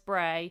follows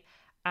Bray,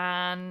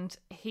 and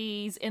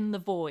he's in the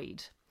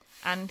void.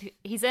 And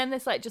he's in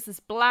this, like, just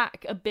this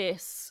black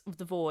abyss of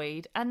the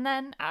void. And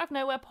then, out of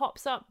nowhere,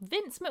 pops up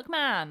Vince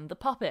McMahon, the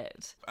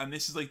puppet. And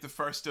this is, like, the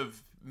first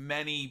of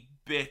many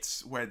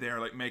bits where they're,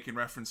 like, making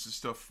reference to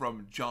stuff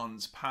from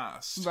John's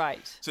past.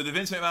 Right. So the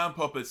Vince McMahon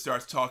puppet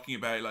starts talking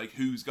about, like,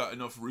 who's got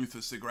enough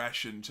ruthless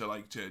aggression to,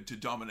 like, to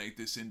dominate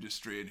this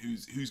industry, and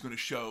who's going to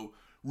show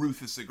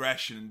ruthless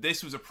aggression. And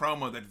this was a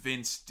promo that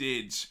Vince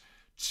did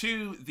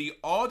to the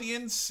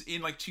audience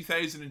in like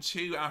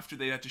 2002 after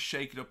they had to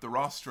shake it up the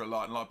roster a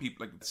lot. And a lot of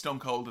people, like Stone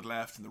Cold had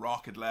left and The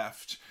Rock had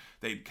left.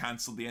 They'd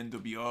cancelled the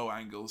NWO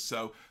angles.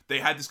 So they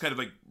had this kind of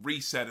like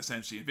reset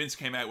essentially. And Vince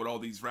came out with all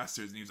these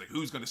wrestlers and he was like,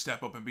 who's going to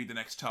step up and be the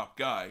next top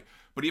guy?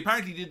 But he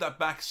apparently did that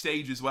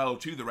backstage as well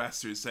to the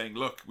wrestlers, saying,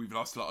 look, we've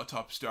lost a lot of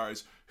top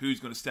stars. Who's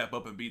going to step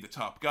up and be the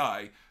top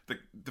guy?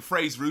 The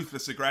phrase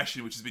ruthless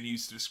aggression, which has been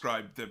used to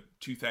describe the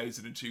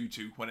 2002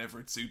 to whenever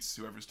it suits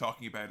whoever's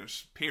talking about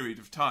it period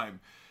of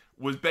time,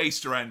 was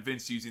based around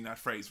Vince using that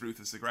phrase,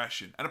 ruthless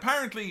aggression. And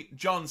apparently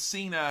John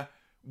Cena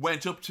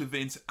went up to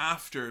Vince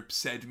after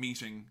said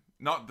meeting,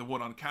 not the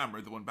one on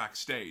camera, the one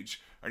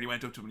backstage, and he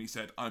went up to him and he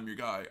said, I'm your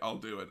guy, I'll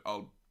do it,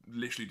 I'll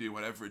literally do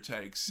whatever it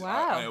takes.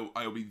 Wow.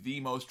 I'll be the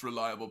most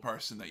reliable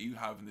person that you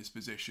have in this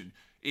position.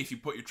 If you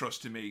put your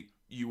trust in me,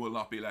 you will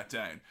not be let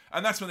down.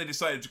 And that's when they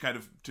decided to kind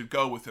of to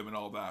go with him and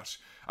all that.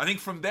 I think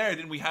from there,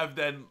 then we have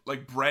then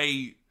like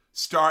Bray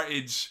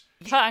started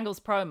Kurt Angle's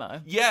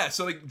promo. Yeah,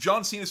 so like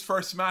John Cena's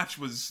first match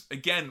was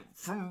again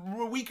from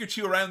a week or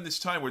two around this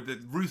time where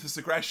the ruthless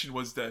aggression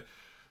was the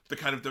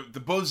kind of the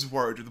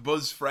buzzword or the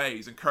buzz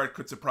phrase, and Kurt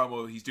cuts a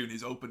promo. He's doing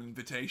his open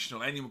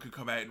invitational. Anyone could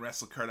come out and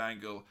wrestle Kurt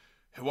Angle.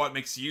 What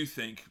makes you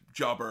think,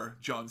 jobber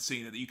John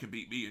Cena, that you can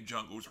beat me? And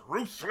John goes,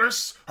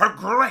 ruthless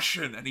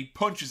aggression, and he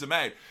punches him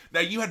out. Now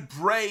you had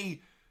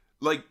Bray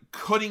like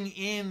cutting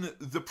in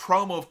the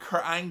promo of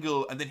Kurt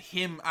Angle and then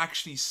him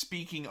actually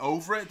speaking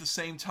over it at the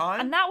same time.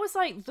 And that was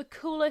like the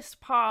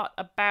coolest part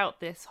about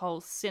this whole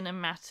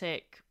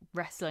cinematic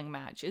wrestling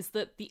match, is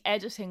that the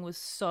editing was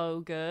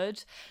so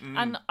good.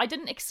 And I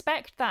didn't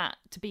expect that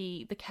to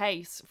be the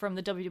case from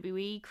the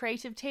WWE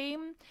creative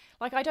team.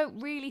 Like, I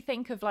don't really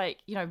think of like,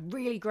 you know,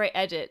 really great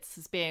edits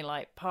as being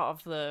like part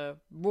of the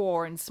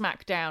Raw and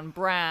SmackDown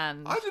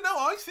brand. I don't know.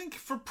 I think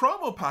for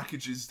promo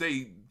packages,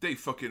 they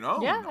fucking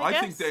own. Yeah,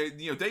 I think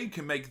they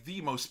can make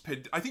the most.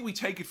 I think we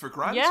take it for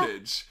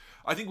granted.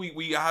 Yeah. I think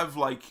we have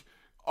like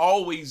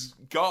always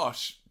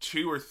got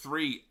 2 or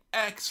 3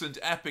 excellent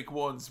epic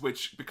ones,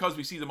 which because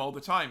we see them all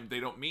the time, they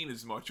don't mean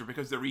as much, or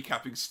because they're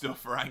recapping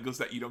stuff or angles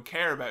that you don't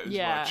care about as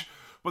much.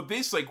 But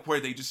this, like, where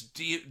they just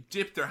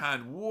dipped their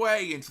hand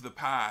way into the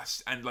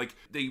past and, like,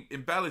 they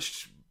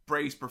embellished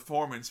Bray's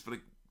performance, but,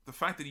 like, the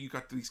fact that you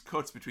got these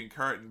cuts between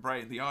Kurt and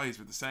Bray and the eyes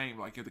were the same,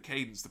 like, the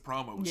cadence, the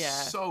promo was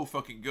so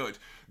fucking good.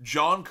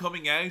 John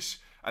coming out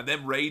and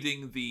then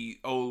raiding the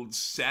old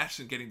set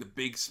and getting the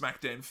big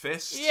SmackDown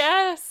fist.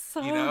 Yes,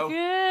 so you know?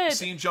 good.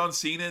 Seeing John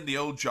Cena in the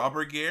old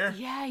jobber gear.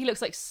 Yeah, he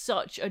looks like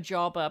such a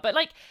jobber. But,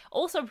 like,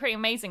 also pretty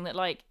amazing that,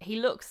 like,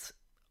 he looks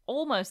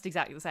almost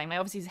exactly the same. Like,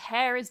 obviously his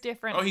hair is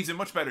different. Oh, he's in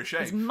much better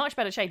shape. He's much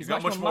better shape. He's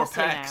got much more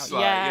pecs. Now.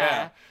 Like,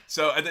 yeah.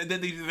 So, and then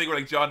they do the thing where,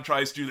 like, John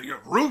tries to do,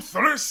 like,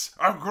 ruthless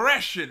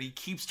aggression. He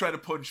keeps trying to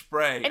punch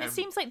Bray. And it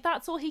seems like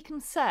that's all he can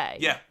say.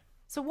 Yeah.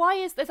 So why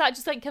is that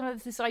just like kind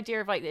of this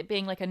idea of like it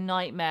being like a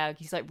nightmare?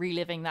 He's like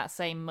reliving that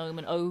same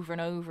moment over and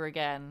over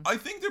again. I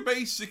think they're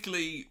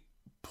basically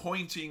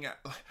pointing at,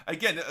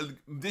 again,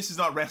 this is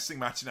not wrestling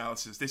match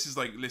analysis. This is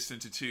like listening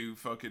to 2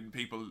 fucking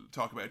people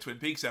talk about a Twin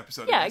Peaks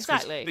episode. Yeah,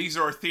 exactly. These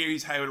are our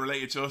theories, how it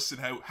related to us, and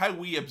how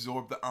we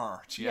absorb the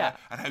art, and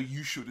how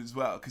you should as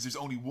well, because there's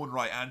only one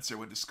right answer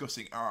when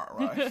discussing art,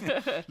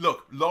 right?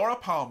 Look, Laura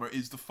Palmer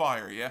is the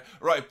fire,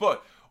 right,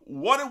 but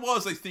what it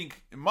was, I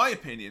think, in my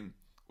opinion,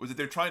 was that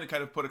they're trying to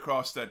kind of put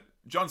across that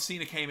John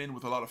Cena came in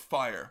with a lot of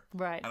fire,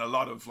 right, and a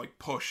lot of like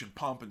push and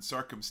pomp and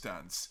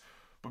circumstance.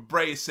 But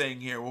Bray is saying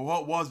here, well,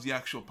 what was the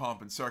actual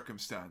pomp and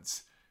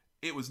circumstance?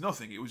 It was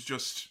nothing. It was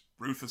just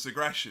ruthless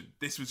aggression.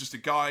 This was just a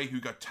guy who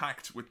got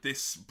tacked with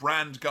this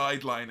brand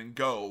guideline and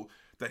goal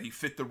that he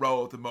fit the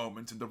role at the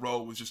moment, and the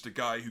role was just a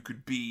guy who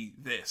could be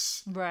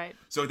this. Right.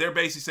 So they're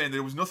basically saying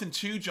there was nothing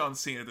to John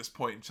Cena at this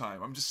point in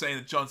time. I'm just saying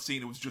that John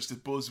Cena was just a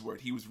buzzword.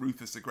 He was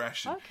ruthless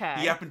aggression. Okay.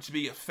 He happened to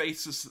be a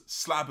faceless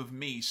slab of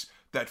meat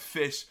that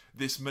fit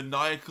this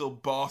maniacal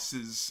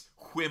boss's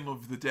whim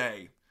of the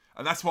day.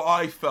 And that's what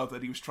I felt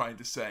that he was trying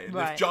to say. And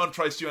if John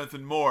tries to do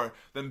anything more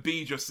than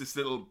be just this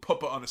little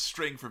puppet on a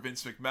string for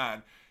Vince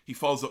McMahon, he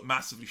falls up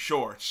massively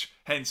short.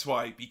 Hence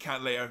why he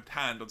can't lay a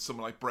hand on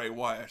someone like Bray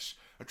Wyatt,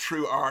 a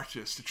true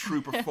artist, a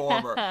true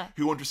performer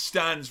who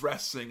understands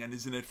wrestling and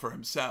is in it for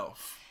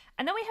himself.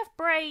 And then we have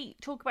Bray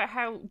talk about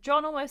how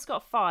John almost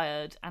got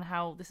fired and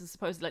how this is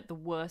supposedly like the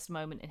worst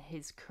moment in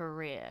his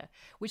career,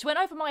 which went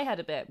over my head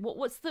a bit.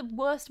 What's the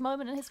worst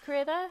moment in his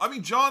career there? I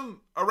mean, John,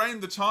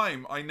 around the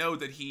time, I know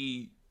that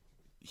he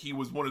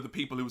was one of the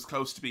people who was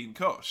close to being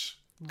cut.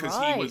 Because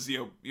he was,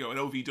 you know, an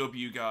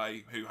OVW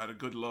guy who had a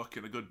good look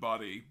and a good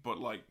body, but,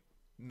 like,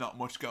 not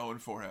much going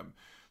for him.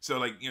 So,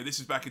 like, you know, this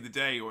is back in the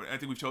day, or I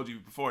think we've told you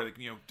before, like,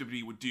 you know,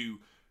 WWE would do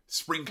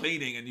spring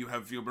cleaning and you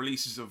have your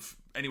releases of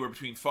anywhere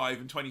between 5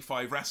 and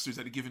 25 wrestlers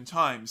at a given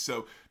time.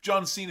 So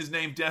John Cena's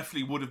name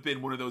definitely would have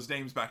been one of those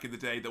names back in the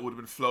day that would have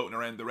been floating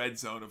around the red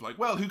zone of like,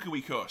 well, who can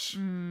we cut?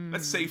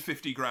 Let's save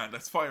 50 grand.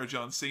 Let's fire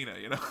John Cena,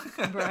 you know?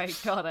 Right,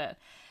 got it.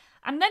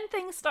 And then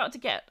things start to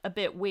get a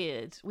bit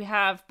weird. We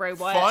have Bray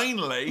Wyatt.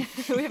 Finally!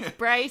 We have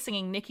Bray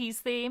singing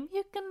Nikki's theme.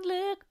 You can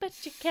look,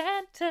 but you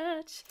can't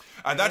touch.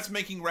 And that's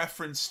making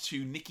reference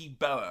to Nikki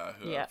Bella,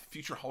 Yeah. a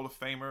future Hall of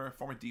Famer,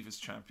 former Divas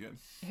champion.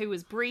 Who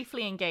was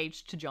briefly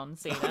engaged to John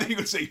Cena. I think you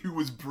could say who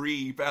was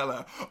Brie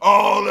Bella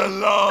all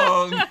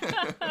along.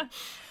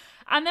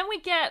 And then we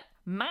get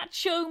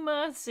Macho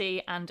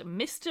Mercy and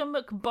Mr.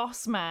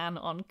 McBossman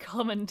on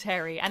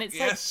commentary. And it's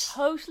Yes. like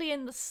totally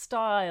in the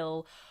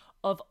style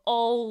of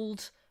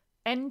old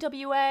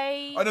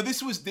NWA. I know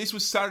this was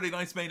Saturday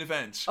night's main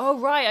event. Oh,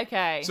 right,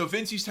 okay. So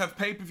Vince used to have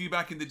pay-per-view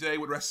back in the day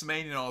with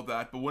WrestleMania and all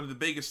that, but one of the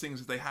biggest things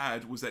that they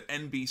had was that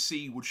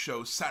NBC would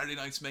show Saturday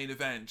night's main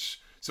event.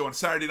 So on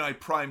Saturday night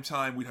prime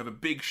time, we'd have a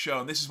big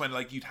show, and this is when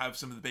like you'd have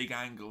some of the big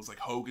angles, like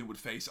Hogan would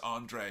face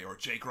Andre, or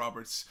Jake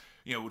Roberts,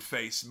 would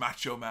face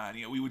Macho Man.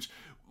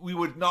 We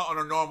would not on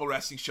a normal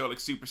wrestling show like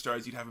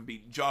Superstars, you'd have them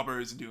beating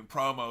jobbers and doing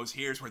promos.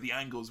 Here's where the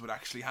angles would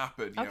actually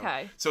happen.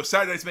 Okay. So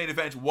Saturday night's main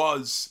event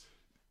was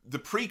the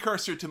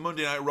precursor to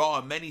Monday Night Raw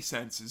in many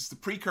senses, the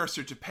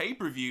precursor to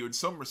pay-per-view in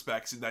some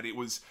respects, in that it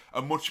was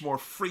a much more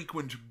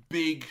frequent,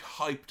 big,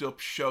 hyped-up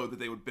show that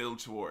they would build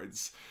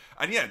towards.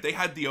 And yeah, they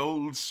had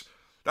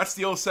that's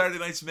the old Saturday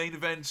night's main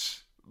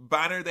event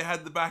banner they had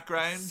in the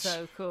background.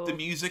 So cool. The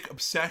music,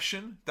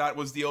 Obsession, that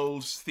was the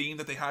old theme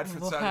that they had for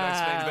the Saturday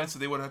night's main event, so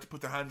they would have to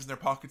put their hands in their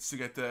pockets to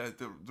get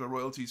the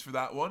royalties for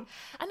that one.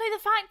 I know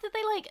the fact that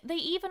they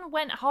even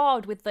went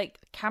hard with like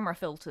camera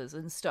filters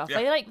and stuff.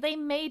 Yeah. They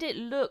made it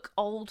look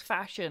old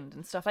fashioned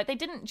and stuff. Like they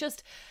didn't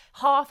just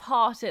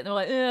half-heart it. They're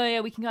like, oh yeah,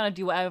 we can kind of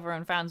do whatever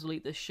and fans will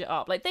eat this shit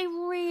up. Like they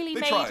really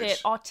made tried.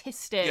 it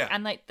artistic, Yeah.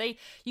 and like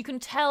you can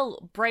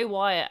tell Bray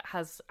Wyatt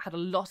has had a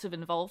lot of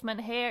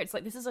involvement here. It's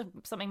like this is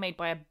something made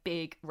by a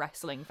big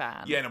wrestling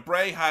fan. Yeah, no,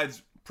 Bray had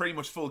pretty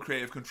much full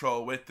creative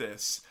control with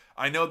this.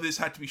 I know this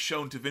had to be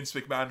shown to Vince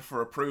McMahon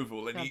for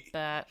approval, and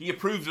he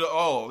approved it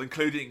all,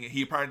 including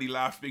he apparently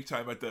laughed big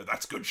time at the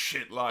 "that's good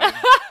shit" line,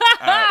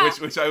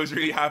 which I was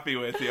really happy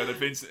with. That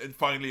Vince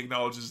finally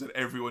acknowledges that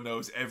everyone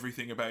knows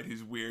everything about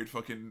his weird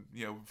fucking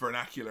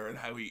vernacular and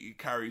how he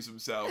carries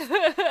himself.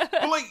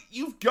 But like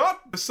you've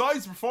got,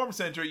 besides the Performance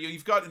Center,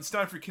 you've got in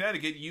Stamford,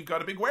 Connecticut, you've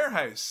got a big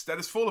warehouse that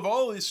is full of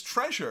all this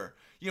treasure.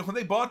 When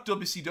they bought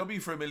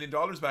WCW for $1 million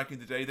back in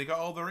the day, they got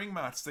all the ring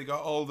mats, they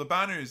got all the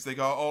banners, they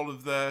got all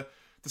of the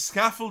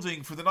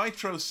scaffolding for the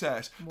Nitro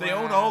set. Wow. They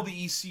own all the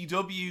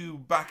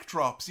ECW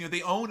backdrops.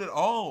 They own it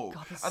all.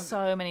 God, there's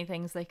so many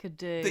things they could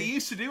do. They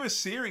used to do a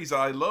series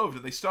I loved,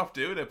 and they stopped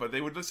doing it, but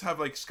they would just have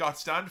like Scott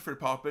Stanford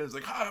pop in. It's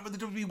like, I'm at the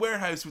WWE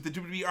warehouse with the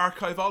WWE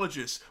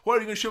archivologist. What are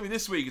you going to show me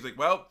this week? He's like,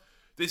 well,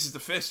 this is the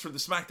fist from the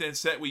SmackDown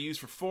set we used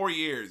for 4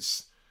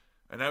 years,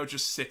 and now it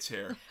just sits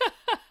here.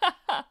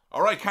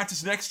 All right, catch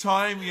us next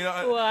time.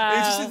 Wow.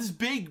 It's just this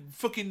big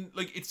fucking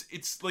like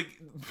it's like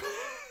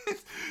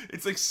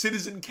it's like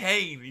Citizen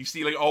Kane. You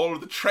see like all of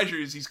the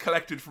treasures he's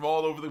collected from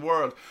all over the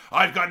world.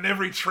 I've gotten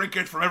every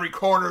trinket from every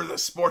corner of the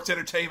sports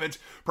entertainment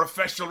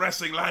professional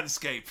wrestling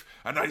landscape,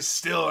 and I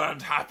still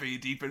am happy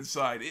deep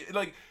inside.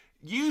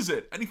 Use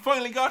it, and he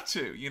finally got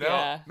to.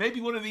 Yeah.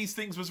 Maybe one of these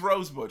things was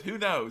Rosebud. Who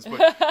knows?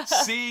 But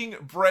seeing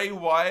Bray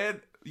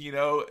Wyatt,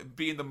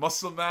 being the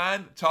muscle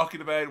man, talking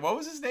about, what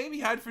was his name he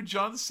had for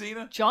John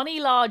Cena?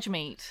 Johnny Large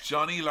Meat.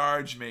 Johnny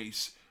Large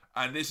Meat.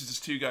 And this is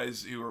just two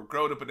guys who were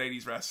growing up in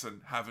 80s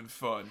wrestling, having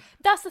fun.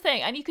 That's the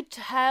thing. And you could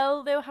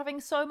tell they were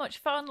having so much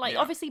fun.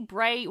 Obviously,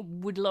 Bray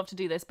would love to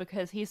do this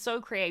because he's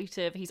so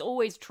creative. He's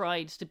always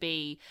tried to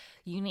be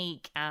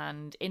unique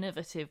and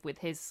innovative with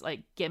his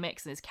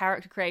gimmicks and his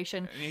character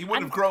creation. And he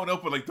wouldn't have grown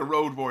up with the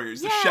Road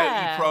Warriors, the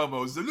shouty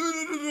promos,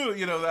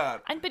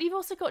 that. But you've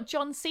also got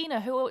John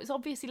Cena, who is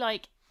obviously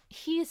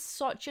he is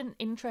such an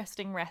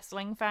interesting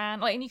wrestling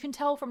fan. And you can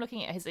tell from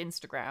looking at his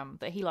Instagram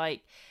that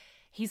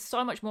he's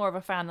so much more of a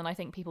fan than I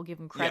think people give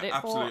him credit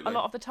for a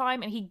lot of the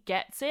time, and he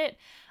gets it.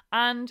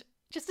 And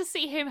just to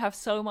see him have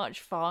so much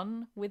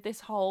fun with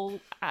this whole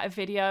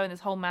video and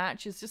this whole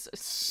match is just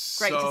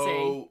great to see.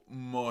 So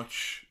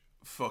much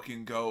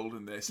fucking gold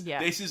in this. Yeah.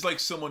 This is like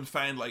someone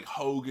found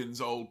Hogan's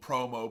old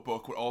promo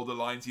book with all the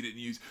lines he didn't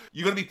use.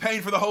 You're going to be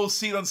paying for the whole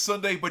seat on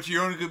Sunday, but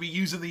you're only going to be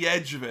using the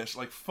edge of it.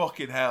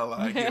 Fucking hell.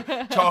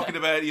 Talking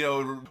about,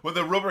 when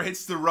the rubber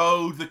hits the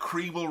road, the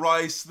cream will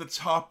rise to the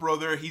top,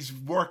 brother. He's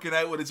working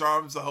out with his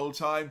arms the whole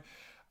time.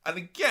 And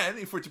again,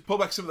 if we're to pull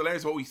back some of the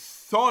layers of what we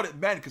thought it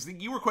meant, because I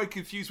think you were quite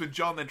confused when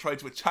John then tried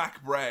to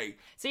attack Bray.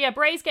 So yeah,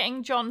 Bray's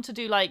getting John to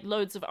do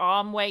loads of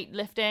arm weight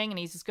lifting, and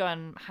he's just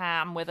going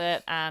ham with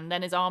it, and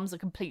then his arms are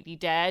completely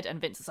dead,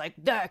 and Vince is like,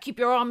 there, keep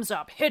your arms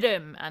up, hit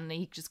him, and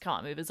he just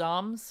can't move his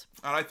arms.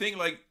 And I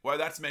think what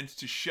that's meant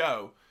to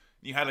show,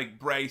 you had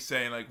Bray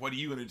saying what are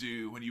you going to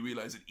do when you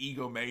realize that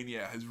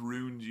egomania has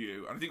ruined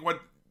you? And I think what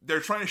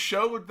they're trying to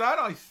show with that,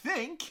 I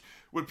think,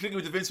 particularly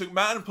with the Vince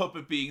McMahon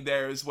puppet being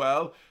there as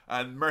well,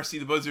 and Mercy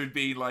the Buzzard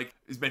being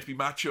is meant to be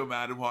Macho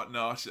Man and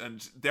whatnot,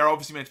 and they're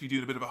obviously meant to be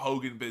doing a bit of a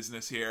Hogan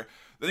business here.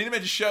 I think they're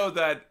meant to show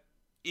that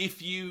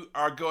if you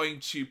are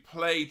going to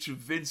play to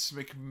Vince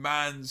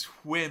McMahon's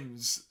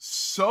whims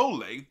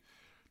solely,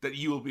 that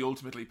you will be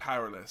ultimately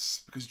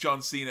powerless. Because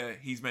John Cena,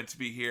 he's meant to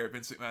be here,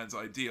 Vince McMahon's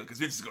ideal. Because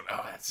Vince is going,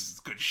 oh, this is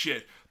good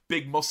shit.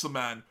 Big muscle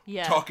man,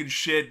 talking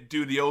shit,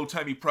 doing the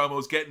old-timey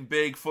promos, getting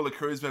big, full of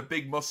charisma,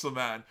 big muscle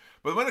man.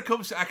 But when it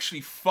comes to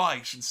actually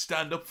fight and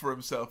stand up for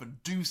himself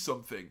and do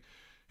something,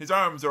 his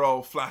arms are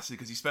all flaccid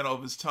because he spent all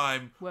of his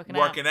time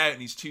working out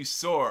and he's too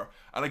sore.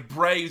 And like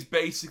Bray is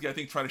basically, I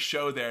think, trying to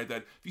show there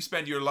that if you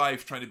spend your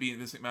life trying to be in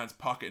Vince McMahon's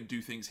pocket and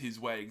do things his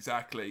way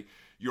exactly,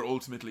 you're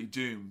ultimately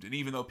doomed. And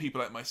even though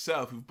people like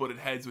myself who've butted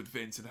heads with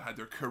Vince and had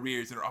their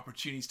careers and their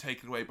opportunities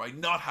taken away by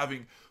not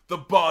having the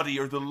body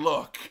or the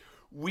look,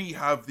 we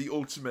have the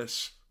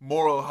ultimate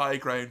moral high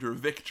ground or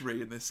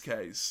victory in this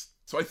case.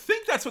 So I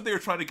think that's what they were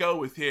trying to go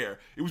with here.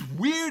 It was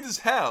weird as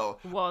hell.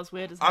 It was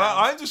weird as hell. And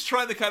I'm just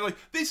trying to kind of like,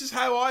 this is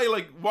how I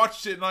like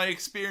watched it and I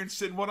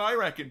experienced it and what I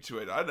reckon to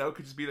it. I don't know, it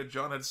could just be that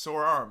John had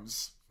sore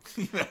arms.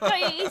 No,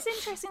 it's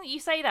interesting that you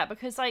say that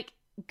because like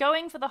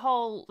going for the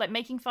whole like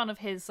making fun of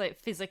his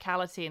like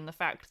physicality and the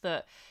fact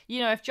that, you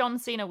know, if John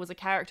Cena was a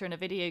character in a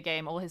video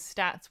game, all his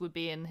stats would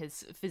be in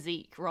his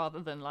physique rather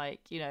than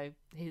like, you know,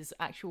 his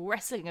actual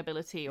wrestling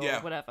ability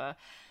or whatever.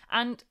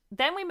 And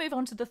then we move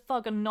on to the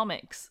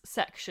thugonomics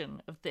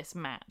section of this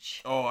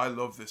match. Oh, I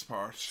love this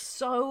part.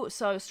 So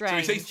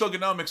strange. So you say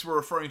thugonomics, we're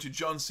referring to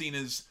John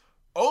Cena's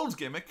old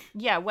gimmick.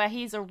 Yeah, where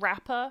he's a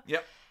rapper.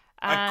 Yep.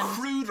 A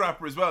crude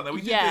rapper as well. Now,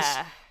 we did this.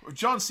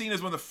 John Cena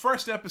is one of the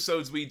first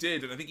episodes we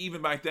did, and I think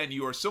even back then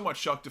you were somewhat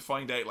shocked to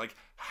find out, like,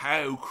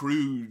 how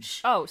crude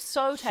so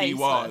tasteless. He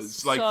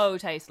was. Like, so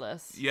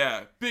tasteless.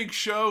 Yeah. Big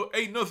show,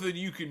 ain't nothing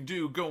you can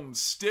do, go and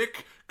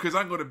stick, because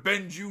I'm going to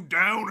bend you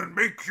down and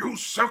make you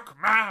suck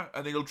my...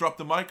 And then he'll drop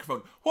the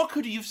microphone. What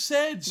could he have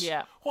said?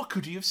 Yeah. What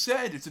could he have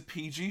said? It's a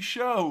PG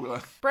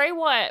show. Bray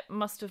Wyatt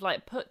must have,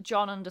 like, put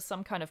John under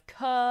some kind of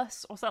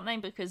curse or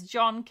something, because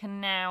John can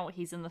now,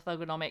 he's in the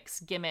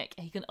thugonomics gimmick,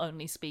 he can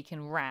only speak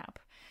in rap.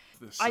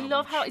 I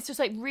love how it's just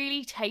like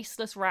really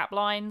tasteless rap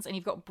lines, and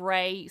you've got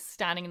Bray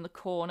standing in the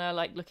corner,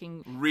 like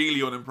looking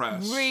really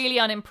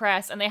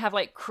unimpressed, and they have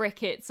like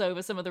crickets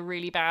over some of the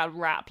really bad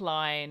rap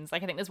lines.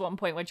 Like I think there's one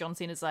point where John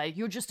Cena's like,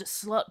 "You're just a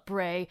slut,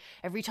 Bray.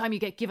 Every time you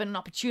get given an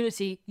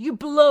opportunity, you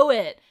blow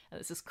it." And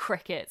it's just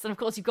crickets, and of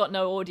course you've got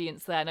no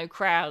audience there, no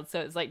crowd, so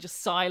it's like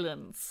just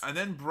silence. And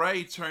then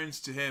Bray turns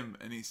to him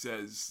and he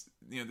says,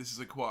 "You know, this is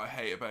like what I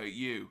hate about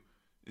you,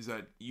 is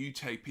that you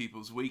take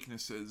people's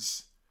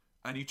weaknesses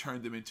and you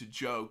turn them into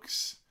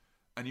jokes,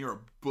 and you're a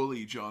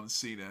bully, John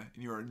Cena,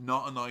 and you're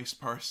not a nice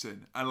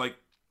person." And like,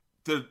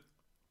 the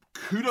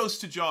kudos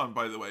to John,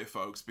 by the way,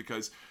 folks,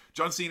 because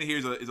John Cena here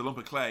is a lump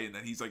of clay, and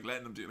that he's like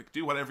letting them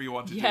do whatever you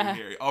want to do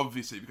here,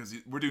 obviously, because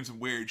we're doing some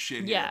weird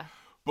shit here.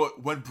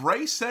 But when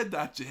Bray said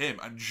that to him,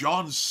 and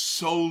John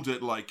sold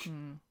it like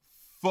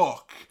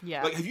fuck.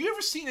 Yeah. Like, have you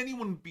ever seen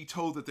anyone be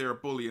told that they're a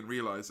bully and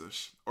realize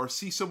it, or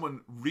see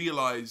someone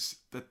realize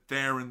that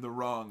they're in the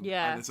wrong?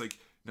 Yeah. And it's like,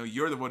 no,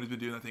 you're the one who's been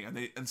doing that thing,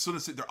 and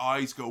suddenly their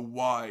eyes go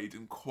wide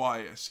and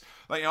quiet.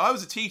 Like, you know, I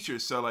was a teacher,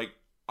 so like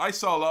I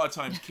saw a lot of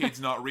times kids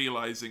not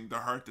realizing the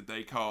hurt that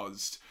they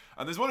caused.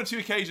 And there's one or two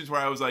occasions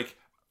where I was like,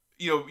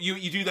 you know,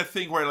 you do that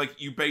thing where like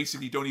you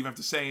basically don't even have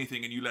to say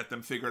anything and you let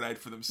them figure it out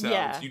for themselves.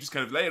 Yeah. You just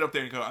kind of lay it up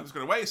there and go, I'm just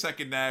going to wait a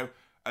second now,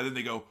 and then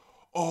they go,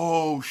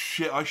 oh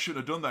shit, I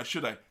shouldn't have done that,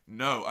 should I?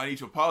 No, I need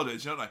to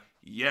apologize, don't I?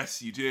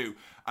 Yes, you do.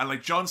 And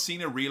like John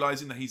Cena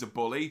realizing that he's a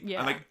bully,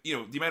 and like, you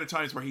know, the amount of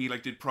times where he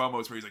like did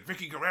promos where he's like,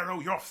 Vicky Guerrero,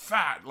 you're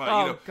fat, like,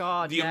 you know,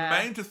 God, the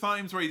amount of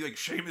times where he's like,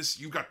 Sheamus,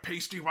 you got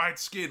pasty white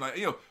skin, like,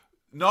 you know,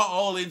 not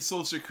all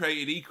insults are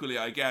created equally,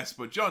 I guess,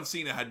 but John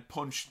Cena had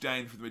punched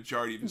down for the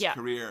majority of his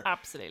career.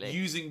 Absolutely.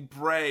 Using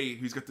Bray,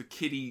 who's got the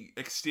kiddie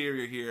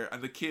exterior here,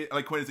 and the kid,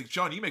 like, when it's like,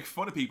 John, you make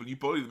fun of people and you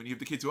bully them, and you have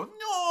the kids go,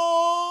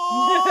 no!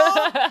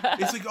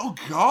 It's like, oh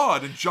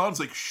God. And John's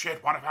like,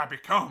 shit, what have I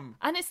become?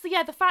 And it's the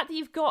fact that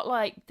you've got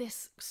like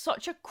this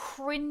such a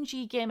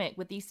cringy gimmick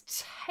with these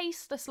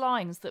tasteless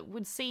lines that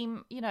would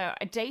seem, you know,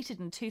 dated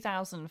in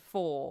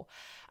 2004.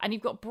 And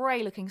you've got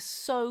Bray looking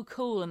so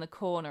cool in the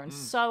corner and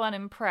so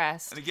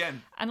unimpressed. And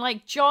again, and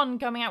like John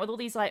coming out with all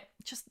these like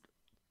just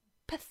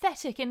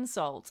pathetic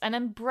insults, and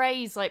then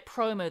Bray's like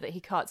promo that he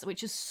cuts,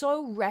 which is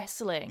so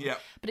wrestling,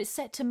 but it's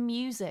set to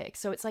music,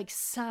 so it's like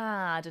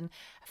sad and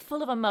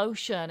full of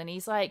emotion, and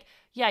he's like,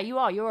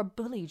 you're a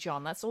bully,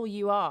 John, that's all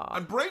you are.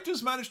 And Bray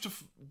does manage to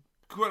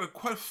quite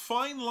a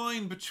fine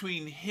line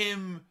between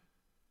him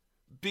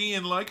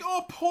being like,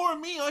 oh, poor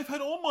me, I've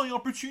had all my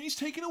opportunities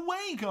taken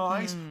away,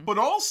 guys, but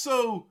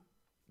also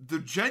the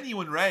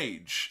genuine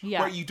rage,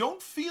 where you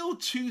don't feel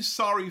too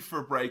sorry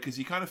for Bray, because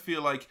you kind of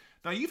feel like,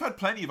 now you've had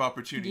plenty of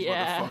opportunities,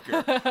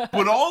 motherfucker,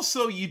 but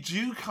also you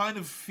do kind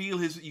of feel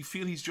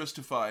he's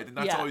justified, and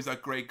that's always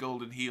that great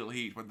golden heel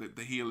heat, when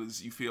the heel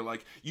is, you feel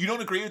like you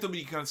don't agree with them, but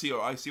you kind of see, oh,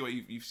 I see why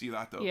you see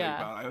that though, big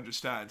man, I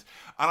understand.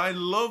 And I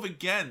love,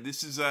 again,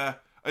 this is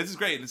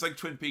great. It's like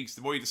Twin Peaks.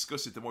 The more you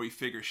discuss it, the more you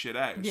figure shit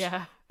out.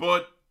 Yeah.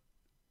 But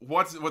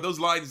what those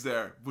lines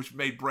there, which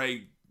made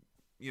Bray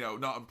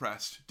not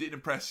impressed. Didn't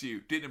impress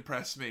you. Didn't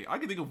impress me. I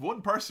can think of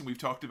one person we've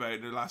talked about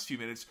in the last few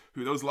minutes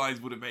who those lines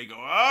would have made go,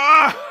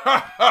 ah!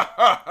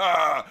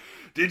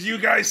 Did you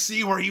guys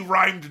see where he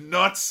rhymed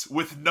nuts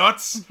with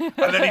nuts? And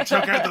then he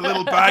took out the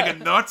little bag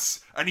of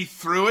nuts and he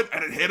threw it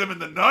and it hit him in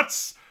the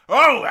nuts?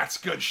 Oh, that's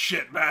good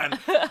shit, man.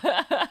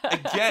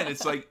 Again,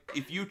 it's like,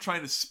 if you're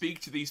trying to speak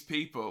to these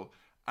people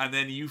and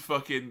then you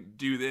fucking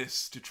do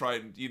this to try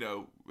and,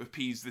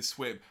 appease this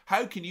whim.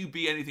 How can you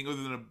be anything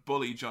other than a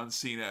bully, John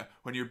Cena,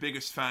 when your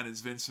biggest fan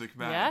is Vince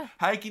McMahon? Yeah.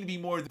 How can you be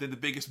more than the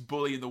biggest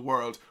bully in the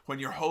world when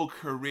your whole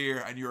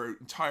career and your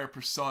entire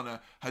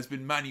persona has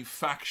been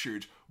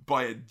manufactured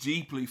by a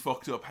deeply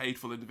fucked up,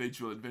 hateful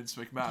individual in Vince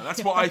McMahon?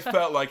 That's what I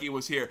felt like it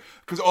was here.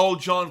 Because all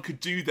John could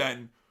do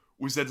then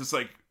was that it's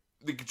like,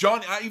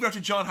 John, even after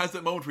John has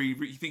that moment where you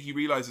think he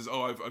realizes,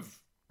 oh,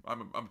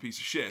 I'm a piece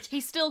of shit.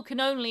 He still can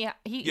only...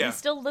 He's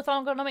still the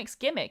Thugonomics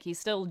gimmick. He's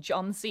still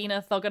John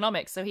Cena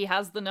Thugonomics. So he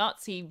has the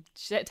nuts. He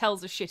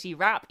tells a shitty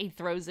rap. He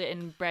throws it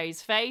in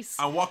Bray's face.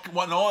 And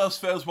when all else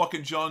fails, what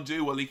can John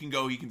do? Well, he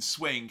can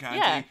swing,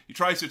 can't he? He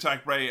tries to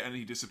attack Bray and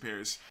he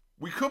disappears.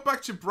 We cut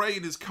back to Bray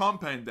in his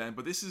compound then,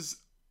 but this is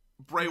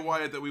Bray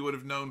Wyatt that we would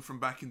have known from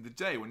back in the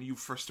day when you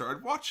first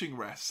started watching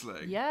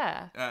wrestling.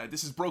 Yeah.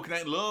 This is Broken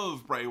Out in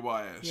Love, Bray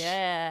Wyatt.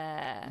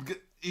 Yeah.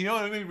 You know,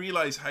 it made me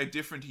realise how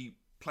different he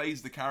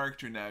plays the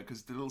character now,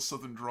 because the little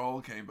southern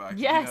drawl came back.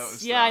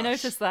 Yes, I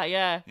noticed that.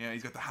 Yeah,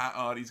 he's got the hat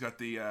on, he's got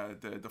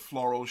the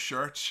floral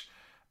shirt,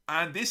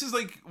 and this is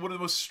like one of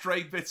the most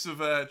straight bits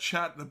of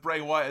chat that Bray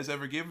Wyatt has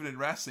ever given in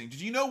wrestling.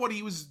 Did you know what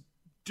he was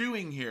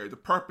doing here? The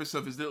purpose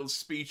of his little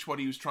speech, what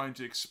he was trying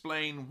to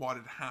explain, what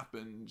had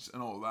happened,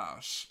 and all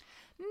that?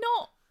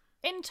 Not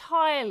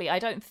entirely, I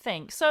don't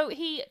think. So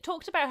he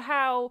talked about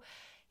how,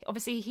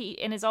 obviously, he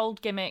in his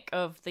old gimmick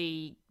of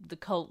the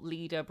cult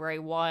leader Bray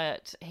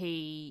Wyatt,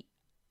 he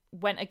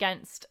went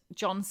against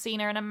John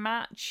Cena in a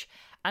match,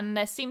 and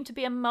there seemed to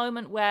be a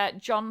moment where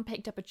John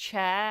picked up a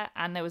chair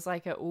and there was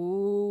like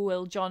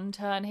will John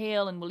turn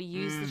heel and will he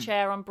use the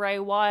chair on Bray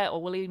Wyatt or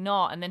will he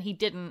not? And then he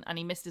didn't, and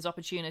he missed his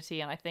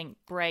opportunity, and I think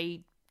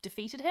Bray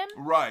defeated him.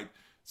 Right.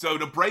 So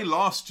Bray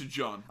lost to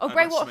John. Oh,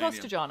 Bray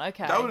lost to John,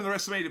 okay. That was in the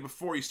WrestleMania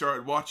before he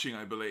started watching,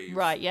 I believe.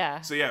 Right,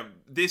 yeah. So yeah,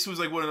 this was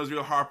like one of those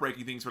real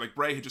heartbreaking things where like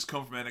Bray had just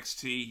come from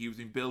NXT, he was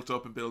being built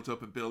up and built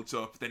up and built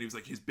up, then he was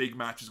like his big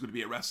match was going to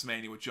be at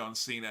WrestleMania with John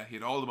Cena, he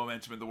had all the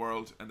momentum in the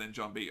world, and then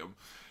John beat him.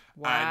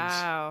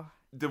 Wow. And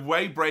the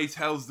way Bray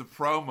tells the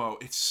promo,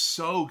 it's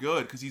so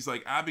good, because he's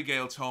like,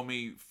 Abigail told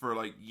me for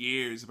like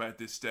years about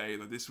this day,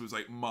 that this was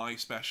like my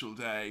special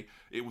day.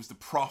 It was the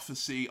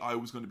prophecy. I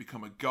was going to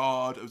become a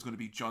god. I was going to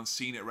be John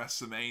Cena at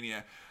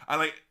WrestleMania. And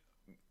like,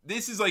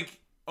 this is like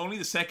only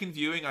the second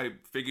viewing I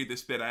figured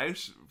this bit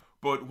out.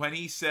 But when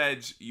he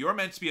said, you're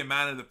meant to be a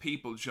man of the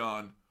people,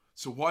 John,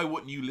 so why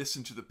wouldn't you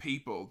listen to the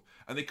people?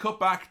 And they cut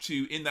back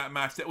to, in that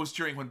match, that was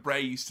during when Bray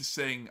used to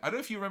sing. I don't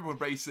know if you remember when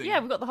Bray sang. Yeah,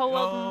 we've got the whole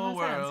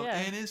world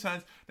in his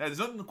hands. Now, there's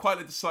nothing quite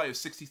like the sight of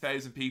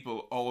 60,000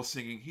 people all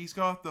singing, he's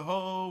got the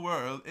whole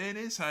world in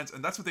his hands.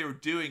 And that's what they were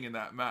doing in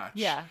that match.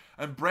 Yeah.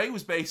 And Bray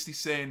was basically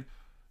saying,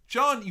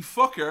 John, you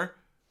fucker,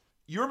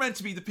 you're meant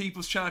to be the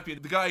people's champion,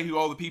 the guy who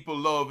all the people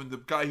love and the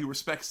guy who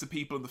respects the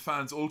people and the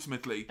fans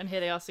ultimately. And here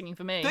they are singing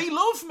for me. They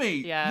love me.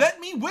 Yeah. Let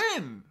me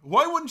win.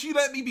 Why wouldn't you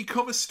let me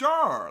become a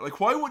star? Like,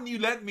 why wouldn't you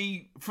let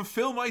me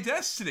fulfill my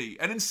destiny?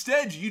 And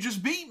instead, you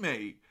just beat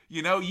me.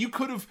 You know, you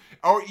could have,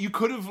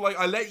 like,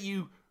 I let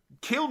you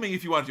kill me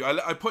if you wanted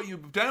to. I put you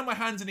down on my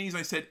hands and knees and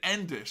I said,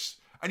 end it.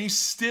 And you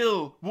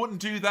still wouldn't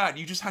do that.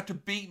 You just had to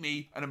beat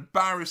me and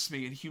embarrass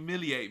me and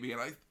humiliate me.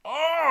 And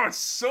it's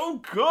so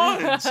good.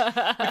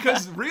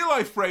 Because real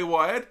life Bray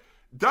Wyatt,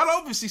 that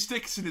obviously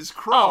sticks in his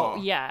craw.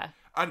 Oh, yeah.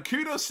 And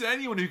kudos to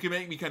anyone who can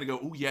make me kind of go,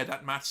 oh yeah,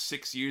 that match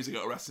 6 years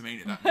ago at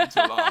WrestleMania, that meant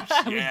a lot.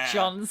 Yeah. With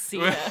John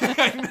Cena.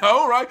 I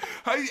know, right?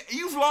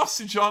 You've lost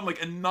to John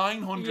like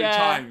 900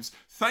 times.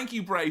 Thank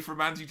you, Bray, for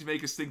managing to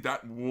make us think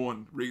that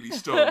one really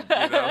stung,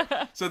 you know?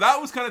 So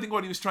that was kind of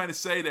what he was trying to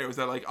say there, was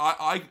that like,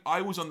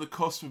 I was on the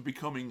cusp of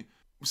becoming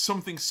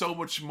something so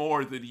much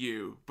more than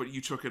you, but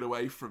you took it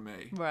away from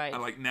me. Right.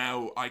 And like,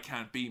 now I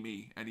can't be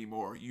me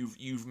anymore.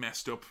 You've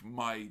messed up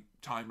my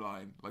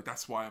timeline. Like,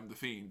 that's why I'm the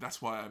Fiend.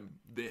 That's why I'm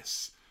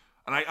this.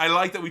 And I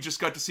like that we just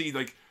got to see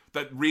like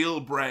that real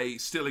Bray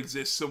still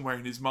exists somewhere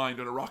in his mind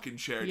on a rocking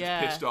chair,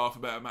 just pissed off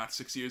about a match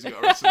 6 years ago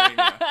at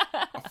WrestleMania.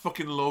 I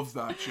fucking love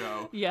that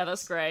show. Yeah,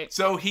 that's great.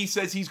 So he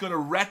says he's going to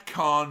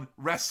retcon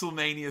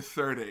WrestleMania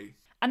 30.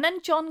 And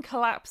then John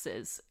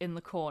collapses in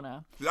the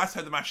corner. That's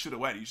how the match should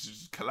have went. He should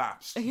just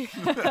collapse. If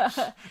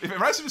a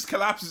wrestler just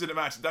collapses in a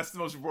match, that's the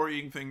most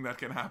worrying thing that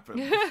can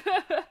happen.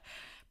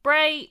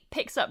 Bray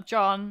picks up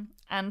John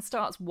and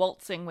starts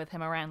waltzing with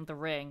him around the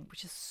ring,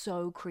 which is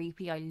so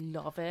creepy. I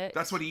love it.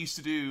 That's what he used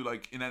to do,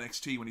 like, in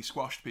NXT when he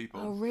squashed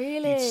people. Oh,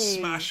 really? He'd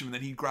smash him, and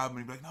then he'd grab him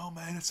and he'd be like, no,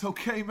 man, it's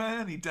okay,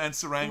 man. He'd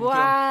dance around with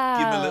him,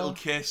 give him a little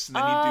kiss, and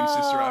then he'd do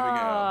Sister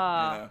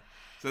Abigail, you know.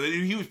 So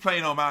he was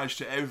playing homage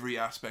to every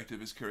aspect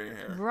of his career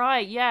here.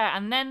 Right, yeah.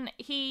 And then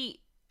he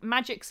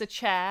magics a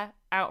chair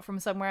out from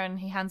somewhere and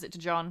he hands it to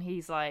John.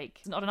 He's like,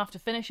 it's not enough to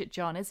finish it,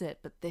 John, is it?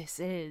 But this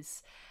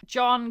is.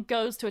 John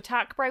goes to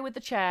attack Bray with the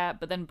chair,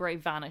 but then Bray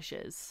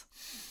vanishes.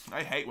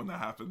 I hate when that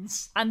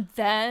happens. And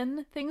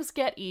then things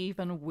get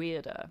even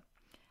weirder.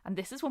 And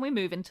this is when we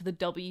move into the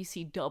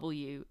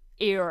WCW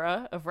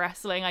era of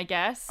wrestling, I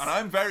guess. And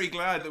I'm very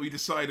glad that we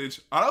decided,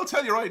 and I'll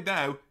tell you right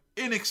now,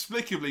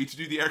 inexplicably, to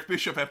do the Eric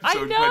Bischoff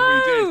episode when we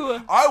did.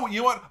 You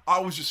know what? I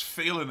was just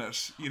feeling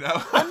it, you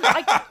know?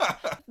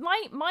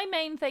 My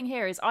main thing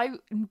here is I'm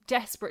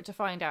desperate to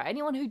find out.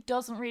 Anyone who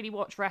doesn't really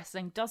watch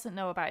wrestling, doesn't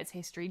know about its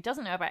history,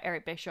 doesn't know about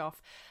Eric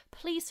Bischoff,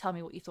 please tell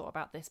me what you thought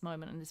about this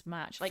moment and this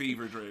match. Like,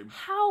 fever dream.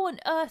 How on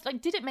earth,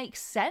 like, did it make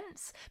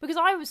sense? Because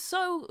I was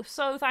so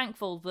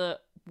thankful that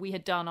we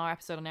had done our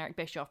episode on Eric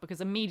Bischoff, because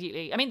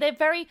immediately, I mean, they're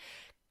very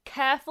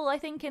careful, I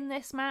think, in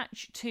this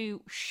match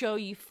to show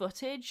you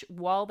footage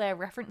while they're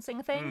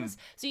referencing things,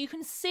 so you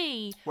can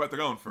see what they're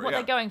going for.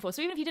 They're going for.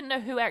 So even if you didn't know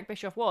who Eric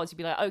Bischoff was, you'd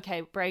be like, okay,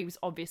 Bray was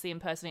obviously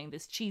impersonating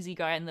this cheesy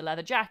guy in the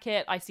leather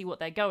jacket. I see what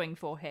they're going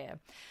for here.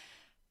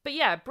 But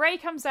yeah, Bray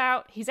comes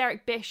out. He's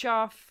Eric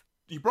Bischoff.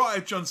 You brought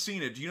out John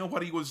Cena. Do you know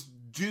what he was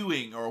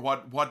doing or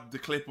what the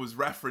clip was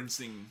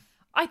referencing?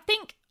 I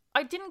think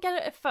I didn't get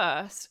it at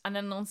first, and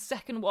then on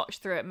second watch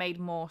through, it made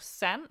more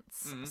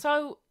sense.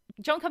 So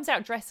John comes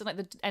out dressed in like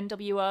the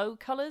NWO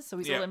colours, so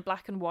he's all in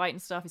black and white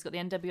and stuff. He's got the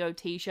NWO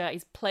t-shirt.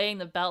 He's playing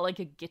the belt like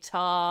a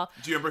guitar.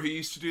 Do you remember who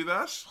used to do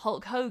that?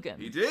 Hulk Hogan.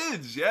 He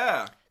did,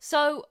 yeah.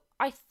 So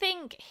I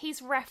think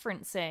he's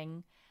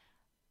referencing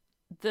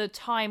the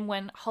time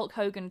when Hulk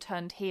Hogan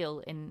turned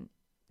heel in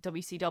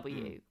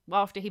WCW,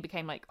 after he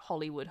became like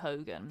Hollywood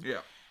Hogan. Yeah.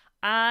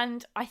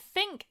 And I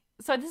think,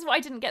 so this is what I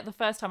didn't get the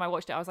first time I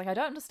watched it. I was like, I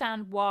don't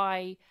understand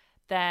why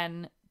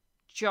then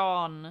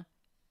John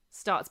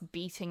starts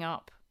beating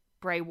up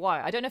Bray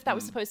Wyatt. I don't know if that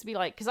was supposed to be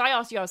like, because I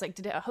asked you, I was like,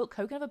 did Hulk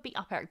Hogan ever beat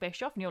up Eric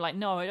Bischoff? And you're like,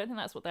 no, I don't think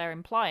that's what they're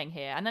implying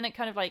here. And then it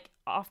kind of like,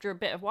 after a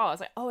bit of while, I was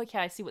like, oh, okay,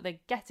 I see what they're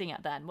getting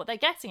at then. What they're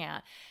getting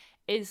at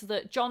is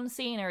that John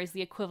Cena is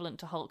the equivalent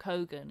to Hulk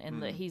Hogan in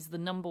that he's the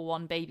number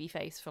one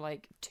babyface for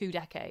like 2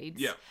 decades.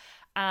 Yeah.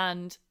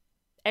 And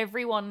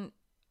everyone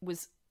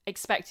was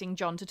expecting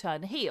John to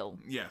turn heel.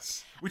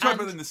 Yes. We talked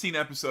about in the Cena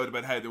episode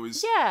about how there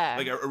was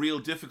like a real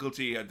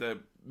difficulty at the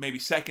maybe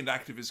second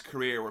act of his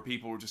career where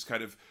people were just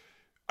kind of,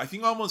 I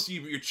think almost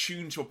you're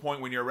tuned to a point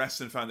when you're a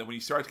wrestling fan that when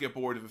you start to get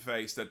bored of a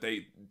face that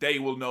they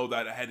will know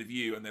that ahead of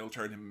you and they'll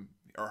turn him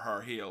or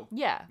her heel.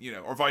 Yeah. You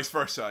know, or vice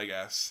versa, I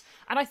guess.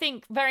 And I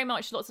think very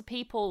much lots of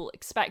people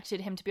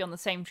expected him to be on the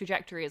same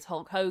trajectory as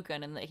Hulk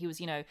Hogan, and that he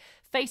was, you know,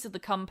 face of the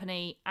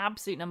company,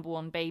 absolute number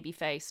one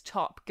babyface,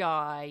 top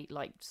guy,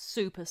 like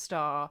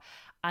superstar,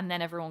 and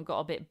then everyone got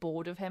a bit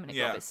bored of him and it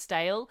got a bit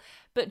stale.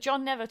 But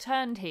John never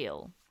turned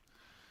heel.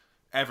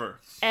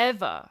 Ever.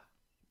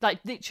 Like,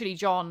 literally,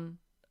 John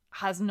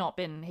has not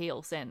been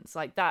heel since.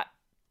 Like, that,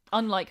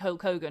 unlike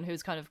Hulk Hogan,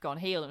 who's kind of gone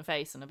heel and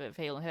face and a bit of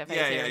heel and face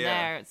here and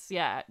there. It's,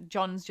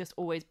 John's just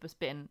always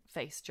been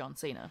face John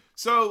Cena.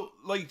 So,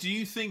 like, do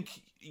you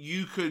think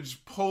you could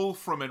pull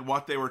from it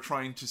what they were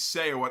trying to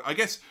say, or what? I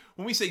guess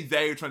when we say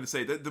they are trying to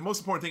say, the most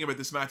important thing about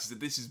this match is that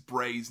this is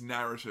Bray's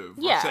narrative.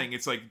 We're not saying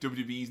it's like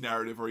WWE's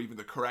narrative or even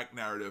the correct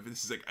narrative.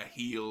 This is like a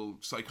heel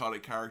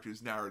psychotic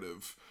character's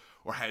narrative,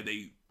 or how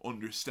they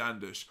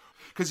understand it.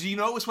 Because you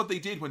notice what they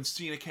did when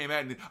Cena came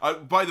out.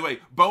 And by the way,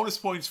 bonus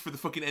points for the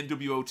fucking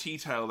NWO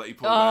T-towel that he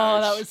pulled out.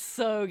 Oh, that was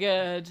so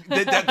good.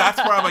 That's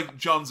where I'm like,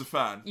 John's a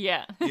fan.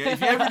 Yeah.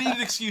 If you ever need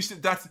an excuse,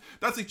 that's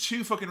like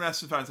 2 fucking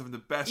wrestling fans having the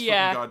best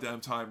fucking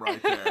goddamn time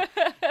right there.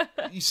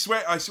 I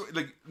swear,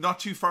 like, not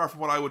too far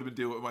from what I would have been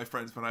doing with my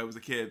friends when I was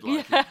a kid.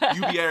 Like,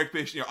 you be Eric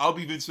Bischoff, you know, I'll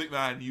be Vince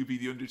McMahon, you be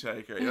The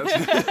Undertaker. You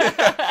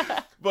know?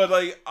 But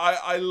like,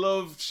 I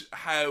loved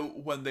how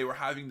when they were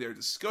having their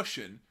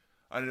discussion,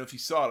 I don't know if you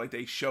saw, like,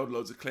 they showed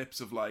loads of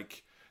clips of,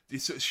 like, they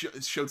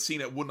showed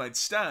Cena at One Night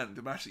Stand,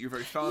 a match that you're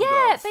very fond of.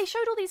 Yeah, they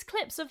showed all these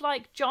clips of,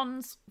 like,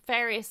 John's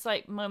various,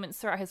 like, moments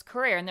throughout his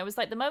career. And there was,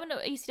 like, the moment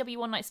at ECW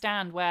One Night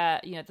Stand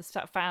where, you know, the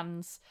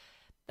fans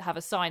have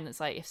a sign that's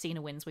like, if Cena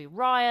wins, we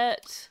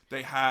riot.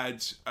 They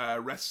had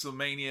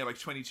WrestleMania, like,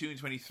 22 and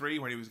 23,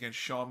 where he was against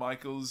Shawn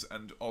Michaels,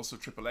 and also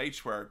Triple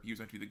H, where he was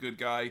meant to be the good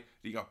guy.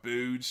 He got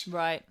booed.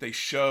 Right. They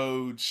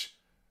showed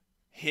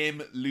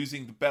him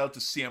losing the belt to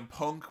CM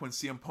Punk when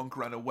CM Punk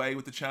ran away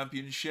with the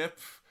championship,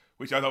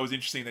 which I thought was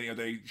interesting that, you know,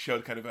 they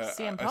showed kind of a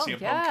CM Punk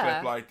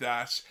clip like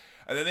that.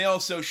 And then they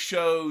also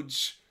showed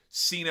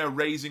Cena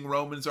raising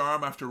Roman's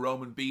arm after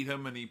Roman beat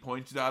him and he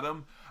pointed at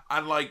him.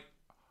 And, like,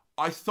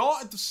 I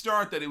thought at the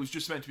start that it was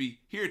just meant to be,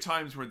 here are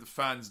times where the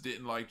fans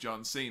didn't like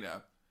John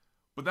Cena.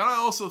 But then I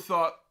also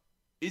thought,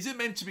 is it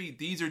meant to be,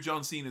 these are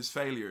John Cena's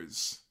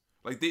failures?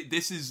 Like,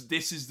 this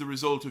is the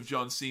result of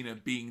John Cena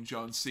being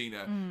John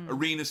Cena.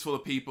 Arenas full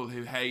of people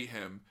who hate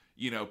him.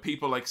 You know,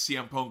 people like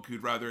CM Punk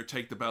who'd rather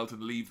take the belt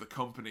and leave the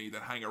company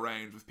than hang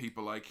around with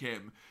people like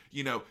him.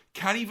 You know,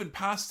 can't even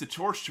pass the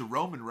torch to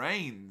Roman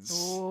Reigns.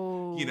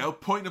 Oh. You know,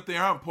 pointing up the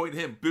arm, pointing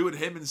at him, boo at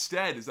him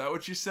instead. Is that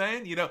what you're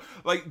saying? You know,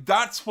 like,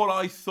 that's what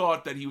I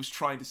thought that he was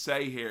trying to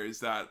say here, is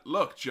that,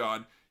 look,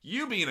 John,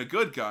 you being a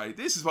good guy,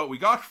 this is what we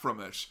got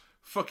from it.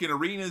 fucking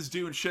arenas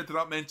doing shit they're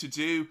not meant to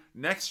do,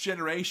 next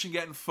generation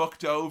getting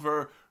fucked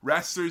over,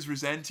 wrestlers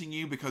resenting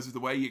you because of the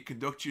way you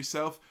conduct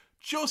yourself.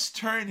 Just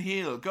turn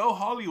heel. Go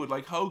Hollywood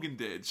like Hogan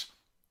did.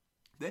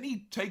 Then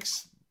he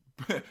takes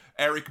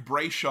Eric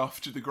Brayshoff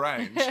to the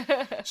ground,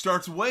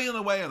 starts wailing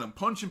away on him,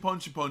 punching,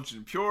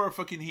 pure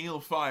fucking heel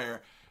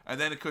fire. And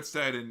then it cuts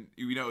down and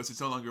you notice it's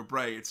no longer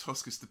Bray, it's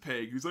Huskus the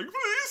Pig, who's like,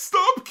 please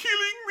stop killing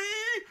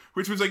me!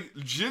 Which was like,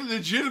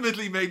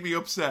 legitimately made me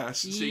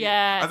upset.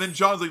 Yes. And then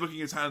John's like looking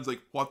at his hands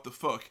like, what the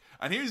fuck?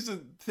 And here's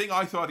the thing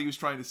I thought he was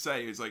trying to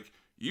say, is like,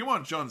 you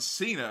want John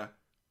Cena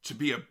to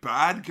be a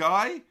bad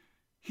guy?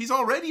 He's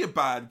already a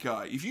bad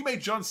guy. If you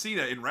made John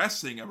Cena in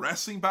wrestling a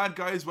wrestling bad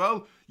guy as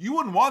well, you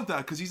wouldn't want that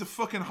because he's a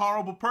fucking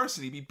horrible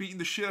person. He'd be beating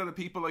the shit out of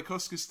people like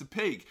Huskus the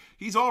Pig.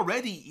 He's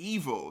already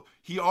evil.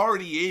 He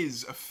already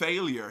is a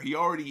failure. He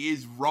already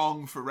is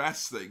wrong for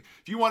wrestling.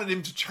 If you wanted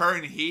him to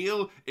turn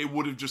heel, it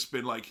would have just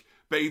been like,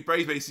 Bray's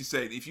basically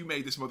saying, if you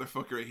made this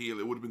motherfucker a heel,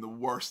 it would have been the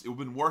worst. It would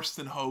have been worse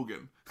than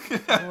Hogan.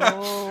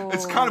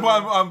 It's kind of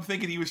what I'm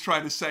thinking he was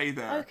trying to say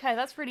there. Okay,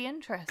 that's really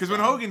interesting. Because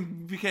when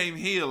Hogan became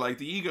heel, like,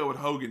 the ego with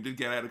Hogan did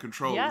get out of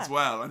control as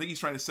well. I think he's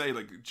trying to say,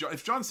 like,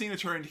 if John Cena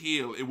turned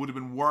heel, it would have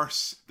been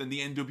worse than the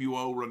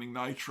NWO running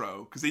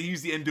Nitro. Because they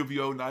used the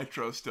NWO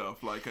Nitro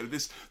stuff. Like,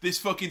 this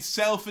fucking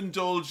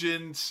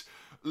self-indulgent...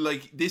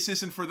 Like, this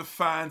isn't for the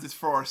fans, it's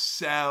for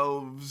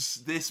ourselves.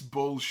 This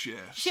bullshit.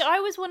 See, I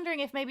was wondering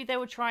if maybe they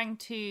were trying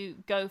to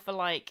go for,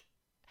 like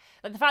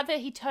the fact that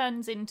he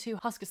turns into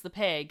Huskus the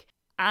Pig,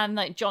 and,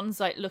 like, John's,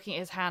 like, looking at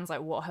his hands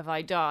like, what have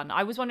I done?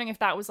 I was wondering if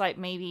that was, like,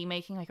 maybe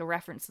making, like, a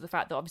reference to the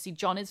fact that obviously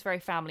John is very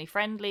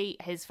family-friendly,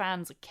 his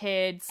fans are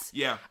kids.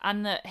 Yeah.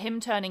 And that him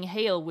turning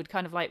heel would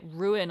kind of, like,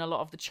 ruin a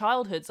lot of the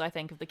childhoods, I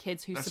think, of the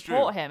kids who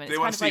support him. And they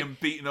want to see him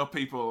beating up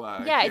people.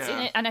 And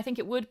I think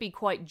it would be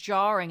quite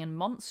jarring and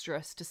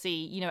monstrous to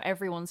see, you know,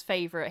 everyone's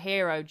favourite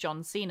hero,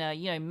 John Cena,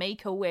 you know,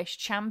 Make-A-Wish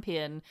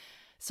champion,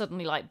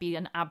 suddenly, like, be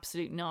an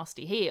absolute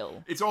nasty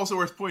heel. It's also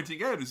worth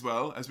pointing out as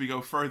well, as we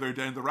go further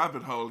down the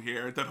rabbit hole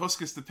here, that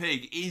Huskus the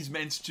Pig is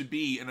meant to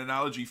be an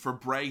analogy for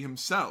Bray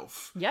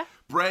himself. Yeah.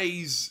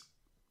 Bray's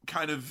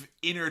kind of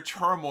inner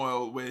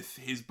turmoil with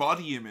his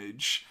body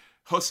image.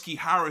 Husky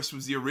Harris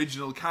was the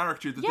original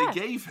character that they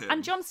gave him.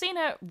 And John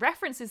Cena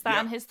references that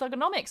in his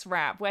Thugonomics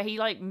rap, where he,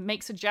 like,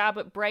 makes a jab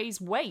at Bray's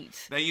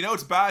weight. Now, you know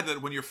it's bad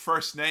that when your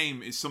first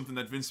name is something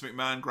that Vince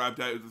McMahon grabbed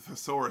out of the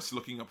thesaurus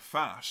looking up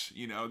fat.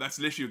 You know, that's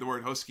literally what the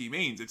word husky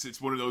means.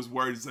 It's one of those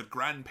words that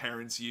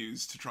grandparents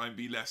use to try and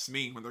be less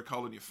mean when they're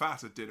calling you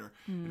fat at dinner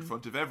in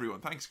front of everyone.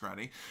 Thanks,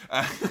 Granny.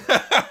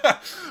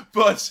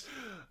 But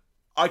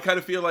I kind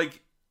of feel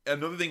like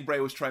another thing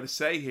Bray was trying to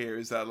say here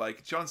is that,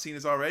 like, John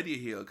Cena's already a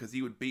heel because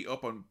he would beat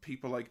up on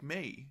people like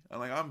me, and,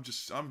 like, I'm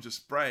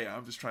just Bray.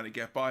 I'm just trying to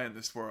get by in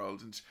this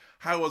world. And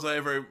how was I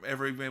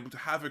ever even able to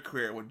have a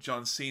career when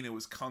John Cena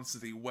was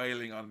constantly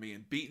wailing on me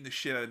and beating the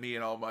shit out of me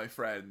and all my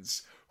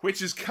friends? Which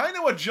is kind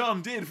of what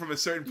John did from a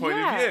certain point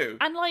of view.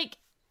 And, like,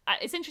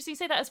 it's interesting you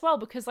say that as well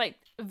because, like,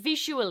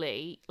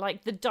 visually,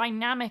 like, the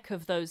dynamic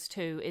of those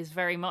two is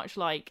very much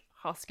like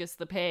Huskus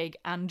the Pig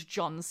and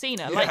John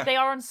Cena. Like, they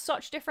are on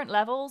such different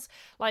levels.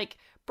 Like,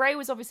 Bray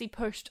was obviously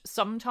pushed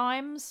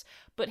sometimes,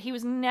 but he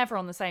was never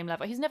on the same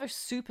level. He's never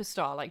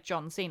superstar like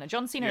John Cena.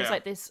 John Cena is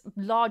like this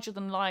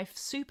larger-than-life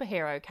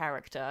superhero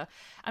character,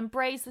 and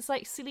Bray's this,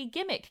 like, silly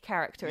gimmick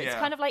character. It's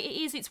kind of like,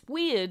 it's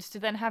weird to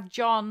then have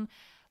John,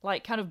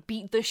 like, kind of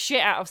beat the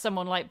shit out of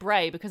someone like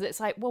Bray, because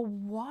it's like, well,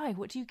 why?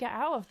 What do you get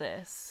out of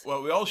this?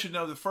 Well, we all should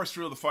know the first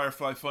rule of the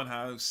Firefly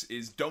Funhouse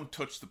is don't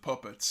touch the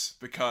puppets,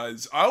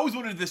 because I always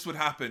wondered this would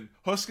happen.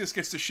 Huskus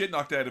gets the shit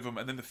knocked out of him,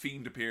 and then the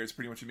Fiend appears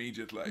pretty much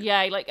immediately.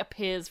 Yeah, he, like,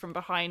 appears from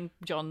behind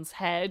John's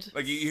head.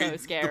 Like, so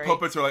scary. The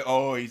puppets are like,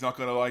 oh, he's not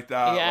going to like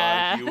that.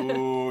 Yeah. Like,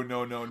 oh,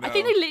 no. I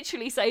think they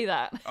literally say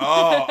that.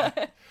 Oh.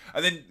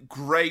 And then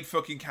great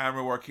fucking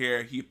camera work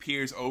here. He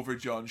appears over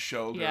John's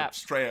shoulder,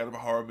 straight out of a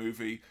horror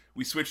movie.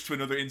 We switched to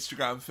another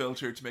Instagram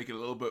filter to make it a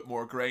little bit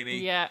more grainy.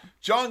 Yeah.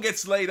 John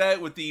gets laid out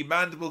with the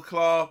mandible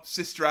claw,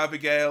 Sister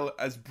Abigail,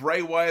 as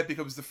Bray Wyatt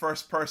becomes the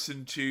first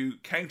person to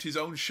count his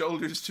own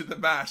shoulders to the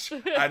mat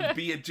and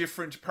be a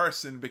different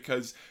person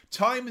because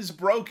time is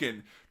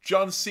broken.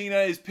 John Cena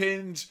is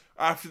pinned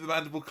after the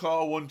mandible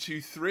claw 1, 2,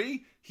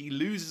 3. He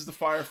loses the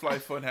Firefly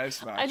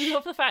Funhouse match. I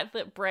love the fact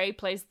that Bray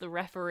plays the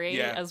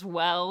referee as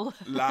well.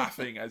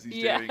 Laughing as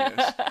he's doing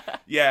it.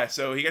 Yeah,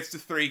 so he gets the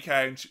 3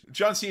 count.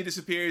 John Cena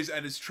disappears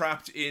and is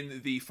trapped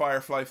in the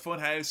Firefly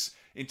Funhouse.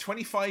 In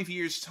 25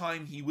 years'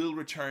 time, he will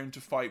return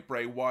to fight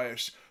Bray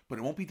Wyatt, but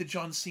it won't be the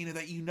John Cena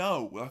that you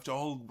know. We'll have to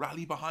all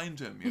rally behind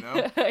him, you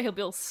know? He'll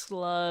be all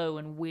slow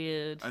and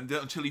weird. And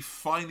until he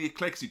finally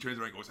clicks, he turns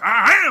around and goes,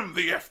 I am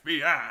the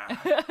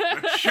FBI!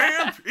 The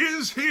champ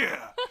is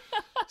here!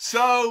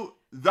 So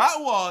that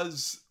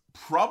was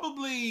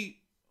probably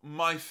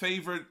my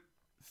favorite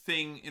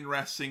thing in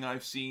wrestling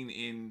I've seen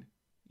in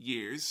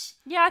years.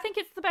 Yeah, I think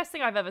it's the best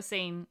thing I've ever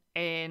seen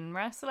in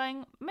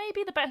wrestling.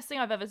 Maybe the best thing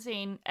I've ever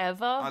seen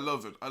ever. I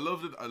loved it. I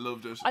loved it. I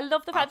loved it. I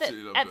love the fact that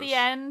Absolutely at loved the it.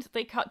 end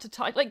they cut to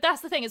Titus. Like,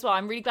 that's the thing as well.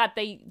 I'm really glad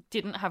they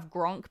didn't have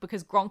Gronk,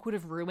 because Gronk would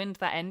have ruined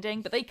that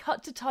ending. But they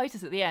cut to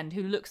Titus at the end,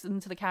 who looks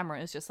into the camera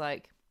and is just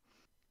like,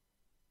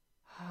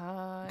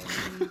 hi.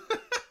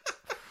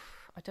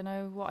 I don't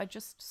know what I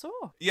just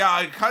saw. Yeah,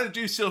 I kind of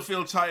do still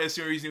feel Titus,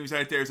 the reason he was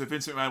out there is that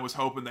Vince McMahon was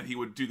hoping that he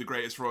would do the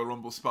greatest Royal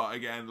Rumble spot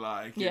again.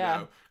 Like, you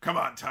know, come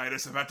on,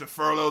 Titus, I've had to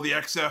furlough the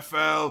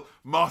XFL,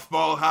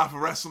 mothball half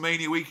of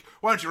WrestleMania week.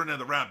 Why don't you run down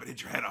the ramp and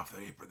hit your head off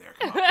the apron there?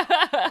 Come on.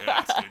 Yeah,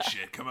 that's good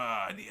shit. Come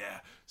on, yeah.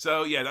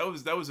 So, yeah,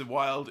 that was a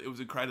wild, it was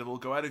incredible.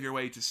 Go out of your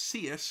way to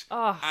see it.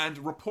 And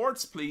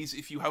reports, please,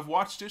 if you have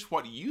watched it,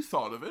 what you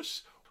thought of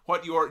it,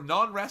 what your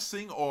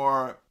non-wrestling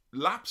or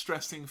lapsed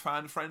wrestling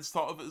fan friends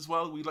thought of it as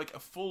well. We'd like a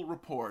full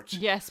report.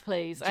 Yes,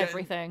 please.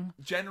 Everything.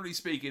 Generally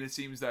speaking, it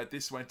seems that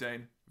this went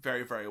down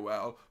very, very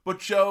well. But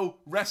Joe,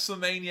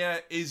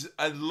 WrestleMania is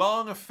a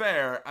long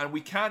affair, and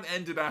we can't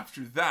end it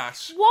after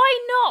that. Why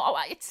not?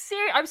 Oh, it's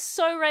serious. I was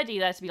so ready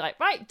there to be like,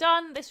 right,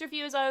 done. This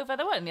review is over.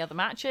 There weren't any other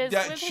matches.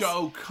 Yeah,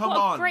 Joe, come on.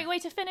 What a great way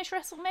to finish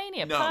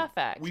WrestleMania. No,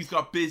 Perfect. We've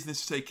got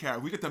business to take care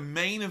of. We got the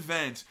main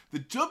event. The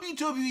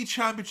WWE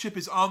Championship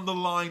is on the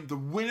line. The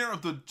winner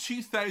of the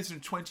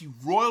 2020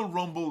 Royal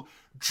Rumble,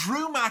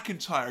 Drew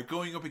McIntyre,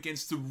 going up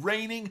against the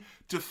reigning,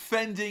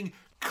 defending,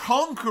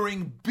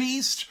 conquering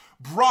beast,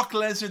 Brock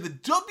Lesnar. The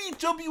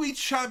WWE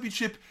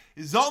Championship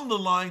is on the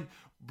line.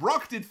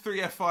 Brock did 3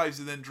 F5s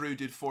and then Drew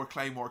did 4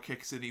 Claymore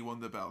kicks and he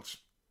won the belt.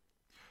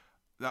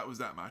 That was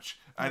that match.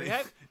 And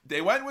if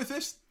they went with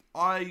it,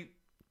 I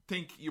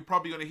think you're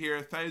probably going to hear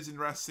 1,000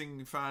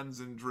 wrestling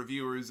fans and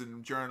reviewers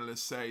and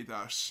journalists say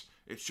that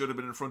it should have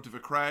been in front of a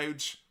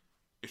crowd.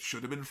 It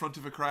should have been in front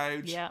of a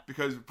crowd. Yeah.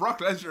 Because Brock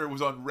Lesnar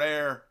was on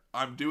rare,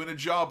 I'm doing a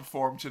job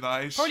form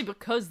tonight. Probably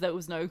because there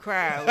was no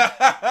crowd.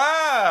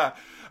 I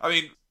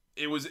mean,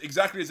 it was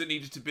exactly as it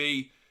needed to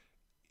be.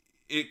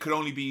 It could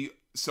only be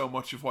so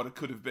much of what it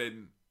could have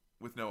been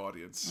with no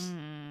audience.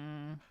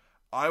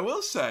 I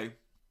will say,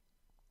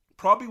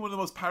 probably one of the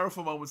most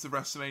powerful moments of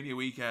WrestleMania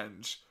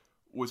weekend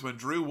was when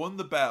Drew won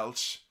the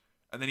belt,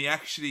 and then he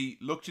actually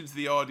looked into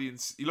the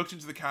audience, he looked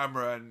into the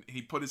camera, and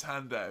he put his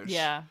hand out.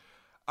 Yeah.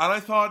 And I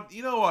thought,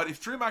 you know what,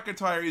 if Drew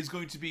McIntyre is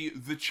going to be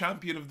the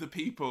champion of the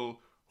people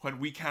when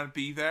we can't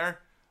be there,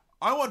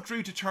 I want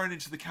Drew to turn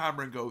into the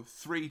camera and go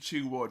 3,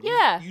 2, 1.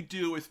 Yeah. You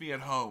do it with me at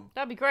home.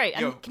 That'd be great.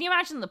 And can you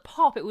imagine the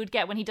pop it would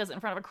get when he does it in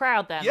front of a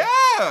crowd then? Yeah.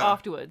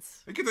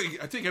 Afterwards. I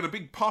think he had a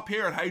big pop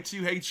here at How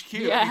To HQ,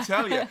 let me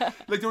tell you.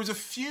 Like, there was a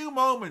few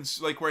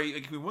moments, like, where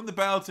he won the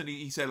belt and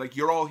he said, like,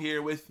 you're all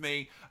here with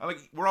me. And,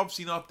 like, we're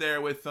obviously not there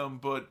with them,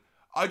 but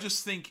I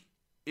just think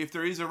if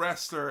there is a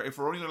wrestler, if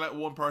we're only going to let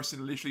one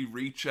person literally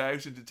reach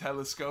out into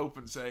telescope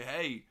and say,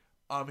 hey,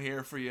 I'm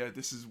here for you,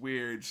 this is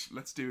weird,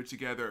 let's do it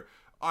together.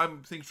 I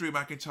think Drew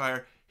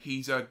McIntyre,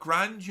 he's a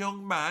grand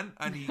young man,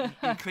 and he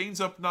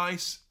cleans up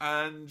nice,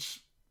 and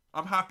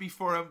I'm happy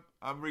for him.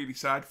 I'm really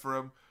sad for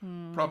him.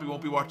 Probably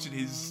won't be watching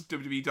his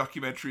WWE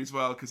documentary as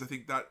well, because I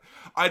think that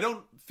I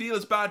don't feel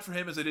as bad for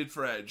him as I did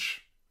for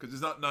Edge, because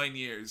it's not 9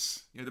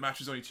 years. You know, the match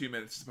was only 2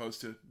 minutes as opposed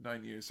to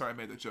 9 years. Sorry, I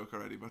made that joke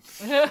already, but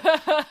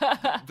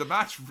the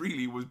match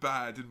really was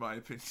bad in my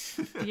opinion.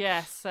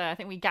 Yes, I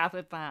think we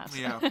gathered that.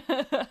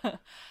 Yeah.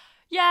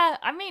 Yeah,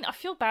 I mean, I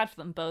feel bad for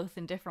them both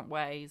in different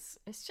ways.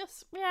 It's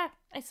just,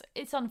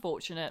 it's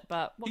unfortunate,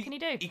 but what can you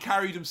do? He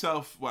carried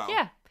himself well.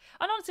 Yeah,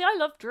 and honestly, I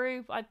love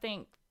Drew. I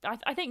think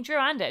Drew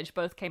and Edge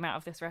both came out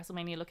of this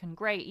WrestleMania looking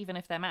great, even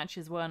if their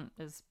matches weren't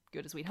as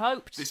good as we'd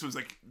hoped. This was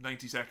like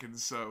 90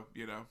 seconds, so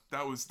you know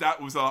that was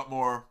a lot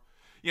more.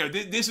 You know,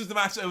 this was the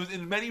match I was,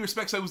 in many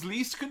respects, I was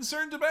least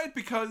concerned about,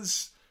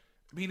 because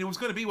I mean, it was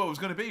going to be what it was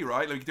going to be,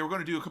 right? Like, they were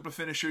going to do a couple of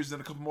finishers, then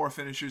a couple more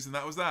finishers, and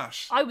that was that.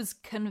 I was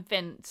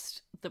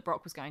convinced that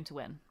Brock was going to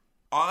win.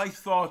 I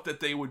thought that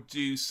they would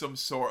do some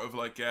sort of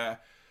like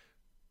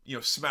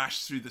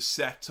smash through the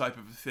set type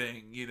of a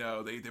thing. You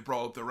know, they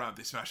brought up the ramp,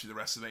 they smashed through the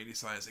WrestleMania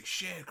sign. It's like,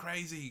 shit,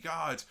 crazy,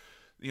 God.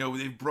 You know,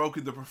 they've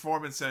broken the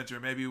Performance Center.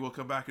 Maybe we'll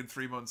come back in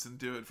 3 months and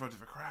do it in front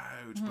of a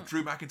crowd. But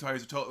Drew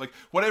McIntyre's a total, like,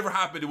 whatever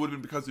happened, it would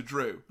have been because of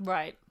Drew.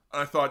 Right.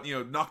 And I thought,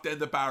 knock down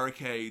the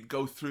barricade,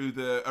 go through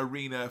the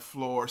arena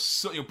floor,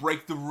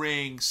 break the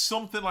ring,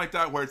 something like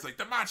that, where it's like,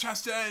 the match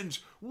has to end.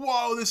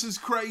 Whoa, this is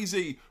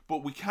crazy.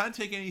 But we can't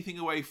take anything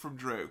away from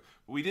Drew.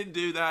 We didn't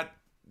do that.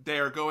 They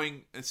are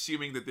going,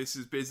 assuming that this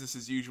is business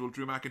as usual.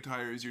 Drew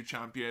McIntyre is your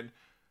champion.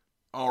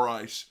 All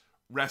right.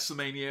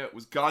 WrestleMania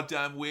was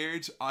goddamn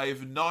weird. I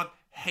have not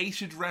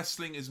hated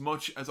wrestling as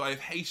much as I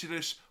have hated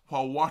it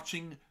while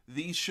watching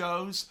these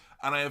shows.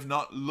 And I have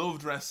not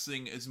loved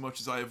wrestling as much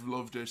as I have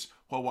loved it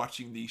while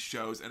watching these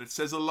shows. And it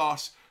says a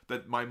lot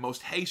that my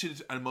most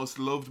hated and most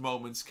loved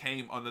moments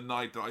came on the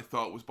night that I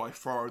thought was by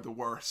far the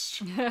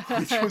worst,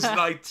 which was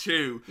night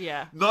 2.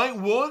 Yeah. Night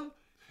 1,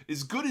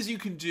 as good as you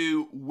can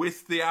do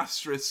with the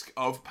asterisk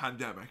of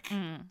pandemic.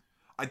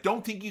 I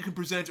don't think you can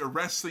present a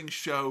wrestling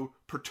show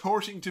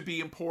purporting to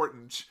be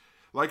important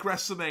like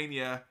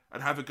WrestleMania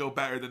and have it go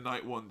better than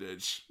Night 1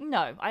 did.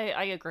 No,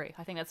 I agree.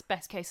 I think that's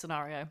best case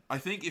scenario. I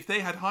think if they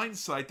had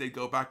hindsight, they'd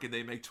go back and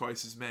they make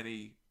twice as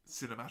many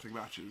cinematic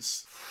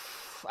matches.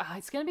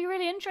 It's going to be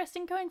really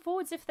interesting going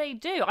forwards if they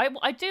do.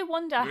 I do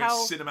wonder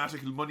how...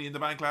 Cinematic Money in the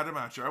Bank ladder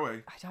match, are we?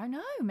 I don't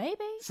know,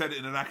 maybe. Set it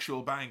in an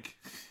actual bank.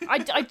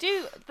 I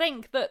do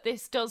think that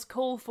this does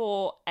call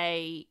for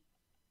a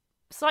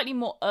slightly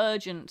more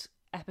urgent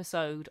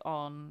episode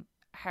on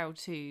how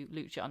to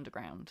Lucha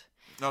Underground.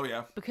 Oh,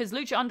 yeah. Because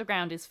Lucha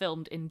Underground is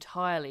filmed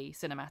entirely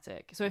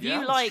cinematic. So if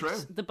you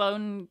liked the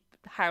Bone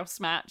House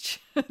match,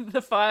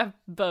 the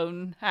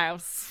Firebone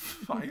House.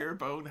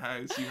 Firebone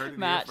House, you heard it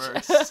match.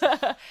 here first.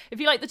 If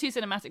you like the two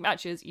cinematic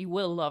matches, you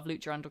will love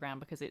Lucha Underground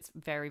because it's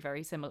very,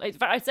 very similar.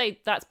 I'd say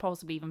that's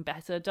possibly even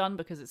better done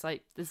because it's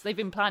like they've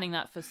been planning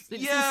that for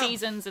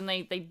seasons and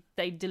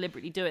they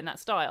deliberately do it in that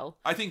style.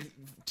 I think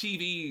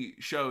TV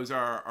shows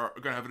are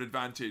going to have an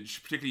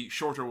advantage, particularly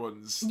shorter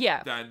ones.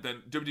 Yeah.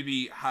 Than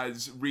WWE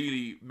has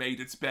really made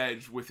its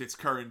bed with its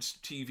current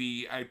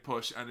TV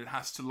output, and it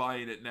has to lie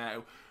in it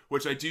now.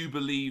 Which I do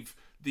believe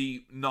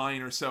the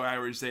 9 or so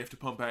hours they have to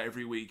pump out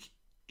every week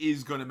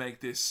is going to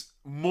make this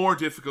more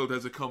difficult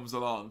as it comes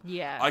along.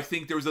 Yeah. I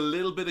think there was a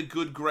little bit of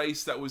good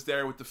grace that was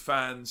there with the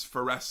fans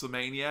for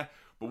WrestleMania,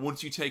 but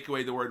once you take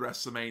away the word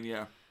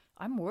WrestleMania...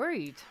 I'm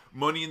worried.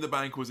 Money in the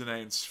Bank was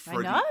announced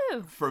for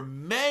for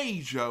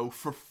May, Joe.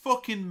 For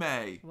fucking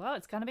May. Well,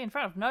 it's going to be in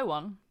front of no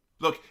one.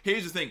 Look,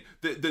 here's the thing: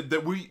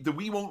 the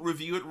we won't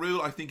review it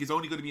rule, I think, is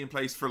only going to be in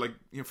place for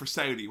for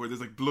Saudi, where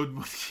there's blood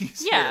money.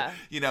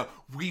 Yeah,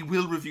 we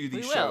will review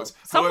these shows.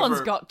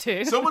 Someone's got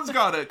to. Someone's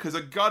got it, because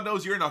God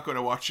knows you're not going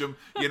to watch them.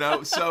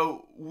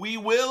 So we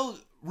will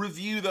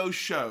review those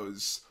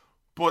shows.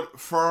 But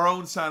for our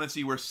own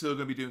sanity, we're still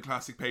going to be doing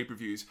classic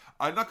pay-per-views.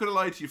 I'm not going to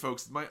lie to you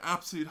folks, my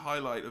absolute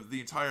highlight of the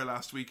entire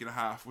last week and a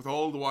half, with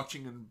all the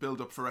watching and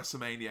build-up for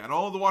WrestleMania, and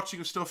all the watching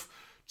of stuff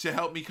to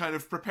help me kind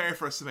of prepare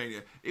for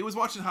WrestleMania, it was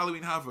watching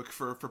Halloween Havoc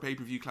for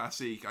Pay-Per-View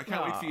Classic. I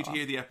can't wait for you to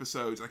hear the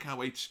episodes. I can't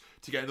wait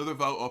to get another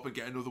vote up and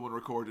get another one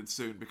recorded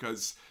soon,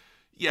 because,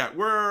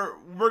 we're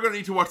going to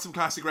need to watch some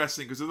classic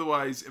wrestling, because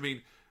otherwise,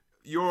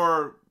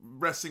 your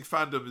wrestling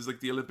fandom is like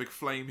the Olympic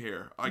flame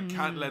here. I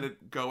can't let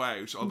it go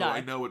out, although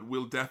I know it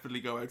will definitely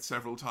go out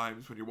several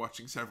times when you're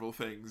watching several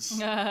things.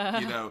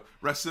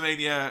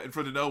 WrestleMania in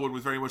front of no one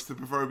was very much the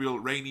proverbial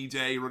rainy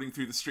day running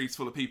through the streets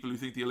full of people who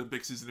think the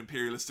Olympics is an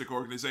imperialistic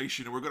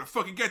organization and we're going to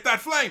fucking get that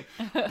flame.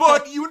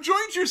 But you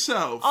enjoyed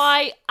yourself.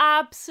 I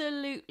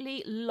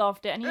absolutely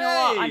loved it. And you know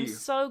what? I'm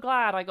so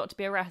glad I got to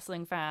be a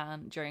wrestling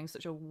fan during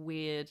such a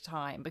weird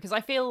time, because I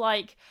feel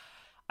like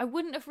I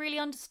wouldn't have really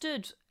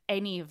understood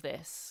any of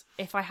this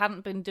if I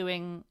hadn't been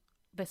doing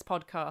this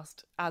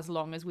podcast as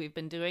long as we've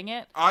been doing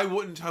it. I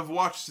wouldn't have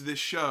watched this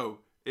show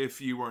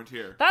if you weren't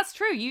here. That's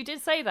true, you did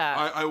say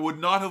that. I would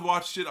not have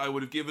watched it. I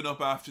would have given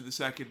up after the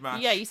second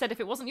match. Yeah, you said if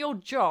it wasn't your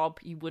job,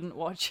 you wouldn't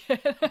watch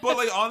it.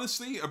 But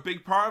honestly, a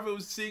big part of it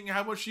was seeing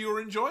how much you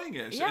were enjoying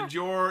it. Yeah. And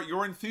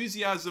your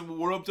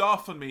enthusiasm rubbed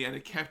off on me and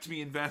it kept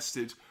me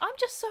invested. I'm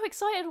just so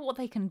excited what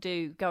they can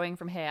do going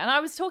from here. And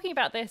I was talking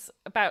about this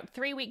about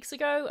 3 weeks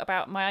ago,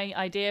 about my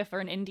idea for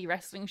an indie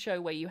wrestling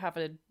show where you have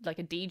a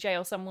DJ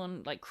or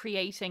someone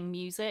creating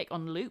music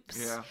on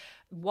loops. Yeah.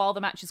 While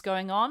the match is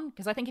going on,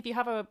 because I think if you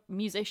have a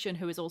musician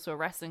who is also a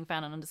wrestling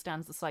fan and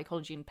understands the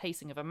psychology and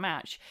pacing of a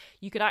match,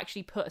 you could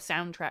actually put a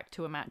soundtrack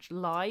to a match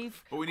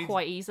live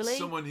quite easily.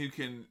 Someone who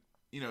can,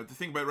 the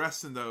thing about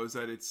wrestling though is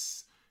that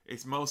it's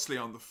mostly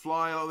on the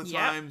fly all the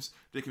times.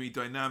 There can be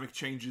dynamic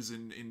changes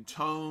in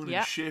tone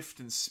and shift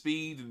and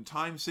speed and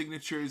time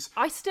signatures.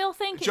 I still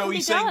think it Joe, can be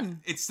you're done. saying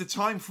it's the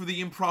time for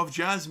the improv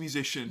jazz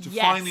musician to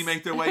finally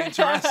make their way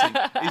into wrestling,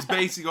 is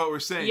basically what we're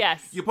saying.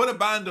 Yes. You put a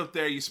band up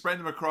there, you spread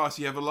them across,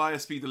 you have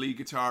Elias be the lead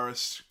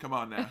guitarist. Come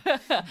on now.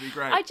 It'd be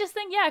great. I just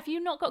think, if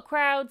you've not got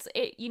crowds,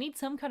 you need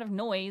some kind of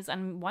noise,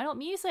 and why not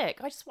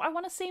music? I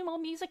want to see more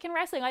music in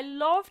wrestling. I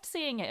loved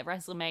seeing it at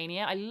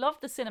WrestleMania. I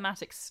loved the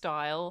cinematic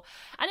style.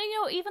 And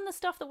even the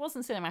stuff that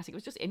wasn't cinematic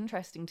was just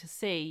interesting to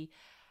see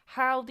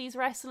how these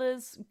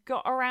wrestlers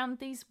got around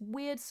these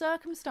weird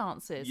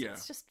circumstances. Yeah.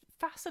 It's just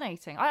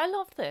fascinating. I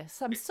loved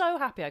this. I'm so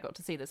happy I got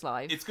to see this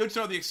live. It's good to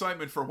know the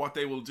excitement for what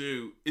they will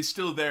do is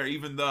still there,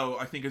 even though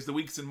I think as the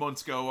weeks and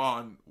months go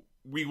on,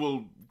 we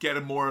will get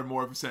a more and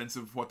more of a sense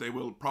of what they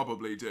will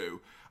probably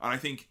do. And I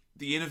think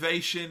the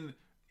innovation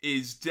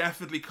is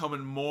definitely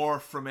coming more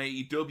from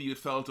AEW, it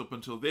felt up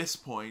until this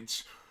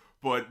point.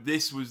 But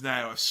this was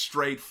now a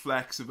straight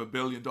flex of $1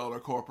 billion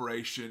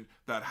corporation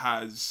that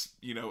has,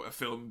 a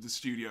film to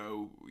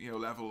studio,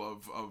 level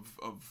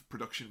of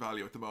production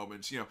value at the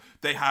moment.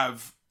 They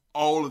have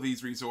all of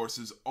these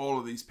resources, all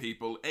of these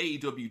people.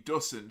 AEW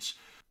doesn't.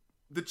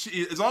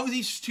 As long as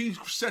these two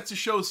sets of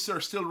shows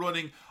are still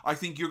running, I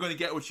think you're going to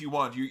get what you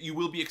want. You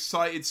will be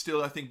excited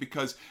still, I think,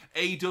 because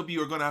AEW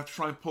are going to have to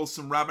try and pull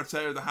some rabbits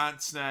out of the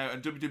hats now,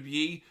 and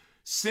WWE,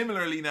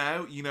 similarly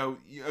now, you know,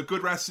 a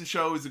good wrestling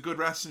show is a good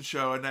wrestling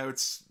show, and now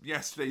it's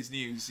yesterday's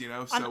news, you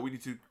know, so we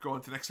need to go on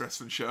to the next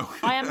wrestling show.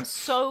 I am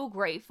so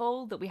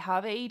grateful that we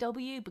have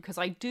AEW, because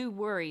I do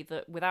worry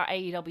that without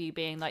AEW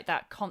being like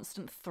that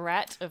constant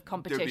threat of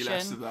competition, there'd be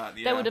less of that,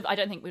 yeah. there would have, I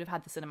don't think we'd have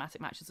had the cinematic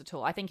matches at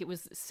all. I think it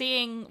was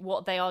seeing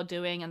what they are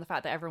doing and the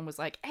fact that everyone was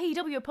like,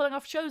 AEW are pulling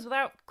off shows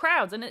without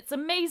crowds, and it's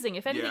amazing.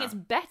 If anything, it's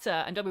better.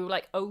 And WWE were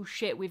like, oh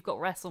shit, we've got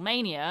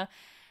WrestleMania.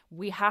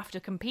 We have to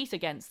compete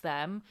against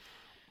them.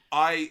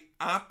 I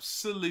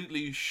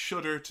absolutely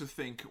shudder to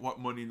think what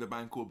Money in the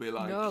Bank will be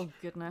like. Oh,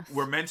 goodness.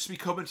 We're meant to be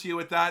coming to you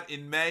with that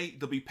in May.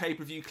 There'll be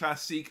pay-per-view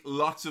Classic,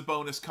 lots of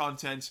bonus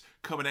content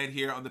coming out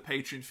here on the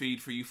Patreon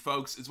feed for you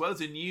folks, as well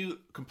as a new,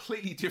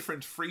 completely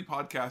different free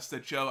podcast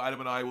that Joe, Adam,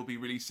 and I will be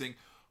releasing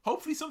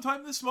hopefully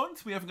sometime this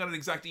month. We haven't got an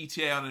exact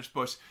ETA on it,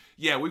 but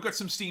yeah, we've got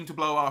some steam to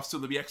blow off, so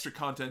there'll be extra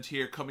content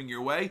here coming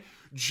your way.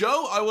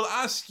 Joe, I will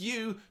ask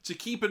you to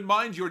keep in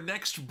mind your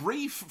next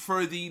brief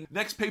for the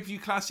next Pay-Per-View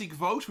Classic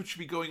vote, which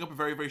will be going up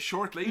very, very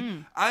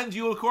shortly. And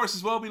you'll, of course,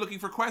 as well be looking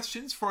for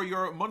questions for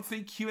your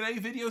monthly Q&A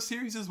video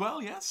series as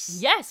well, yes?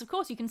 Yes, of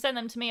course. You can send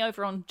them to me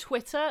over on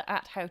Twitter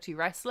at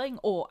HowToWrestling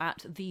or at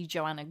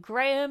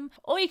TheJoannaGraham.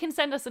 Or you can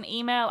send us an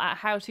email at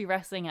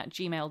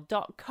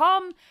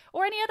howtowrestling@gmail.com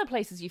or any other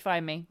places you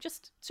find me.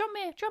 Just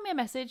drop me a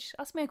message,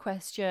 ask me a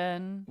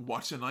question.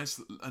 Watch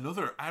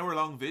another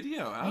hour-long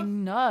video, huh? I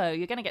know,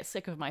 you're going to get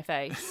sick of my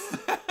face.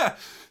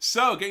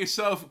 So, get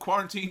yourself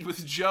quarantined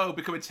with Joe,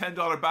 become a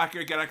 $10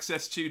 backer, get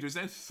access to, there's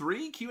now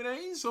 3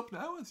 Q&As up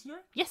now, isn't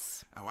there?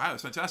 Yes. Oh, wow,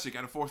 it's fantastic.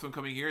 And a 4th one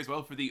coming here as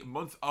well for the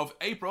month of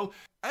April.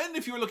 And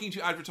if you're looking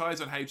to advertise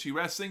on How To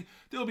Wrestling,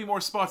 there'll be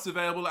more spots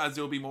available, as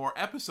there'll be more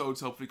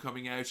episodes hopefully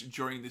coming out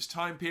during this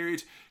time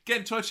period. Get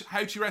in touch,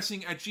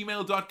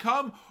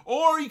 howtowrestling@gmail.com,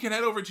 or you can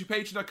head over to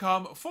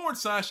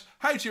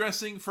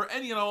patreon.com/howtowrestling for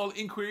any and all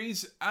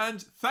inquiries.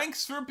 And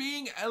thanks for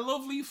being a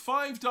lovely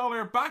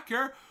 $5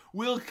 backer.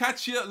 We'll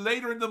catch you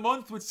later in the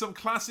month with some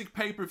classic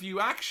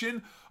pay-per-view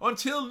action.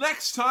 Until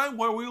next time,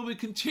 where we'll be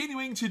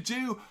continuing to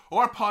do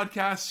our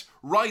podcast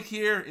right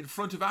here in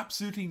front of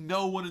absolutely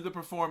no one in the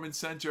Performance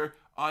Centre,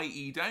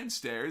 i.e.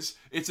 downstairs.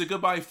 It's a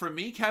goodbye from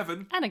me,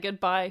 Kevin. And a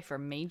goodbye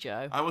from me,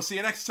 Joe. I will see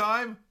you next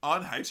time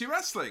on How To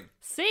Wrestling.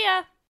 See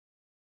ya!